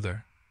one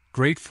another,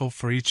 grateful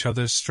for each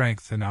other's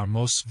strength in our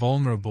most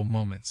vulnerable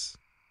moments.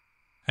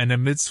 And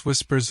amidst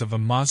whispers of a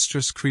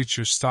monstrous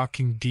creature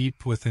stalking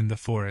deep within the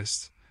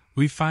forest,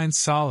 we find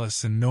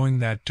solace in knowing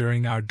that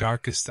during our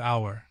darkest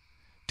hour,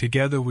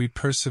 together we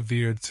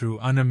persevered through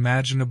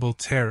unimaginable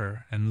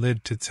terror and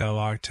lived to tell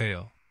our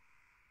tale.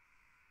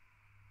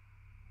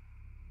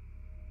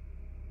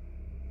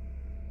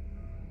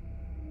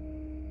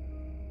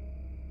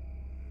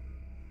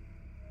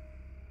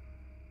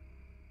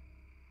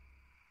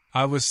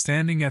 I was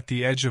standing at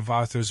the edge of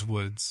Arthur's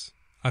Woods,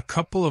 a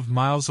couple of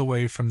miles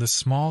away from the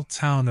small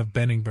town of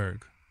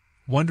Benningburg,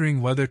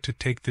 wondering whether to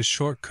take the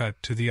shortcut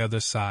to the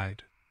other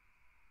side.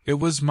 It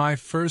was my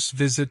first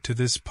visit to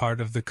this part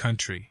of the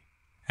country,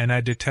 and I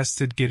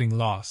detested getting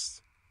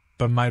lost,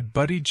 but my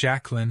buddy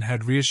Jacqueline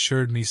had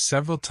reassured me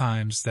several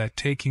times that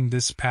taking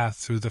this path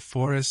through the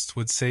forest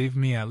would save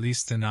me at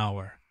least an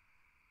hour.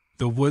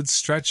 The woods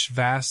stretched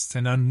vast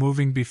and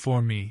unmoving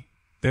before me,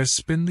 their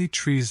spindly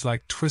trees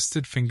like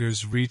twisted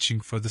fingers reaching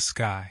for the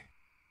sky.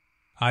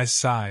 I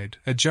sighed,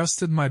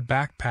 adjusted my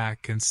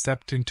backpack and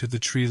stepped into the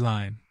tree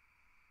line.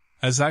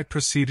 As I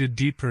proceeded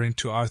deeper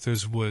into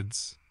Arthur's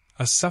Woods,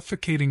 a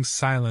suffocating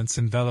silence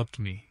enveloped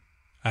me,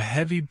 a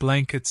heavy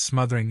blanket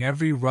smothering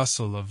every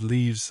rustle of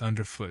leaves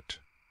underfoot.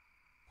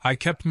 I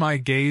kept my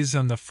gaze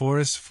on the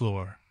forest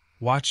floor,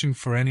 watching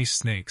for any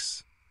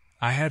snakes.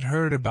 I had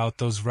heard about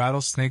those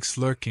rattlesnakes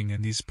lurking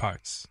in these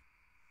parts.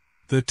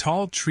 The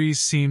tall trees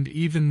seemed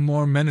even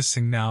more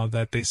menacing now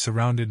that they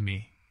surrounded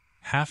me,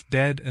 half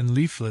dead and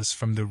leafless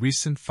from the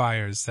recent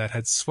fires that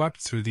had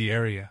swept through the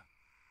area.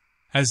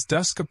 As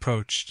dusk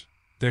approached,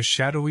 their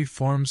shadowy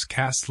forms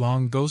cast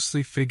long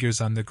ghostly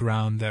figures on the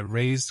ground that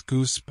raised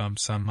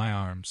goosebumps on my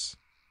arms.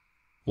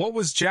 "What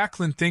was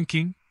Jacqueline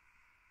thinking?"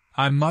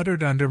 I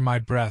muttered under my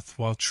breath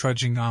while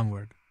trudging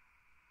onward.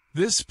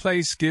 "This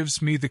place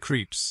gives me the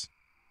creeps."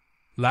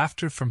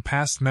 Laughter from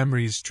past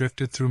memories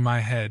drifted through my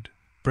head,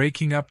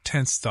 breaking up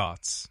tense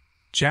thoughts.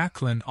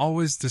 Jacqueline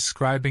always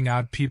describing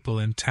odd people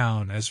in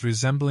town as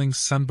resembling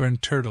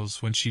sunburned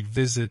turtles when she'd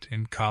visit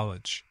in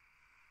college.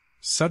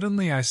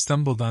 Suddenly I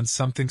stumbled on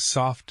something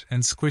soft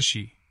and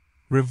squishy.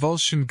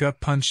 Revulsion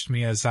gut-punched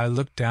me as I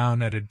looked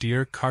down at a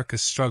deer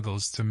carcass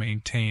struggles to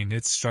maintain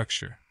its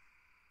structure.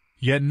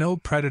 Yet no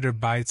predator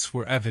bites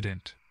were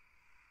evident.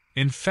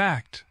 In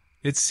fact,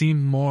 it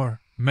seemed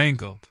more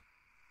mangled.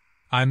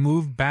 I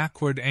moved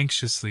backward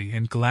anxiously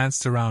and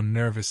glanced around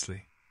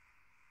nervously.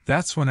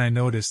 That's when I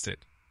noticed it,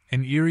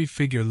 an eerie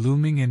figure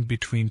looming in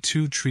between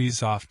two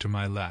trees off to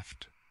my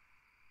left.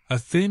 A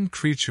thin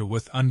creature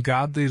with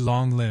ungodly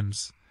long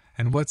limbs,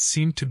 and what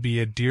seemed to be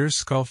a deer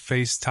skull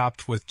face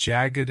topped with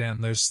jagged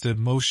antlers stood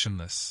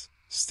motionless,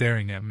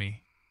 staring at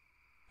me.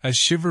 A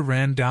shiver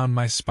ran down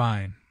my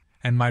spine,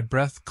 and my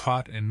breath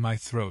caught in my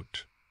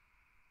throat.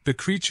 The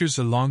creature's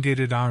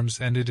elongated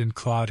arms ended in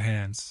clawed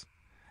hands,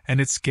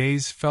 and its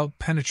gaze felt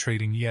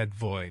penetrating yet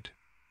void.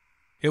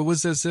 It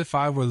was as if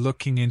I were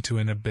looking into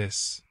an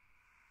abyss.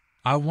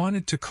 I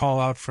wanted to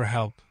call out for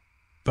help,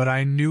 but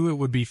I knew it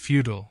would be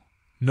futile.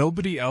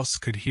 Nobody else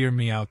could hear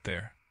me out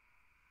there.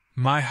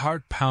 My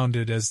heart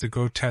pounded as the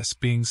grotesque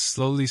being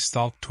slowly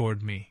stalked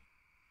toward me,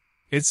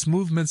 its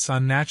movements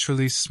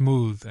unnaturally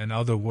smooth and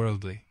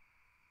otherworldly.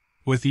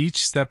 With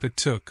each step it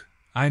took,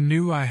 I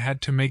knew I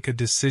had to make a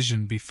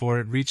decision before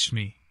it reached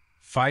me,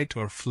 fight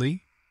or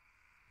flee.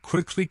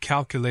 Quickly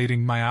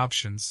calculating my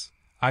options,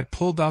 I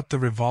pulled out the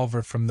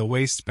revolver from the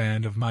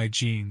waistband of my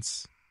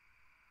jeans.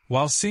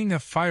 While seeing a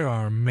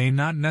firearm may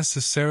not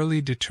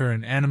necessarily deter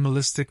an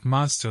animalistic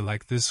monster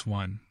like this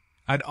one,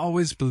 I'd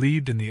always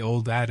believed in the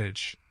old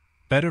adage,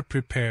 better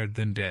prepared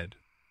than dead.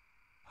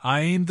 I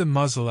aimed the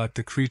muzzle at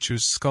the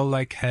creature's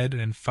skull-like head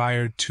and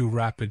fired 2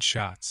 rapid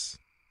shots.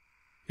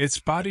 Its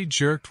body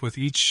jerked with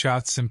each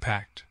shot's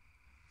impact,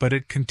 but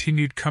it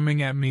continued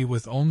coming at me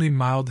with only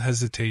mild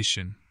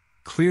hesitation,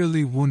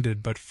 clearly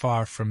wounded but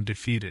far from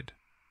defeated.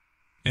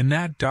 In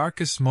that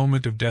darkest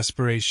moment of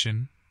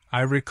desperation,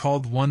 I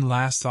recalled one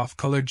last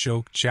off-color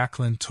joke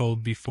Jacqueline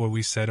told before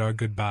we said our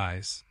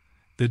goodbyes.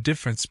 The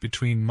difference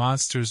between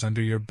monsters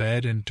under your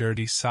bed and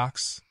dirty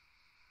socks?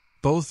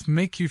 Both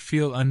make you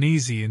feel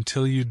uneasy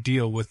until you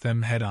deal with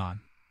them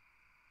head-on.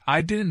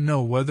 I didn't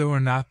know whether or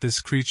not this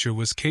creature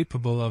was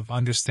capable of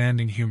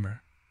understanding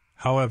humor.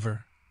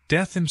 However,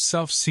 death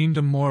himself seemed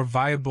a more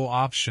viable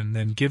option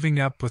than giving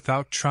up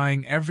without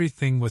trying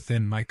everything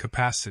within my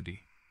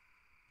capacity.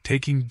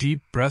 Taking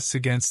deep breaths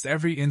against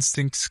every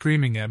instinct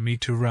screaming at me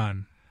to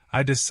run,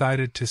 I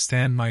decided to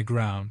stand my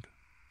ground,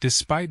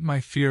 despite my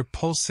fear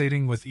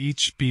pulsating with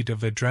each beat of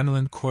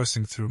adrenaline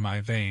coursing through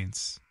my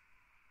veins.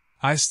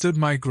 I stood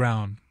my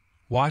ground,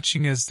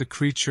 watching as the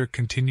creature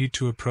continued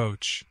to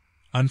approach,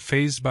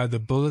 unfazed by the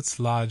bullets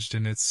lodged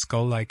in its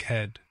skull-like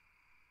head.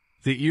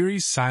 The eerie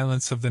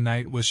silence of the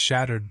night was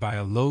shattered by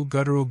a low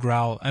guttural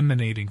growl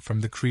emanating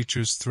from the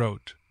creature's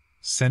throat,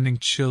 sending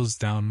chills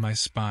down my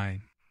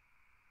spine.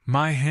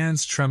 My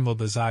hands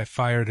trembled as I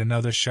fired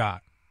another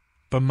shot,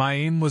 but my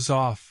aim was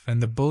off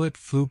and the bullet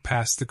flew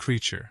past the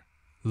creature,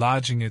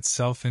 lodging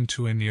itself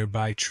into a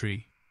nearby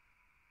tree.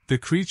 The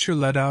creature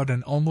let out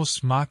an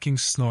almost mocking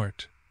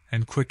snort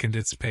and quickened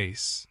its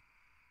pace.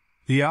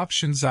 The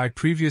options I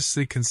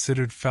previously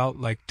considered felt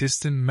like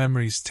distant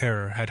memories.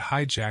 Terror had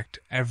hijacked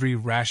every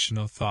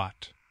rational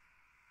thought.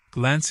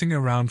 Glancing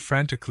around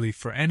frantically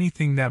for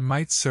anything that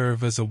might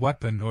serve as a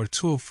weapon or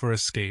tool for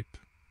escape,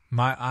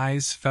 my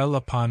eyes fell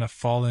upon a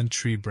fallen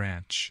tree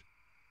branch.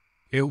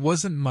 It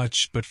wasn't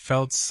much but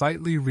felt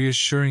slightly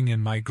reassuring in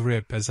my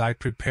grip as I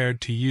prepared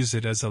to use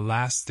it as a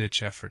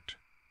last-ditch effort.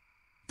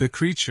 The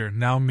creature,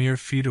 now mere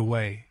feet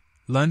away,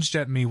 lunged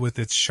at me with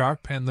its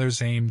sharp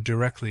antlers aimed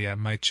directly at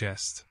my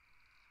chest.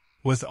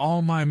 With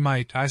all my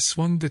might I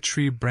swung the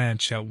tree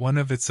branch at one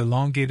of its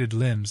elongated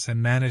limbs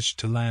and managed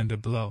to land a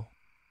blow.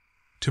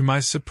 To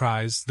my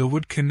surprise, the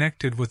wood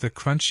connected with a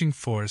crunching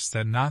force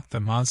that knocked the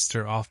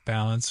monster off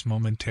balance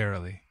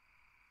momentarily.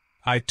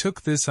 I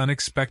took this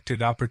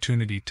unexpected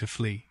opportunity to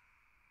flee.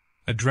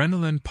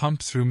 Adrenaline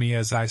pumped through me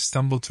as I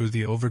stumbled through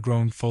the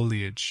overgrown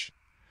foliage,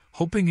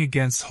 hoping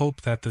against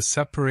hope that the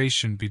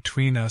separation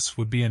between us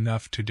would be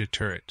enough to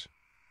deter it.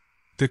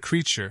 The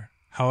creature,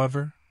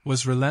 however,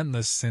 was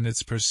relentless in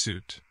its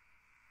pursuit.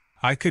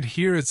 I could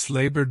hear its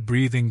labored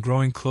breathing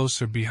growing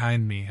closer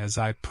behind me as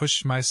I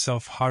pushed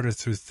myself harder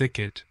through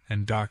thicket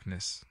and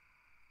darkness.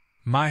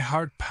 My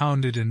heart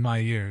pounded in my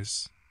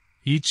ears.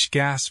 Each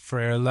gasp for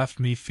air left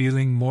me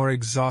feeling more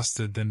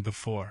exhausted than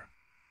before.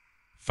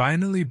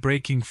 Finally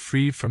breaking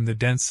free from the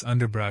dense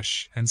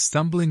underbrush and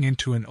stumbling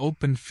into an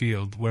open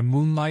field where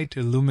moonlight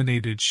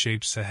illuminated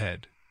shapes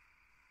ahead.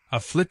 A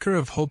flicker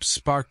of hope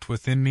sparked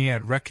within me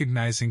at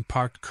recognizing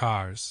parked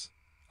cars.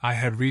 I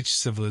had reached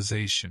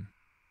civilization.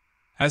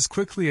 As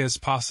quickly as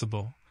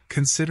possible,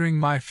 considering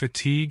my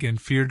fatigue and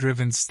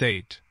fear-driven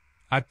state,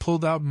 I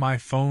pulled out my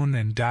phone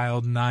and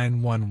dialed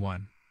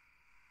 911.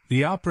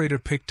 The operator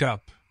picked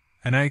up,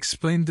 and I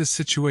explained the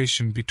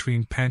situation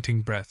between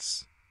panting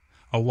breaths.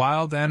 A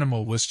wild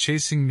animal was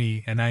chasing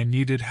me and I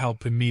needed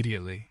help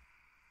immediately.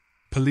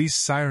 Police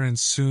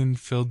sirens soon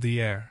filled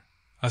the air,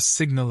 a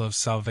signal of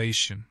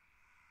salvation.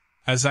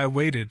 As I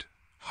waited,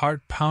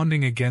 heart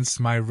pounding against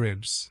my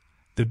ribs,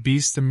 the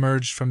beast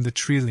emerged from the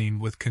tree-line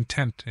with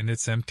contempt in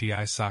its empty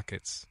eye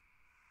sockets.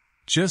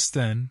 Just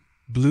then,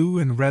 blue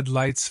and red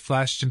lights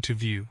flashed into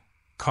view,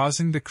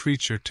 causing the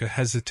creature to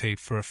hesitate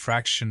for a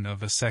fraction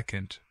of a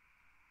second.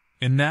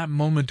 In that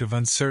moment of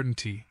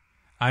uncertainty,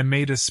 I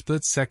made a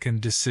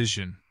split-second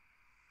decision.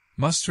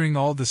 Mustering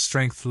all the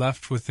strength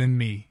left within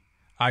me,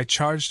 I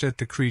charged at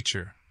the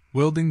creature,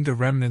 wielding the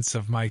remnants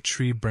of my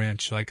tree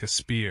branch like a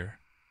spear.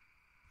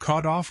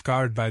 Caught off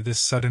guard by this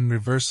sudden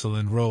reversal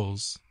in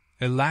roles,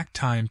 it lacked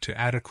time to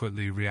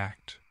adequately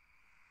react.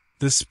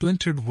 The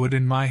splintered wood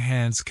in my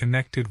hands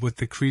connected with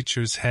the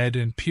creature's head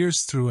and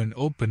pierced through an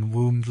open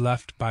wound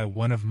left by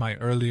one of my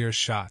earlier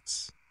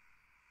shots.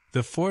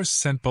 The force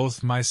sent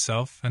both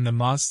myself and the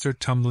monster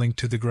tumbling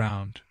to the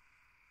ground.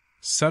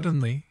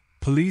 Suddenly,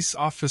 police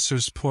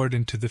officers poured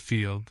into the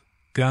field,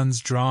 guns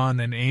drawn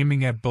and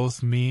aiming at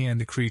both me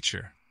and the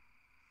creature.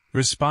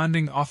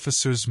 Responding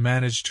officers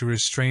managed to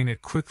restrain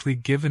it quickly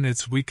given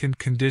its weakened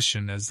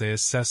condition as they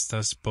assessed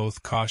us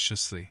both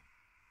cautiously.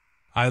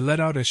 I let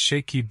out a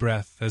shaky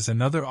breath as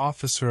another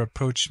officer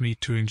approached me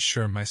to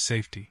ensure my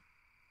safety.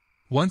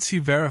 Once he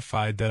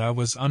verified that I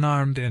was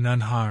unarmed and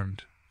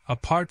unharmed,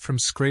 apart from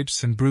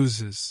scrapes and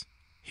bruises,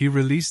 he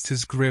released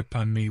his grip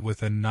on me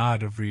with a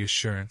nod of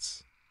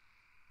reassurance.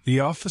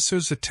 The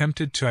officers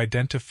attempted to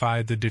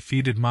identify the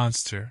defeated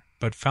monster,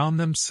 but found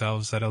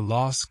themselves at a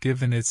loss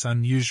given its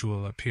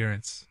unusual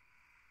appearance.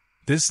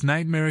 This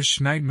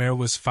nightmarish nightmare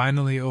was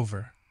finally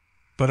over,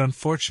 but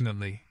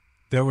unfortunately,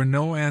 there were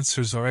no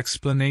answers or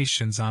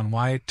explanations on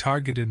why it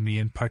targeted me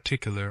in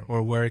particular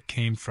or where it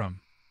came from.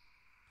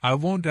 I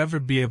won't ever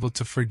be able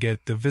to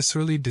forget the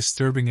viscerally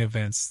disturbing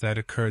events that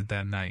occurred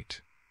that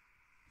night.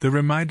 The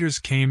reminders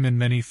came in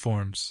many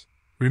forms,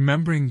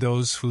 remembering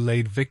those who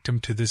laid victim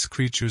to this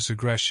creature's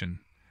aggression,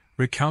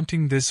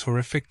 recounting this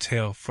horrific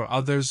tale for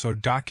others or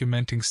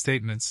documenting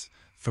statements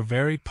for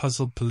very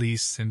puzzled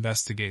police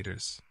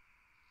investigators.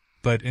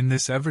 But in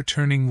this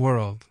ever-turning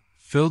world,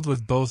 filled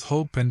with both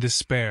hope and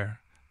despair,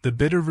 the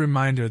bitter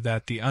reminder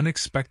that the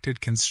unexpected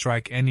can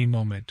strike any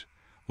moment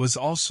was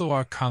also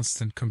our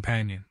constant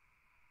companion.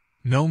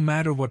 No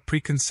matter what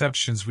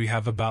preconceptions we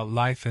have about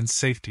life and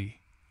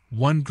safety,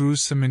 one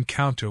gruesome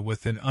encounter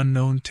with an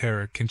unknown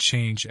terror can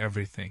change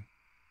everything.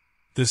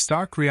 The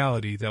stark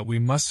reality that we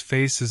must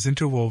face is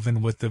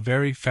interwoven with the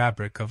very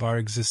fabric of our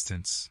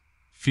existence.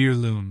 Fear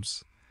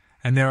looms,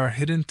 and there are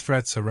hidden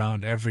threats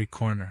around every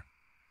corner.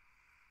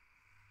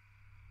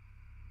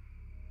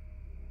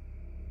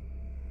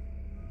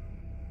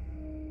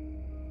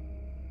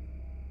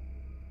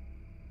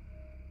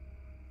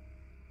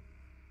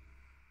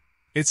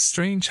 It's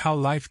strange how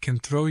life can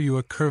throw you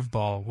a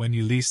curveball when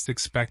you least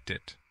expect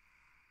it.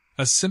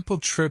 A simple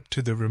trip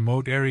to the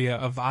remote area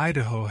of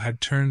Idaho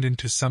had turned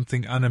into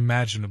something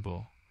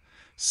unimaginable,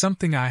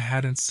 something I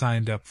hadn't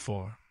signed up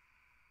for.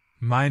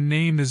 My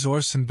name is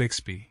Orson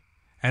Bixby,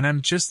 and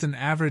I'm just an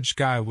average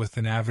guy with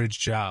an average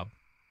job.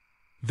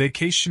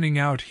 Vacationing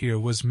out here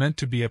was meant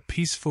to be a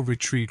peaceful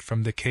retreat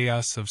from the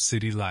chaos of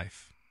city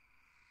life.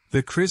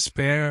 The crisp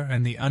air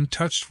and the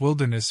untouched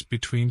wilderness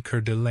between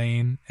Coeur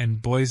d'Alene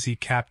and Boise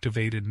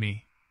captivated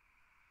me.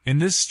 In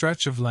this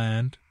stretch of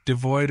land,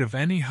 devoid of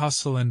any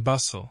hustle and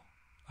bustle,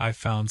 I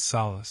found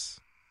solace.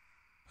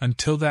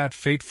 Until that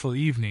fateful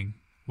evening,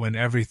 when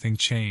everything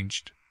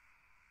changed.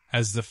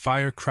 As the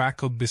fire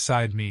crackled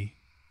beside me,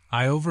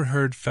 I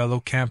overheard fellow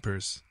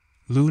campers,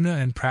 Luna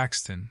and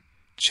Paxton,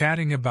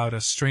 chatting about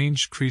a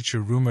strange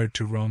creature rumored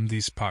to roam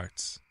these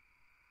parts.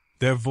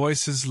 Their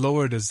voices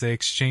lowered as they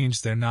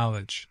exchanged their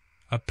knowledge,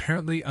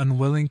 apparently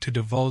unwilling to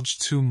divulge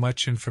too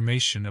much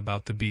information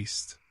about the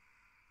beast.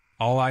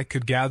 All I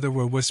could gather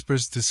were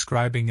whispers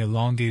describing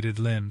elongated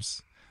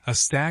limbs, a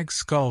stag's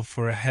skull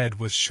for a head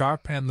with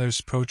sharp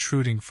antlers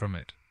protruding from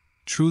it,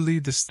 truly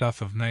the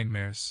stuff of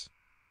nightmares.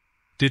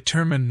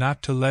 Determined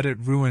not to let it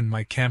ruin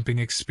my camping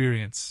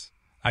experience,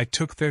 I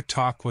took their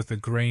talk with a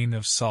grain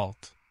of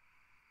salt.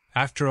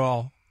 After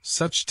all,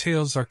 such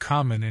tales are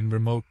common in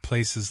remote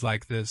places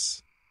like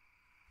this.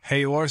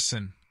 "Hey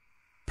Orson,"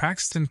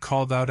 Paxton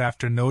called out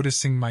after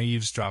noticing my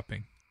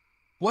eavesdropping.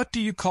 "What do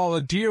you call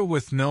a deer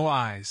with no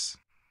eyes?"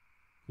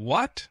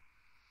 "What?"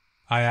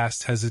 I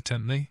asked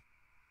hesitantly.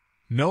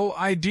 "No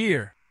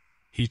idea,"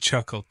 he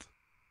chuckled.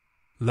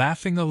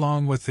 Laughing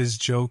along with his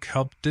joke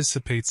helped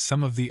dissipate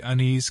some of the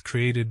unease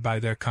created by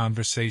their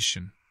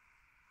conversation.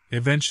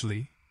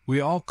 Eventually, we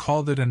all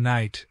called it a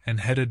night and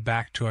headed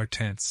back to our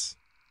tents.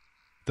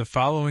 The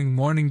following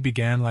morning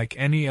began like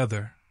any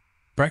other,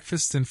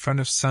 breakfast in front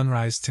of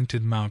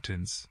sunrise-tinted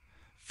mountains,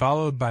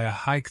 followed by a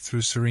hike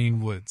through serene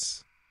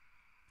woods.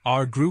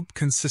 Our group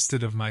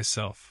consisted of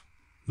myself,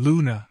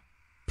 Luna,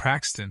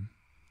 Paxton,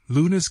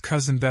 Luna's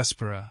cousin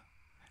Vespera,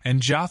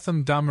 and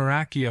Jotham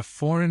Damaraki, a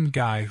foreign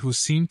guy who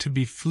seemed to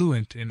be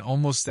fluent in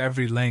almost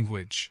every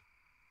language.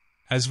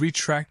 As we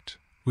trekked,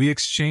 we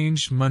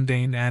exchanged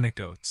mundane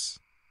anecdotes.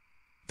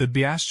 The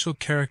bestial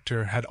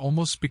character had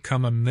almost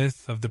become a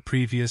myth of the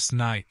previous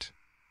night.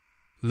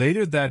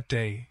 Later that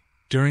day,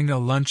 during a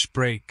lunch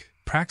break,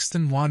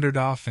 Paxton wandered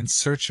off in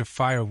search of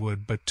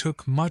firewood but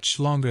took much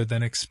longer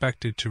than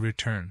expected to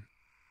return.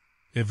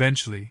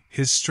 Eventually,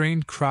 his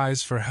strained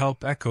cries for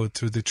help echoed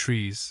through the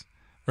trees,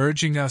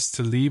 urging us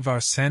to leave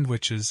our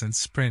sandwiches and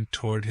sprint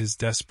toward his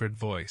desperate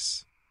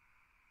voice.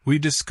 We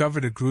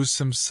discovered a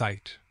gruesome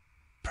sight.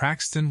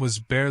 Paxton was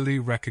barely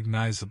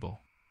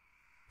recognizable.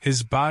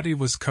 His body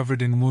was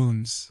covered in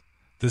wounds,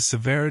 the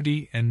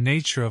severity and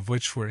nature of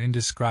which were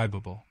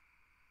indescribable.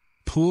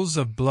 Pools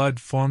of blood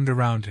formed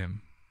around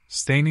him,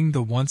 staining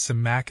the once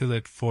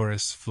immaculate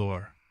forest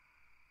floor.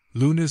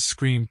 Luna's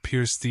scream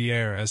pierced the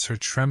air as her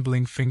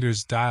trembling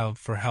fingers dialed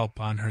for help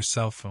on her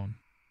cell phone.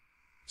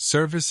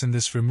 Service in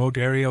this remote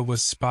area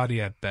was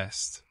spotty at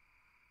best.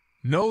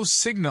 "No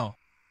signal!"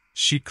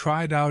 she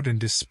cried out in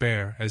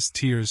despair as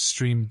tears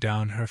streamed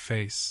down her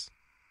face.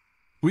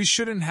 "We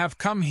shouldn't have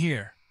come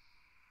here,"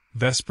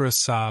 Vespera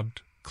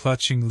sobbed,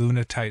 clutching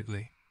Luna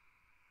tightly.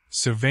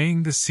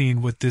 Surveying the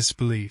scene with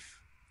disbelief,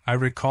 I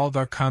recalled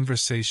our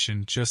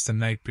conversation just the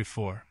night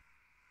before.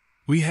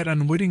 We had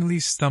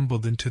unwittingly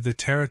stumbled into the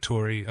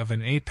territory of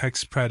an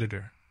apex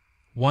predator,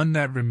 one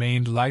that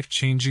remained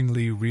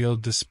life-changingly real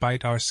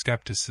despite our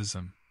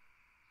skepticism.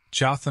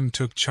 Jotham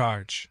took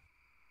charge.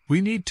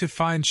 "We need to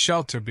find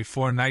shelter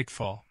before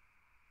nightfall.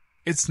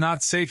 It's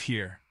not safe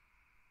here."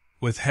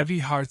 With heavy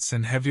hearts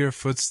and heavier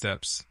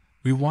footsteps,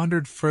 we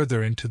wandered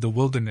further into the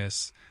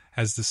wilderness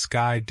as the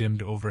sky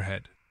dimmed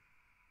overhead.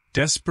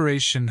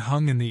 Desperation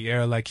hung in the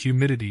air like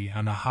humidity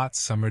on a hot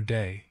summer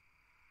day.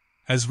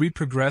 As we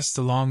progressed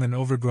along an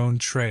overgrown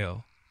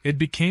trail, it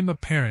became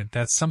apparent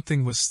that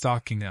something was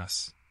stalking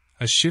us,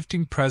 a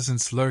shifting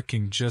presence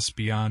lurking just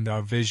beyond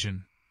our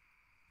vision.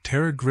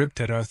 Terror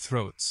gripped at our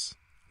throats.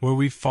 Were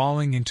we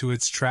falling into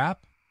its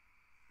trap?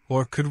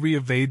 Or could we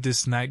evade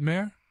this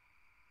nightmare?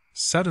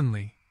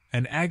 Suddenly,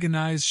 an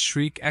agonized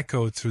shriek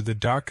echoed through the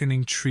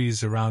darkening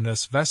trees around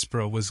us.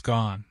 Vespera was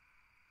gone.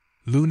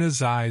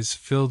 Luna's eyes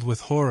filled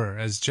with horror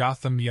as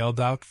Jotham yelled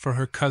out for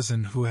her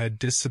cousin who had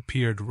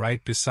disappeared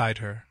right beside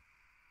her.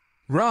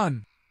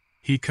 "Run!"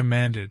 he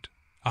commanded,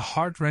 a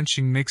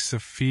heart-wrenching mix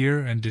of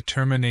fear and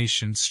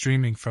determination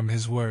streaming from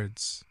his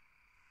words.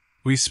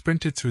 We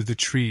sprinted through the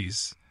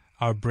trees,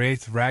 our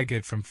breath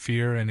ragged from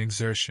fear and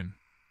exertion.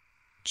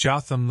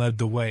 Jotham led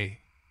the way,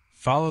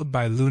 followed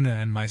by Luna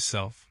and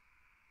myself.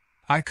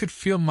 I could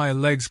feel my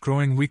legs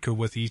growing weaker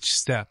with each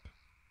step,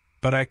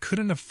 but I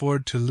couldn't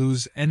afford to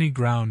lose any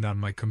ground on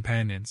my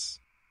companions.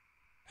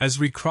 As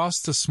we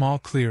crossed a small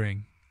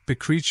clearing, the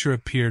creature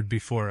appeared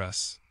before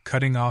us,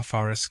 cutting off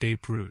our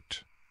escape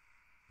route.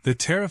 The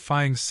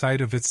terrifying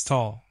sight of its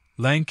tall,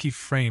 lanky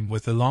frame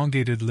with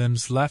elongated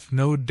limbs left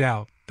no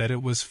doubt that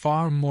it was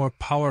far more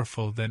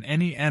powerful than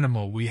any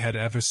animal we had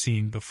ever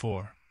seen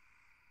before.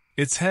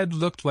 Its head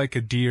looked like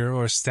a deer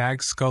or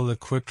stag skull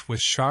equipped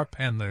with sharp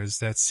antlers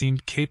that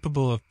seemed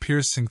capable of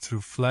piercing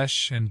through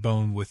flesh and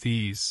bone with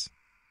ease.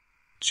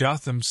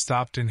 Jotham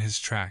stopped in his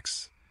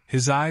tracks,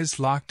 his eyes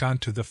locked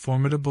onto the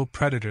formidable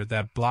predator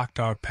that blocked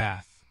our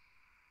path.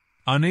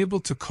 Unable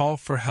to call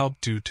for help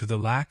due to the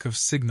lack of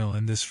signal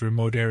in this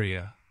remote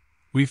area,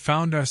 we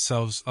found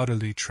ourselves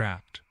utterly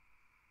trapped.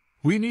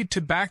 "We need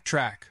to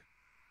backtrack,"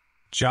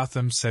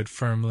 Jotham said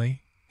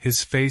firmly,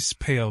 his face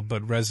pale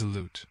but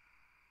resolute.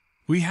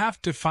 "We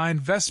have to find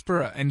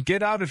Vespera and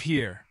get out of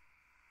here."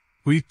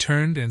 We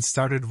turned and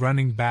started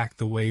running back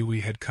the way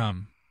we had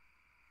come.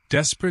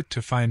 Desperate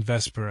to find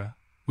Vespera,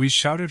 we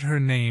shouted her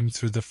name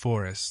through the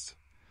forest,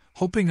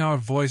 hoping our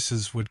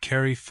voices would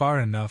carry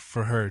far enough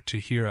for her to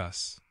hear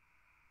us.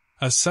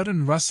 A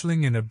sudden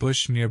rustling in a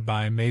bush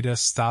nearby made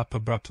us stop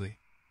abruptly.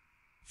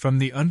 From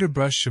the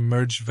underbrush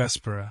emerged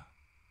Vespera,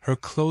 her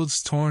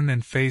clothes torn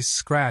and face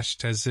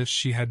scratched as if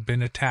she had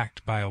been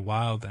attacked by a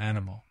wild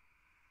animal.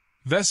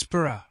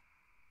 "Vespera!"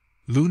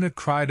 Luna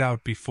cried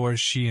out before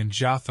she and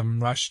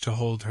Jotham rushed to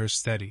hold her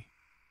steady.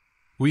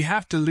 "We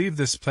have to leave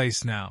this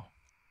place now,"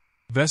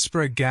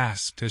 Vespera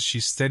gasped as she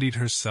steadied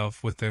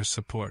herself with their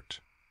support.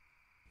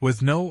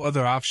 With no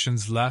other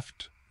options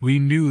left, we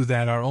knew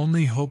that our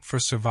only hope for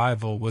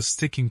survival was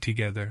sticking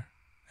together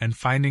and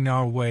finding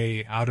our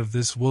way out of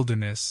this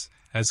wilderness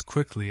as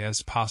quickly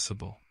as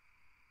possible.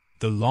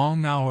 The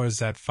long hours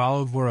that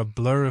followed were a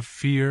blur of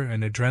fear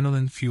and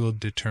adrenaline-fueled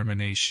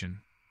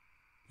determination.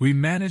 We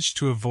managed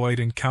to avoid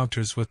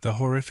encounters with the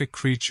horrific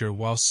creature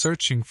while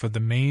searching for the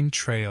main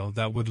trail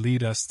that would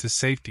lead us to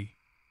safety.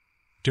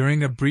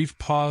 During a brief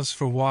pause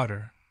for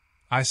water,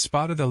 I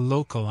spotted a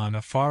local on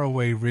a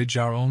faraway ridge.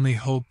 Our only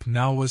hope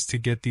now was to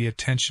get the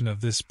attention of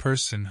this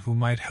person who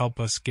might help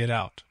us get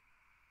out.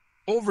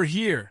 "Over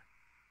here!"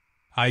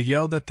 I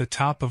yelled at the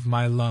top of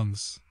my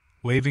lungs,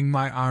 waving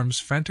my arms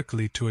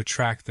frantically to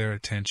attract their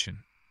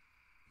attention.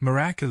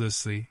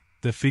 Miraculously,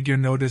 the figure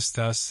noticed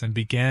us and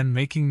began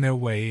making their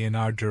way in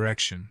our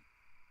direction.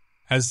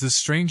 As the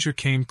stranger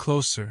came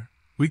closer,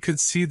 we could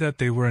see that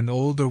they were an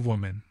older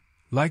woman,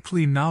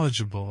 likely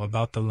knowledgeable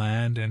about the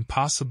land and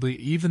possibly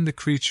even the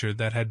creature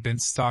that had been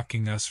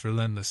stalking us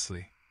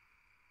relentlessly.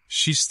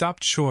 She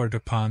stopped short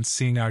upon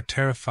seeing our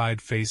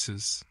terrified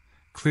faces,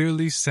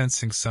 clearly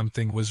sensing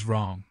something was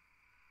wrong.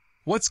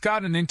 "What's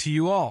gotten into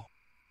you all?"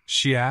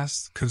 she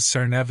asked,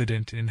 concern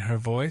evident in her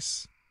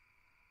voice.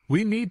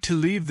 "We need to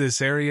leave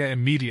this area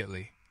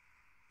immediately,"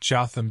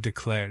 Jotham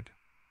declared.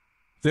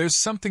 "There's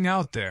something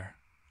out there,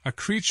 a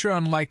creature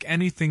unlike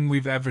anything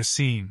we've ever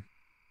seen."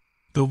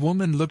 The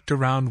woman looked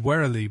around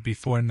warily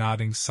before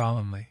nodding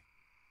solemnly.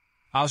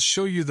 "I'll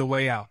show you the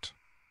way out.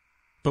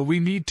 But we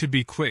need to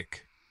be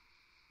quick."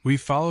 We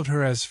followed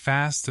her as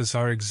fast as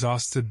our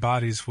exhausted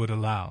bodies would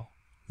allow,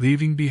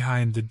 leaving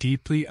behind the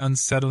deeply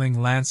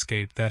unsettling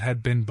landscape that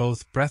had been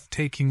both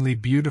breathtakingly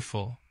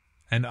beautiful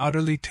and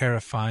utterly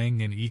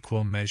terrifying in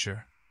equal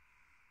measure.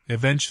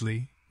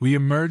 Eventually, we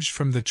emerged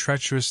from the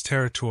treacherous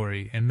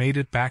territory and made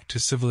it back to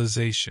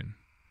civilization,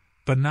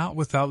 but not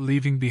without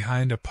leaving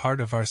behind a part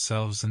of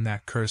ourselves in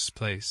that cursed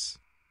place.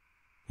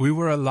 We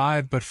were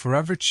alive but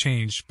forever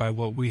changed by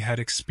what we had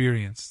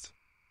experienced.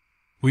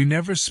 We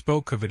never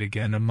spoke of it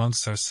again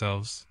amongst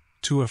ourselves,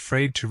 too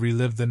afraid to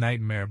relive the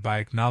nightmare by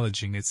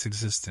acknowledging its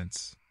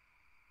existence.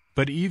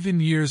 But even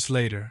years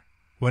later,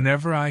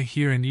 whenever I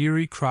hear an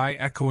eerie cry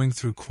echoing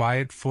through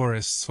quiet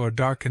forests or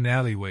darkened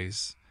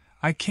alleyways,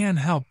 I can't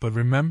help but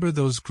remember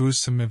those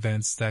gruesome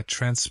events that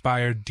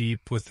transpired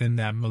deep within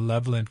that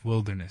malevolent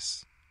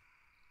wilderness,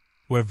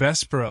 where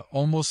Vespera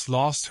almost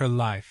lost her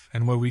life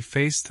and where we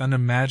faced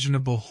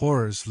unimaginable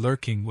horrors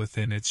lurking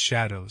within its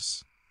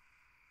shadows.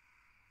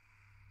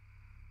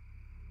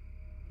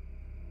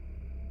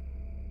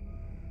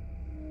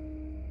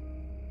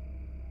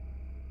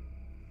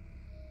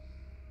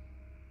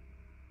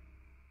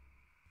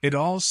 It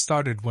all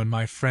started when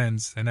my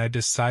friends and I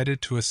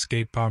decided to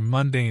escape our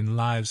mundane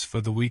lives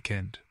for the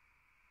weekend.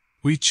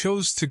 We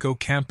chose to go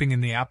camping in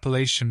the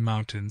Appalachian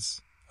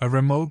Mountains, a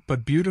remote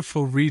but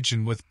beautiful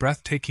region with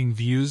breathtaking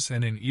views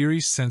and an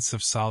eerie sense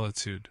of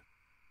solitude.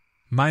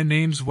 My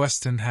name's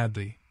Weston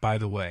Hadley, by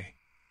the way.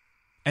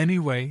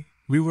 Anyway,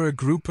 we were a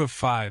group of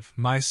 5,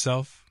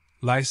 myself,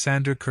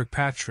 Lysander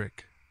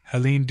Kirkpatrick,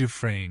 Helene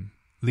Dufresne,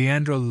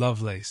 Leandro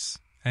Lovelace,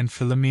 and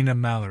Philomena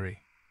Mallory.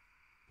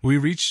 We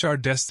reached our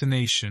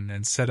destination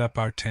and set up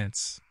our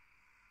tents.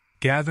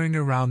 Gathering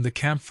around the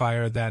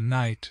campfire that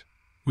night,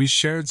 we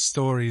shared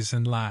stories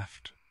and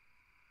laughed.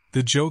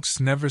 The jokes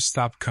never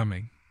stopped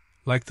coming,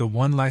 like the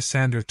one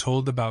Lysander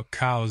told about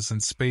cows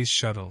and space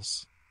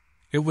shuttles.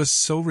 It was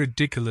so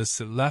ridiculous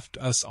it left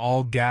us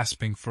all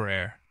gasping for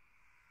air.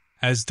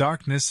 As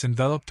darkness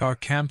enveloped our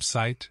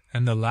campsite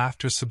and the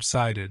laughter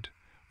subsided,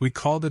 we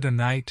called it a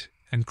night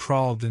and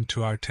crawled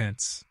into our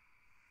tents.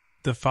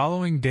 The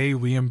following day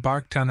we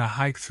embarked on a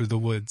hike through the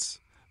woods,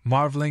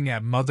 marveling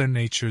at Mother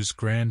Nature's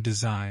grand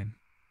design.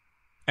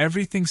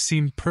 Everything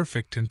seemed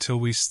perfect until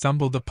we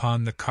stumbled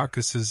upon the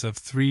carcasses of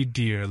 3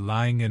 deer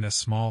lying in a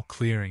small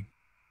clearing.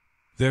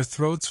 Their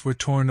throats were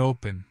torn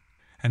open,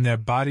 and their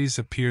bodies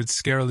appeared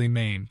scarily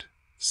maimed.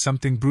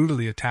 Something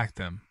brutally attacked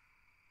them.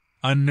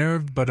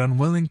 Unnerved but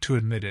unwilling to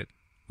admit it,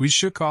 we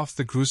shook off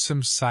the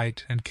gruesome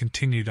sight and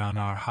continued on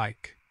our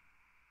hike.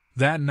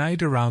 That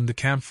night around the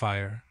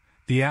campfire,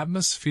 the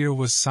atmosphere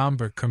was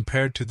somber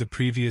compared to the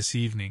previous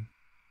evening.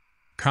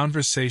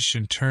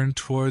 Conversation turned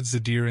towards the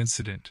deer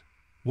incident.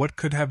 What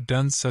could have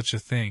done such a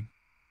thing?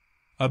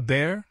 A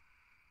bear?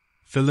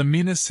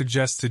 Philomena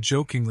suggested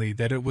jokingly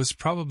that it was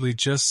probably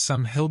just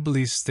some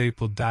hillbilly's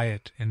staple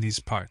diet in these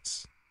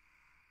parts.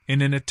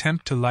 In an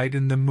attempt to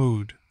lighten the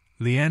mood,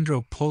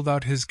 Leandro pulled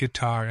out his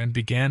guitar and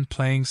began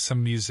playing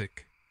some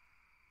music.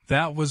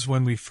 That was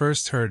when we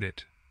first heard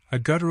it, a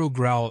guttural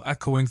growl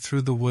echoing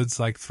through the woods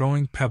like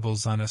throwing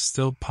pebbles on a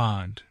still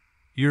pond,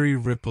 eerie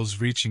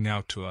ripples reaching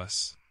out to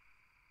us.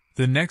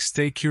 The next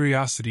day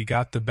curiosity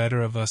got the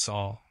better of us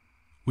all.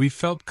 We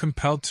felt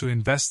compelled to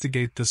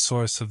investigate the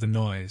source of the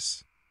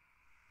noise.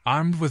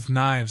 Armed with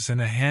knives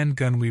and a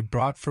handgun we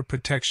brought for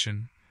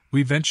protection,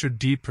 we ventured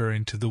deeper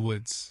into the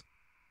woods.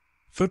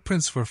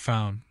 Footprints were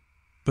found,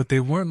 but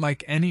they weren't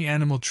like any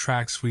animal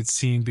tracks we'd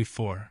seen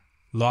before,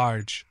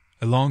 large,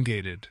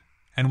 elongated,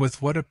 and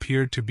with what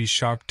appeared to be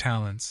sharp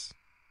talons.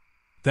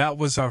 That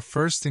was our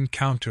first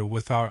encounter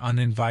with our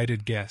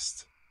uninvited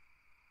guest.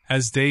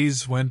 As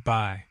days went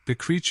by, the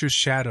creature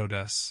shadowed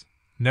us,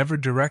 never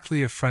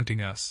directly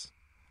affronting us,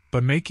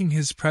 but making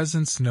his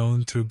presence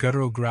known through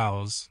guttural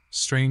growls,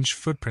 strange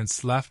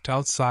footprints left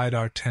outside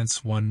our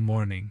tents one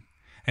morning,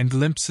 and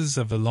glimpses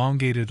of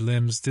elongated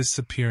limbs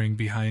disappearing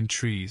behind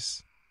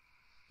trees.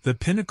 The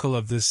pinnacle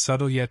of this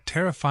subtle yet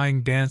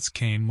terrifying dance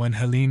came when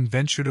Helene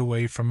ventured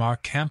away from our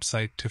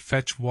campsite to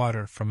fetch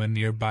water from a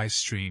nearby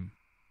stream.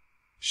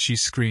 She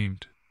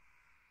screamed.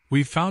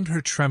 We found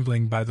her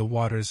trembling by the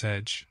water's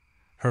edge,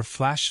 her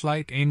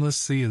flashlight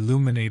aimlessly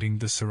illuminating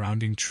the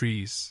surrounding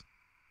trees.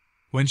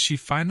 When she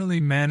finally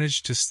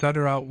managed to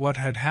stutter out what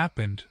had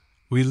happened,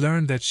 we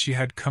learned that she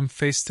had come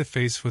face to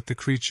face with the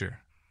creature,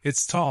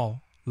 its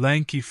tall,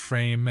 lanky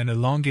frame and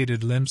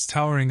elongated limbs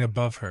towering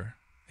above her,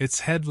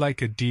 its head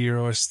like a deer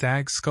or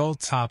stag's skull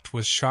topped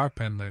with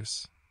sharp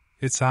antlers,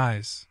 its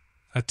eyes,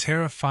 a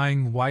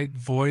terrifying white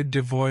void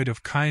devoid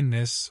of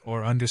kindness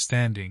or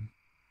understanding.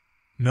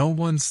 No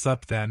one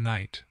slept that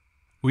night.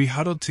 We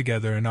huddled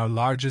together in our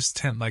largest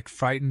tent like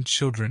frightened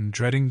children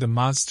dreading the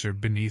monster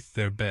beneath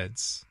their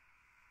beds.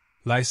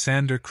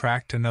 Lysander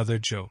cracked another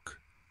joke,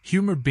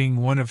 humor being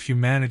one of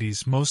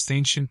humanity's most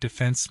ancient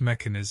defense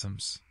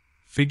mechanisms,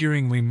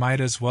 figuring we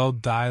might as well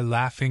die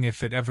laughing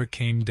if it ever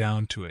came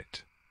down to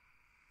it.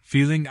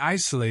 Feeling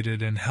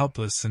isolated and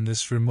helpless in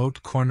this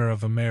remote corner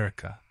of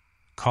America,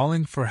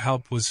 calling for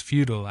help was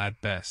futile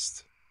at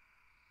best.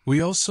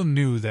 We also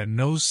knew that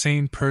no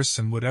sane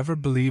person would ever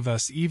believe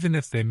us even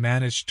if they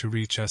managed to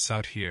reach us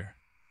out here.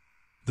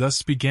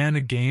 Thus began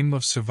a game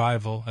of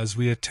survival as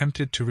we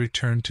attempted to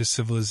return to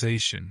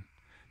civilization,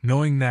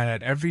 knowing that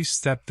at every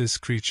step this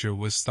creature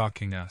was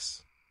stalking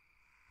us.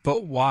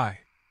 But why?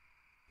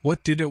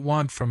 What did it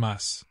want from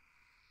us?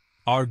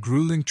 Our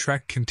grueling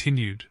trek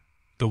continued.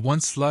 The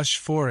once lush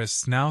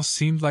forest now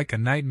seemed like a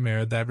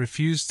nightmare that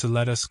refused to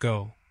let us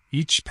go,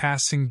 each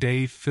passing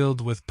day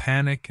filled with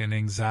panic and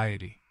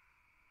anxiety.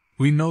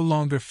 We no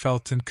longer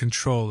felt in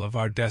control of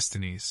our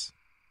destinies.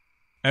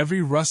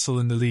 Every rustle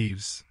in the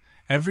leaves,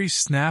 every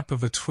snap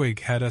of a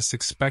twig had us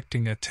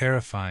expecting a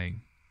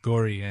terrifying,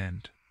 gory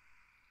end.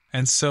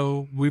 And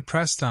so, we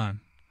pressed on,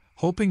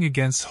 hoping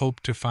against hope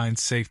to find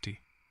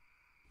safety.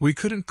 We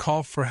couldn't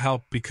call for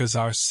help because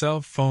our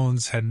cell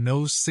phones had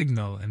no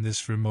signal in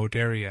this remote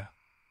area.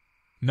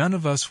 None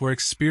of us were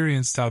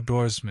experienced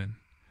outdoorsmen,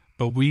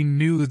 but we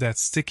knew that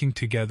sticking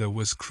together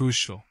was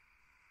crucial.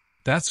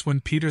 That's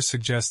when Peter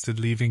suggested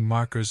leaving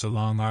markers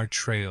along our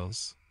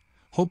trails,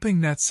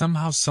 hoping that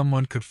somehow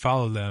someone could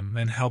follow them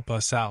and help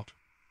us out.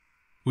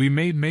 We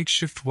made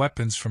makeshift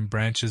weapons from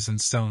branches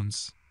and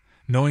stones,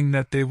 knowing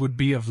that they would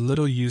be of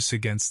little use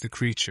against the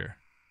creature.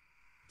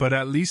 But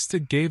at least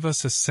it gave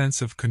us a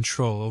sense of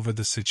control over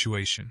the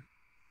situation.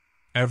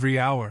 Every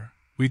hour,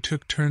 we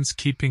took turns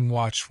keeping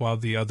watch while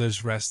the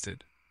others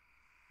rested.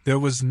 There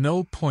was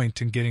no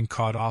point in getting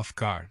caught off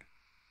guard.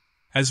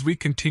 As we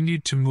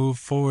continued to move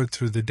forward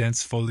through the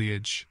dense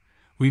foliage,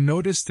 we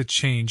noticed a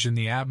change in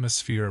the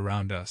atmosphere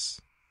around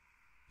us.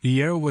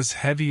 The air was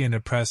heavy and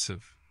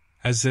oppressive,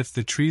 as if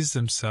the trees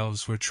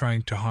themselves were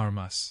trying to harm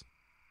us.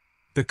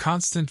 The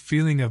constant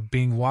feeling of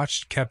being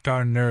watched kept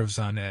our nerves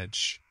on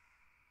edge.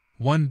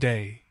 One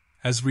day,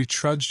 as we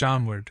trudged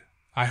onward,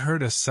 I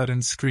heard a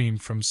sudden scream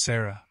from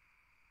Sarah.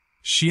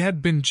 She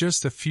had been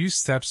just a few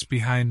steps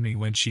behind me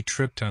when she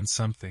tripped on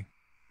something.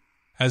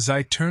 As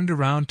I turned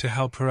around to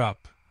help her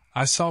up,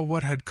 I saw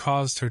what had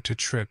caused her to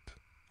trip: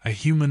 a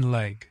human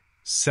leg,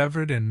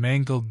 severed and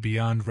mangled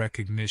beyond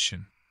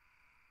recognition.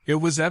 It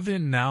was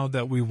evident now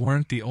that we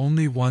weren't the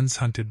only ones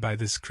hunted by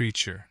this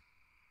creature.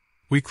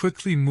 We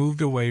quickly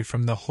moved away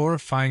from the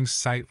horrifying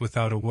sight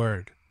without a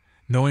word,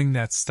 knowing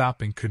that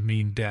stopping could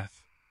mean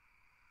death.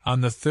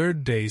 On the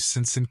third day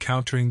since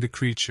encountering the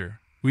creature,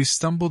 we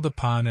stumbled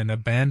upon an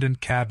abandoned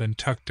cabin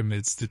tucked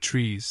amidst the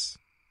trees.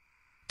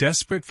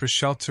 Desperate for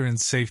shelter and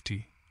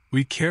safety,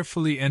 we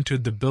carefully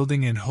entered the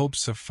building in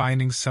hopes of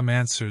finding some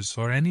answers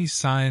or any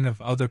sign of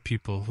other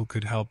people who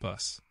could help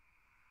us.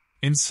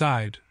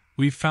 Inside,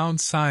 we found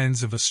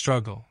signs of a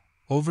struggle: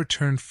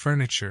 overturned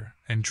furniture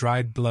and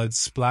dried blood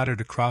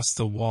splattered across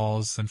the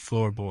walls and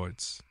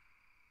floorboards.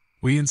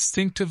 We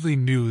instinctively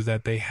knew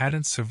that they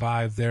hadn't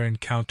survived their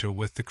encounter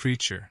with the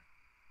creature.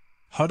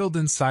 Huddled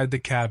inside the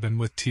cabin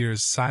with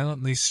tears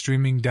silently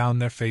streaming down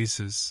their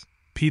faces,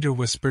 Peter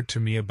whispered to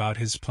me about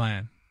his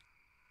plan.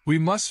 "We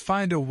must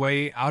find a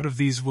way out of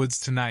these woods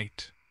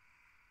tonight.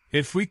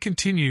 If we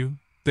continue,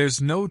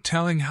 there's no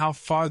telling how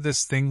far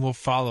this thing will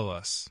follow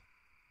us."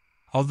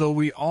 Although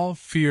we all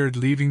feared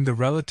leaving the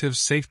relative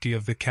safety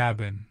of the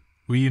cabin,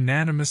 we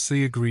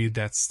unanimously agreed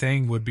that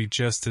staying would be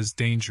just as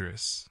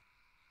dangerous.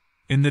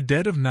 In the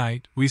dead of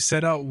night, we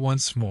set out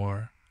once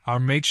more, our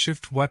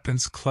makeshift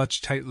weapons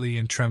clutched tightly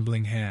in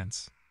trembling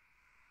hands.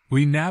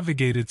 We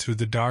navigated through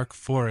the dark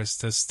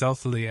forest as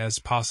stealthily as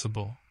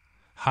possible,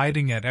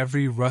 hiding at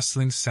every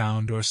rustling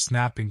sound or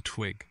snapping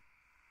twig.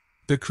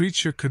 The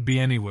creature could be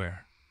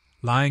anywhere,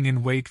 lying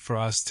in wait for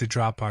us to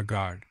drop our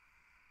guard.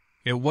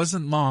 It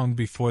wasn't long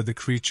before the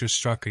creature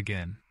struck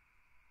again.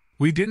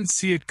 We didn't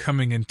see it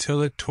coming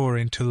until it tore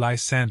into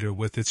Lysander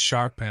with its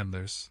sharp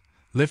antlers,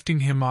 lifting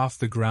him off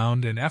the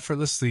ground and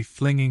effortlessly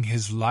flinging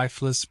his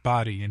lifeless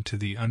body into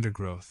the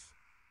undergrowth.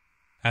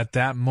 At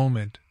that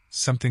moment,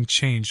 something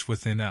changed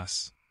within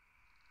us.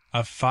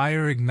 A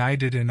fire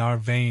ignited in our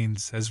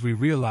veins as we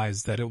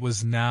realized that it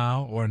was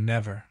now or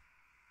never.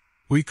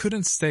 We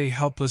couldn't stay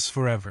helpless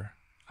forever.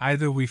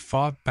 Either we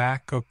fought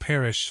back or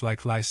perished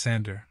like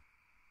Lysander.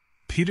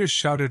 Peter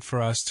shouted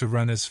for us to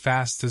run as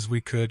fast as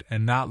we could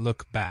and not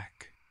look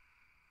back.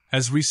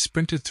 As we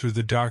sprinted through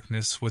the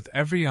darkness with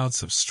every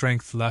ounce of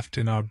strength left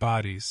in our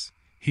bodies,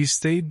 he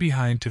stayed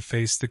behind to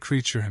face the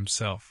creature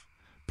himself,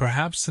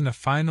 perhaps in a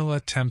final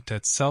attempt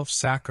at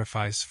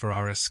self-sacrifice for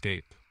our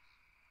escape.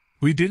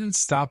 We didn't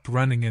stop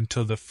running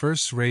until the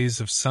first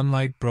rays of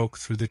sunlight broke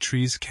through the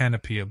tree's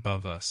canopy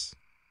above us.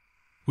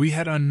 We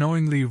had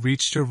unknowingly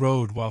reached a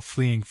road while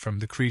fleeing from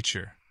the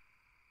creature.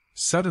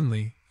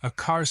 Suddenly, a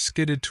car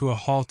skidded to a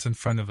halt in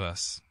front of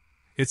us,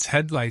 its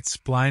headlights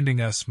blinding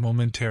us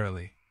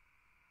momentarily.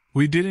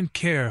 We didn't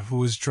care who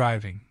was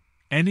driving.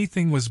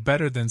 Anything was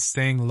better than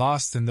staying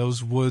lost in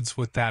those woods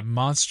with that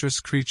monstrous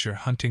creature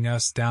hunting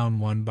us down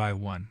one by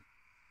one.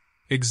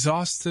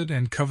 Exhausted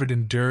and covered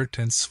in dirt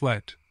and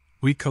sweat,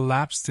 we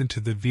collapsed into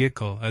the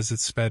vehicle as it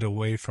sped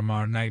away from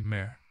our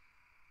nightmare.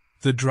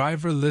 The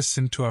driver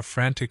listened to our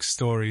frantic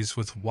stories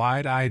with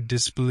wide-eyed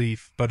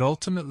disbelief but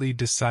ultimately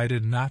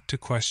decided not to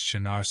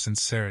question our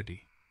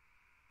sincerity.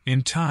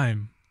 In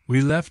time,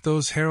 we left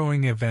those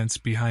harrowing events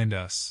behind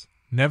us,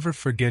 never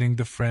forgetting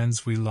the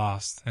friends we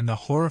lost and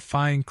the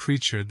horrifying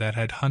creature that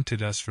had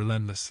hunted us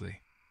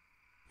relentlessly.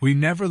 We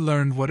never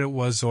learned what it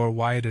was or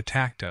why it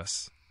attacked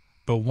us,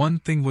 but one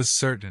thing was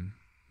certain: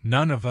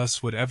 none of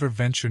us would ever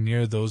venture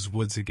near those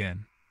woods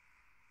again.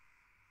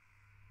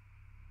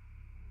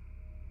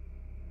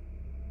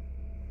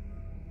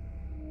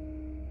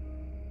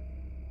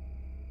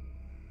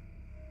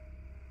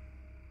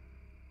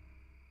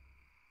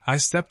 I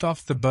stepped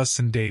off the bus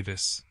in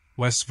Davis,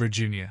 West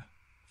Virginia,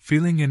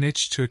 feeling an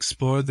itch to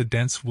explore the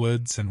dense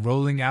woods and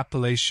rolling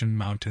Appalachian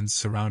mountains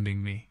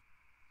surrounding me.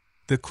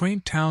 The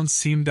quaint town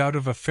seemed out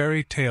of a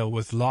fairy tale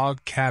with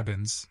log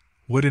cabins,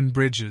 wooden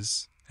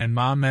bridges, and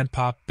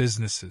mom-and-pop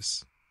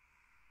businesses.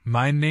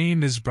 My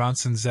name is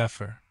Bronson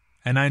Zephyr,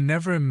 and I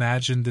never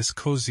imagined this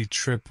cozy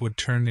trip would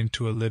turn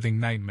into a living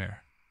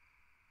nightmare.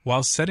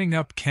 While setting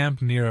up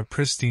camp near a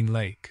pristine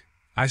lake,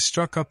 I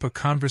struck up a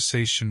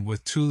conversation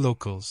with two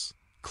locals,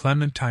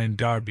 Clementine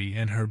Darby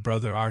and her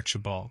brother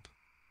Archibald.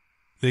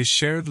 They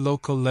shared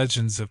local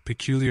legends of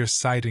peculiar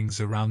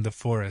sightings around the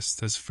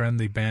forest as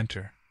friendly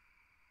banter.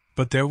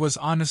 But there was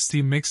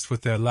honesty mixed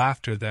with their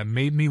laughter that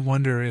made me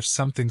wonder if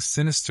something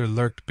sinister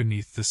lurked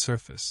beneath the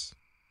surface.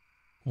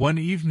 One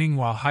evening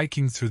while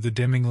hiking through the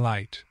dimming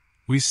light,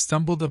 we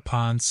stumbled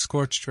upon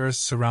scorched earth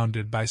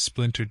surrounded by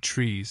splintered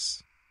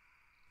trees.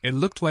 It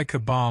looked like a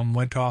bomb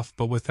went off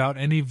but without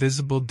any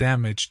visible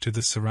damage to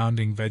the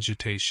surrounding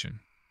vegetation.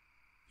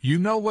 "You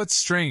know what's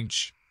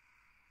strange?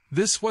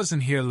 This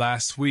wasn't here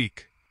last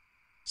week,"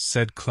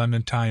 said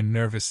Clementine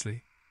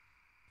nervously.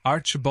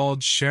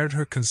 Archibald shared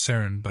her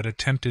concern but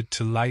attempted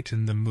to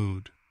lighten the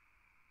mood.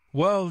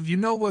 "Well, you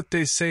know what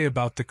they say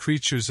about the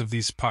creatures of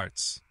these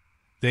parts.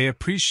 They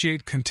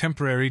appreciate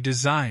contemporary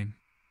design."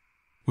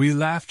 We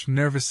laughed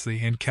nervously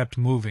and kept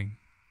moving,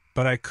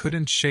 but I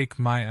couldn't shake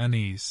my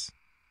unease.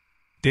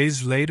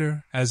 Days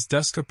later, as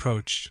dusk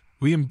approached,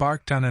 we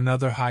embarked on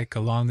another hike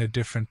along a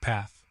different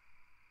path.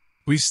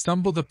 We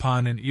stumbled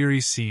upon an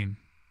eerie scene,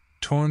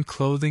 torn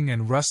clothing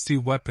and rusty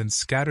weapons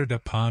scattered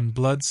upon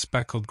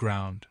blood-speckled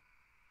ground.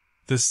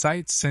 The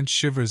sight sent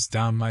shivers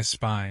down my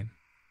spine.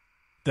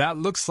 "That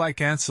looks like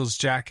Ansel's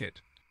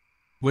jacket,"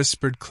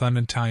 whispered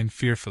Clementine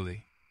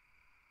fearfully.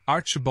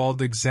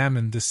 Archibald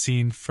examined the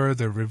scene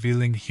further,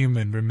 revealing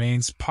human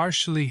remains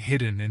partially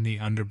hidden in the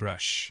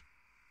underbrush.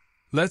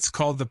 "Let's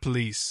call the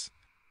police,"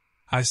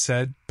 I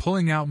said,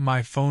 pulling out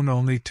my phone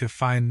only to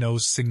find no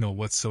signal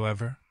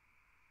whatsoever.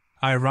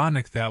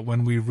 Ironic that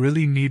when we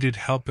really needed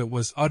help it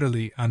was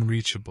utterly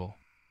unreachable.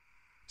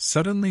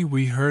 Suddenly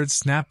we heard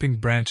snapping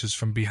branches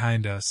from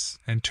behind us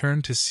and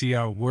turned to see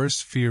our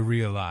worst fear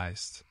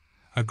realized.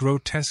 A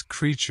grotesque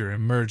creature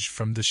emerged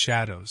from the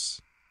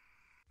shadows.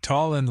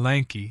 Tall and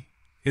lanky,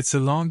 its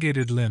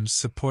elongated limbs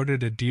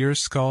supported a deer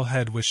skull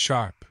head with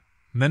sharp,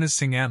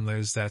 menacing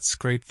antlers that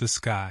scraped the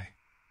sky.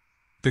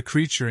 The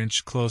creature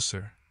inched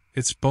closer,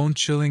 its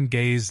bone-chilling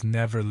gaze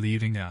never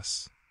leaving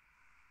us.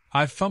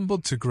 I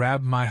fumbled to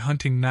grab my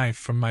hunting knife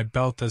from my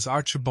belt as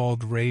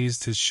Archibald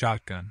raised his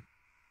shotgun.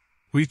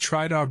 We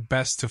tried our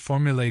best to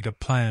formulate a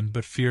plan,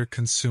 but fear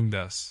consumed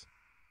us.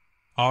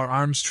 Our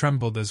arms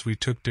trembled as we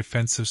took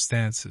defensive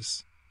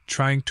stances,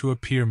 trying to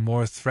appear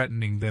more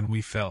threatening than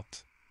we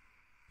felt.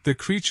 The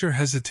creature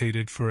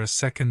hesitated for a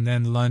second,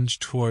 then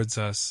lunged towards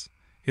us,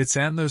 its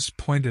antlers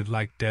pointed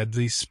like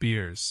deadly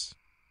spears.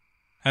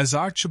 As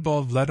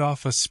Archibald let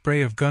off a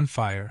spray of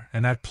gunfire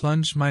and I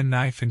plunged my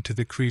knife into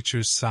the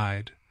creature's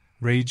side,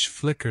 rage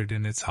flickered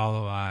in its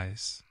hollow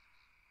eyes.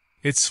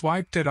 It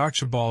swiped at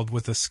Archibald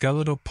with a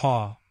skeletal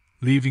paw,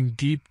 leaving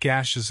deep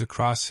gashes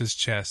across his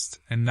chest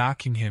and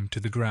knocking him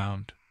to the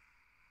ground.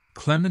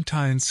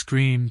 Clementine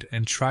screamed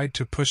and tried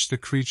to push the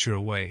creature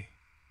away,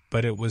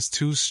 but it was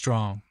too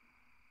strong.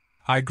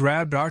 I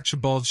grabbed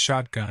Archibald's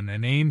shotgun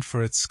and aimed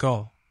for its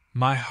skull,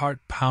 my heart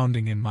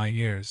pounding in my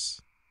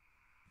ears.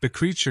 The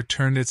creature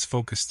turned its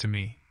focus to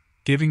me,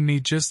 giving me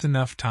just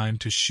enough time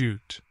to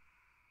shoot.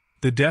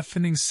 The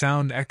deafening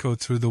sound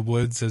echoed through the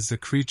woods as the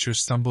creature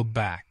stumbled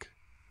back,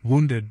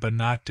 wounded but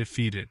not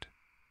defeated.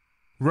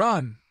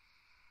 "Run!"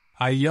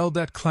 I yelled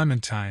at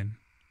Clementine,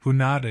 who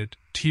nodded,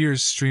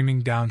 tears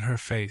streaming down her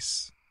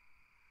face.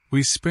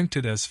 We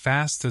sprinted as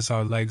fast as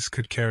our legs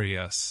could carry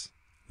us,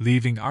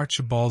 leaving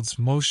Archibald's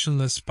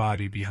motionless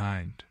body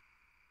behind.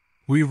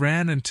 We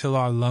ran until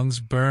our lungs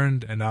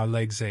burned and our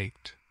legs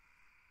ached.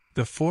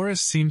 The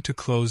forest seemed to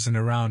close in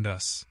around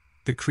us,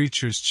 the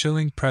creature's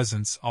chilling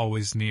presence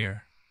always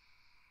near.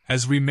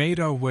 As we made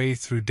our way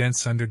through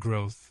dense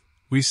undergrowth,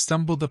 we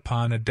stumbled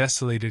upon a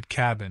desolated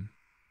cabin.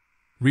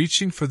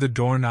 Reaching for the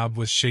doorknob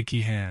with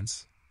shaky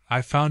hands,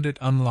 I found it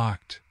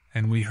unlocked,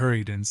 and we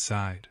hurried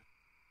inside.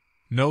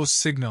 "No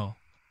signal,"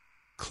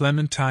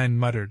 Clementine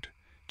muttered,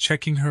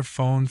 checking her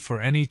phone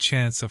for any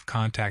chance of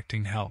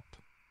contacting help.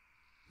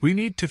 "We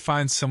need to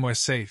find somewhere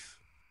safe,"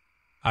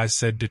 I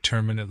said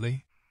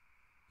determinedly.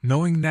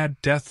 Knowing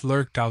that death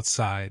lurked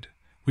outside,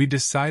 we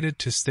decided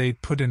to stay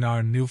put in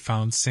our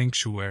newfound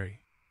sanctuary.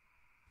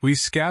 We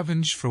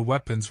scavenged for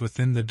weapons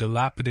within the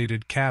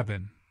dilapidated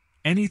cabin,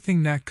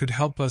 anything that could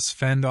help us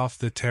fend off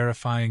the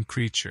terrifying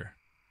creature.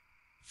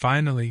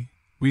 Finally,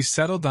 we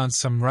settled on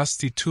some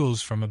rusty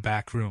tools from a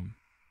back room.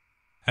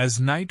 As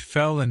night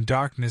fell and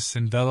darkness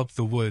enveloped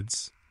the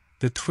woods,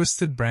 the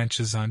twisted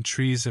branches on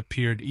trees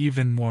appeared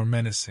even more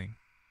menacing.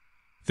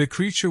 The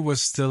creature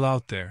was still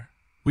out there,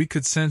 we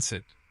could sense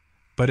it,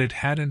 but it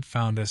hadn't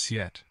found us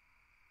yet.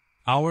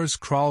 Hours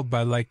crawled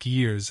by like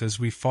years as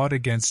we fought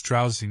against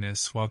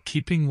drowsiness while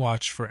keeping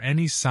watch for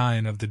any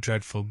sign of the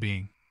dreadful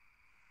being.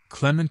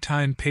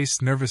 Clementine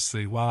paced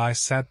nervously while I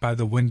sat by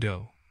the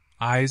window,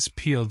 eyes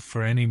peeled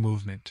for any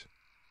movement.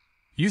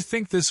 "You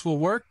think this will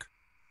work?"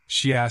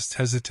 she asked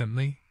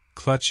hesitantly,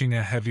 clutching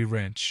a heavy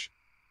wrench.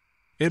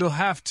 "It'll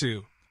have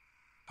to,"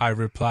 I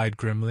replied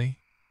grimly.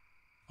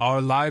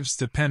 "Our lives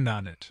depend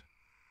on it."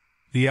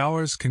 The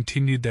hours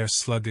continued their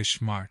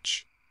sluggish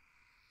march.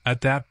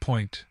 At that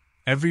point,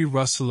 every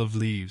rustle of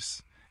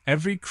leaves,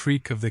 every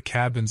creak of the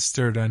cabin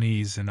stirred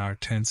unease in our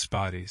tense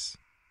bodies.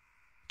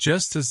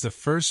 Just as the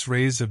first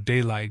rays of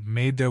daylight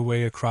made their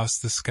way across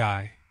the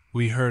sky,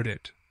 we heard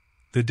it,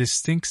 the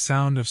distinct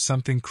sound of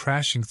something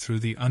crashing through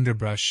the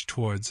underbrush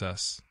towards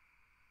us.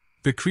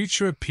 The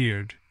creature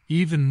appeared,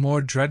 even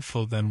more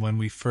dreadful than when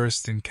we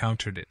first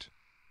encountered it.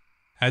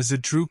 As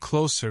it drew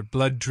closer,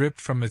 blood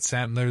dripped from its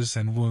antlers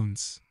and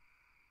wounds.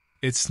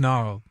 It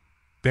snarled,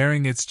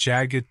 baring its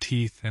jagged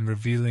teeth and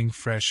revealing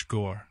fresh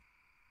gore.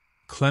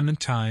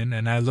 Clementine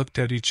and I looked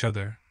at each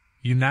other,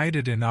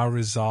 united in our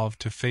resolve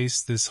to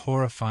face this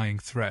horrifying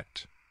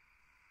threat.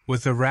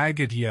 With a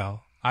ragged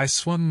yell, I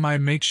swung my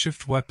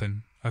makeshift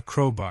weapon, a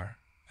crowbar,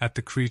 at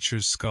the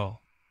creature's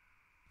skull.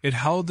 It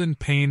howled in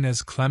pain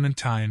as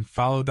Clementine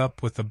followed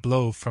up with a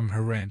blow from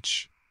her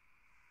wrench.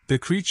 The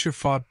creature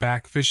fought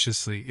back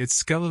viciously, its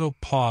skeletal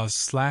paws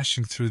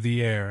slashing through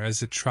the air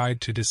as it tried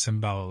to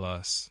disembowel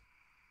us.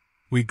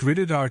 We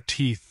gritted our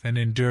teeth and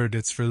endured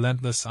its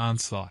relentless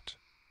onslaught.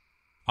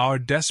 Our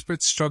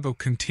desperate struggle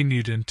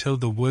continued until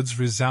the woods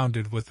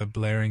resounded with a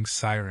blaring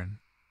siren.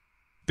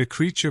 The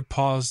creature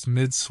paused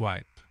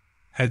mid-swipe,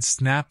 head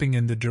snapping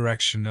in the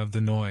direction of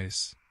the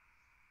noise.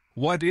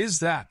 "What is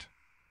that?"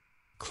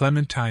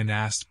 Clementine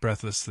asked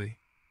breathlessly.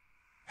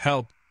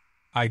 "Help!"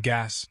 I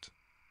gasped.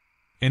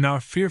 In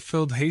our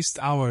fear-filled haste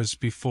hours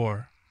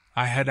before,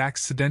 I had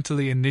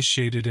accidentally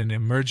initiated an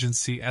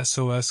emergency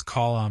SOS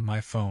call on my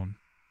phone.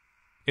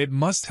 It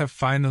must have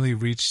finally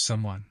reached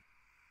someone.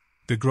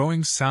 The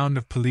growing sound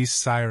of police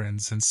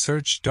sirens and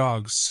search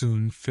dogs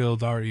soon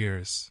filled our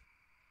ears.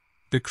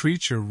 The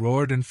creature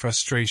roared in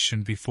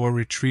frustration before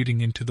retreating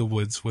into the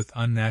woods with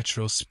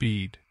unnatural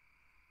speed.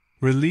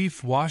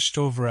 Relief washed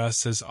over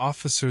us as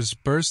officers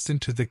burst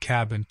into the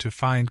cabin to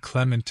find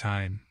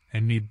Clementine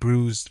and me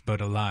bruised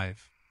but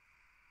alive.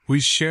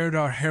 We shared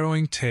our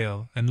harrowing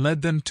tale and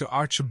led them to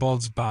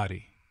Archibald's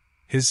body.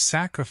 His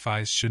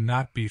sacrifice should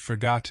not be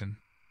forgotten.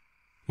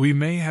 We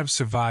may have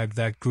survived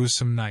that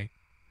gruesome night,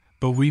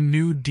 but we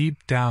knew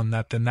deep down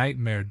that the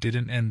nightmare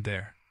didn't end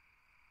there.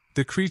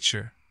 The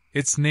creature,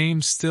 its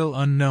name still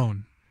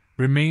unknown,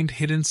 remained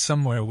hidden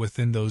somewhere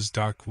within those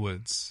dark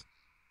woods.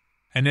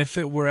 And if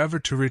it were ever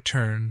to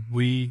return,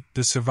 we,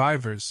 the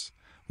survivors,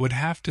 would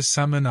have to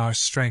summon our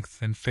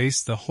strength and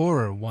face the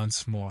horror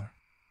once more.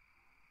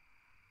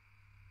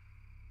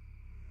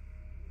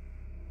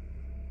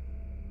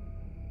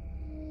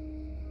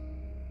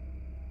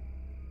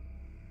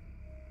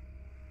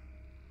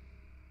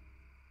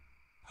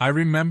 I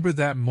remember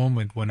that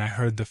moment when I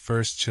heard the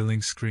first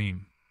chilling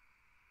scream.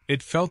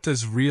 It felt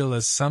as real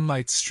as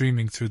sunlight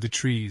streaming through the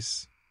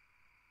trees.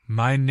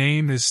 My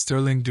name is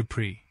Sterling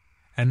Dupree,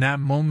 and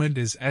that moment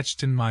is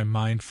etched in my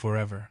mind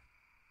forever.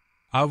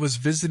 I was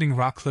visiting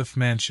Rockcliffe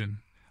Mansion,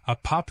 a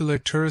popular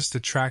tourist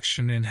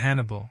attraction in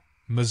Hannibal,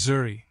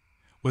 Missouri,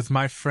 with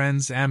my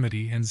friends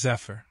Amity and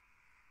Zephyr.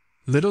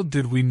 Little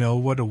did we know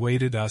what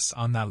awaited us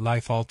on that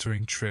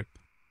life-altering trip.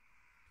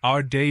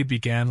 Our day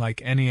began like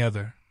any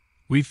other.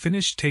 We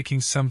finished taking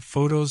some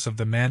photos of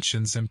the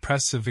mansion's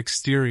impressive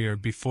exterior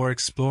before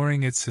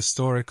exploring its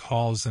historic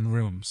halls and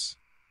rooms.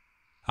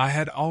 I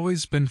had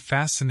always been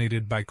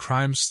fascinated by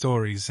crime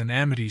stories, and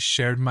Amity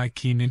shared my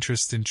keen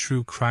interest in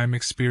true crime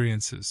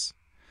experiences,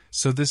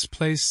 so this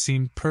place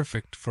seemed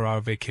perfect for our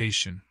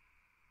vacation.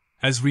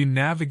 As we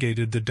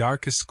navigated the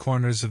darkest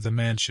corners of the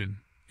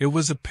mansion, it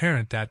was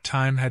apparent that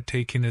time had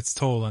taken its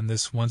toll on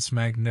this once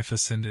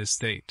magnificent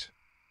estate.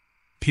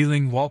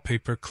 Peeling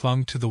wallpaper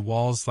clung to the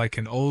walls like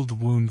an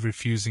old wound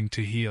refusing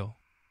to heal.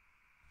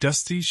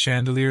 Dusty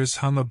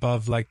chandeliers hung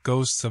above like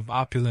ghosts of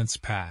opulence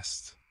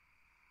past.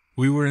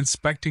 We were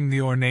inspecting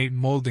the ornate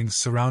moldings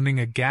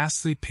surrounding a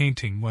ghastly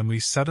painting when we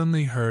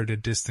suddenly heard a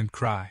distant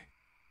cry.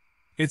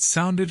 It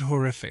sounded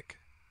horrific,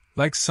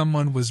 like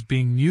someone was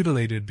being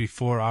mutilated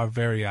before our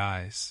very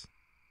eyes.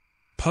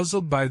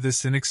 Puzzled by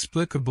this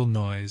inexplicable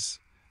noise,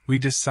 we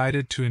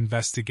decided to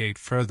investigate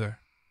further.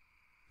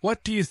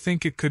 "What do you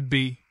think it could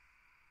be?"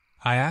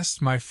 I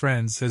asked my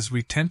friends as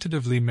we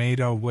tentatively made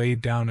our way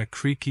down a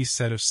creaky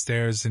set of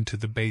stairs into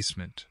the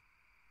basement.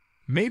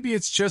 "Maybe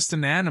it's just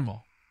an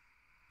animal,"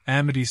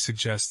 Amity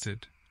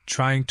suggested,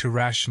 trying to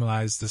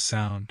rationalize the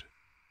sound.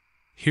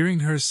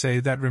 Hearing her say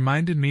that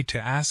reminded me to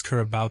ask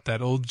her about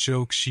that old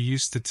joke she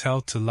used to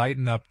tell to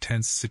lighten up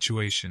tense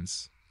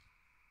situations.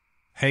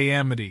 "Hey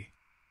Amity,"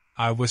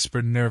 I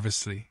whispered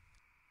nervously.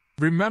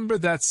 "Remember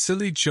that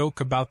silly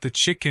joke about the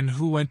chicken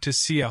who went to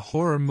see a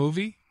horror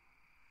movie?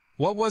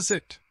 What was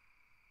it?"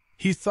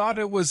 "He thought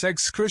it was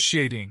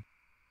excruciating,"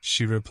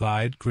 she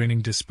replied,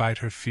 grinning despite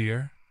her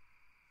fear.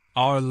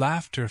 Our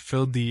laughter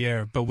filled the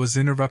air but was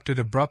interrupted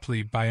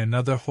abruptly by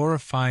another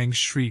horrifying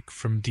shriek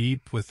from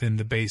deep within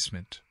the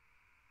basement.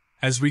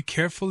 As we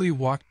carefully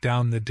walked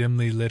down the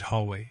dimly lit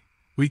hallway,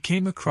 we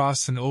came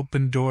across an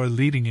open door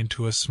leading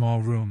into a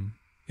small room,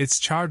 its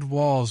charred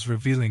walls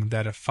revealing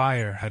that a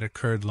fire had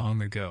occurred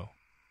long ago.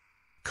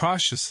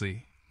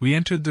 Cautiously, we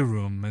entered the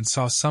room and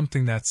saw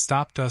something that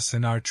stopped us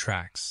in our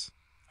tracks.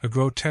 A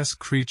grotesque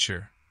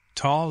creature,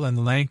 tall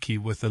and lanky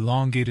with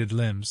elongated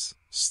limbs,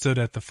 stood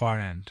at the far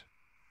end.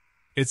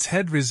 Its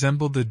head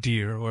resembled a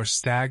deer or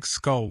stag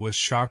skull with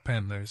sharp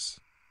antlers.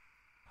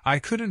 I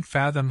couldn't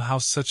fathom how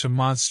such a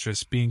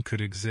monstrous being could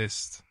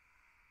exist.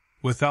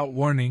 Without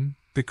warning,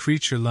 the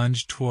creature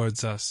lunged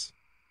towards us.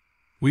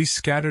 We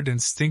scattered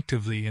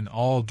instinctively in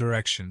all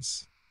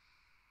directions.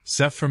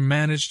 Zephyr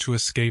managed to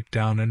escape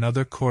down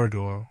another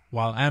corridor,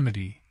 while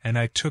Amity and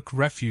I took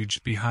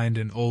refuge behind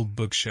an old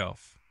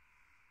bookshelf.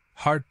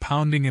 Heart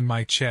pounding in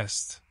my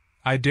chest,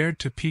 I dared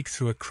to peek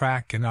through a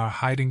crack in our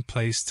hiding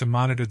place to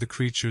monitor the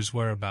creature's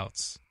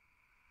whereabouts.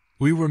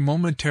 We were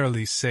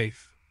momentarily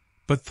safe,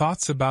 but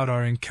thoughts about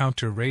our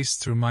encounter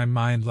raced through my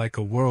mind like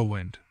a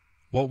whirlwind.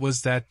 What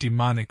was that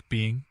demonic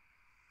being?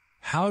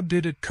 How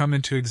did it come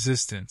into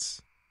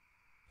existence?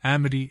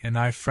 Amity and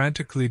I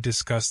frantically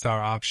discussed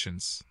our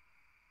options.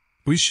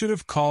 We should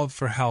have called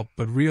for help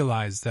but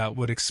realized that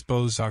would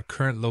expose our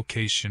current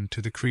location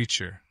to the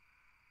creature.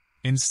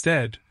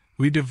 Instead,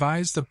 We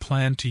devised a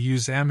plan to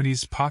use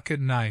Amity's pocket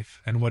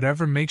knife and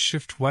whatever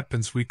makeshift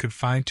weapons we could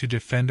find to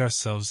defend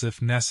ourselves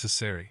if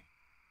necessary.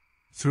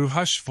 Through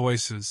hushed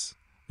voices,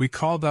 we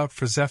called out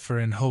for Zephyr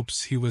in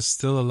hopes he was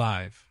still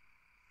alive.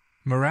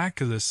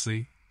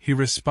 Miraculously, he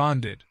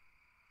responded.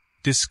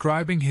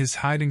 Describing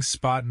his hiding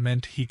spot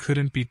meant he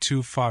couldn't be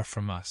too far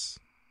from us.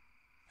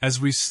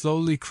 As we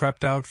slowly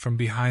crept out from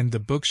behind the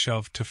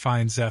bookshelf to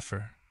find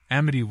Zephyr,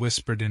 Amity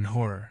whispered in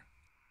horror.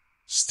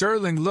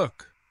 "Sterling,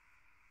 look!"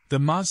 The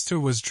monster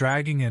was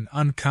dragging an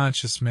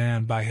unconscious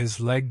man by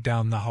his leg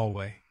down the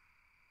hallway.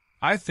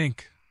 I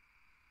think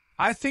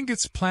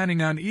it's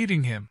planning on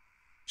eating him,"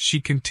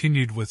 she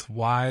continued with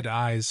wide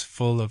eyes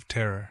full of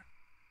terror.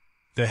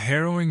 The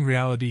harrowing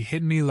reality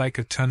hit me like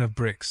a ton of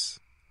bricks.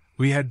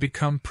 We had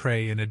become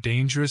prey in a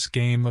dangerous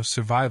game of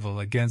survival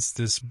against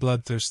this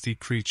bloodthirsty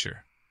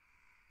creature.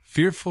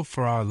 Fearful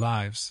for our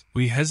lives,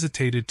 we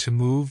hesitated to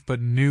move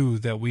but knew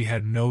that we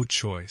had no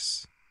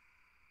choice.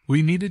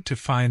 We needed to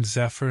find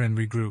Zephyr and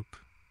regroup,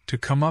 to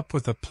come up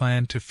with a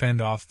plan to fend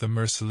off the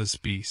merciless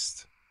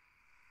beast.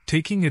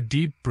 Taking a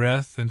deep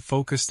breath and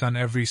focused on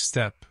every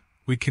step,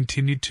 we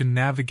continued to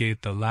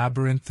navigate the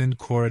labyrinthine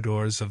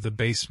corridors of the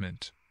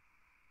basement.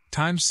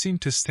 Time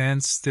seemed to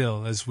stand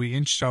still as we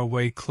inched our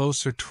way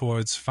closer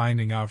towards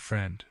finding our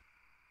friend.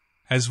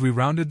 As we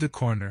rounded the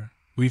corner,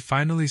 we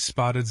finally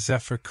spotted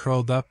Zephyr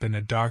curled up in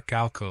a dark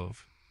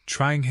alcove,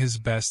 trying his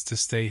best to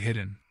stay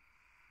hidden.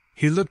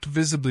 He looked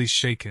visibly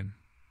shaken,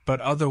 but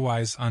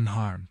otherwise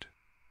unharmed.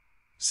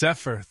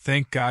 "Zephyr,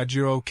 thank God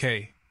you're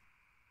okay,"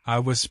 I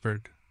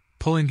whispered,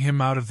 pulling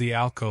him out of the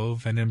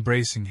alcove and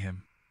embracing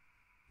him.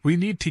 "We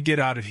need to get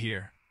out of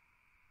here."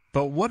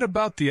 "But what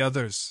about the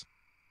others?"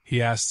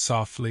 he asked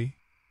softly.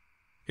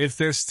 "If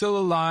they're still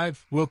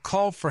alive, we'll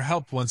call for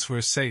help once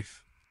we're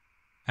safe,"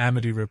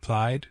 Amity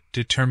replied,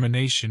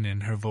 determination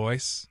in her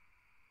voice.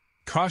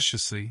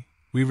 Cautiously,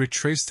 we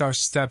retraced our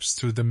steps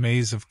through the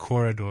maze of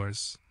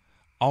corridors,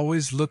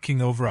 always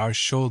looking over our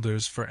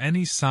shoulders for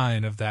any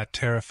sign of that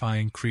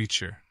terrifying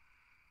creature.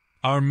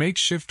 Our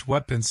makeshift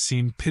weapons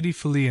seemed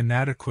pitifully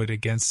inadequate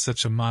against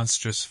such a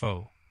monstrous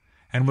foe,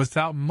 and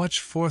without much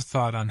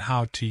forethought on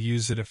how to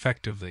use it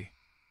effectively.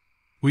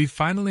 We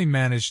finally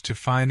managed to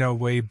find our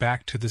way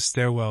back to the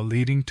stairwell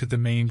leading to the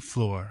main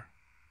floor,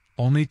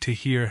 only to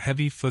hear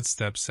heavy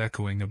footsteps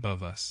echoing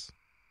above us.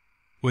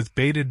 With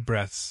bated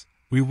breaths,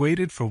 we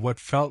waited for what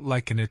felt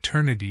like an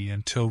eternity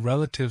until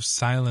relative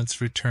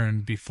silence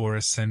returned before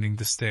ascending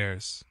the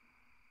stairs.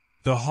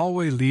 The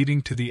hallway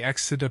leading to the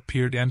exit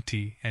appeared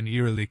empty and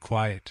eerily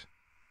quiet.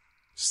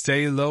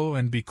 "Stay low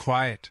and be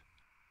quiet,"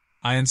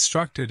 I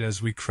instructed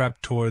as we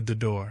crept toward the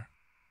door.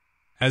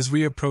 As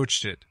we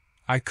approached it,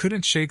 I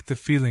couldn't shake the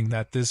feeling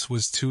that this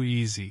was too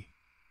easy.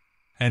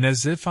 And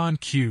as if on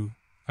cue,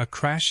 a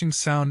crashing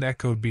sound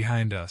echoed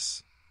behind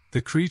us.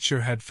 The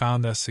creature had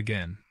found us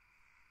again.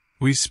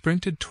 We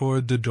sprinted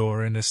toward the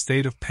door in a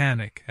state of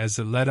panic as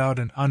it let out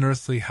an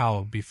unearthly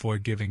howl before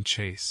giving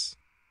chase.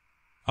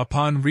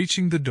 Upon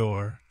reaching the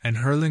door and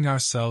hurling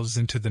ourselves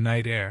into the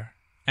night air,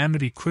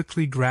 Amity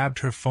quickly grabbed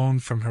her phone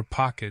from her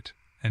pocket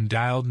and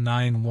dialed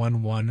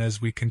 911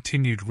 as we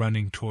continued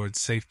running toward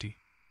safety.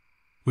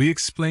 We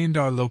explained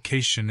our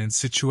location and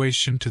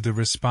situation to the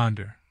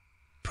responder,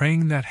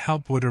 praying that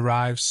help would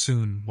arrive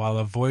soon while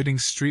avoiding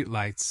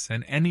streetlights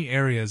and any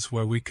areas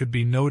where we could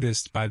be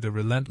noticed by the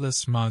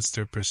relentless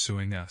monster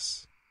pursuing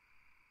us.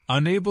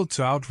 Unable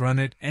to outrun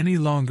it any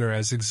longer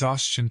as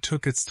exhaustion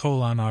took its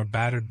toll on our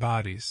battered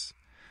bodies,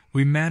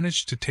 we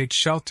managed to take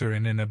shelter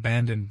in an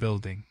abandoned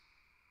building.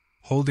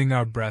 Holding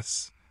our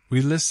breaths,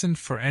 we listened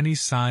for any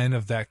sign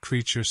of that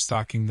creature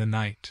stalking the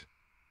night.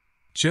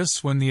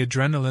 Just when the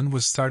adrenaline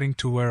was starting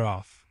to wear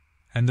off,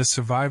 and the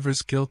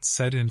survivor's guilt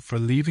set in for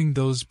leaving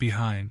those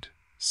behind,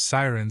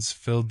 sirens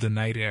filled the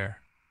night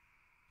air.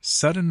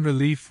 Sudden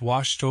relief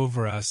washed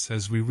over us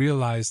as we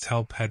realized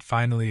help had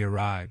finally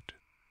arrived.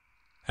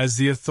 As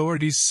the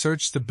authorities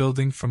searched the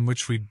building from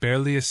which we'd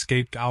barely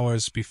escaped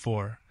hours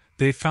before,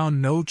 they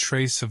found no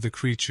trace of the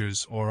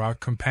creatures or our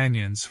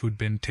companions who'd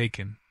been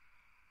taken.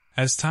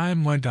 As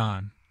time went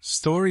on,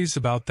 stories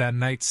about that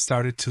night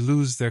started to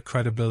lose their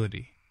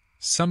credibility.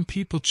 Some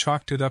people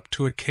chalked it up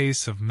to a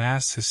case of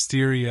mass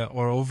hysteria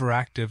or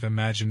overactive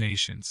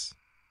imaginations.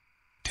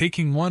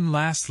 Taking one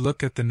last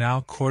look at the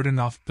now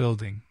cordoned-off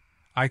building,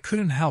 I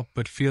couldn't help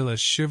but feel a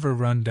shiver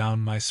run down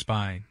my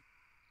spine.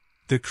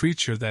 The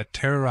creature that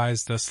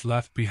terrorized us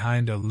left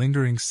behind a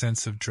lingering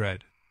sense of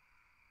dread.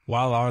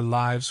 While our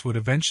lives would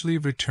eventually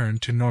return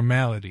to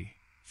normality,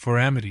 for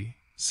Amity,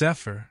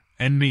 Zephyr,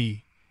 and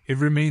me, it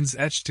remains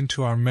etched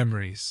into our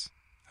memories.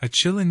 A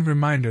chilling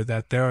reminder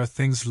that there are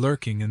things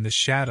lurking in the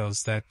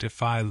shadows that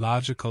defy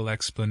logical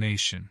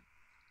explanation.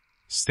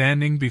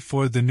 Standing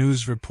before the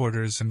news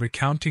reporters and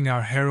recounting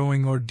our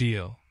harrowing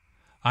ordeal,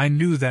 I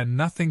knew that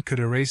nothing could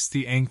erase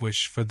the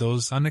anguish for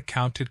those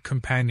unaccounted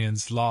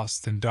companions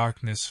lost in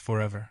darkness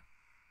forever.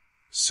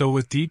 So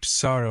with deep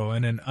sorrow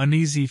and an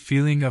uneasy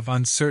feeling of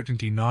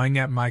uncertainty gnawing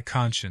at my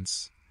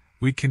conscience,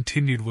 we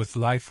continued with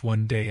life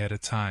one day at a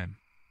time.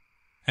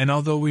 And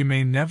although we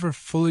may never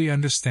fully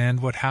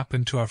understand what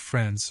happened to our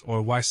friends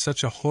or why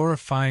such a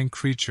horrifying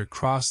creature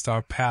crossed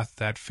our path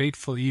that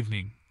fateful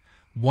evening,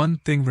 one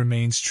thing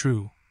remains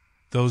true: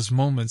 those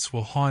moments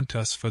will haunt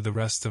us for the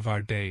rest of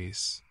our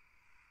days.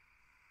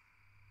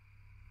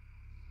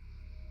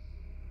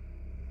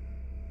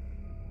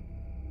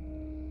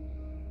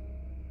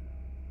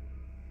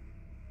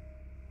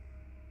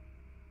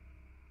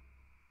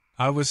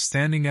 I was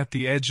standing at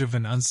the edge of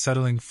an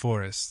unsettling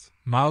forest,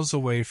 miles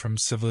away from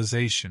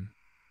civilization.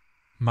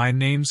 My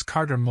name's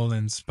Carter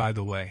Mullins, by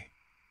the way.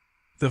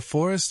 The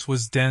forest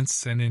was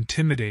dense and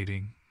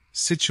intimidating,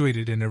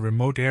 situated in a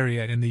remote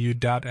area in the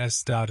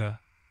U.S.,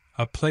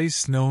 a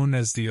place known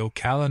as the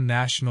Ocala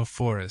National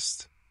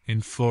Forest,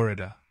 in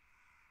Florida.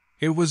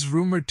 It was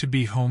rumored to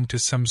be home to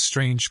some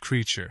strange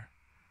creature,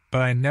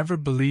 but I never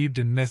believed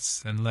in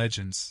myths and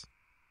legends.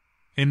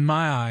 In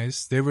my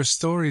eyes, they were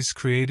stories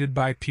created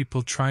by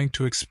people trying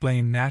to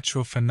explain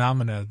natural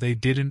phenomena they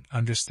didn't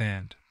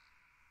understand.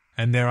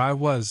 And there I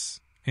was,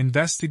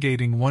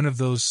 investigating one of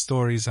those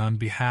stories on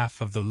behalf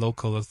of the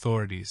local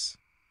authorities.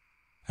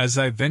 As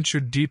I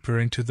ventured deeper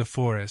into the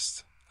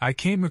forest, I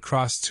came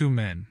across two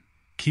men,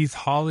 Keith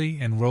Hawley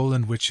and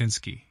Roland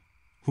Wyszynski,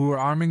 who were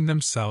arming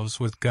themselves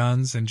with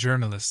guns and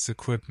journalists'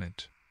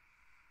 equipment.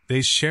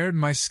 They shared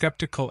my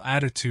skeptical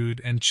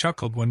attitude and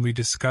chuckled when we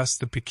discussed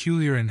the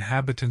peculiar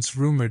inhabitants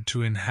rumored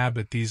to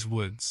inhabit these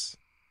woods.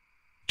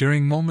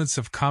 During moments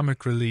of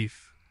comic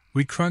relief,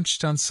 we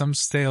crunched on some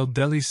stale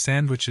deli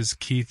sandwiches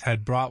Keith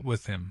had brought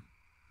with him,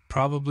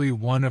 probably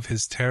one of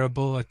his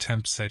terrible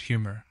attempts at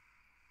humor.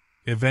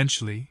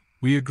 Eventually,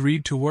 we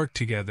agreed to work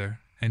together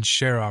and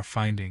share our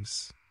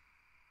findings.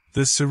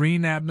 The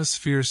serene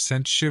atmosphere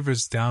sent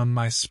shivers down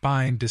my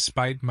spine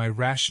despite my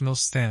rational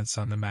stance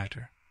on the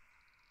matter.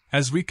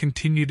 As we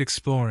continued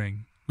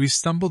exploring, we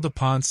stumbled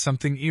upon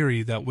something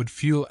eerie that would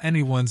fuel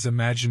anyone's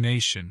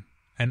imagination: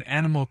 an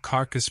animal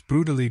carcass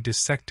brutally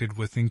dissected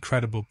with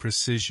incredible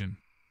precision.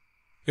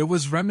 It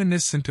was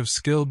reminiscent of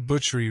skilled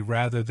butchery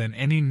rather than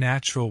any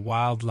natural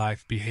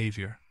wildlife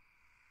behavior.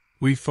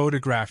 We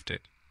photographed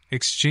it,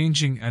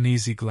 exchanging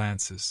uneasy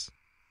glances.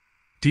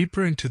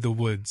 Deeper into the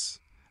woods,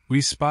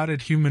 we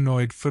spotted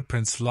humanoid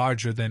footprints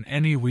larger than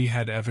any we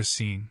had ever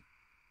seen.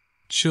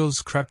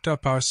 Chills crept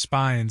up our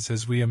spines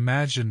as we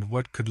imagined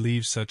what could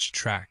leave such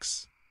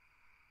tracks.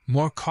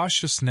 More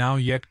cautious now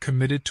yet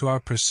committed to our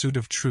pursuit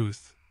of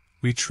truth,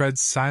 we tread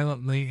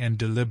silently and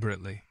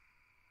deliberately.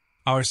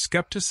 Our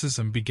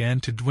skepticism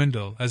began to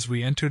dwindle as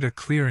we entered a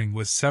clearing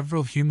with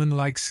several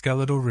human-like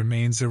skeletal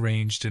remains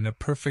arranged in a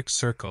perfect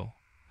circle,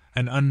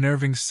 an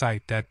unnerving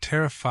sight that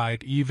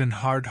terrified even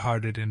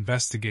hard-hearted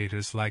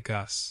investigators like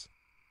us.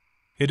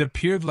 It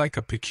appeared like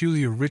a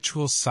peculiar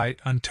ritual site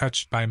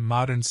untouched by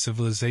modern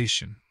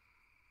civilization.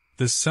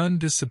 The sun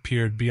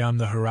disappeared beyond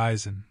the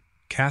horizon,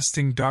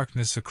 casting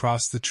darkness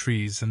across the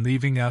trees and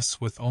leaving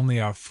us with only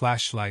our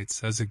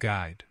flashlights as a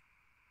guide.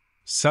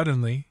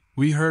 Suddenly,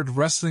 we heard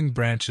rustling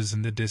branches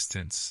in the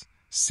distance,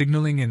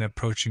 signaling an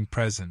approaching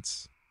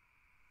presence.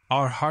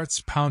 Our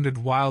hearts pounded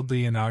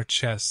wildly in our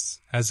chests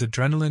as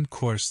adrenaline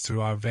coursed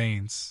through our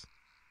veins.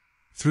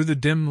 Through the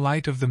dim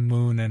light of the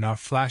moon and our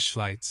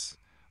flashlights,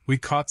 we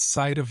caught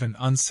sight of an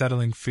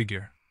unsettling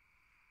figure.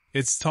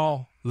 Its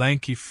tall,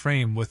 lanky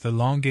frame with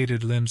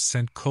elongated limbs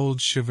sent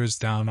cold shivers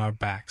down our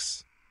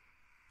backs.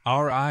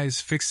 Our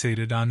eyes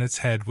fixated on its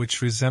head,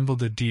 which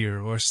resembled a deer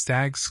or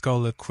stag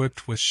skull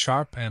equipped with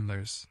sharp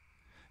antlers,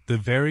 the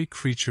very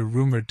creature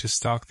rumored to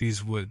stalk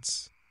these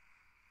woods.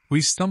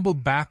 We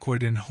stumbled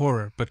backward in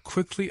horror but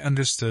quickly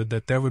understood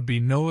that there would be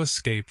no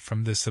escape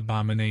from this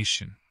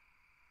abomination.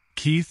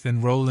 Keith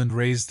and Roland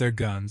raised their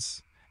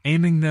guns,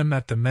 aiming them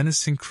at the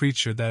menacing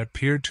creature that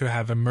appeared to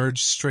have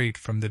emerged straight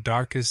from the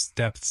darkest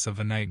depths of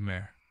a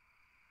nightmare.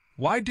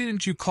 "Why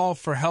didn't you call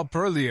for help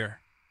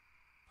earlier?"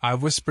 I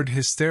whispered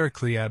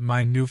hysterically at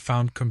my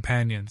newfound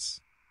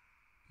companions.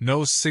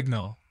 "No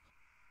signal,"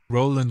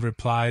 Roland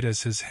replied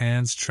as his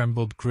hands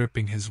trembled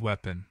gripping his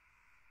weapon.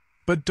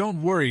 "But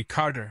don't worry,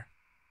 Carter.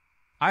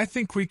 I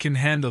think we can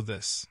handle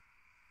this."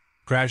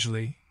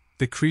 Gradually,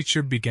 the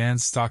creature began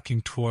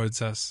stalking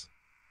towards us.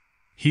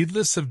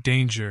 Heedless of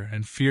danger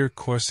and fear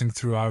coursing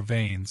through our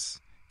veins,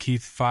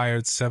 Keith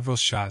fired several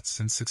shots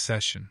in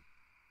succession.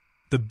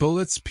 The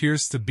bullets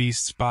pierced the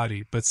beast's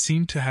body but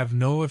seemed to have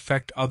no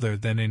effect other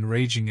than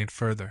enraging it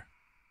further.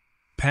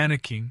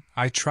 Panicking,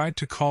 I tried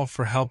to call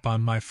for help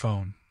on my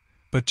phone,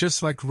 but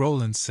just like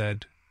Roland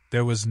said,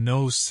 there was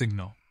no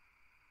signal.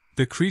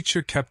 The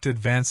creature kept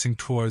advancing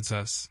towards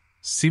us,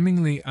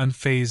 seemingly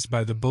unfazed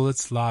by the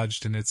bullets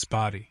lodged in its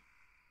body.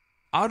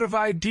 "Out of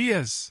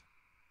ideas!"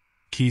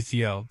 Keith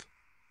yelled.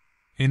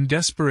 In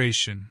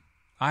desperation,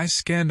 I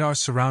scanned our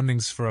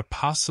surroundings for a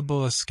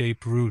possible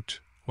escape route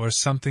or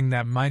something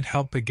that might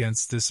help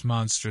against this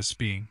monstrous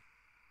being.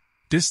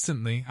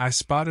 Distantly, I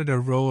spotted a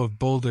row of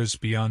boulders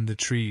beyond the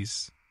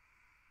trees.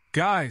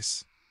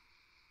 "Guys!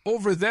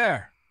 Over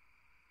there!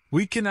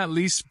 We can at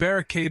least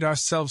barricade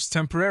ourselves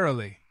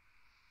temporarily,"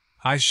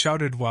 I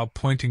shouted while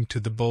pointing to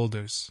the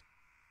boulders.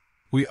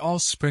 We all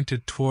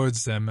sprinted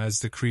towards them as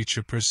the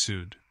creature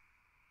pursued.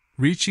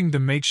 Reaching the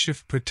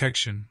makeshift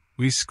protection,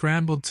 we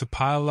scrambled to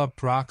pile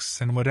up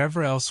rocks and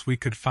whatever else we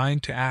could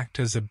find to act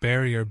as a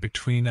barrier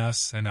between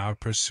us and our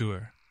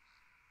pursuer.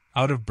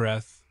 Out of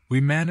breath,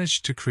 we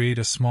managed to create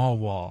a small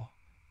wall,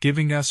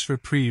 giving us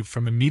reprieve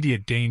from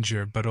immediate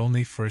danger but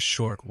only for a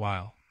short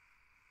while.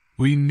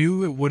 We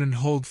knew it wouldn't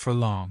hold for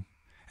long,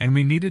 and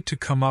we needed to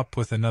come up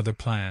with another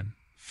plan,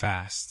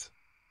 fast.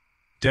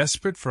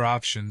 Desperate for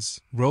options,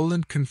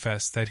 Roland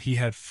confessed that he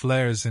had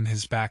flares in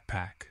his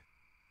backpack.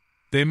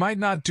 "They might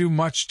not do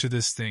much to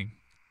this thing,"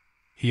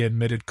 he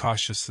admitted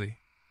cautiously.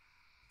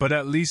 "But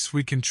at least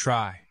we can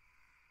try."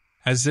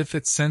 As if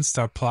it sensed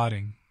our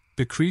plotting,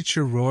 the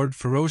creature roared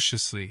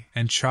ferociously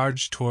and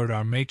charged toward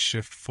our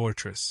makeshift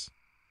fortress.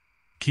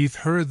 Keith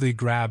hurriedly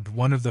grabbed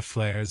one of the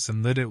flares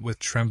and lit it with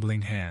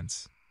trembling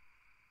hands.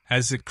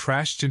 As it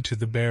crashed into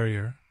the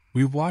barrier,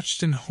 we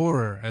watched in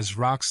horror as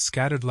rocks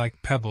scattered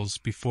like pebbles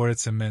before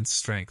its immense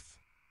strength.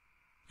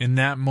 In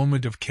that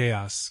moment of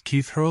chaos,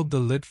 Keith hurled the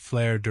lit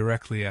flare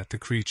directly at the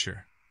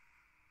creature.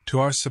 To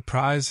our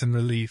surprise and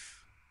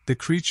relief, the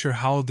creature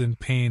howled in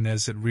pain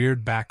as it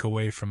reared back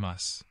away from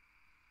us.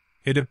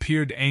 It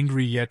appeared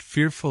angry yet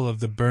fearful of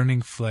the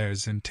burning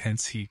flare's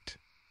intense heat.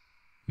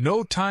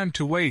 "No time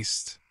to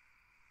waste,"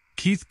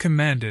 Keith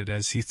commanded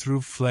as he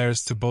threw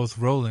flares to both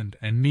Roland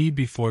and me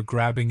before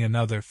grabbing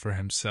another for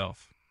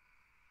himself.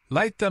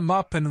 "Light them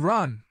up and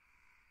run!"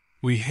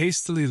 We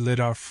hastily lit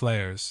our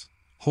flares,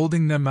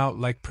 holding them out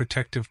like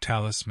protective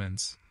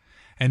talismans,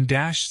 and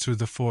dashed through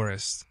the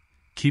forest,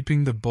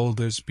 keeping the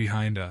boulders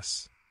behind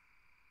us.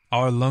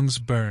 Our lungs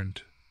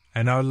burned,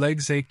 and our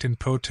legs ached in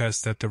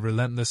protest at the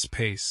relentless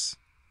pace,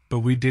 but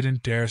we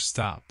didn't dare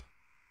stop.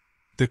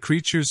 The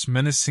creature's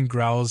menacing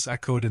growls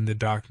echoed in the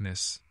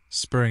darkness,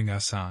 spurring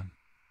us on.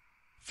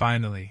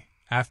 Finally,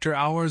 after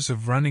hours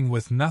of running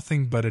with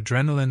nothing but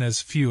adrenaline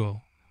as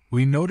fuel,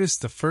 we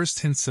noticed the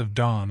first hints of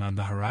dawn on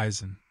the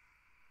horizon.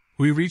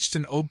 We reached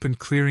an open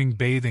clearing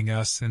bathing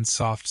us in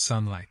soft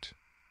sunlight.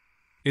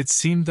 It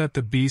seemed that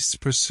the beast's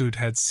pursuit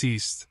had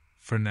ceased,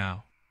 for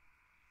now.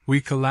 We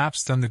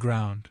collapsed on the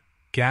ground,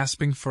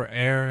 gasping for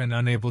air and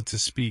unable to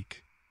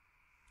speak.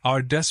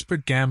 Our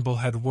desperate gamble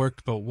had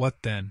worked, but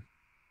what then?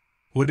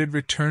 Would it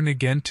return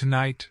again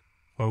tonight,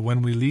 or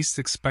when we least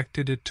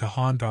expected it to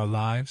haunt our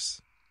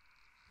lives?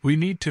 "We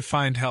need to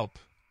find help,"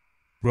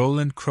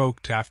 Roland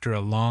croaked after a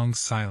long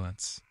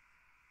silence.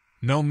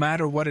 "No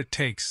matter what it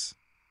takes."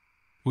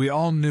 We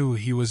all knew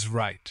he was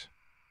right.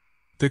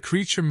 The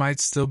creature might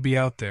still be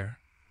out there,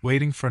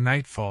 waiting for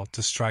nightfall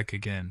to strike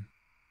again.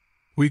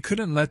 We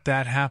couldn't let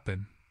that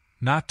happen,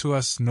 not to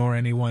us nor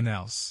anyone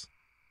else.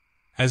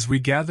 As we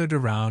gathered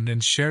around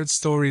and shared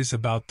stories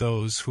about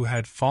those who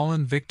had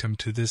fallen victim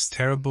to this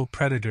terrible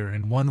predator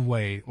in one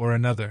way or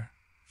another,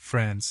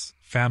 friends,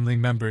 family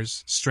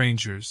members,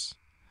 strangers,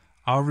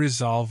 our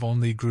resolve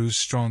only grew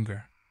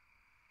stronger.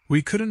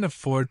 We couldn't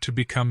afford to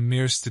become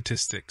mere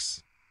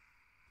statistics.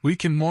 "We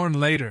can mourn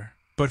later,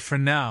 but for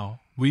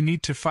now, we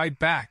need to fight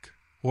back,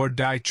 or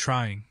die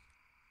trying,"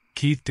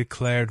 Keith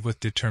declared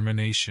with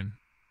determination.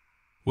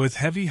 With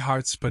heavy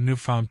hearts but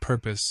newfound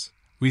purpose,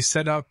 we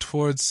set out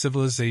towards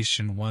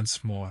civilization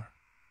once more.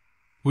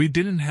 We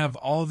didn't have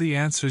all the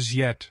answers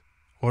yet,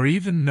 or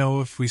even know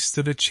if we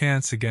stood a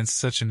chance against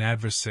such an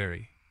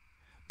adversary.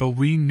 But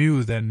we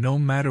knew that no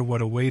matter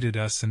what awaited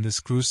us in this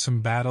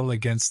gruesome battle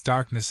against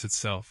darkness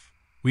itself,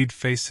 we'd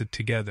face it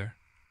together.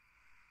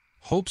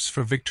 Hopes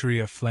for victory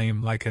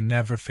aflame like a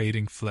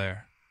never-fading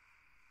flare.